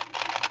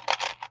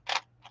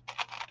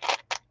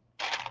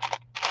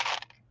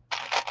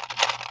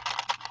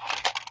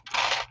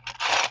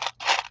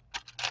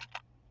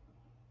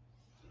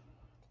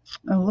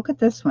 Oh, look at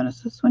this one.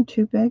 Is this one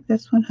too big?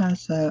 This one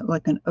has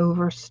like an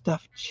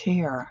overstuffed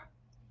chair.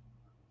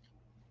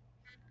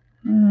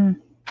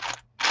 I'm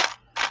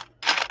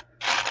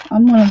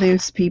one of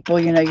those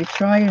people, you know, you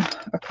try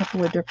a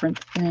couple of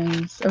different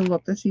things. Oh,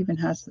 look, this even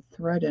has the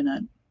thread in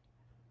it.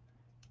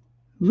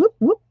 Whoop,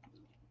 whoop.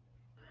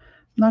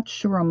 Not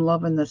sure I'm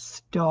loving the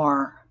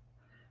star,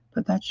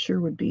 but that sure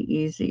would be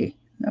easy.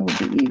 That would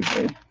be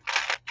easy.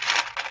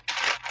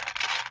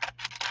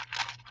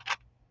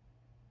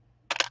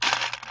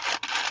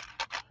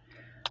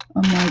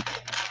 I'm like,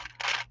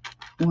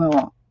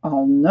 well,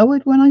 I'll know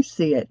it when I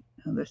see it.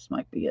 Oh, this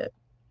might be it.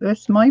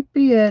 This might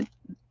be it.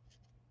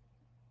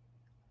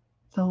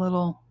 It's a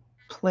little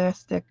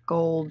plastic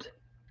gold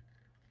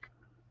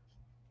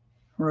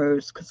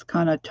rose because it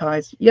kind of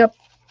ties. Yep.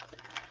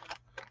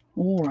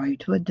 All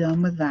right, we're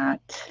done with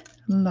that.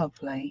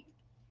 Lovely.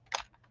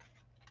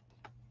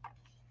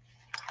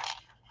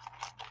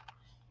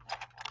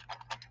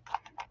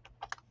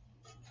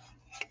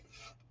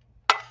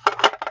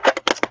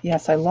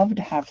 Yes, I love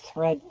to have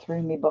thread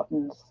through me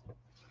buttons.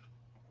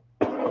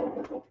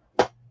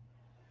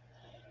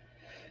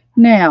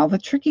 Now, the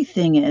tricky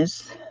thing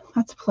is,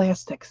 that's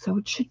plastic, so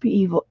it should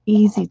be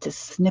easy to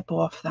snip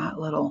off that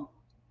little.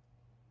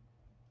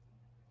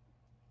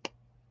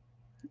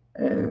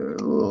 Oh,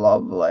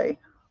 lovely.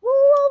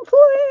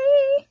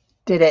 Lovely.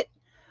 Did it.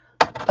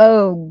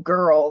 Oh,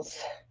 girls.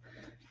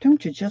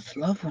 Don't you just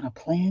love when a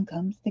plan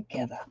comes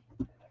together?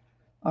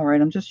 All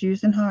right, I'm just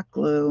using hot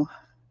glue.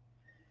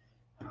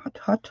 Hot,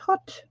 hot,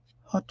 hot.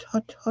 Hot,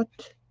 hot,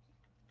 hot.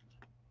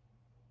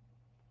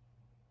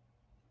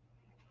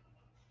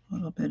 A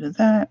little bit of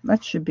that.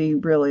 That should be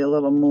really a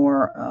little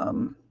more,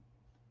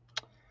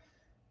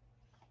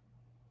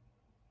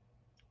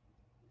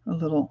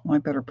 I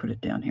better put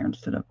it down here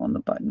instead of on the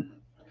button.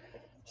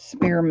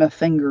 Spare my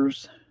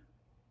fingers.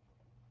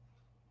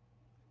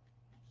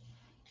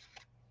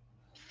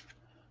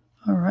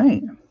 All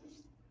right.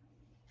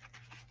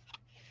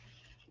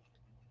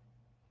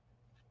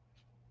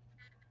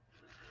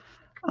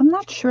 I'm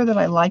not sure that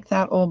I like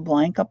that old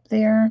blank up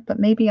there, but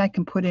maybe I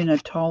can put in a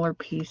taller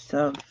piece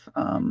of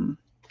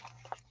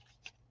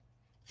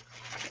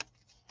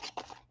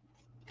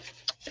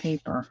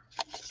paper.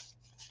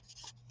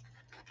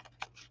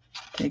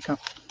 Take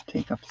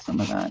up some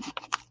of that.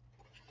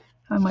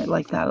 I might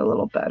like that a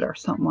little better,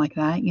 something like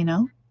that, you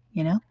know?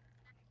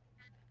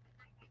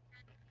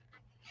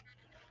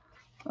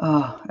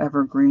 Oh,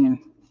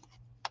 evergreen.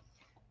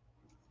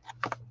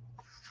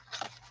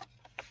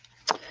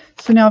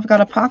 So now I've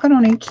got a pocket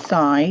on each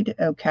side,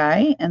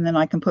 okay, and then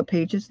I can put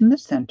pages in the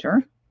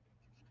center.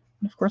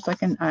 Of course, I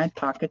can add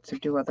pockets or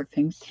do other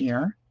things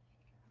here.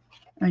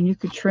 And you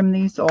could trim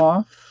these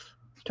off,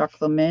 tuck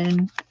them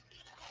in.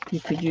 You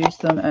could use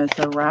them as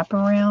a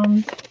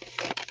wraparound.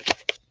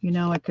 You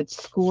know, I could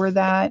score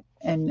that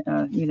and,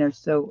 you know,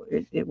 so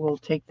it will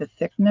take the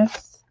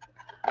thickness.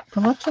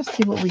 But let's just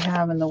see what we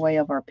have in the way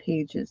of our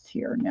pages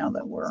here now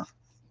that we're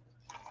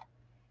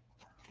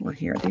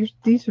here.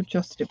 These are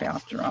just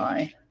about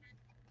dry.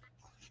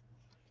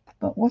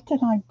 But what did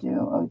I do?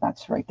 Oh,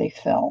 that's right. They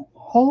fell.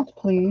 Hold,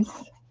 please.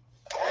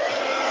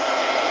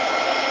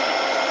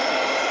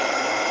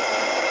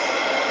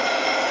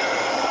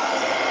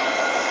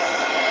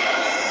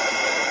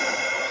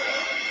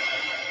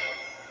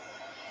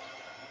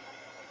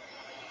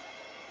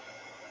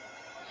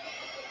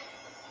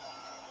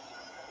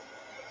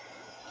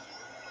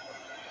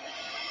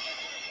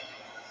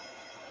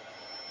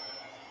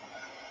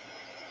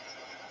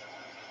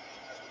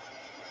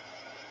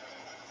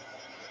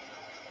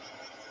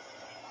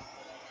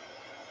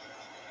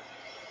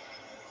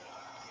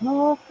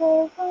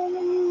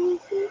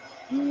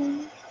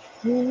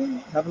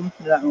 Haven't listened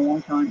to that in a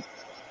long time.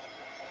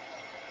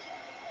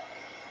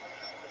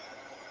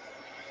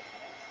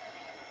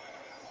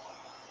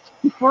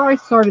 Before I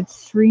started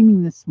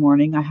streaming this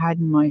morning, I had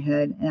in my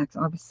head, and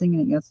I was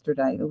singing it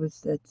yesterday.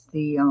 It's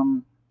the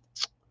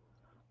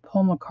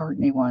Paul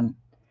McCartney one.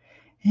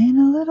 In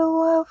a little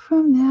while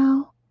from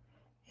now,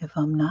 if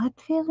I'm not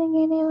feeling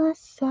any less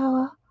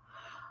sour,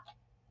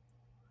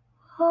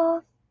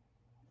 I'll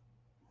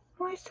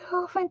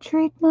myself and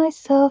treat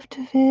myself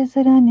to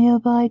visit a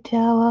nearby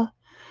tower.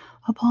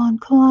 Upon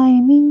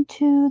climbing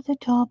to the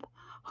top,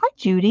 hi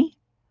Judy,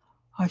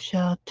 I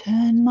shall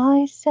turn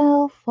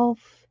myself off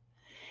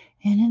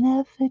in an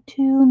effort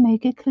to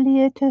make it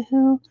clear to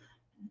who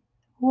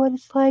what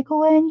it's like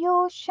when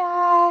you're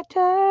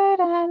shattered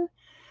and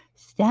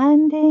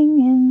standing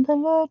in the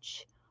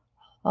lurch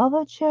of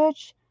a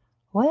church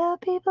where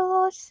people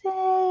are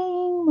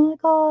saying, my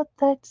God,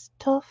 that's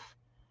tough.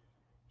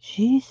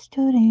 She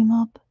stood him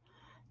up,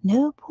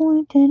 no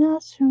point in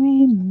us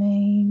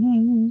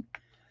remaining.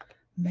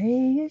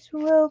 May as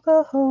well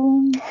go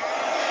home.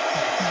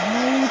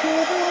 I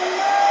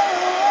didn't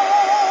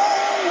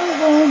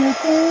know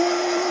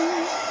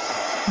again.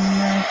 And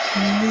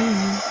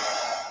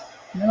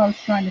then I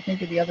was trying to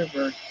think of the other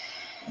verse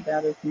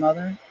about his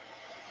mother.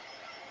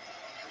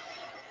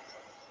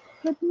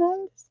 Couldn't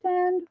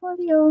understand why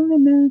the only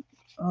man.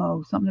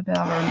 Oh, something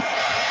about her,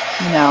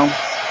 you know.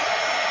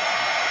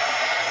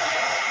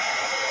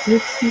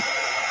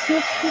 65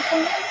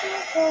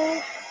 years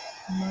old.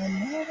 My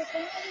mother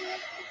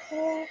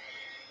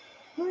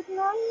wouldn't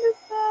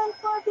understand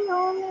why the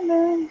only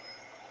man.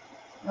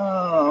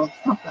 Oh,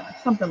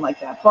 something like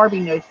that. Barbie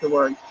knows the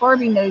words.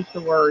 Barbie knows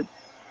the words.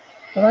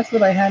 So that's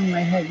what I had in my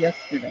head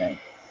yesterday.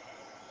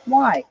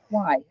 Why?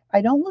 Why?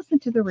 I don't listen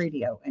to the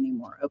radio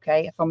anymore,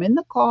 okay? If I'm in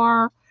the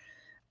car,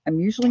 I'm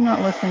usually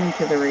not listening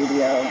to the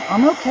radio.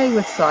 I'm okay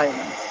with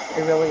silence.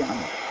 I really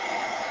am.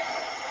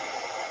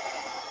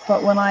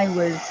 But when I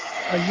was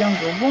a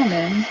younger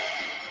woman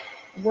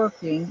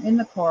working in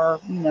the car,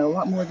 a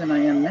lot more than I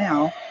am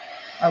now,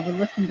 I would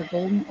listen to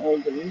golden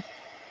oldies.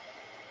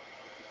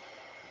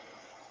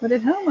 But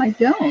at home, I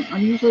don't.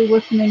 I'm usually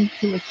listening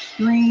to a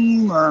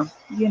stream or.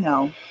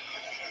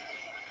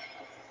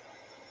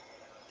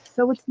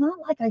 So it's not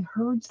like I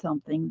heard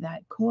something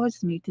that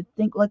caused me to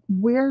think, like,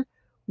 where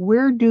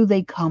do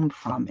they come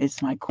from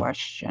is my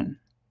question.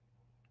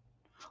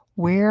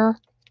 Where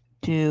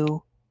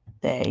do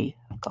they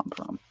come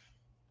from?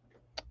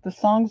 The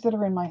songs that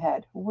are in my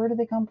head, where do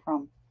they come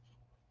from?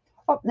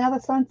 Oh, now the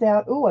sun's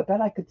out. Oh, I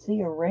bet I could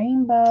see a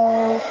rainbow.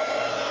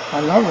 I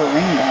love a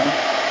rainbow.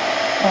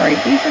 All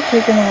right, these are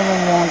taking a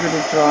little longer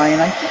to dry,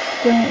 and I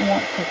just don't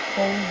want to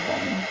fold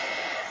them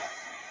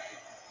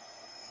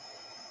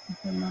if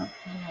they're not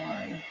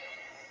dry.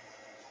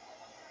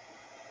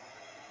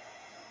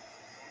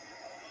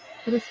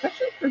 But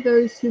especially for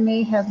those who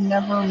may have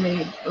never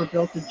made or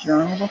built a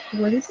journal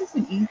before, this is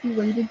an easy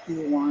way to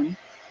do one.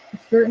 You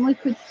certainly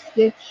could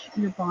stitch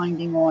your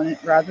binding on it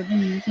rather than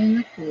using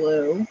the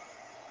glue.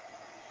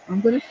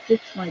 I'm going to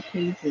stitch my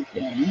pages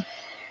in,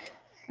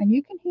 and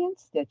you can hand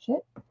stitch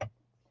it,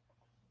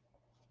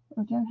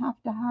 or don't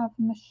have to have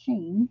a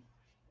machine.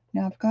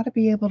 Now I've got to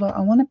be able to,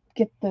 I want to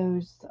get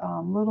those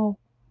little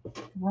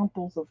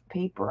rumples of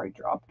paper I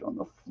dropped on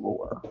the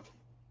floor.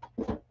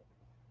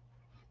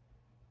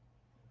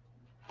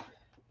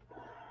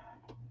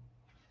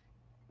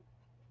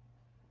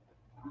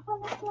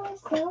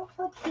 Myself,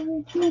 I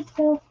change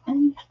myself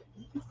and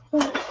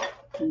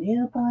a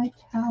nearby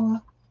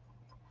tower.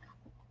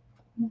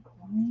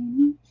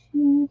 Climbing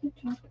to the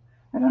top.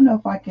 I don't know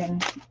if I can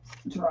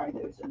dry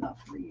those enough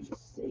for you to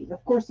see.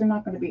 Of course, they're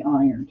not going to be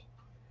ironed,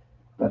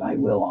 but I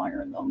will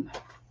iron them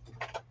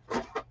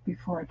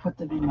before I put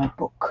them in my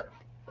book.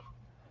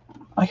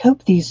 I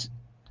hope these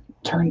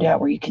turned out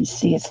where you can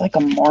see. It's like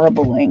a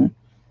marbling.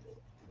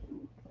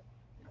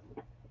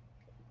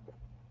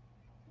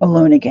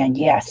 Alone again,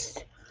 yes.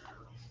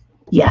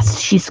 Yes,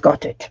 she's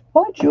got it.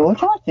 Oh,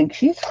 George, I think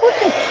she's got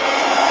it.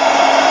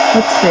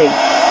 Let's see.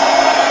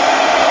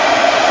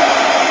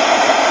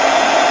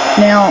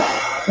 Now,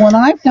 when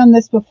I've done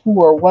this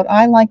before, what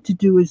I like to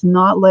do is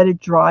not let it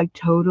dry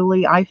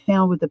totally. I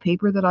found with the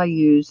paper that I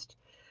used,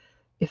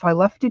 if I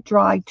left it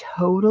dry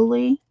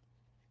totally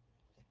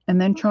and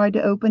then tried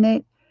to open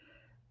it,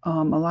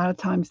 a lot of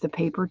times the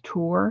paper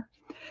tore.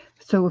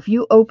 So if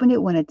you open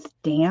it when it's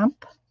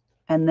damp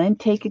and then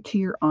take it to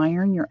your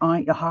iron, your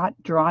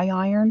hot, dry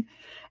iron,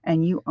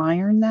 and you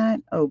iron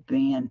that, oh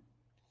man,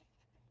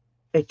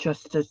 it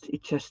just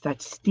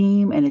that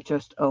steam, and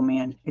oh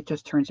man, it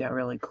just turns out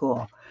really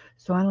cool.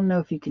 So I don't know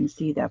if you can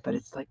see that, but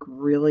it's like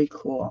really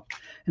cool.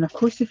 And of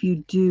course, if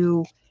you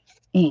do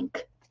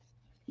ink,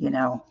 it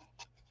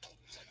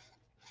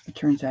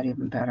turns out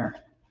even better.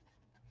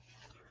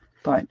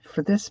 But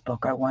for this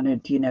book, I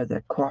wanted,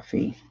 the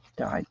coffee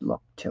dyed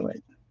look to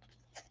it.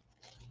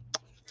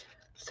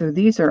 So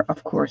these are,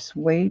 of course,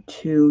 way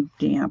too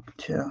damp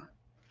to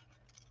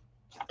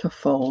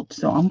fold.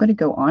 So I'm going to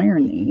go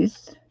iron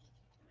these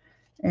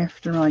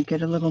after I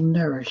get a little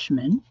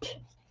nourishment.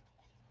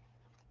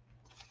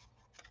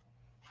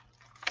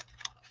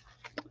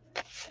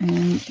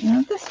 And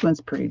this one's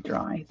pretty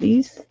dry.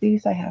 These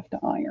I have to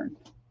iron.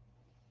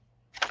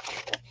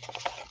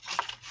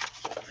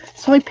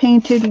 So I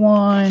painted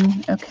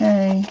one,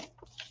 okay,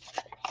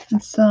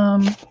 and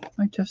some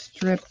I just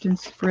dripped and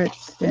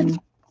spritzed, and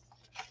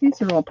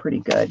these are all pretty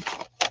good.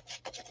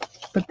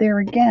 But there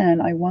again,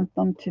 I want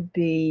them to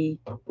be,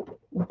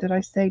 what did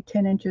I say,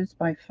 10 inches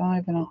by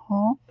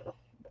 5.5.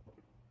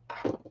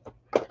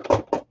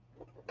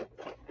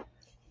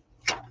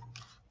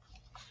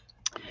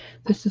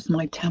 This is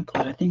my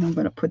template. I think I'm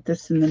going to put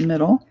this in the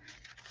middle.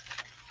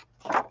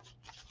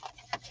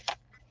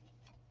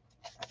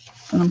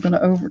 And I'm going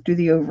to do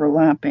the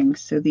overlapping.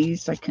 So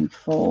these I can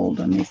fold.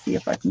 Let me see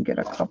if I can get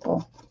a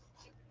couple.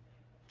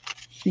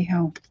 See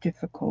how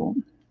difficult.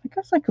 I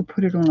guess I could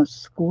put it on a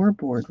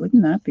scoreboard.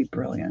 Wouldn't that be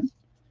brilliant?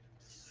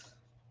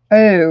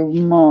 Oh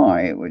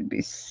my, it would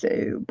be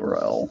so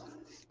brill.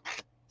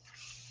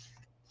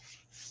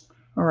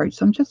 All right,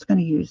 so I'm just going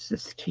to use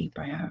this tape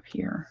I have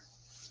here.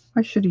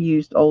 I should have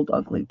used Old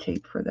Ugly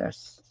tape for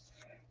this,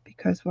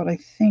 because what I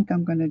think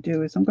I'm going to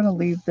do is I'm going to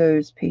leave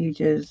those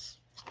pages,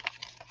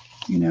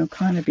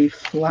 kind of be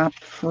flap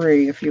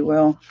free, if you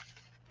will.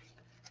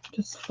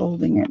 Just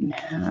folding it in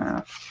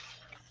half.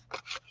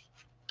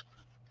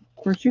 Of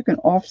course, you can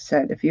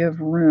offset if you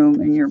have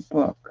room in your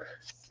book.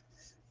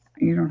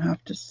 You don't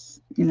have to,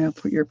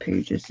 put your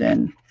pages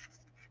in.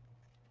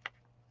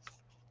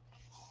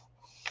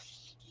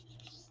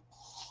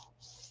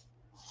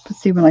 But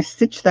see, when I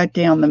stitch that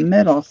down the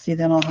middle, see,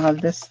 then I'll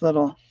have this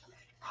little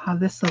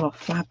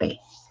flappy,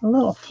 a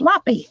little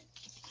floppy.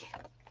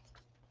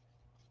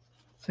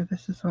 So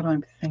this is what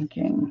I'm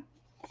thinking.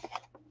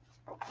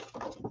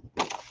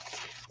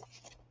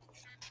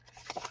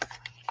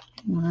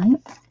 All right.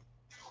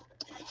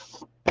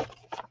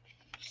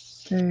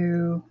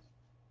 So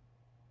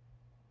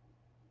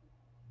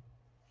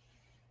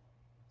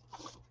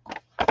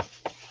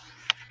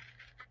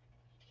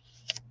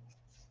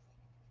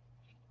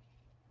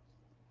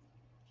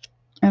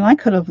and I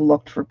could have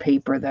looked for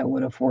paper that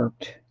would have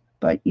worked,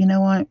 but you know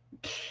what?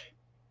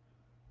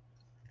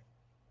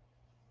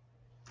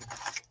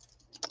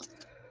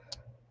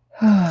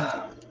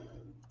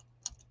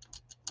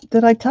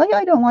 Did I tell you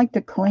I don't like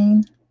to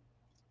clean?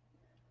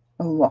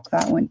 Oh, look,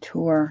 that one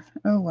tore.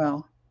 Oh,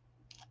 well.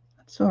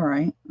 That's all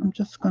right. I'm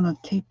just going to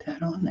tape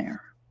that on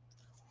there.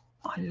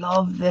 I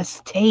love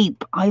this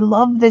tape. I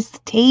love this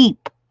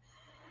tape.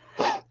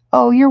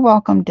 Oh, you're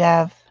welcome,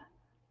 Dev.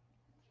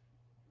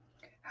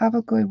 Have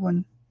a good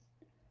one.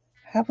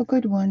 Have a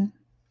good one.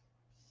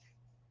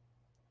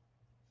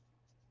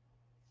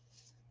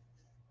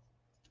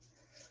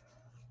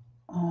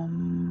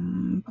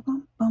 Bum,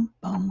 bum,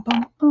 bum,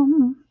 bum,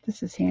 bum.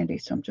 This is handy,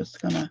 so I'm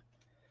just gonna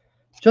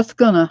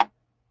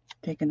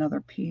take another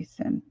piece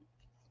and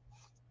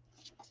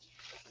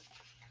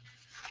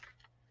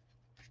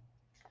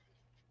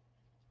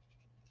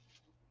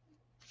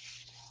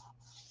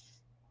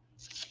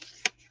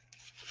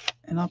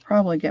I'll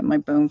probably get my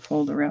bone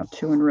folder out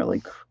too and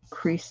really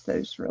crease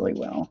those really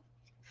well.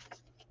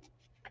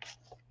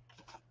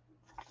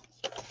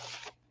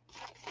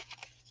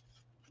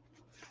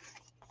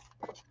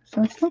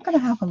 So it's not going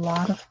to have a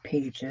lot of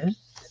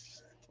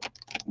pages.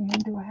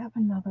 And do I have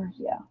another?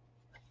 Yeah.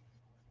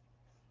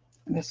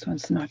 This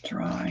one's not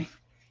dry.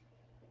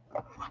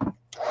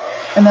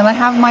 And then I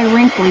have my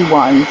wrinkly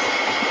ones.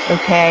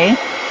 Okay.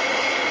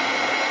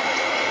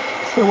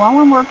 So while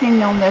I'm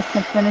working on this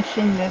and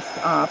finishing this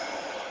up,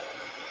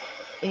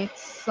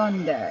 it's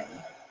Sunday.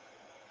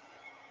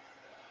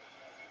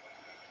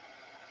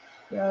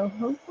 So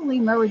hopefully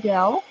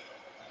Meridell,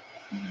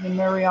 the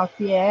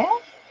Mariotier,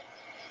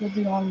 will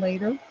be on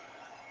later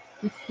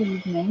this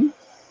evening.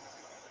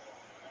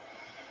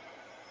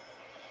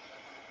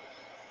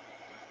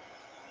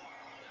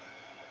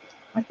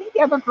 I think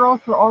the other girls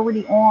were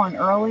already on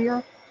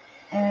earlier,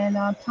 and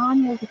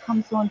Tanya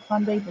comes on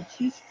Sunday, but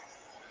she's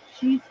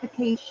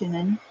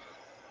vacationing,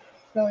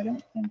 so I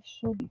don't think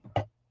she'll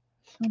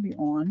be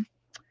on.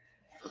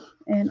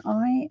 And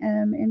I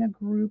am in a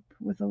group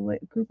with a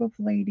group of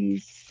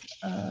ladies.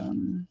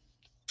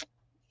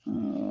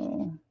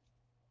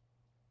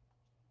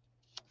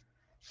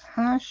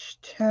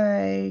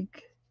 Hashtag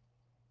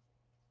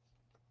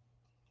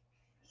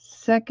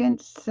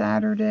second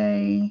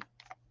Saturday.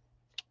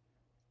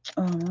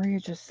 Oh, Maria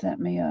just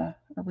sent me a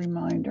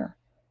reminder.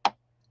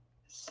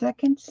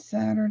 Second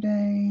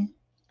Saturday.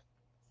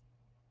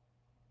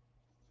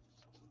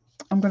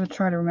 I'm going to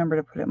try to remember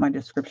to put it in my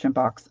description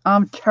box.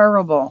 I'm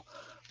terrible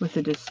with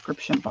the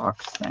description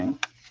box thing.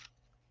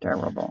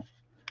 Terrible.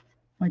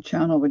 My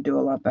channel would do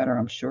a lot better,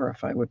 I'm sure,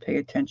 if I would pay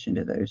attention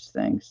to those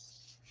things.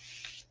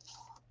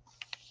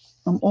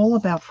 I'm all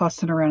about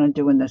fussing around and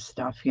doing this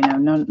stuff, you know,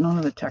 none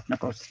of the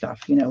technical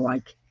stuff, you know,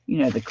 like, you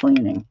know, the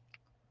cleaning.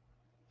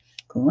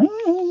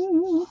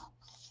 Cleaning.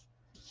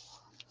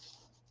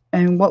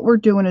 And what we're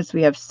doing is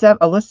we have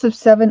a list of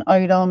 7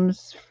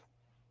 items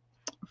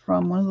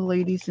from one of the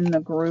ladies in the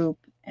group,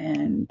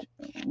 and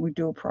we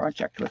do a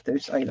project with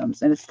those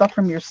items. And it's stuff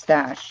from your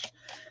stash.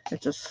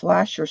 It's a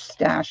slash or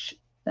stash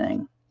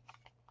thing.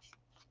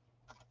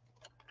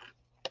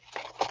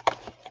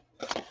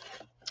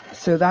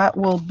 So that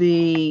will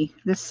be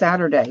this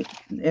Saturday.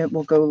 It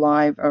will go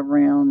live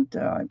around,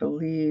 I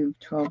believe,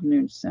 12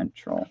 noon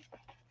Central.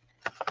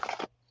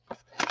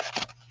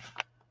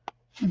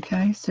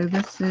 Okay, so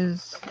this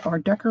is our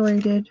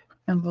decorated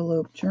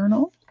envelope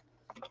journal.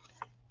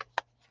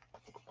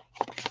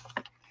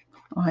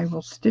 I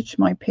will stitch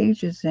my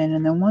pages in,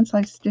 and then once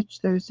I stitch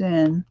those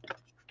in,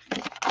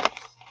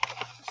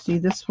 see,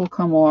 this will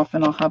come off,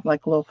 and I'll have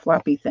like little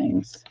flappy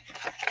things,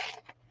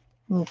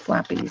 little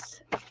flappies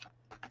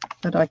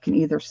that I can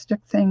either stick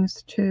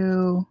things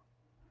to,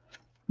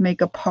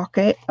 make a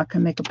pocket. I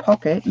can make a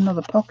pocket,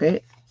 another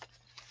pocket,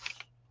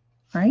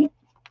 right?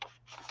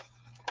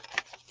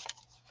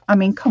 I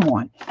mean, come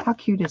on. How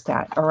cute is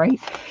that? All right.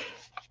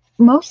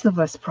 Most of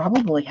us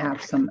probably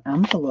have some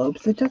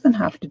envelopes. It doesn't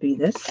have to be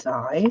this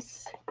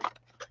size,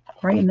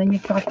 right? And then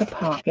you've got the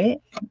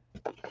pocket.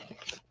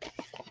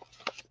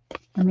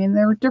 I mean,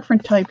 there are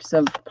different types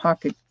of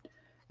pocket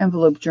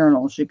envelope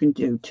journals you can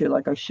do too.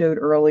 Like I showed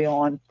early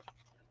on,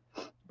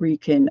 where you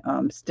can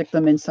stick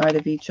them inside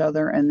of each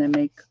other and then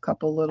make a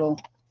couple little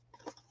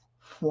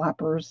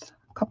flappers.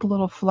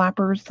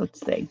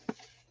 Let's see.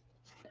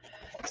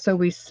 So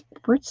we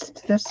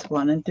spritzed this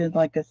one and did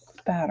like a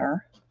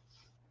spatter.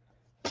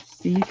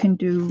 So you can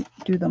do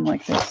them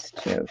like this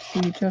too. So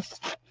you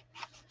just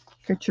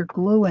get your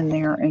glue in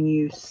there and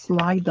you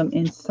slide them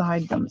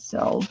inside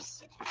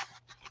themselves.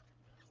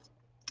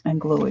 and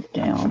glue it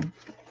down.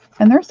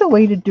 And there's a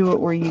way to do it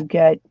where you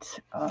get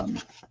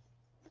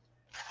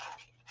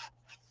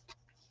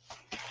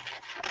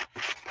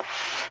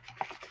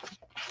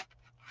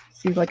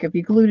see, like if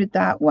you glued it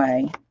that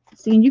way,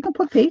 see, and you can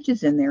put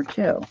pages in there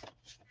too,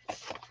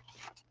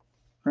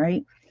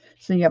 right?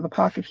 So you have a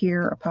pocket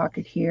here, a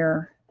pocket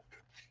here.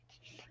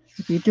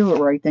 If you do it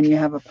right, then you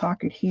have a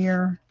pocket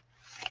here,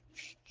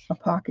 a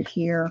pocket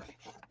here.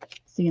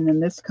 See, and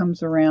then this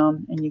comes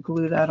around and you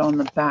glue that on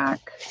the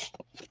back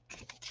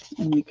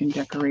and you can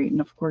decorate. And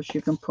of course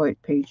you can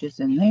put pages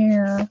in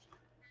there,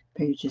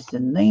 pages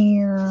in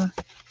there.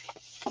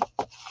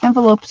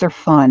 Envelopes are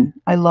fun.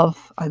 I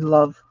love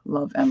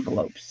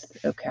envelopes,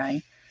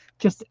 okay?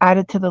 Just add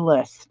it to the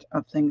list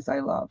of things I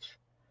love.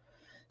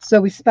 So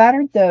we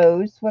spattered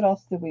those. What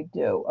else did we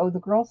do? Oh, the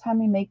girls had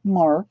me make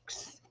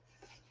marks.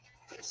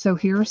 So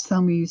here's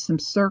some, we used some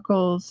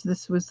circles.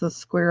 This was the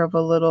square of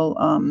a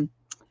little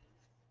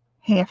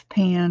half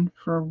pan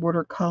for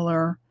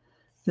watercolor.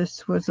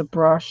 This was a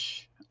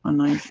brush,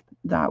 and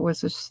that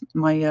was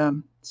my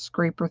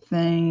scraper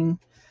thing.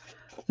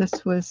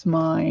 This was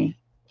my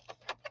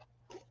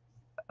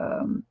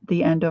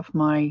the end of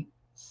my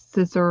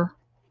scissor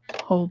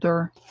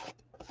holder.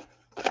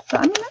 So,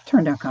 I mean, that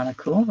turned out kind of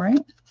cool, right?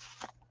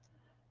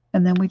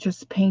 And then we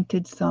just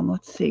painted some,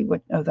 let's see,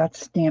 what, oh, that's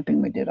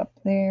stamping we did up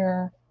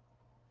there.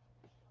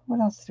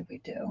 What else did we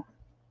do?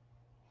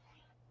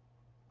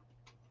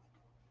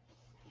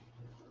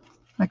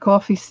 I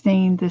coffee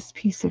stained this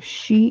piece of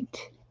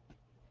sheet,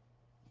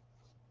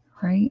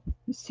 right?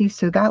 See,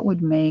 so that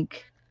would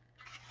make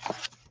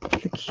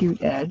the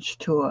cute edge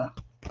to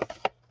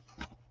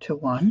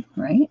one,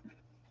 right?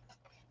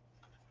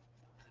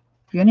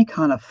 Any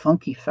kind of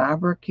funky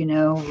fabric, you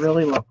know,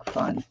 really look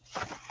fun,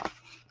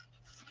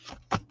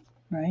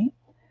 right?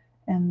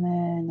 And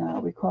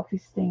then we coffee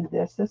stained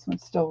this. This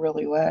one's still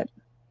really wet,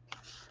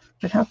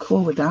 but how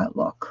cool would that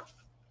look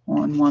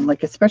on one?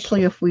 Like,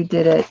 especially if we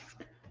did it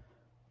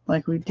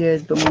like we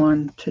did the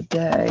one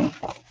today.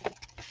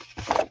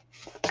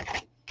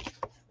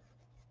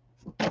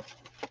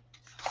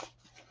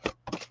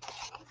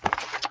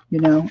 You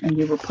know, and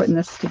you were putting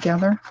this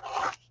together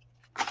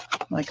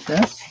like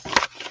this.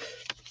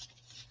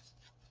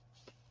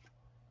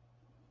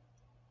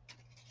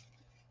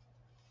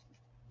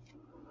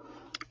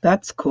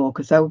 That's cool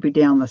because that would be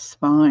down the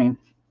spine.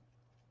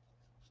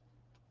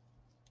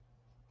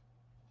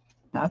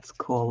 That's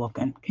cool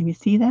looking. Can you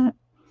see that?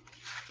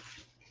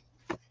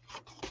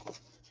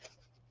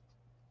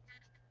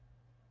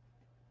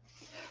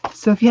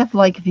 So if you have,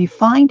 like, if you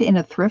find in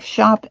a thrift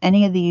shop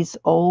any of these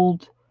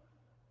old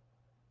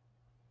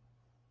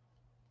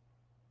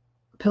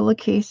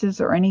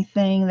pillowcases or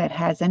anything that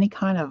has any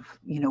kind of,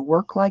 you know,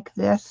 work like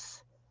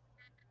this,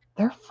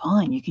 they're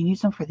fun. You can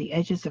use them for the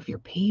edges of your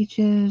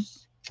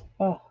pages.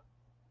 Oh,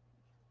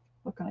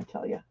 what can I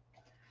tell you?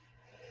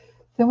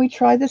 Then we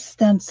tried the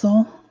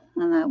stencil,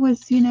 and that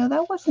was, you know,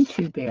 that wasn't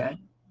too bad.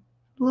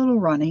 A little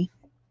runny,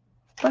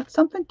 but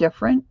something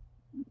different.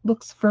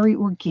 Looks very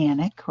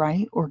organic,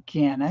 right?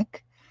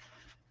 Organic.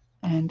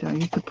 And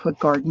you could put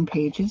garden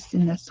pages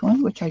in this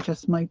one, which I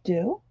just might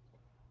do.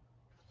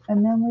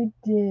 And then we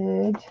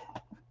did,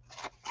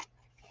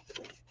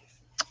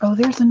 oh,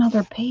 there's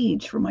another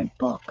page for my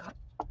book.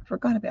 I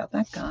forgot about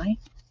that guy.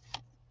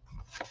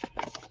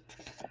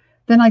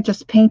 Then I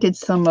just painted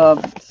some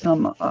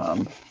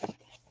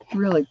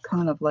really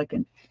kind of like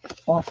an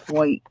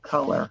off-white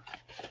color.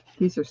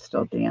 These are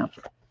still damp,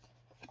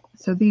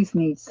 so these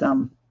need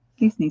some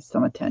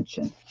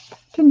attention.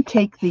 Didn't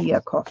take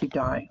the coffee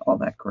dye all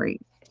that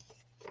great,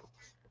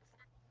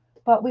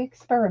 but we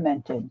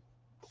experimented.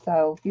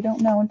 So you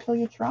don't know until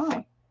you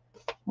try,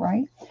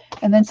 right?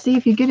 And then see,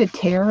 if you get a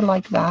tear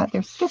like that,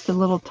 there's just a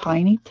little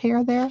tiny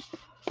tear there,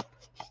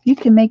 you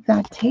can make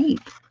that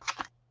tape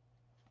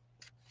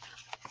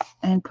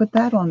and put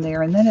that on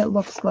there, and then it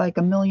looks like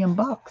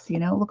 $1,000,000, you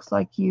know. It looks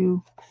like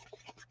you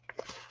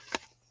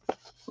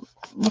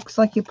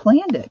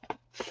planned it.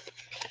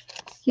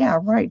 Yeah,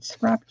 right,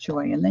 scrap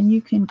joy. And then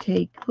you can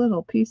take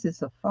little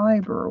pieces of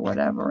fiber or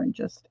whatever and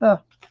just,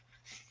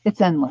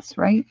 it's endless,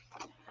 right?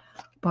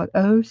 But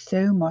oh,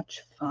 so much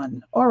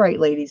fun. All right,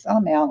 ladies,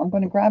 I'm out. I'm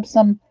going to grab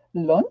some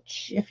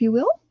lunch, if you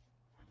will.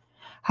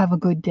 Have a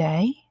good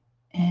day.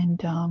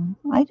 And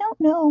I don't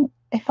know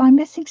if I'm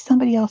missing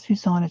somebody else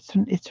who's on.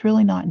 It's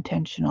really not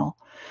intentional.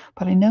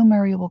 But I know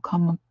Mary will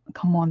come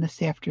on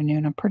this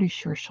afternoon. I'm pretty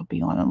sure she'll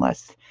be on,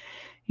 unless,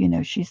 you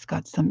know, she's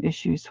got some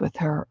issues with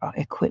her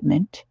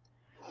equipment.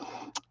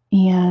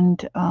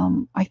 And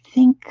I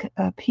think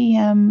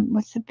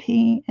what's the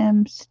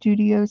PM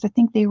Studios? I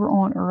think they were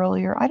on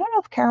earlier. I don't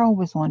know if Carol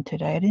was on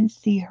today. I didn't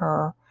see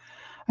her.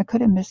 I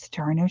could have missed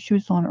her. I know she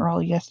was on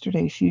early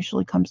yesterday. She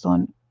usually comes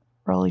on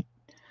early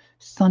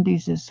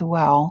Sundays as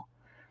well.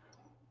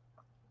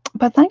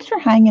 But thanks for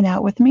hanging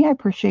out with me. I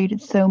appreciate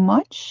it so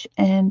much.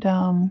 And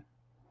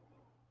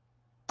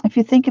if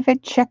you think of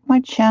it, check my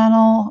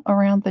channel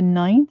around the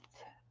 9th.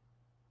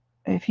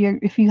 If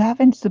you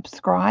haven't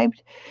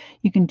subscribed,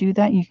 you can do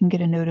that. You can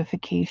get a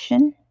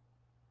notification,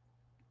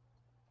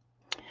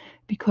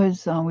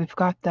 because we've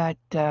got that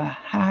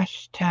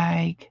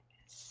hashtag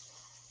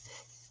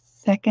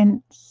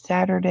second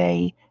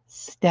Saturday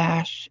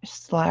stash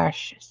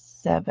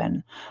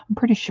 /7. I'm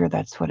pretty sure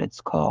that's what it's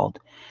called.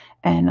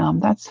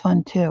 And that's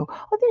fun too.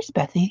 Oh, there's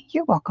Bethy.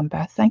 You're welcome,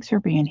 Beth. Thanks for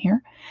being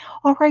here.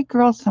 All right,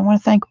 girls. I want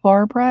to thank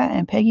Barbara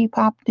and Peggy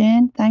popped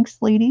in.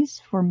 Thanks,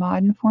 ladies, for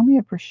modding for me.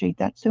 I appreciate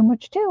that so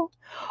much too.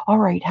 All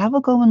right, have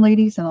a good one,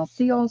 ladies, and I'll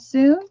see y'all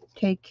soon.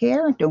 Take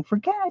care. And don't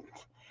forget,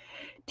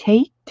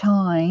 take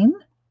time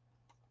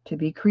to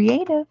be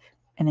creative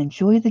and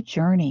enjoy the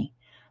journey.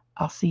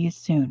 I'll see you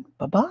soon.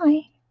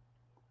 Bye-bye.